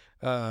every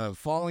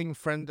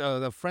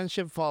the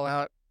friendship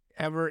fallout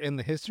ever in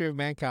the history of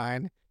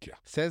mankind, Yeah.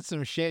 said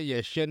some shit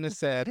you shouldn't have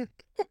said,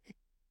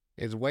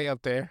 is way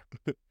up there.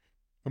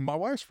 My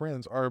wife's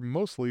friends are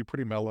mostly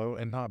pretty mellow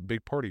and not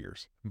big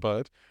partiers,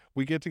 but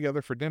we get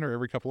together for dinner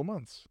every couple of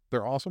months.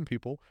 They're awesome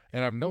people,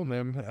 and I've known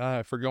them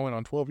for going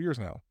on 12 years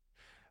now.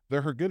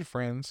 They're her good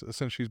friends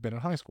since she's been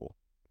in high school.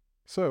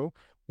 So,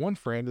 one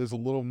friend is a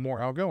little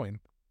more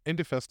outgoing,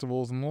 into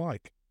festivals and the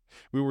like.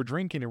 We were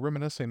drinking and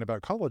reminiscing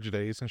about college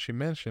days, and she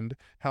mentioned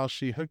how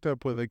she hooked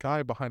up with a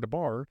guy behind a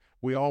bar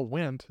we all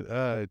went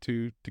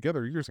to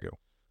together years ago.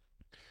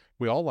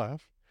 We all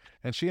laugh,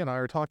 and she and I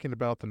are talking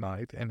about the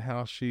night and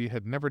how she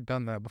had never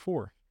done that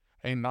before.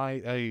 A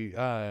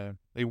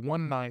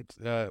one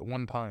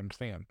time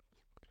stand.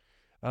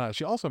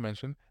 She also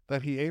mentioned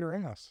that he ate her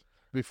ass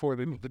before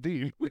the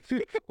deed.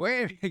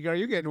 Wait, are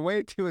you getting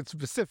way too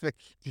specific?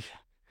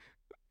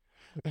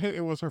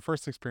 It was her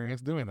first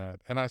experience doing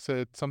that, and I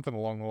said something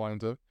along the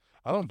lines of,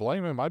 "I don't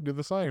blame him. I'd do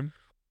the same."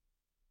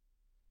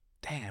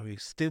 Damn, you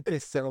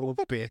stupid son of a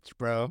bitch,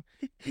 bro.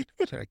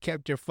 Should have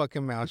kept your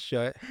fucking mouth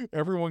shut.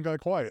 Everyone got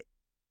quiet.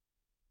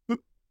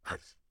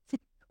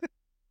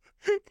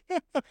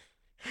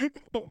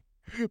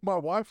 My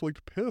wife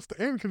looked pissed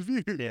and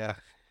confused. Yeah.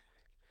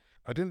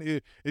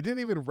 It didn't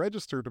even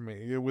register to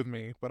me with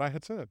me what I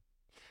had said.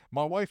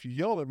 My wife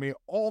yelled at me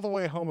all the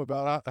way home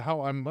about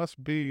how I must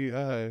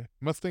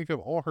think of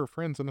all her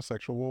friends in a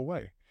sexual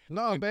way.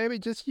 No, baby,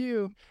 just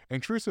you.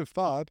 Intrusive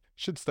thought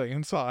should stay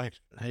inside.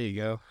 There you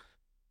go.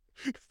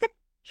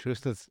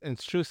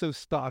 Intrusive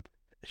thought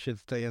should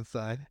stay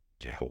inside.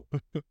 Yeah.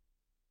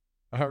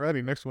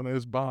 Alrighty, next one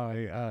is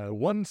by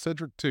one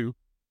Cedric 2.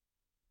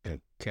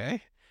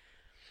 Okay.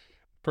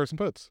 Person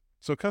puts,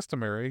 so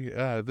customary,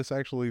 this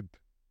actually,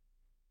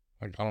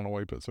 like, I don't know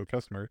why you put so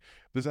customary.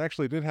 This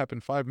actually did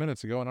happen 5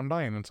 minutes ago, and I'm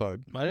dying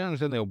inside. I didn't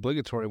understand the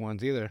obligatory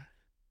ones either.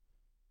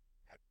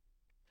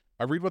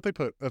 I read what they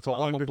put. That's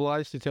all I'm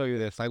obliged to tell you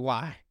this. Like,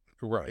 why?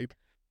 Right.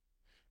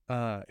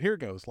 Here it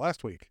goes.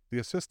 Last week, the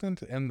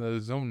assistant and the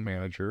zone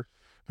manager,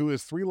 who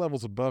is 3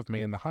 levels above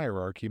me in the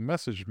hierarchy,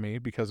 messaged me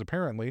because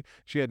apparently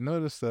she had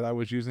noticed that I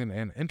was using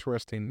an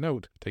interesting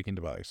note-taking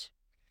device.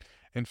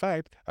 In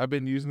fact, I've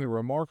been using the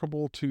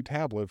Remarkable 2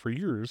 tablet for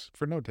years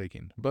for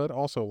note-taking, but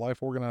also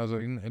life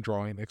organizing and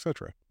drawing,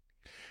 etc.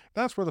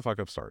 That's where the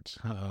fuck-up starts.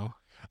 Uh-oh.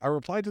 I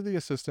replied to the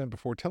assistant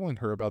before telling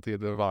her about the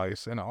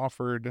device and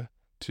offered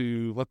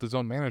to let the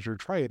zone manager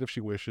try it if she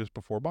wishes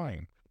before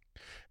buying.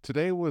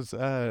 Today was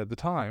the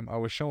time I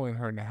was showing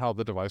her how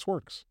the device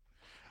works.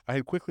 I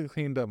had quickly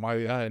cleaned up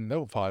my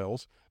note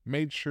files,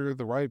 made sure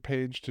the right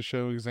page to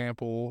show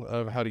example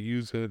of how to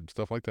use it,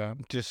 stuff like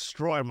that.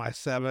 Destroy my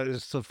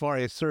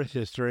Safari search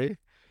history.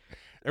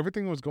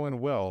 Everything was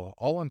going well,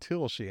 all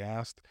until she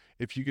asked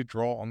if you could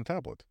draw on the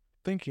tablet.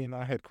 Thinking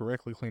I had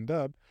correctly cleaned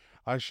up,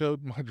 I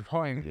showed my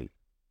drawing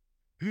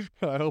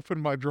I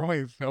opened my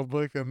drawings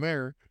notebook, and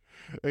there,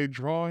 a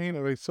drawing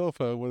of a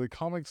sofa with a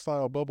comic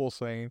style bubble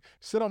saying,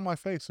 "Sit on my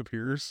face,"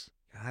 appears.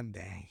 God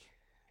dang.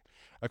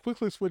 I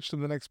quickly switched to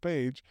the next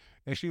page,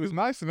 and she was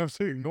nice enough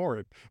to ignore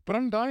it, but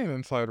I'm dying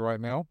inside right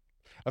now.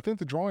 I think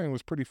the drawing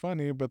was pretty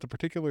funny, but the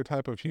particular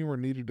type of humor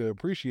needed to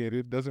appreciate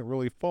it doesn't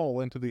really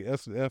fall into the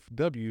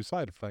SFW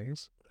side of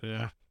things.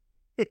 Yeah.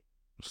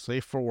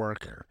 Safe for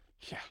work.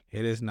 Yeah.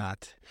 It is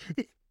not.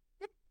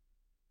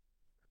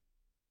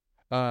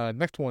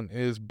 Next one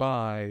is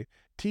by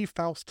T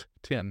Faust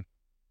 10.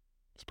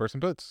 This person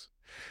puts,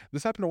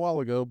 "This happened a while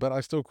ago, but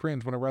I still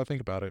cringe whenever I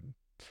think about it.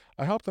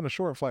 I hopped on a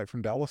short flight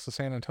from Dallas to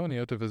San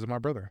Antonio to visit my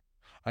brother.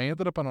 I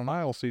ended up on an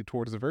aisle seat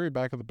towards the very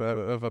back of the bed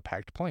of a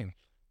packed plane.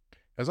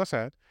 As I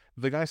sat,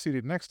 the guy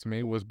seated next to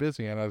me was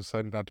busy, and I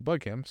decided not to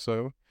bug him,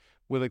 so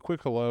with a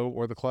quick hello,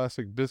 or the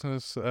classic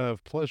business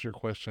of pleasure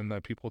question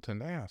that people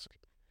tend to ask.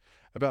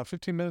 About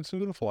 15 minutes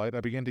into the flight,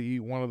 I began to eat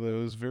one of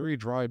those very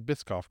dry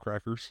Biscoff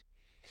crackers.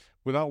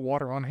 Without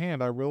water on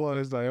hand, I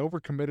realized I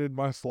overcommitted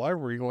my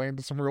salivary gland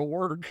to some real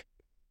work."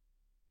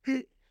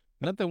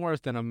 Nothing worse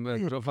than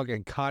a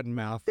fucking cotton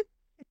mouth.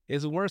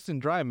 It's worse than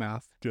dry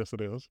mouth. Yes, it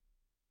is.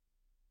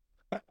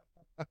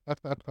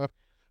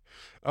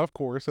 Of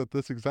course, at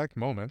this exact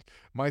moment,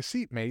 my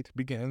seatmate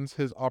begins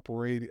his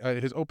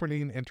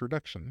opening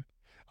introduction.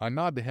 I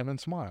nod to him and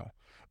smile,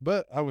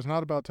 but I was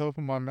not about to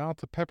open my mouth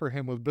to pepper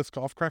him with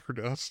Biscoff cracker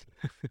dust.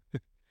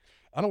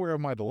 Unaware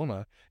of my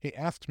dilemma, he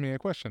asks me a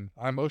question.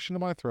 I motion to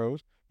my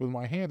throat with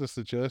my hand to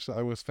suggest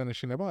I was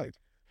finishing a bite.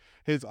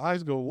 His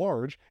eyes go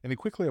large, and he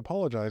quickly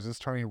apologizes,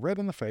 turning red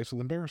in the face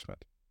with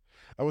embarrassment.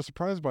 I was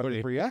surprised by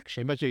his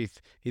reaction.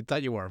 He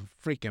thought you were a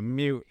freaking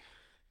mute.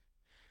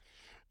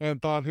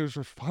 And thought his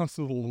response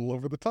was a little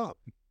over the top.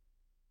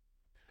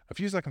 A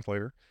few seconds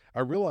later, I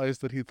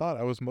realized that he thought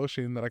I was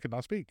motioning that I could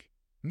not speak.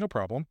 No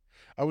problem.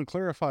 I would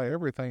clarify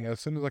everything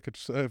as soon as I could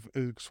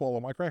swallow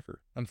my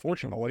cracker.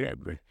 Unfortunately,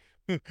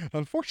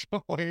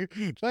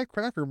 that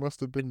cracker must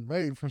have been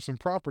made from some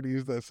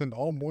properties that send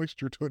all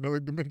moisture to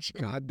another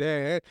dimension. God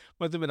damn, it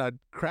must have been a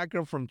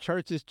cracker from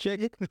Church's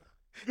Chicken.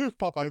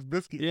 Popeye's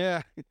biscuit.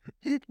 Yeah.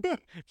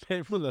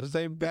 Made from the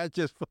same batch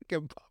as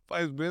fucking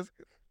Popeye's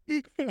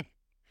biscuit.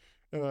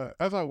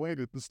 As I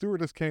waited, the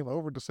stewardess came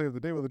over to save the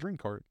day with a drink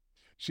cart.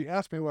 She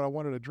asked me what I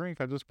wanted to drink.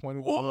 I just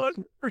pointed.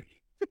 One,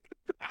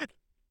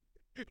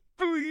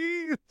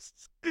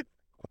 please.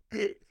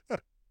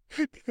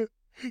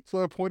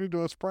 So I pointed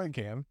to a Sprite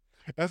can.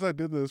 As I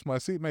did this, my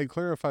seatmate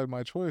clarified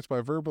my choice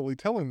by verbally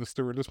telling the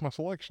stewardess my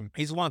selection.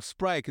 He just wants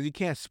Sprite because he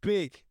can't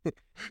speak.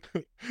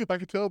 I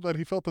could tell that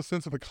he felt a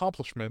sense of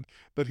accomplishment,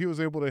 that he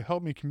was able to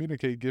help me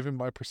communicate given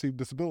my perceived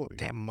disability.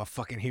 Damn, I'm a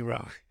fucking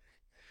hero.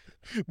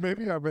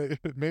 Maybe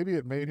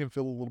it made him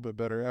feel a little bit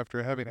better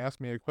after having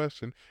asked me a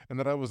question and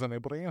that I was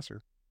unable to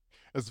answer.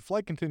 As the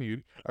flight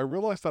continued, I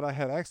realized that I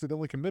had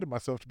accidentally committed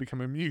myself to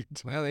becoming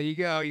mute. Well, there you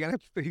go. You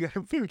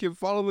gotta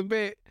follow the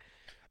bit.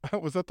 I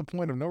was at the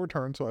point of no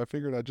return, so I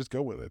figured I'd just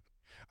go with it.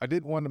 I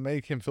didn't want to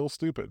make him feel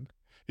stupid.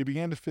 He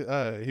began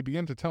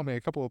to tell me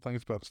a couple of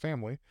things about his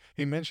family.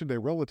 He mentioned a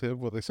relative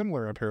with a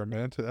similar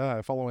impairment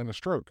following a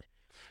stroke.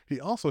 He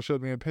also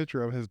showed me a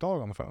picture of his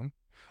dog on the phone.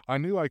 I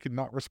knew I could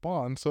not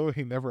respond, so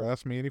he never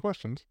asked me any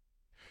questions.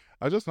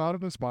 I just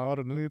nodded and smiled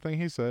at anything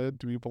he said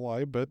to be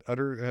polite, but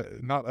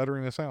not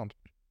uttering a sound.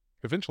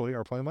 Eventually,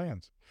 our plane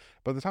lands.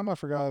 By this time, I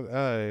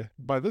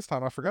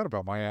forgot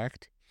about my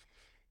act.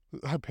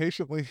 I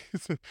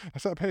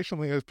sat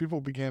patiently as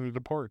people began to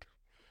depart.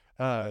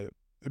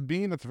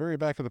 Being at the very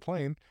back of the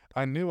plane,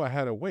 I knew I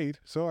had to wait,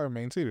 so I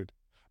remained seated.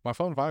 My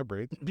phone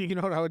vibrates. You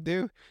know what I would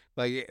do?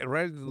 Like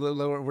right,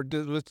 we're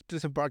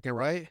disembarking,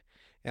 right?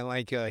 And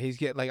like I just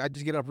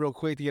get up real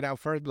quick to get out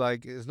first.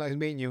 Like, it's nice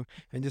meeting you,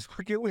 and just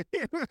fucking with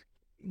him.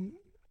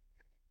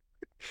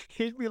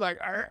 He'd be like,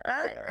 "Arr,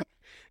 arr."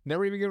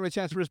 Never even give him a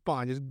chance to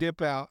respond. Just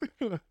dip out.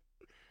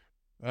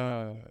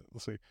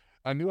 Let's see.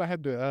 I knew I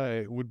had to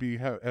I would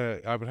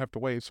have to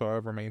wait, so I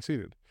remained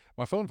seated.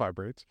 My phone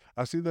vibrates.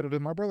 I see that it is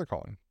my brother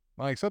calling.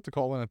 I accept the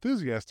call and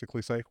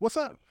enthusiastically say, "What's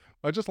up?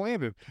 I just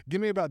landed.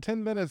 Give me about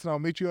 10 minutes and I'll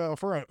meet you out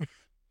front."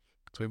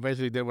 So he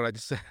basically did what I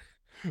just said.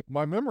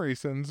 My memory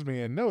sends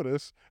me a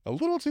notice a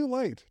little too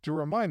late to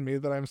remind me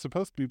that I'm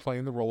supposed to be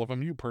playing the role of a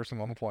mute person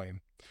on the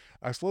plane.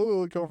 I slowly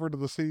look over to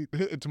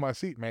to my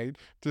seatmate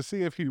to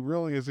see if he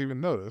really has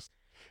even noticed.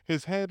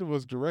 His head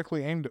was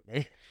directly aimed at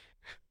me.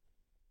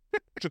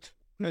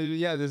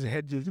 Yeah, this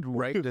head just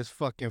right in his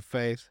fucking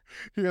face.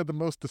 He had the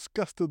most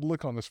disgusted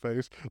look on his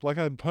face, like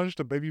I'd punched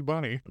a baby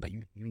bunny. Like,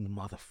 you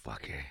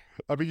motherfucker.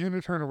 I began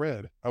to turn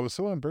red. I was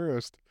so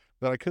embarrassed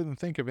that I couldn't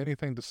think of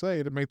anything to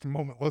say to make the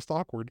moment less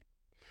awkward.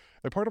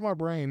 A part of my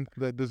brain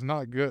that does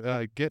not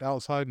get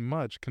outside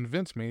much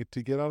convinced me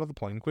to get out of the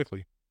plane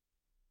quickly.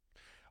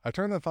 I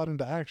turned that thought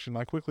into action.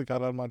 I quickly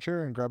got out of my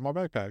chair and grabbed my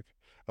backpack.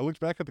 I looked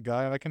back at the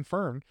guy and I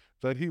confirmed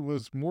that he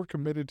was more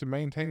committed to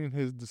maintaining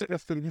his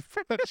disgusting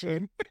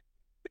expression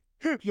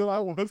than I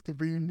was to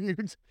being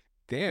mute.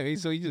 Damn,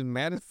 he's just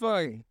mad as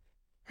fuck.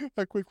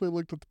 I quickly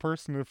looked at the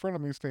person in front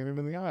of me standing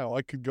in the aisle.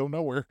 I could go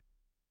nowhere.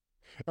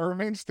 I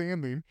remained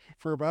standing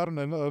for about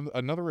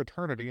another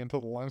eternity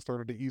until the line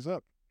started to ease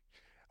up.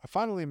 I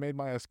finally made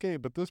my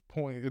escape, but this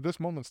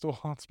moment still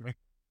haunts me.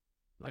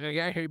 Like, I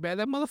got here, man.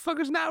 That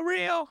motherfucker's not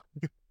real.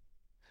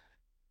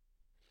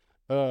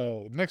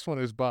 Next one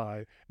is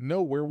by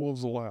No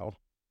Werewolves Allowed.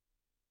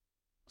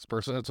 This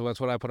person, That's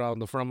what I put on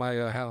the front of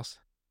my house.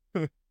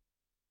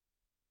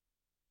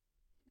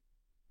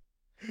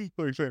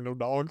 like saying no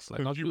dogs Like,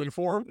 in human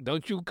form.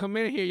 Don't you come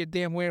in here, you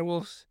damn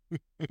werewolves.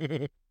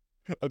 I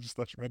just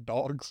thought you meant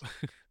dogs.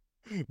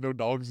 No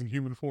dogs in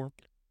human form.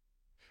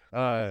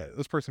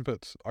 This person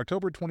puts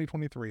October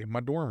 2023,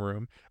 my dorm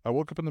room. I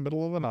woke up in the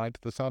middle of the night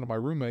to the sound of my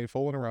roommate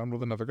fooling around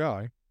with another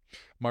guy.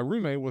 My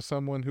roommate was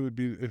someone who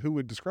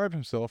would describe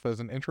himself as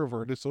an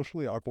introverted,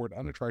 socially awkward,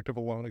 unattractive,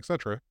 alone,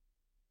 etc.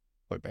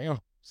 Like, damn.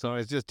 So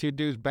it's just two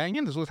dudes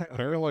banging?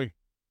 Apparently,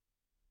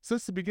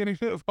 since the beginning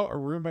of our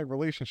roommate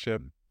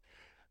relationship,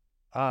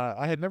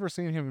 I had never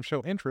seen him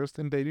show interest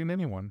in dating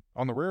anyone.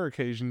 On the rare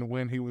occasion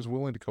when he was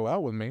willing to go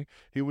out with me,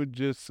 he would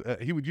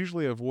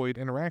usually avoid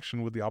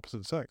interaction with the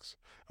opposite sex.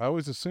 I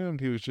always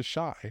assumed he was just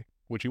shy,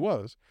 which he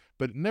was,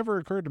 but it never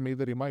occurred to me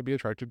that he might be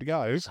attracted to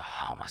guys.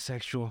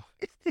 Homosexual.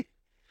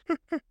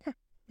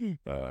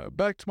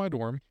 Back to my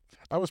dorm.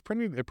 I was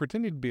pretending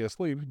to be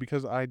asleep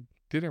because I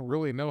didn't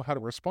really know how to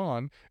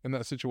respond in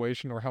that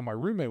situation or how my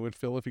roommate would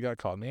feel if he got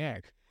caught in the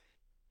act.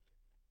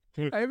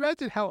 I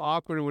imagine how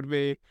awkward it would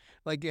be,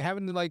 like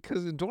having to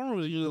because the dorm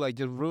rooms usually like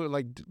just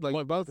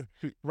like both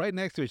right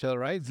next to each other,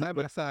 right, side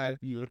by side,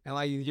 Yeah. and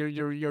like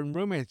your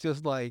roommate's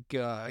just like,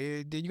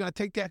 you gonna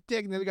take that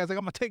dick, and the other guy's like,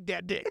 I'm gonna take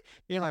that dick.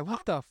 You're like,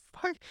 what the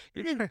fuck?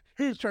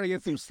 He's trying to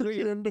get some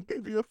sleep.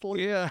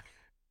 Yeah.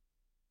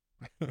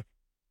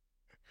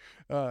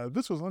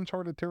 This was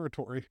uncharted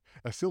territory.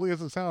 As silly as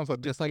it sounds,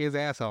 Just like his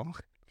asshole.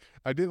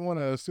 I didn't want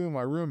to assume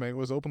my roommate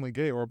was openly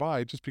gay or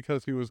bi just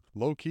because he was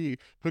low-key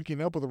hooking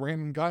up with a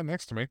random guy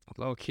next to me.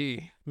 Low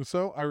key.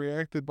 So I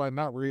reacted by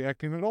not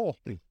reacting at all.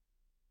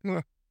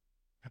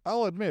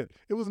 I'll admit,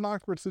 it was an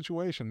awkward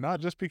situation, not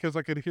just because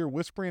I could hear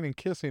whispering and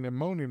kissing and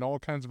moaning and all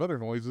kinds of other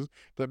noises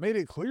that made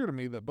it clear to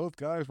me that both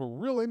guys were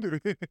real into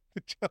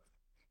each other.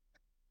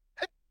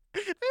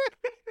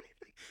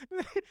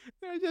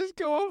 They're just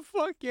going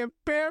fucking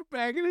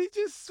bareback, and he's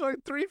just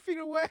like 3 feet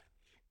away.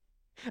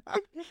 I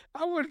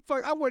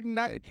would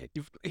not.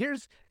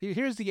 Here's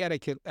the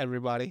etiquette,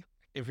 everybody.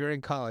 If you're in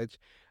college,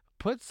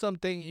 put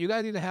something. You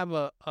guys need to have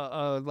a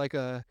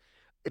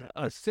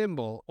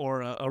symbol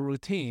or a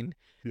routine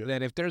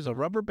that if there's a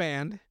rubber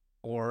band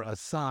or a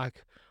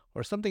sock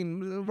or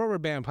something, rubber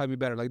band probably be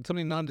better, like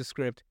something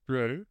nondescript.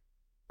 Right.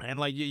 And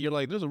like you're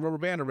like, there's a rubber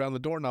band around the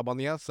doorknob on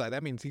the outside.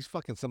 That means he's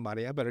fucking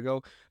somebody. I better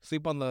go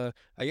sleep on the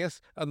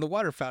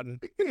water fountain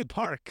in the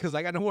park because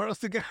I got nowhere else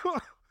to go.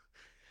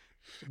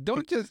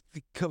 Don't just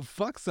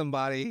fuck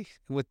somebody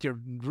with your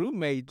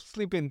roommate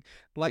sleeping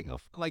like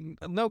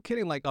no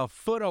kidding, like a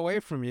foot away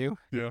from you.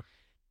 Yeah.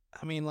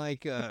 I mean,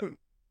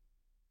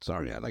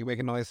 sorry, I like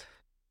making noise,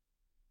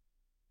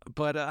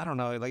 but I don't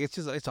know. Like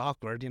it's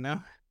awkward, you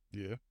know.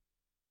 Yeah.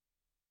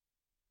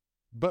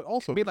 But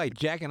also, it'd be like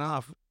jacking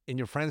off in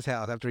your friend's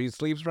house after he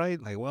sleeps, right?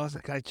 Like, well, I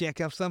gotta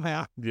jack up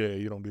somehow. Yeah,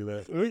 you don't do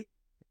that.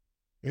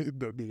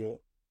 Don't do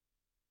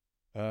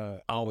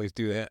that. Always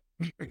do that.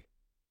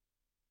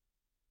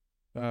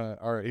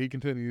 All right, he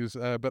continues.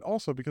 But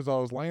also because I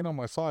was laying on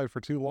my side for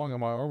too long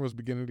and my arm was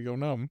beginning to go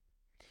numb,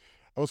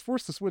 I was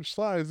forced to switch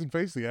sides and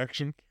face the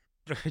action.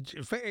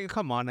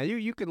 Come on now,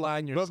 you can lie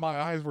on your. But my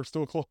eyes were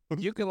still closed.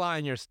 You can lie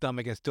on your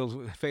stomach and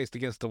still face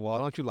against the wall.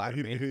 Don't you lie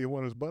to me. He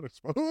won his butt, I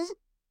suppose.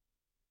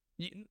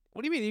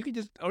 What do you mean? You can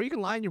or you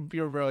can lie on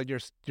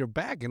your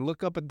back and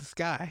look up at the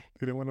sky.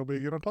 He didn't want nobody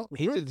to get on top.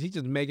 He's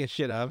just making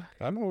shit up.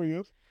 I know he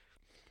is.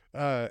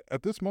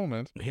 At this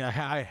moment, yeah,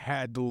 I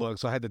had to look,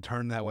 so I had to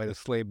turn that way to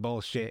sleep.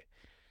 Bullshit.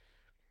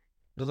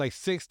 There's like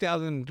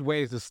 6,000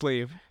 ways to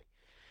sleep.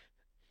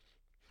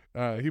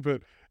 He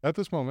put, at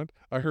this moment,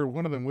 I heard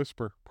one of them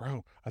whisper,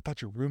 "Bro, I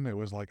thought your roommate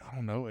was like, I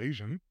don't know,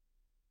 Asian."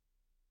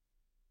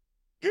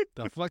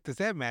 The fuck does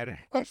that matter?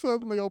 I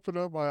suddenly opened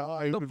up my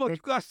eyes. The fuck you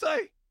gotta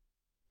say?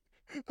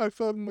 I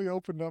suddenly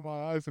opened up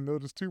my eyes and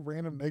noticed two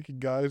random naked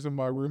guys in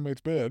my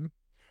roommate's bed.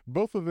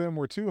 Both of them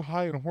were too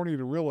high and horny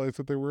to realize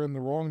that they were in the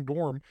wrong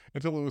dorm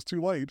until it was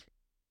too late.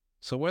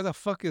 So where the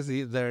fuck is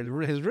his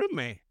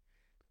roommate?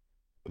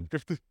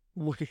 If the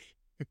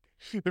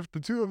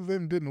two of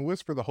them didn't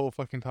whisper the whole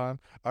fucking time,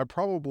 I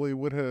probably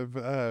would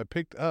have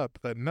picked up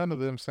that none of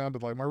them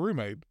sounded like my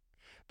roommate.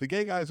 The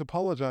gay guys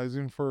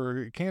apologizing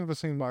for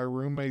canvassing my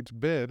roommate's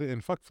bed in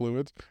fuck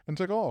fluids and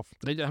took off.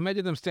 I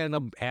imagine them standing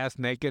up ass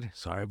naked.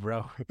 Sorry,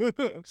 bro.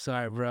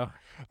 Sorry, bro.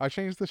 I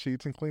changed the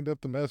sheets and cleaned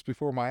up the mess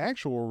before my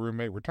actual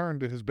roommate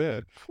returned to his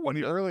bed in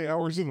the early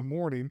hours of the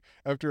morning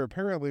after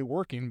apparently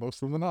working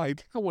most of the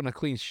night. I wouldn't have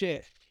cleaned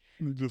shit.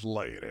 Just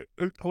lay in it.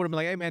 I would have been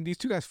like, hey, man, these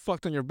two guys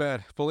fucked on your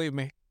bed. Believe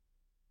me.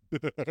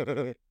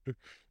 I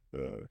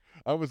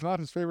was not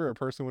his favorite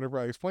person whenever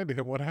I explained to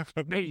him what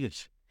happened.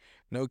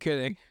 No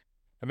kidding.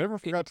 I never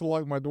forgot to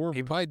lock my door.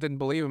 He probably didn't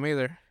believe him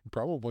either.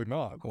 Probably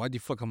not. Why'd you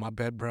fuck on my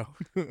bed, bro?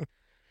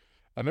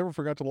 I never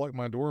forgot to lock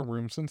my dorm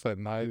room since that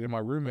night, and my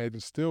roommate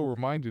is still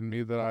reminding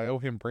me that I owe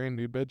him brand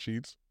new bed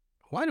sheets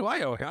Why do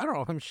I owe him? I don't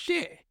owe him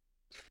shit.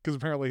 because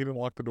apparently he didn't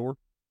lock the door.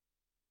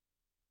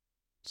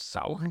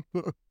 So,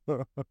 uh,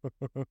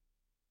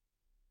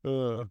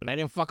 but I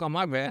didn't fuck on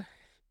my bed.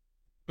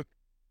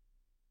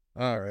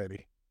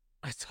 alrighty.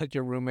 I thought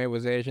your roommate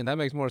was Asian. That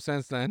makes more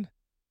sense then.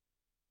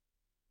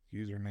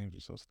 Usernames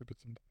are so stupid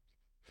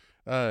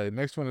sometimes.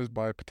 Next one is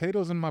by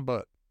Potatoes in My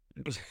Butt.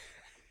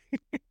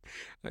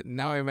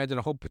 Now I imagine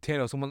a whole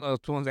potato,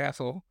 someone's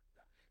asshole.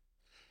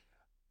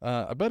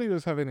 A buddy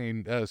was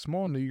having a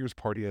small New Year's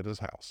party at his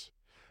house.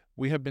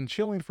 We had been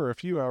chilling for a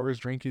few hours,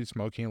 drinking,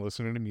 smoking, and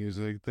listening to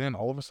music. Then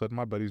all of a sudden,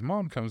 my buddy's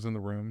mom comes in the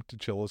room to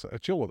chill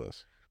with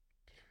us.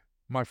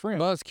 My friend,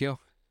 Buzzkill.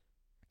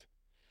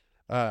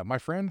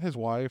 his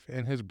wife,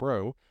 and his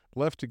bro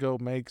left to go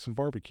make some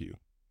barbecue.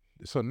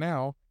 So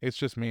now it's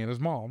just me and his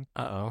mom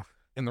Uh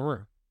in the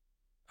room.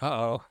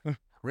 oh.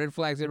 Red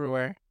flags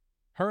everywhere.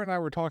 Her and I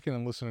were talking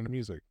and listening to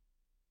music.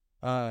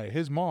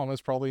 His mom is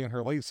probably in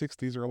her late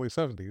 60s, early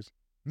 70s.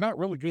 Not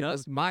really good.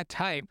 It's my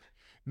type.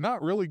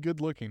 Not really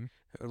good looking.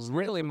 It's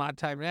really my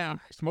type now.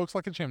 Smokes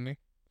like a chimney,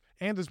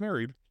 and is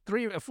married.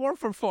 4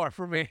 for 4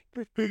 for me.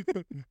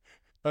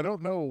 I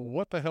don't know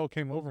what the hell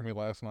came over me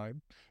last night.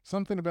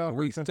 Something about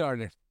We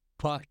started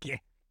fucking.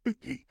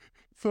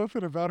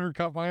 something about her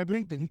caught my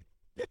attention.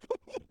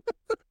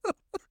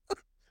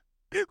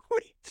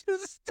 We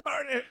just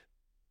started.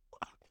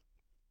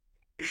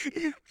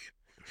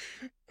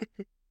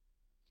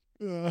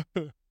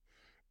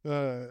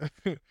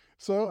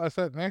 So I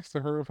sat next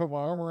to her and put my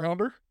arm around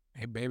her.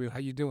 Hey baby, how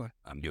you doing?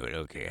 I'm doing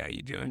okay. How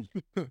you doing?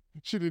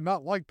 She did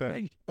not like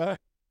that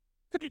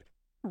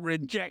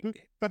Rejected.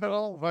 at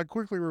all. I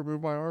quickly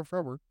removed my arm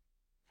from her.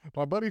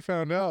 My buddy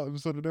found out, and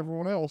so did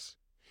everyone else.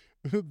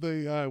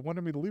 They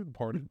wanted me to leave the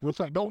party, which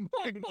I don't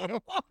like.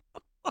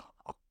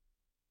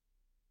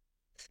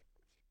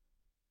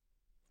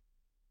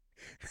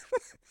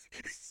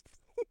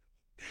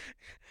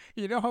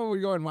 You know how we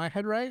go in my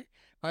head, right?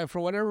 For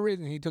whatever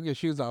reason, he took his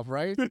shoes off,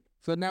 right?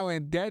 So now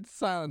in dead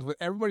silence, with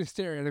everybody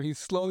staring at him, he's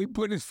slowly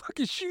putting his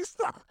fucking shoes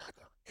on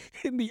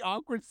in the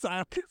awkward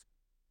silence.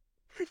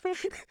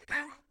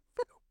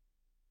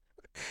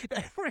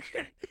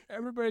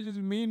 Everybody's just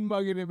mean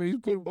mugging him, and he's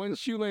putting one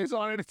shoelace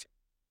on it.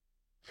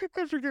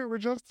 After getting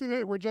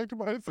rejected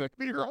by a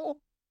 70-year-old.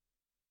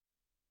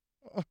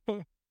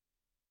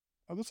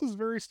 This is a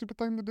very stupid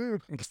thing to do.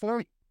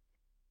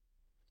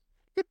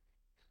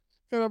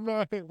 And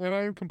I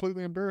am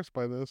completely embarrassed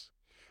by this.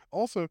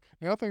 Also,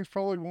 now things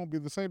probably won't be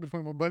the same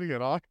between my buddy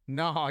and I.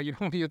 No, you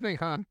don't you think,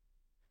 huh?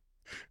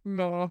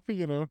 No,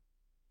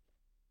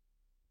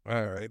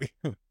 Alrighty.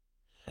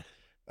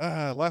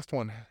 Last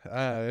one.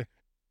 It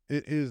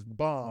is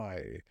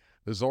by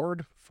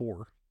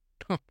Zard4.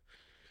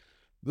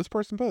 This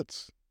person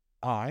puts,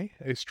 I,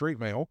 a straight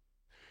male,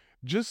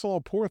 just saw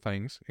Poor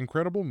Things,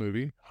 incredible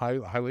movie,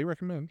 highly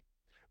recommend,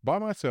 by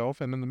myself,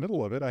 and in the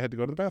middle of it, I had to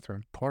go to the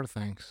bathroom. Poor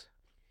Things.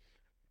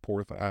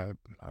 Poor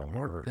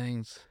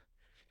Things.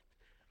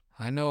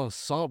 I know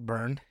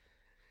Saltburn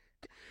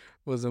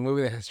was a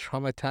movie that has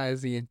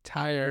traumatized the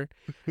entire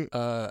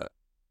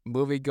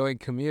movie-going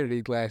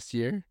community last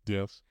year.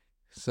 Yes.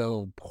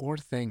 So Poor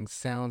Things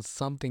sounds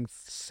something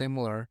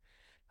similar.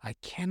 I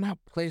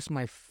cannot place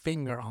my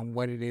finger on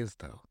what it is,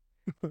 though.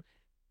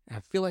 I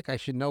feel like I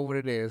should know what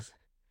it is.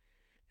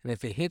 And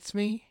if it hits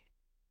me,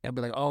 I'll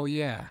be like, oh,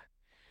 yeah.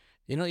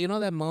 You know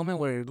that moment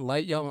where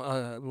Light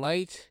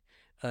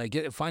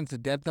finds the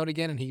Death Note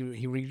again and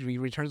he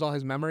returns all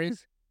his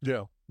memories?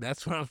 Yeah.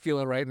 That's what I'm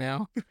feeling right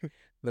now.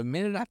 The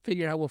minute I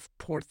figure out what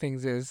Poor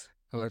Things is,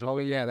 I'm like, oh,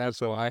 yeah, that's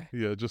why.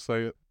 Yeah, just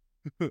say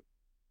it.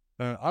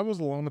 I was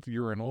alone at the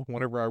urinal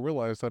whenever I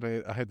realized that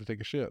I had to take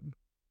a shit.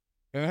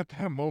 And at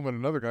that moment,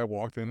 another guy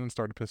walked in and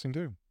started pissing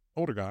too.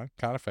 Older guy,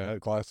 kind of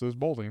fat, glasses,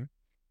 balding.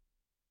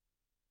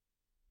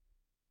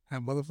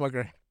 That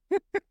motherfucker.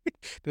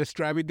 Just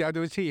drive me down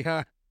to a T,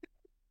 huh?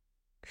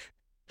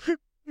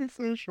 It's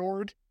so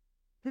short.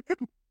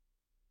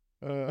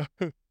 I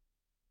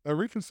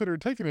reconsidered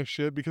taking a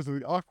shit because of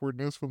the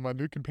awkwardness with my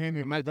new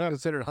companion. Might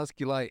consider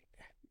Husky Light.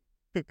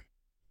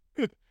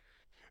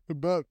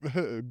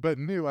 But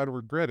knew I'd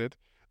regret it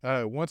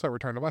once I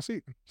returned to my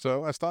seat.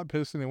 So I stopped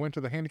pissing and went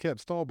to the handicapped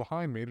stall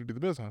behind me to do the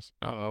business.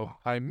 Uh-oh.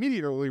 I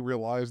immediately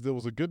realized it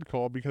was a good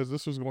call because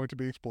this was going to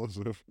be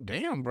explosive.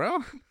 Damn,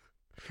 bro.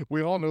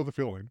 We all know the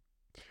feeling.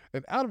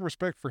 And out of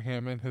respect for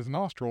him and his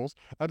nostrils,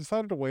 I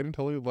decided to wait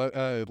until he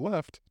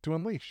left to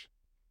unleash.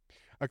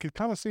 I could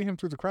kind of see him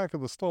through the crack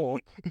of the stall.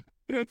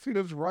 He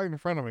was right in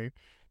front of me,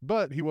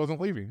 but he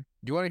wasn't leaving.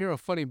 Do you want to hear a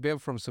funny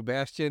bit from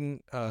Sebastian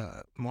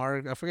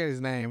Marg? I forget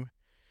his name,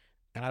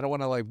 and I don't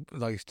want to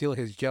like steal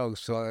his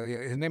jokes. So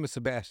his name is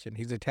Sebastian.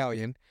 He's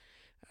Italian.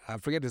 I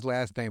forget his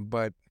last name,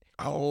 but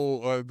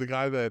the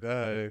guy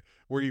that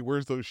where he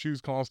wears those shoes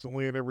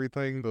constantly and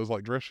everything, those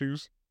like dress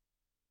shoes.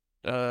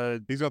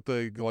 He's got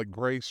the like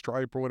gray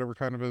stripe or whatever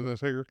kind of in his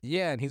hair.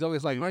 Yeah, and he's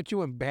always like, "Aren't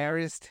you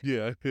embarrassed?"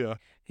 Yeah.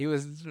 He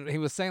was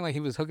saying like he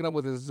was hooking up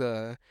with his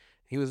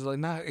He was like,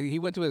 nah. He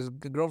went to his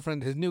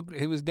girlfriend,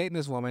 he was dating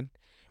this woman.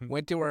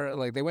 Went to her,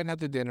 like, they went out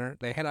to dinner.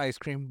 They had ice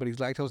cream, but he's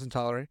lactose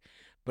intolerant.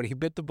 But he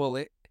bit the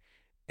bullet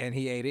and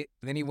he ate it.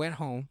 Then he went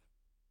home.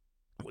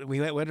 We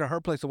went to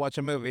her place to watch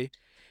a movie.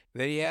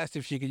 Then he asked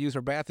if she could use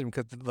her bathroom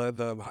because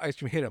the ice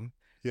cream hit him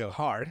Yeah.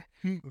 hard.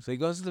 So he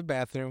goes to the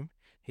bathroom.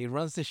 He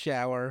runs the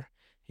shower.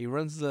 He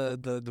runs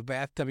the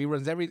bathtub. He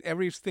runs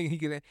everything he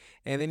can.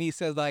 And then he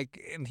says like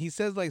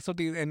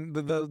something. And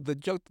the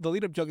joke, the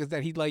lead up joke is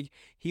that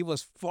he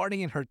was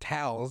farting in her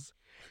towels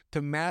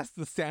to mask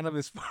the sound of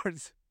his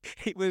farts.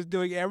 He was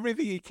doing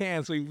everything he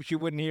can so she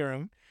wouldn't hear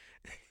him.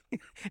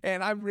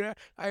 And I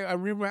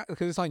rewound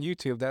because it's on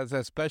YouTube. That's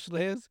that special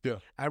of his. Yeah.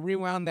 I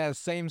rewound that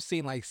same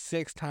scene like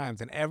 6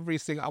 times, and every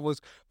single I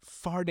was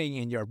farting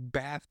in your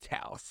bath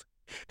towels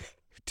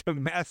to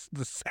mask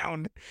the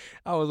sound.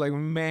 I was like,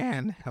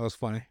 man, that was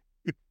funny.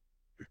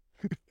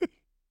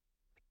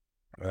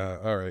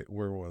 All right,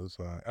 where was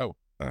I?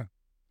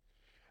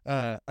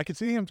 I could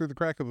see him through the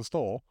crack of the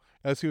stall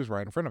as he was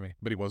right in front of me,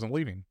 but he wasn't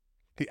leaving.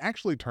 He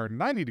actually turned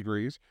 90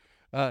 degrees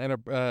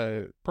and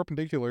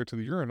perpendicular to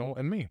the urinal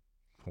and me.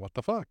 What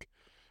the fuck?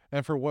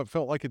 And for what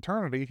felt like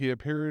eternity, he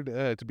appeared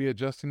to be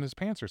adjusting his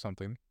pants or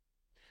something.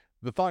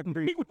 The thought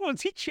creep.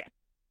 Once he checked.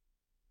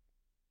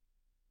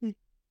 I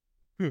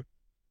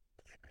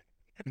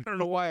don't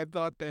know why I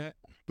thought that.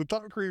 The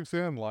thought creeps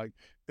in like,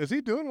 is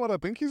he doing what I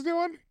think he's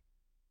doing?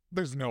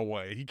 There's no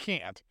way. He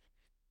can't.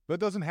 That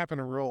doesn't happen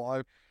in real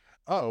life.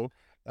 Oh,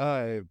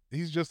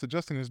 he's just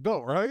adjusting his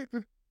belt, right?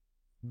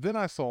 Then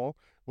I saw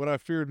what I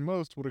feared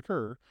most would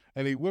occur,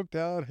 and he whipped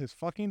out his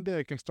fucking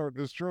dick and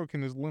started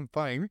stroking his limp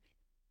thing.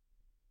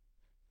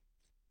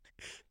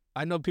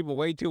 I know people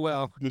way too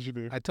well. Did you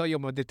do? I tell you,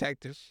 I'm a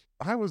detective.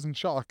 I was in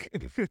shock.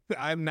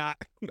 I'm not.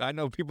 I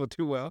know people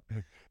too well.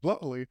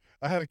 Luckily,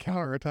 I had a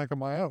counterattack of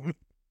my own.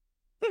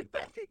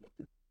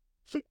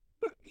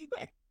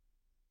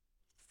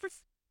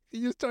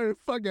 You started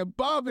fucking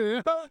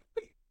bobbing, huh?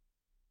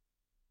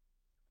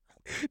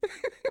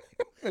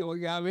 What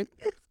got me?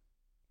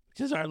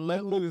 Just started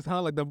letting loose,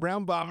 huh? Like the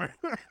brown bomber.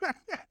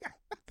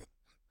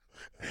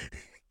 It's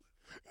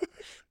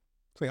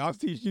like, I'll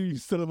teach you, you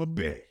son of a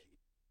bitch.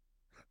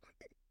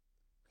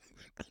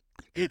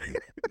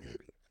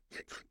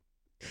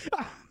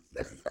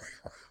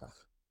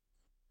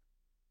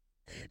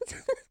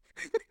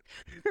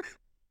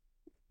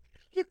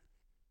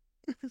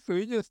 So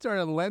he just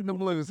started letting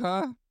them loose,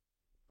 huh?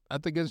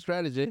 That's a good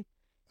strategy.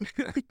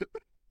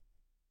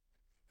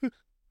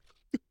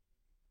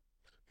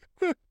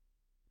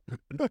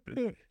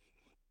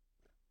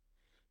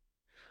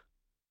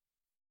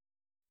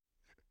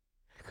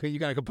 You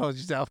gotta compose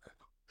yourself.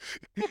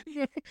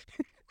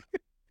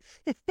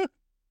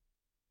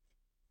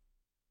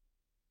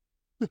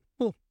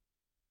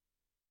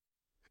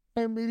 I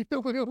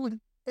immediately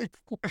It's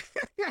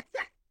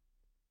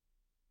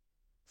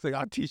like,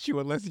 I'll teach you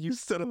a lesson, you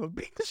son of a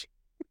bitch.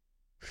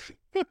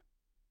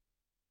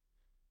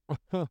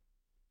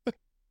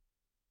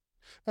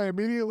 I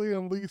immediately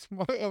unleashed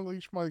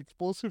my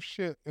explosive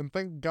shit, and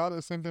thank God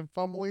it sent him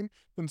fumbling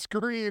and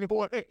scurrying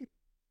away.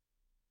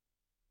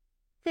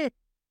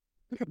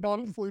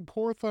 Honestly,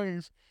 poor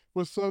things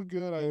was so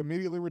good. I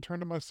immediately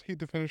returned to my seat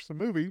to finish the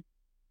movie,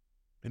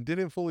 and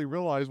didn't fully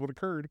realize what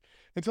occurred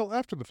until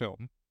after the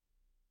film.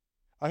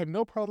 I have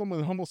no problem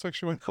with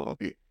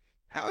homosexuality.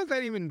 How is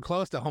that even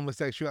close to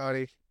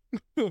homosexuality?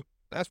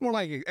 That's more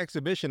like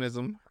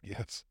exhibitionism.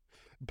 Yes,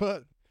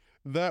 but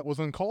that was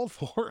uncalled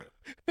for,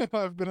 and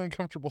I've been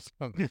uncomfortable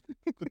since.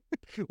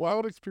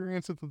 Wild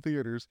experience at the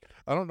theaters.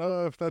 I don't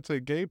know if that's a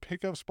gay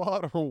pickup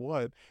spot or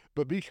what,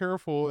 but be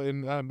careful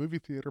in movie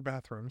theater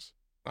bathrooms.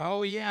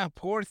 Oh yeah,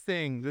 poor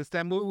thing. This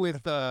that movie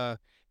with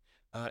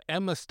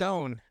Emma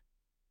Stone,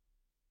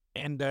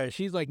 and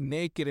she's like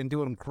naked and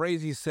doing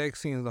crazy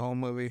sex scenes the whole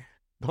movie.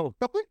 Oh,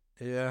 really?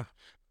 Yeah.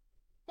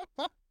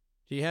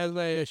 She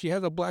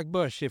has a black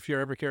bush if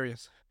you're ever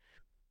curious.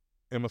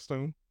 Emma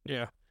Stone?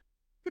 Yeah.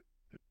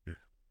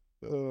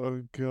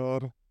 Oh,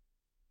 God.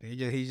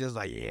 He's just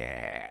like,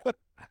 yeah.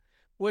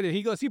 What, did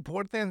he go see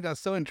Poor Things? Got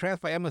so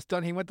entranced by Emma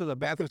Stone, he went to the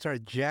bathroom,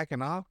 started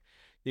jacking off.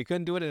 You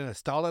couldn't do it in a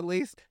stall at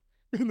least?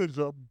 In the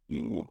job.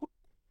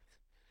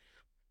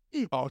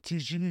 I'll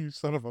teach you,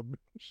 son of a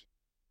bitch.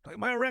 Like,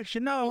 my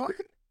erection, no.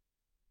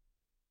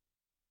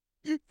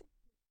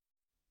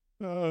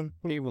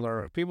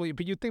 People.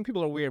 You think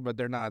people are weird, but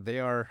they're not. They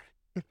are.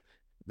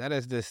 That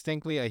is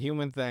distinctly a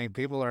human thing.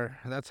 People are.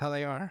 That's how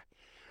they are.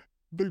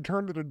 They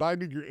turned it at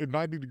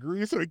 90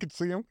 degrees so he could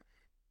see him.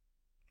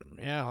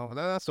 Yeah, well,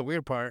 that's the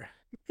weird part.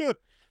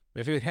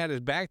 If he had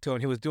his back to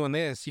him, he was doing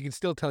this. You can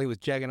still tell he was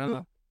jacking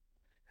off.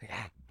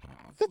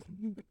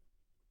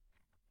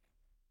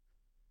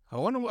 I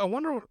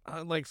wonder,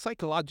 like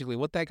psychologically,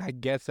 what that guy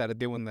gets out of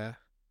doing that,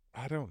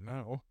 I don't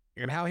know.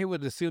 and how he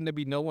would assume there'd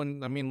be no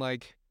one. I mean,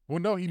 like, Well,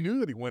 no, he knew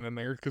that he went in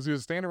there because he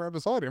was standing right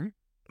beside him.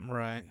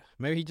 right?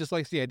 Maybe he just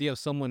likes the idea of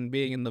someone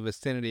being in the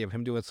vicinity of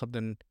him doing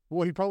something.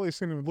 Well, he probably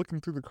seen him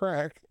looking through the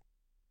crack.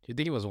 Do you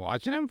think he was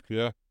watching him?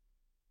 Yeah.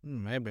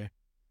 Maybe.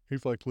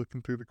 He's like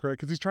looking through the crack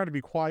because he's trying to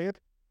be quiet.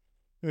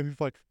 And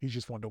he's like, he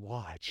just wanted to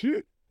watch.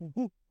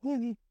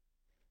 And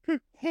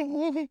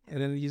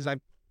then he's like,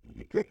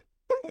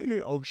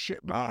 Oh shit.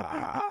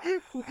 But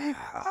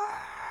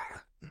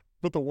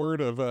the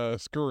word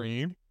of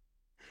scurrying,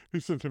 he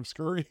sent him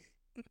scurrying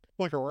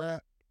like a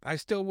rat. I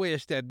still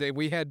wish that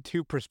we had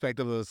two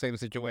perspectives of the same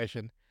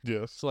situation.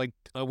 Yes. So like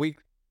a week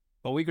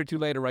or two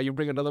later, right? You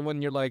bring another one,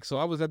 and you're like, so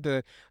I was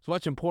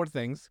watching Poor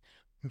Things.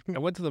 I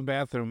went to the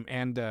bathroom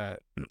and I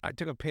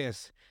took a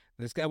piss.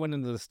 This guy went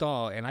into the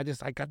stall, and I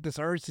got this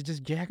urge to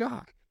just jack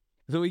off.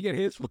 So we get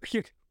his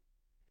fucking.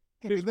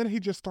 And then he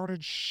just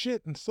started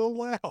shitting so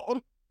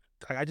loud.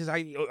 I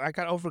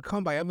got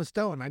overcome by Emma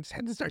Stone. I just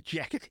had to start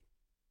jacking.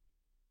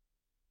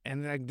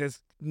 And like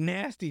this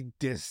nasty,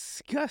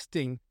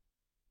 disgusting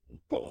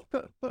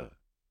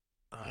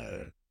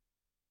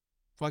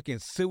fucking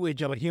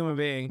sewage of a human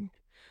being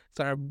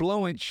started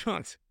blowing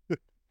chunks.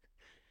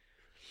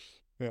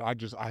 Yeah,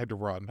 I had to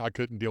run. I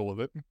couldn't deal with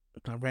it.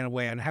 I ran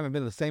away and haven't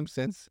been the same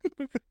since.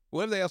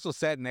 What if they also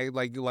sat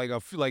like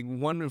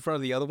one in front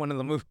of the other one in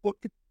the movie?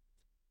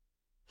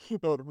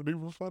 That would have been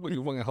even funny. Would be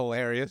fucking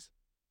hilarious.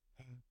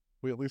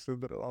 We at least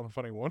ended it on a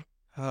funny one.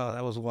 Oh,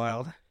 that was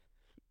wild.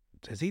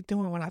 Is he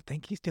doing what I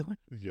think he's doing?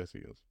 Yes, he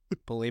is.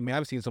 Believe me,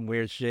 I've seen some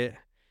weird shit.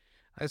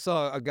 I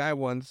saw a guy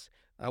once.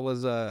 I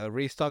was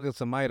restocking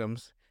some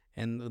items,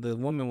 and the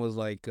woman was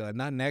like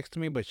not next to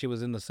me, but she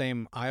was in the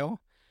same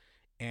aisle.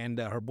 And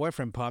her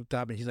boyfriend popped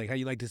up, and she's like, "How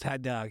you like this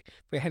hot dog?"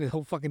 They had his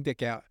whole fucking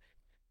dick out,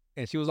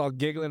 and she was all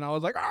giggling. I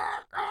was like,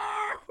 "Ah,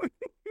 ah,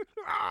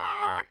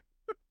 ah."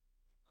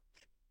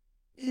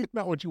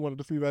 Not what you wanted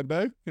to see that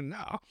day.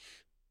 No.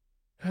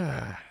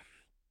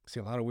 See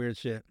a lot of weird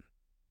shit.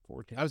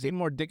 14. I've seen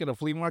more dick at a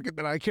flea market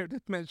than I care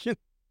to mention.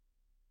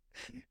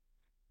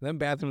 Them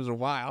bathrooms are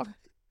wild.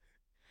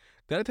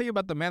 Did I tell you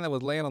about the man that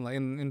was laying on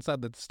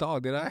inside the stall?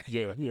 Did I?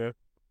 Yeah.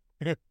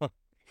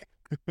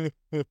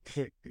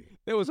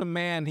 There was a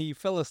man. He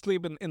fell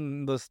asleep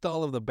in the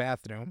stall of the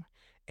bathroom,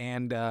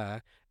 and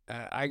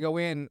I go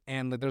in,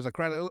 and there's a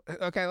crowd.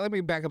 Okay, let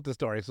me back up the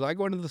story. So I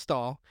go into the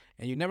stall,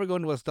 and you never go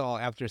into a stall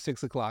after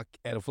 6 o'clock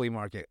at a flea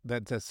market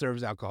that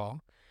serves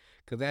alcohol,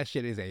 because that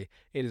shit is a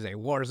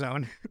war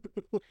zone.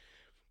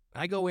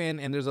 I go in,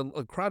 and there's a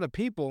crowd of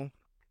people,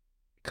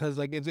 because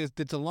like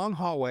it's a long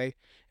hallway,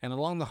 and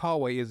along the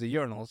hallway is the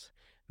urinals.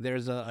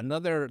 There's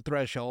another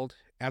threshold.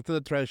 After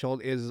the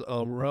threshold is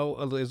a row,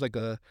 is like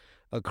a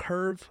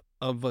curve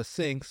of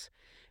sinks,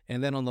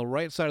 and then on the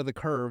right side of the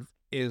curve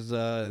is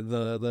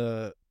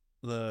the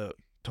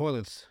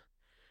toilets.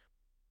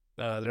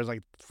 There's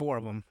like 4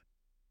 of them,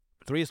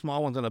 3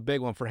 small ones and a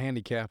big one for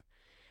handicap.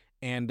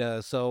 And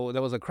so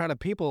there was a crowd of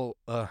people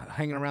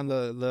hanging around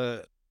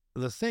the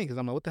sink. Cause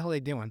I'm like, what the hell are they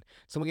doing?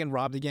 Someone getting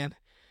robbed again?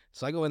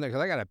 So I go in there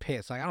because I got to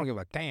piss. Like, I don't give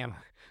a damn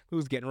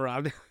who's getting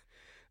robbed.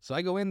 So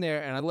I go in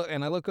there and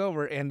I look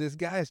over, and this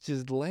guy's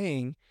just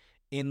laying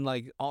in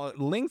like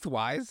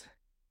lengthwise.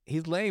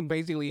 He's laying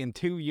basically in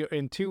two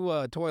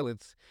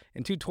toilets,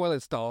 in 2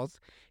 toilet stalls.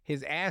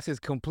 His ass is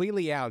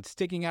completely out,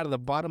 sticking out of the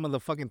bottom of the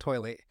fucking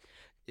toilet.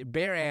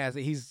 Bare ass.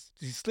 He's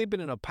sleeping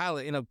in a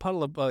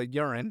puddle of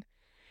urine,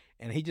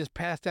 and he just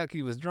passed out because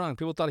he was drunk.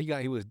 People thought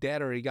he was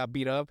dead or he got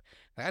beat up.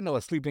 I know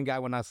a sleeping guy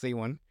when I see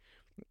one,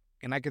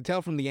 and I could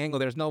tell from the angle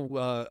there's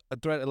no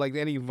threat, like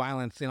any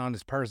violence on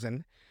this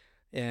person.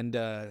 And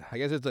I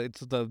guess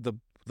it's the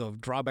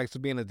drawbacks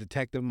of being a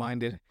detective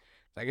minded.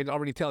 I could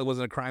already tell it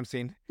wasn't a crime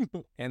scene.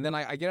 And then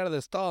I get out of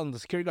the stall, and the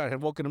security guard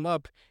had woken him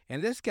up.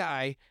 And this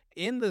guy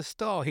in the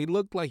stall, he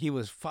looked like he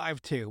was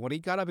 5'2". When he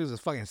got up, he was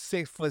fucking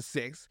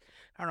 6'6".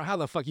 I don't know how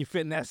the fuck he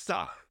fit in that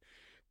stall.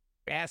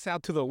 Ass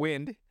out to the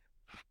wind,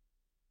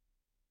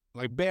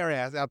 like bare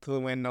ass out to the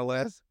wind, no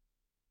less.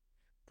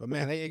 But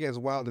man, it gets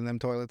wild in them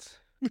toilets.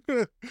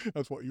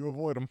 That's why you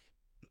avoid them.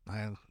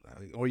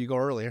 Or you go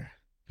earlier.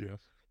 Yes.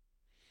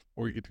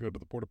 Or you get to go to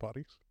the porta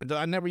potties.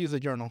 I never use a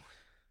journal.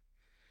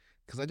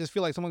 Because I just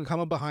feel like someone can come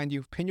up behind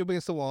you, pin you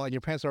against the wall, and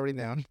your pants are already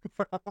down.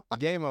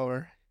 Game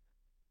over.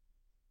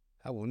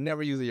 I will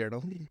never use a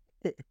journal.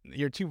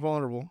 You're too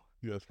vulnerable.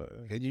 Yes.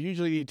 You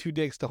usually need 2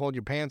 dicks to hold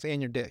your pants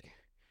and your dick.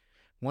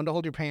 One to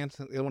hold your pants,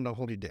 and the other one to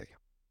hold your dick.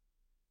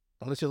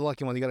 Unless you're the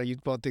lucky one, you gotta use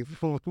both dicks,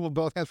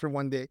 both hands for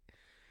 1 dick.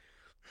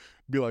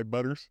 Be like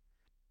Butters.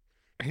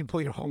 And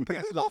pull your whole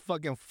pants to the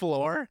fucking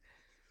floor.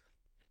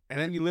 And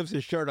then he lifts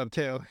his shirt up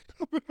too.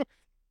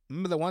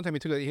 Remember the one time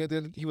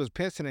he was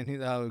pissing,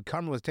 and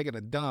Carmen was taking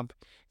a dump.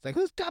 He's like,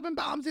 "Who's dropping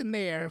bombs in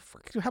there?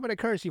 How about a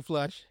curse you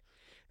flush?"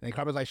 And then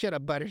Carmen's like, "Shut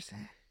up, Butters,"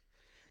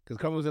 because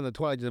Carmen was in the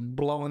toilet just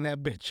blowing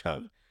that bitch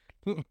up.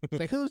 It's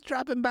like, "Who's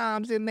dropping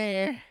bombs in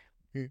there?"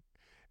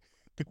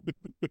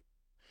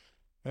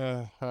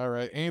 All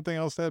right. Anything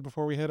else said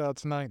before we head out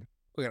tonight?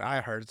 Look at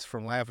eye hurts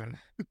from laughing.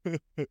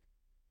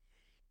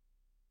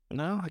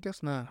 No, I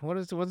guess not. What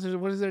is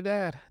their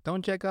dad?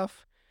 Don't jack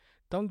off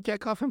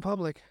in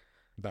public.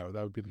 That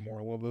would be the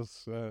moral of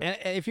this. And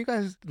if you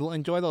guys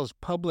enjoy those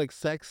public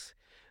sex,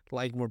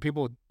 like where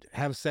people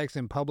have sex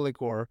in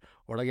public, or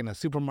like in a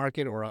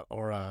supermarket, or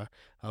a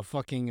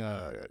fucking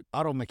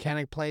auto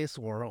mechanic place,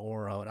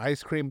 or an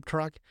ice cream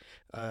truck,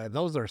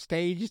 those are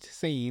staged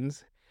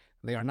scenes.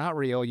 They are not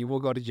real. You will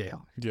go to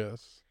jail.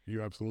 Yes,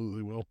 you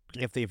absolutely will.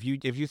 If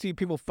you see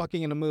people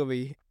fucking in a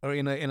movie or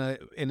in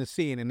a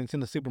scene and it's in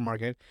the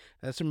supermarket,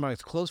 that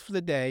supermarket's closed for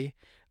the day,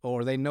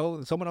 or they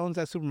know someone owns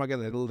that supermarket.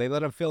 They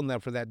let them film there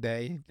for that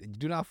day.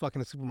 Do not fuck in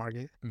the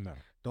supermarket. No.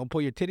 Don't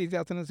pull your titties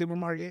out in the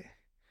supermarket.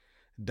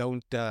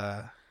 Don't.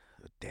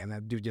 Damn,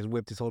 that dude just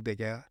whipped his whole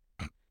dick out.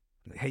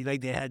 Hey,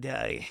 like that.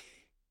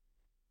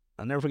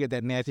 I'll never forget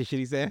that nasty shit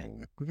he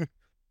said.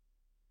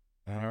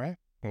 All right.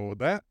 Well, with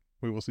that,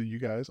 we will see you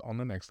guys on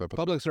the next episode.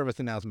 Public service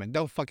announcement.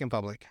 Don't fucking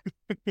public.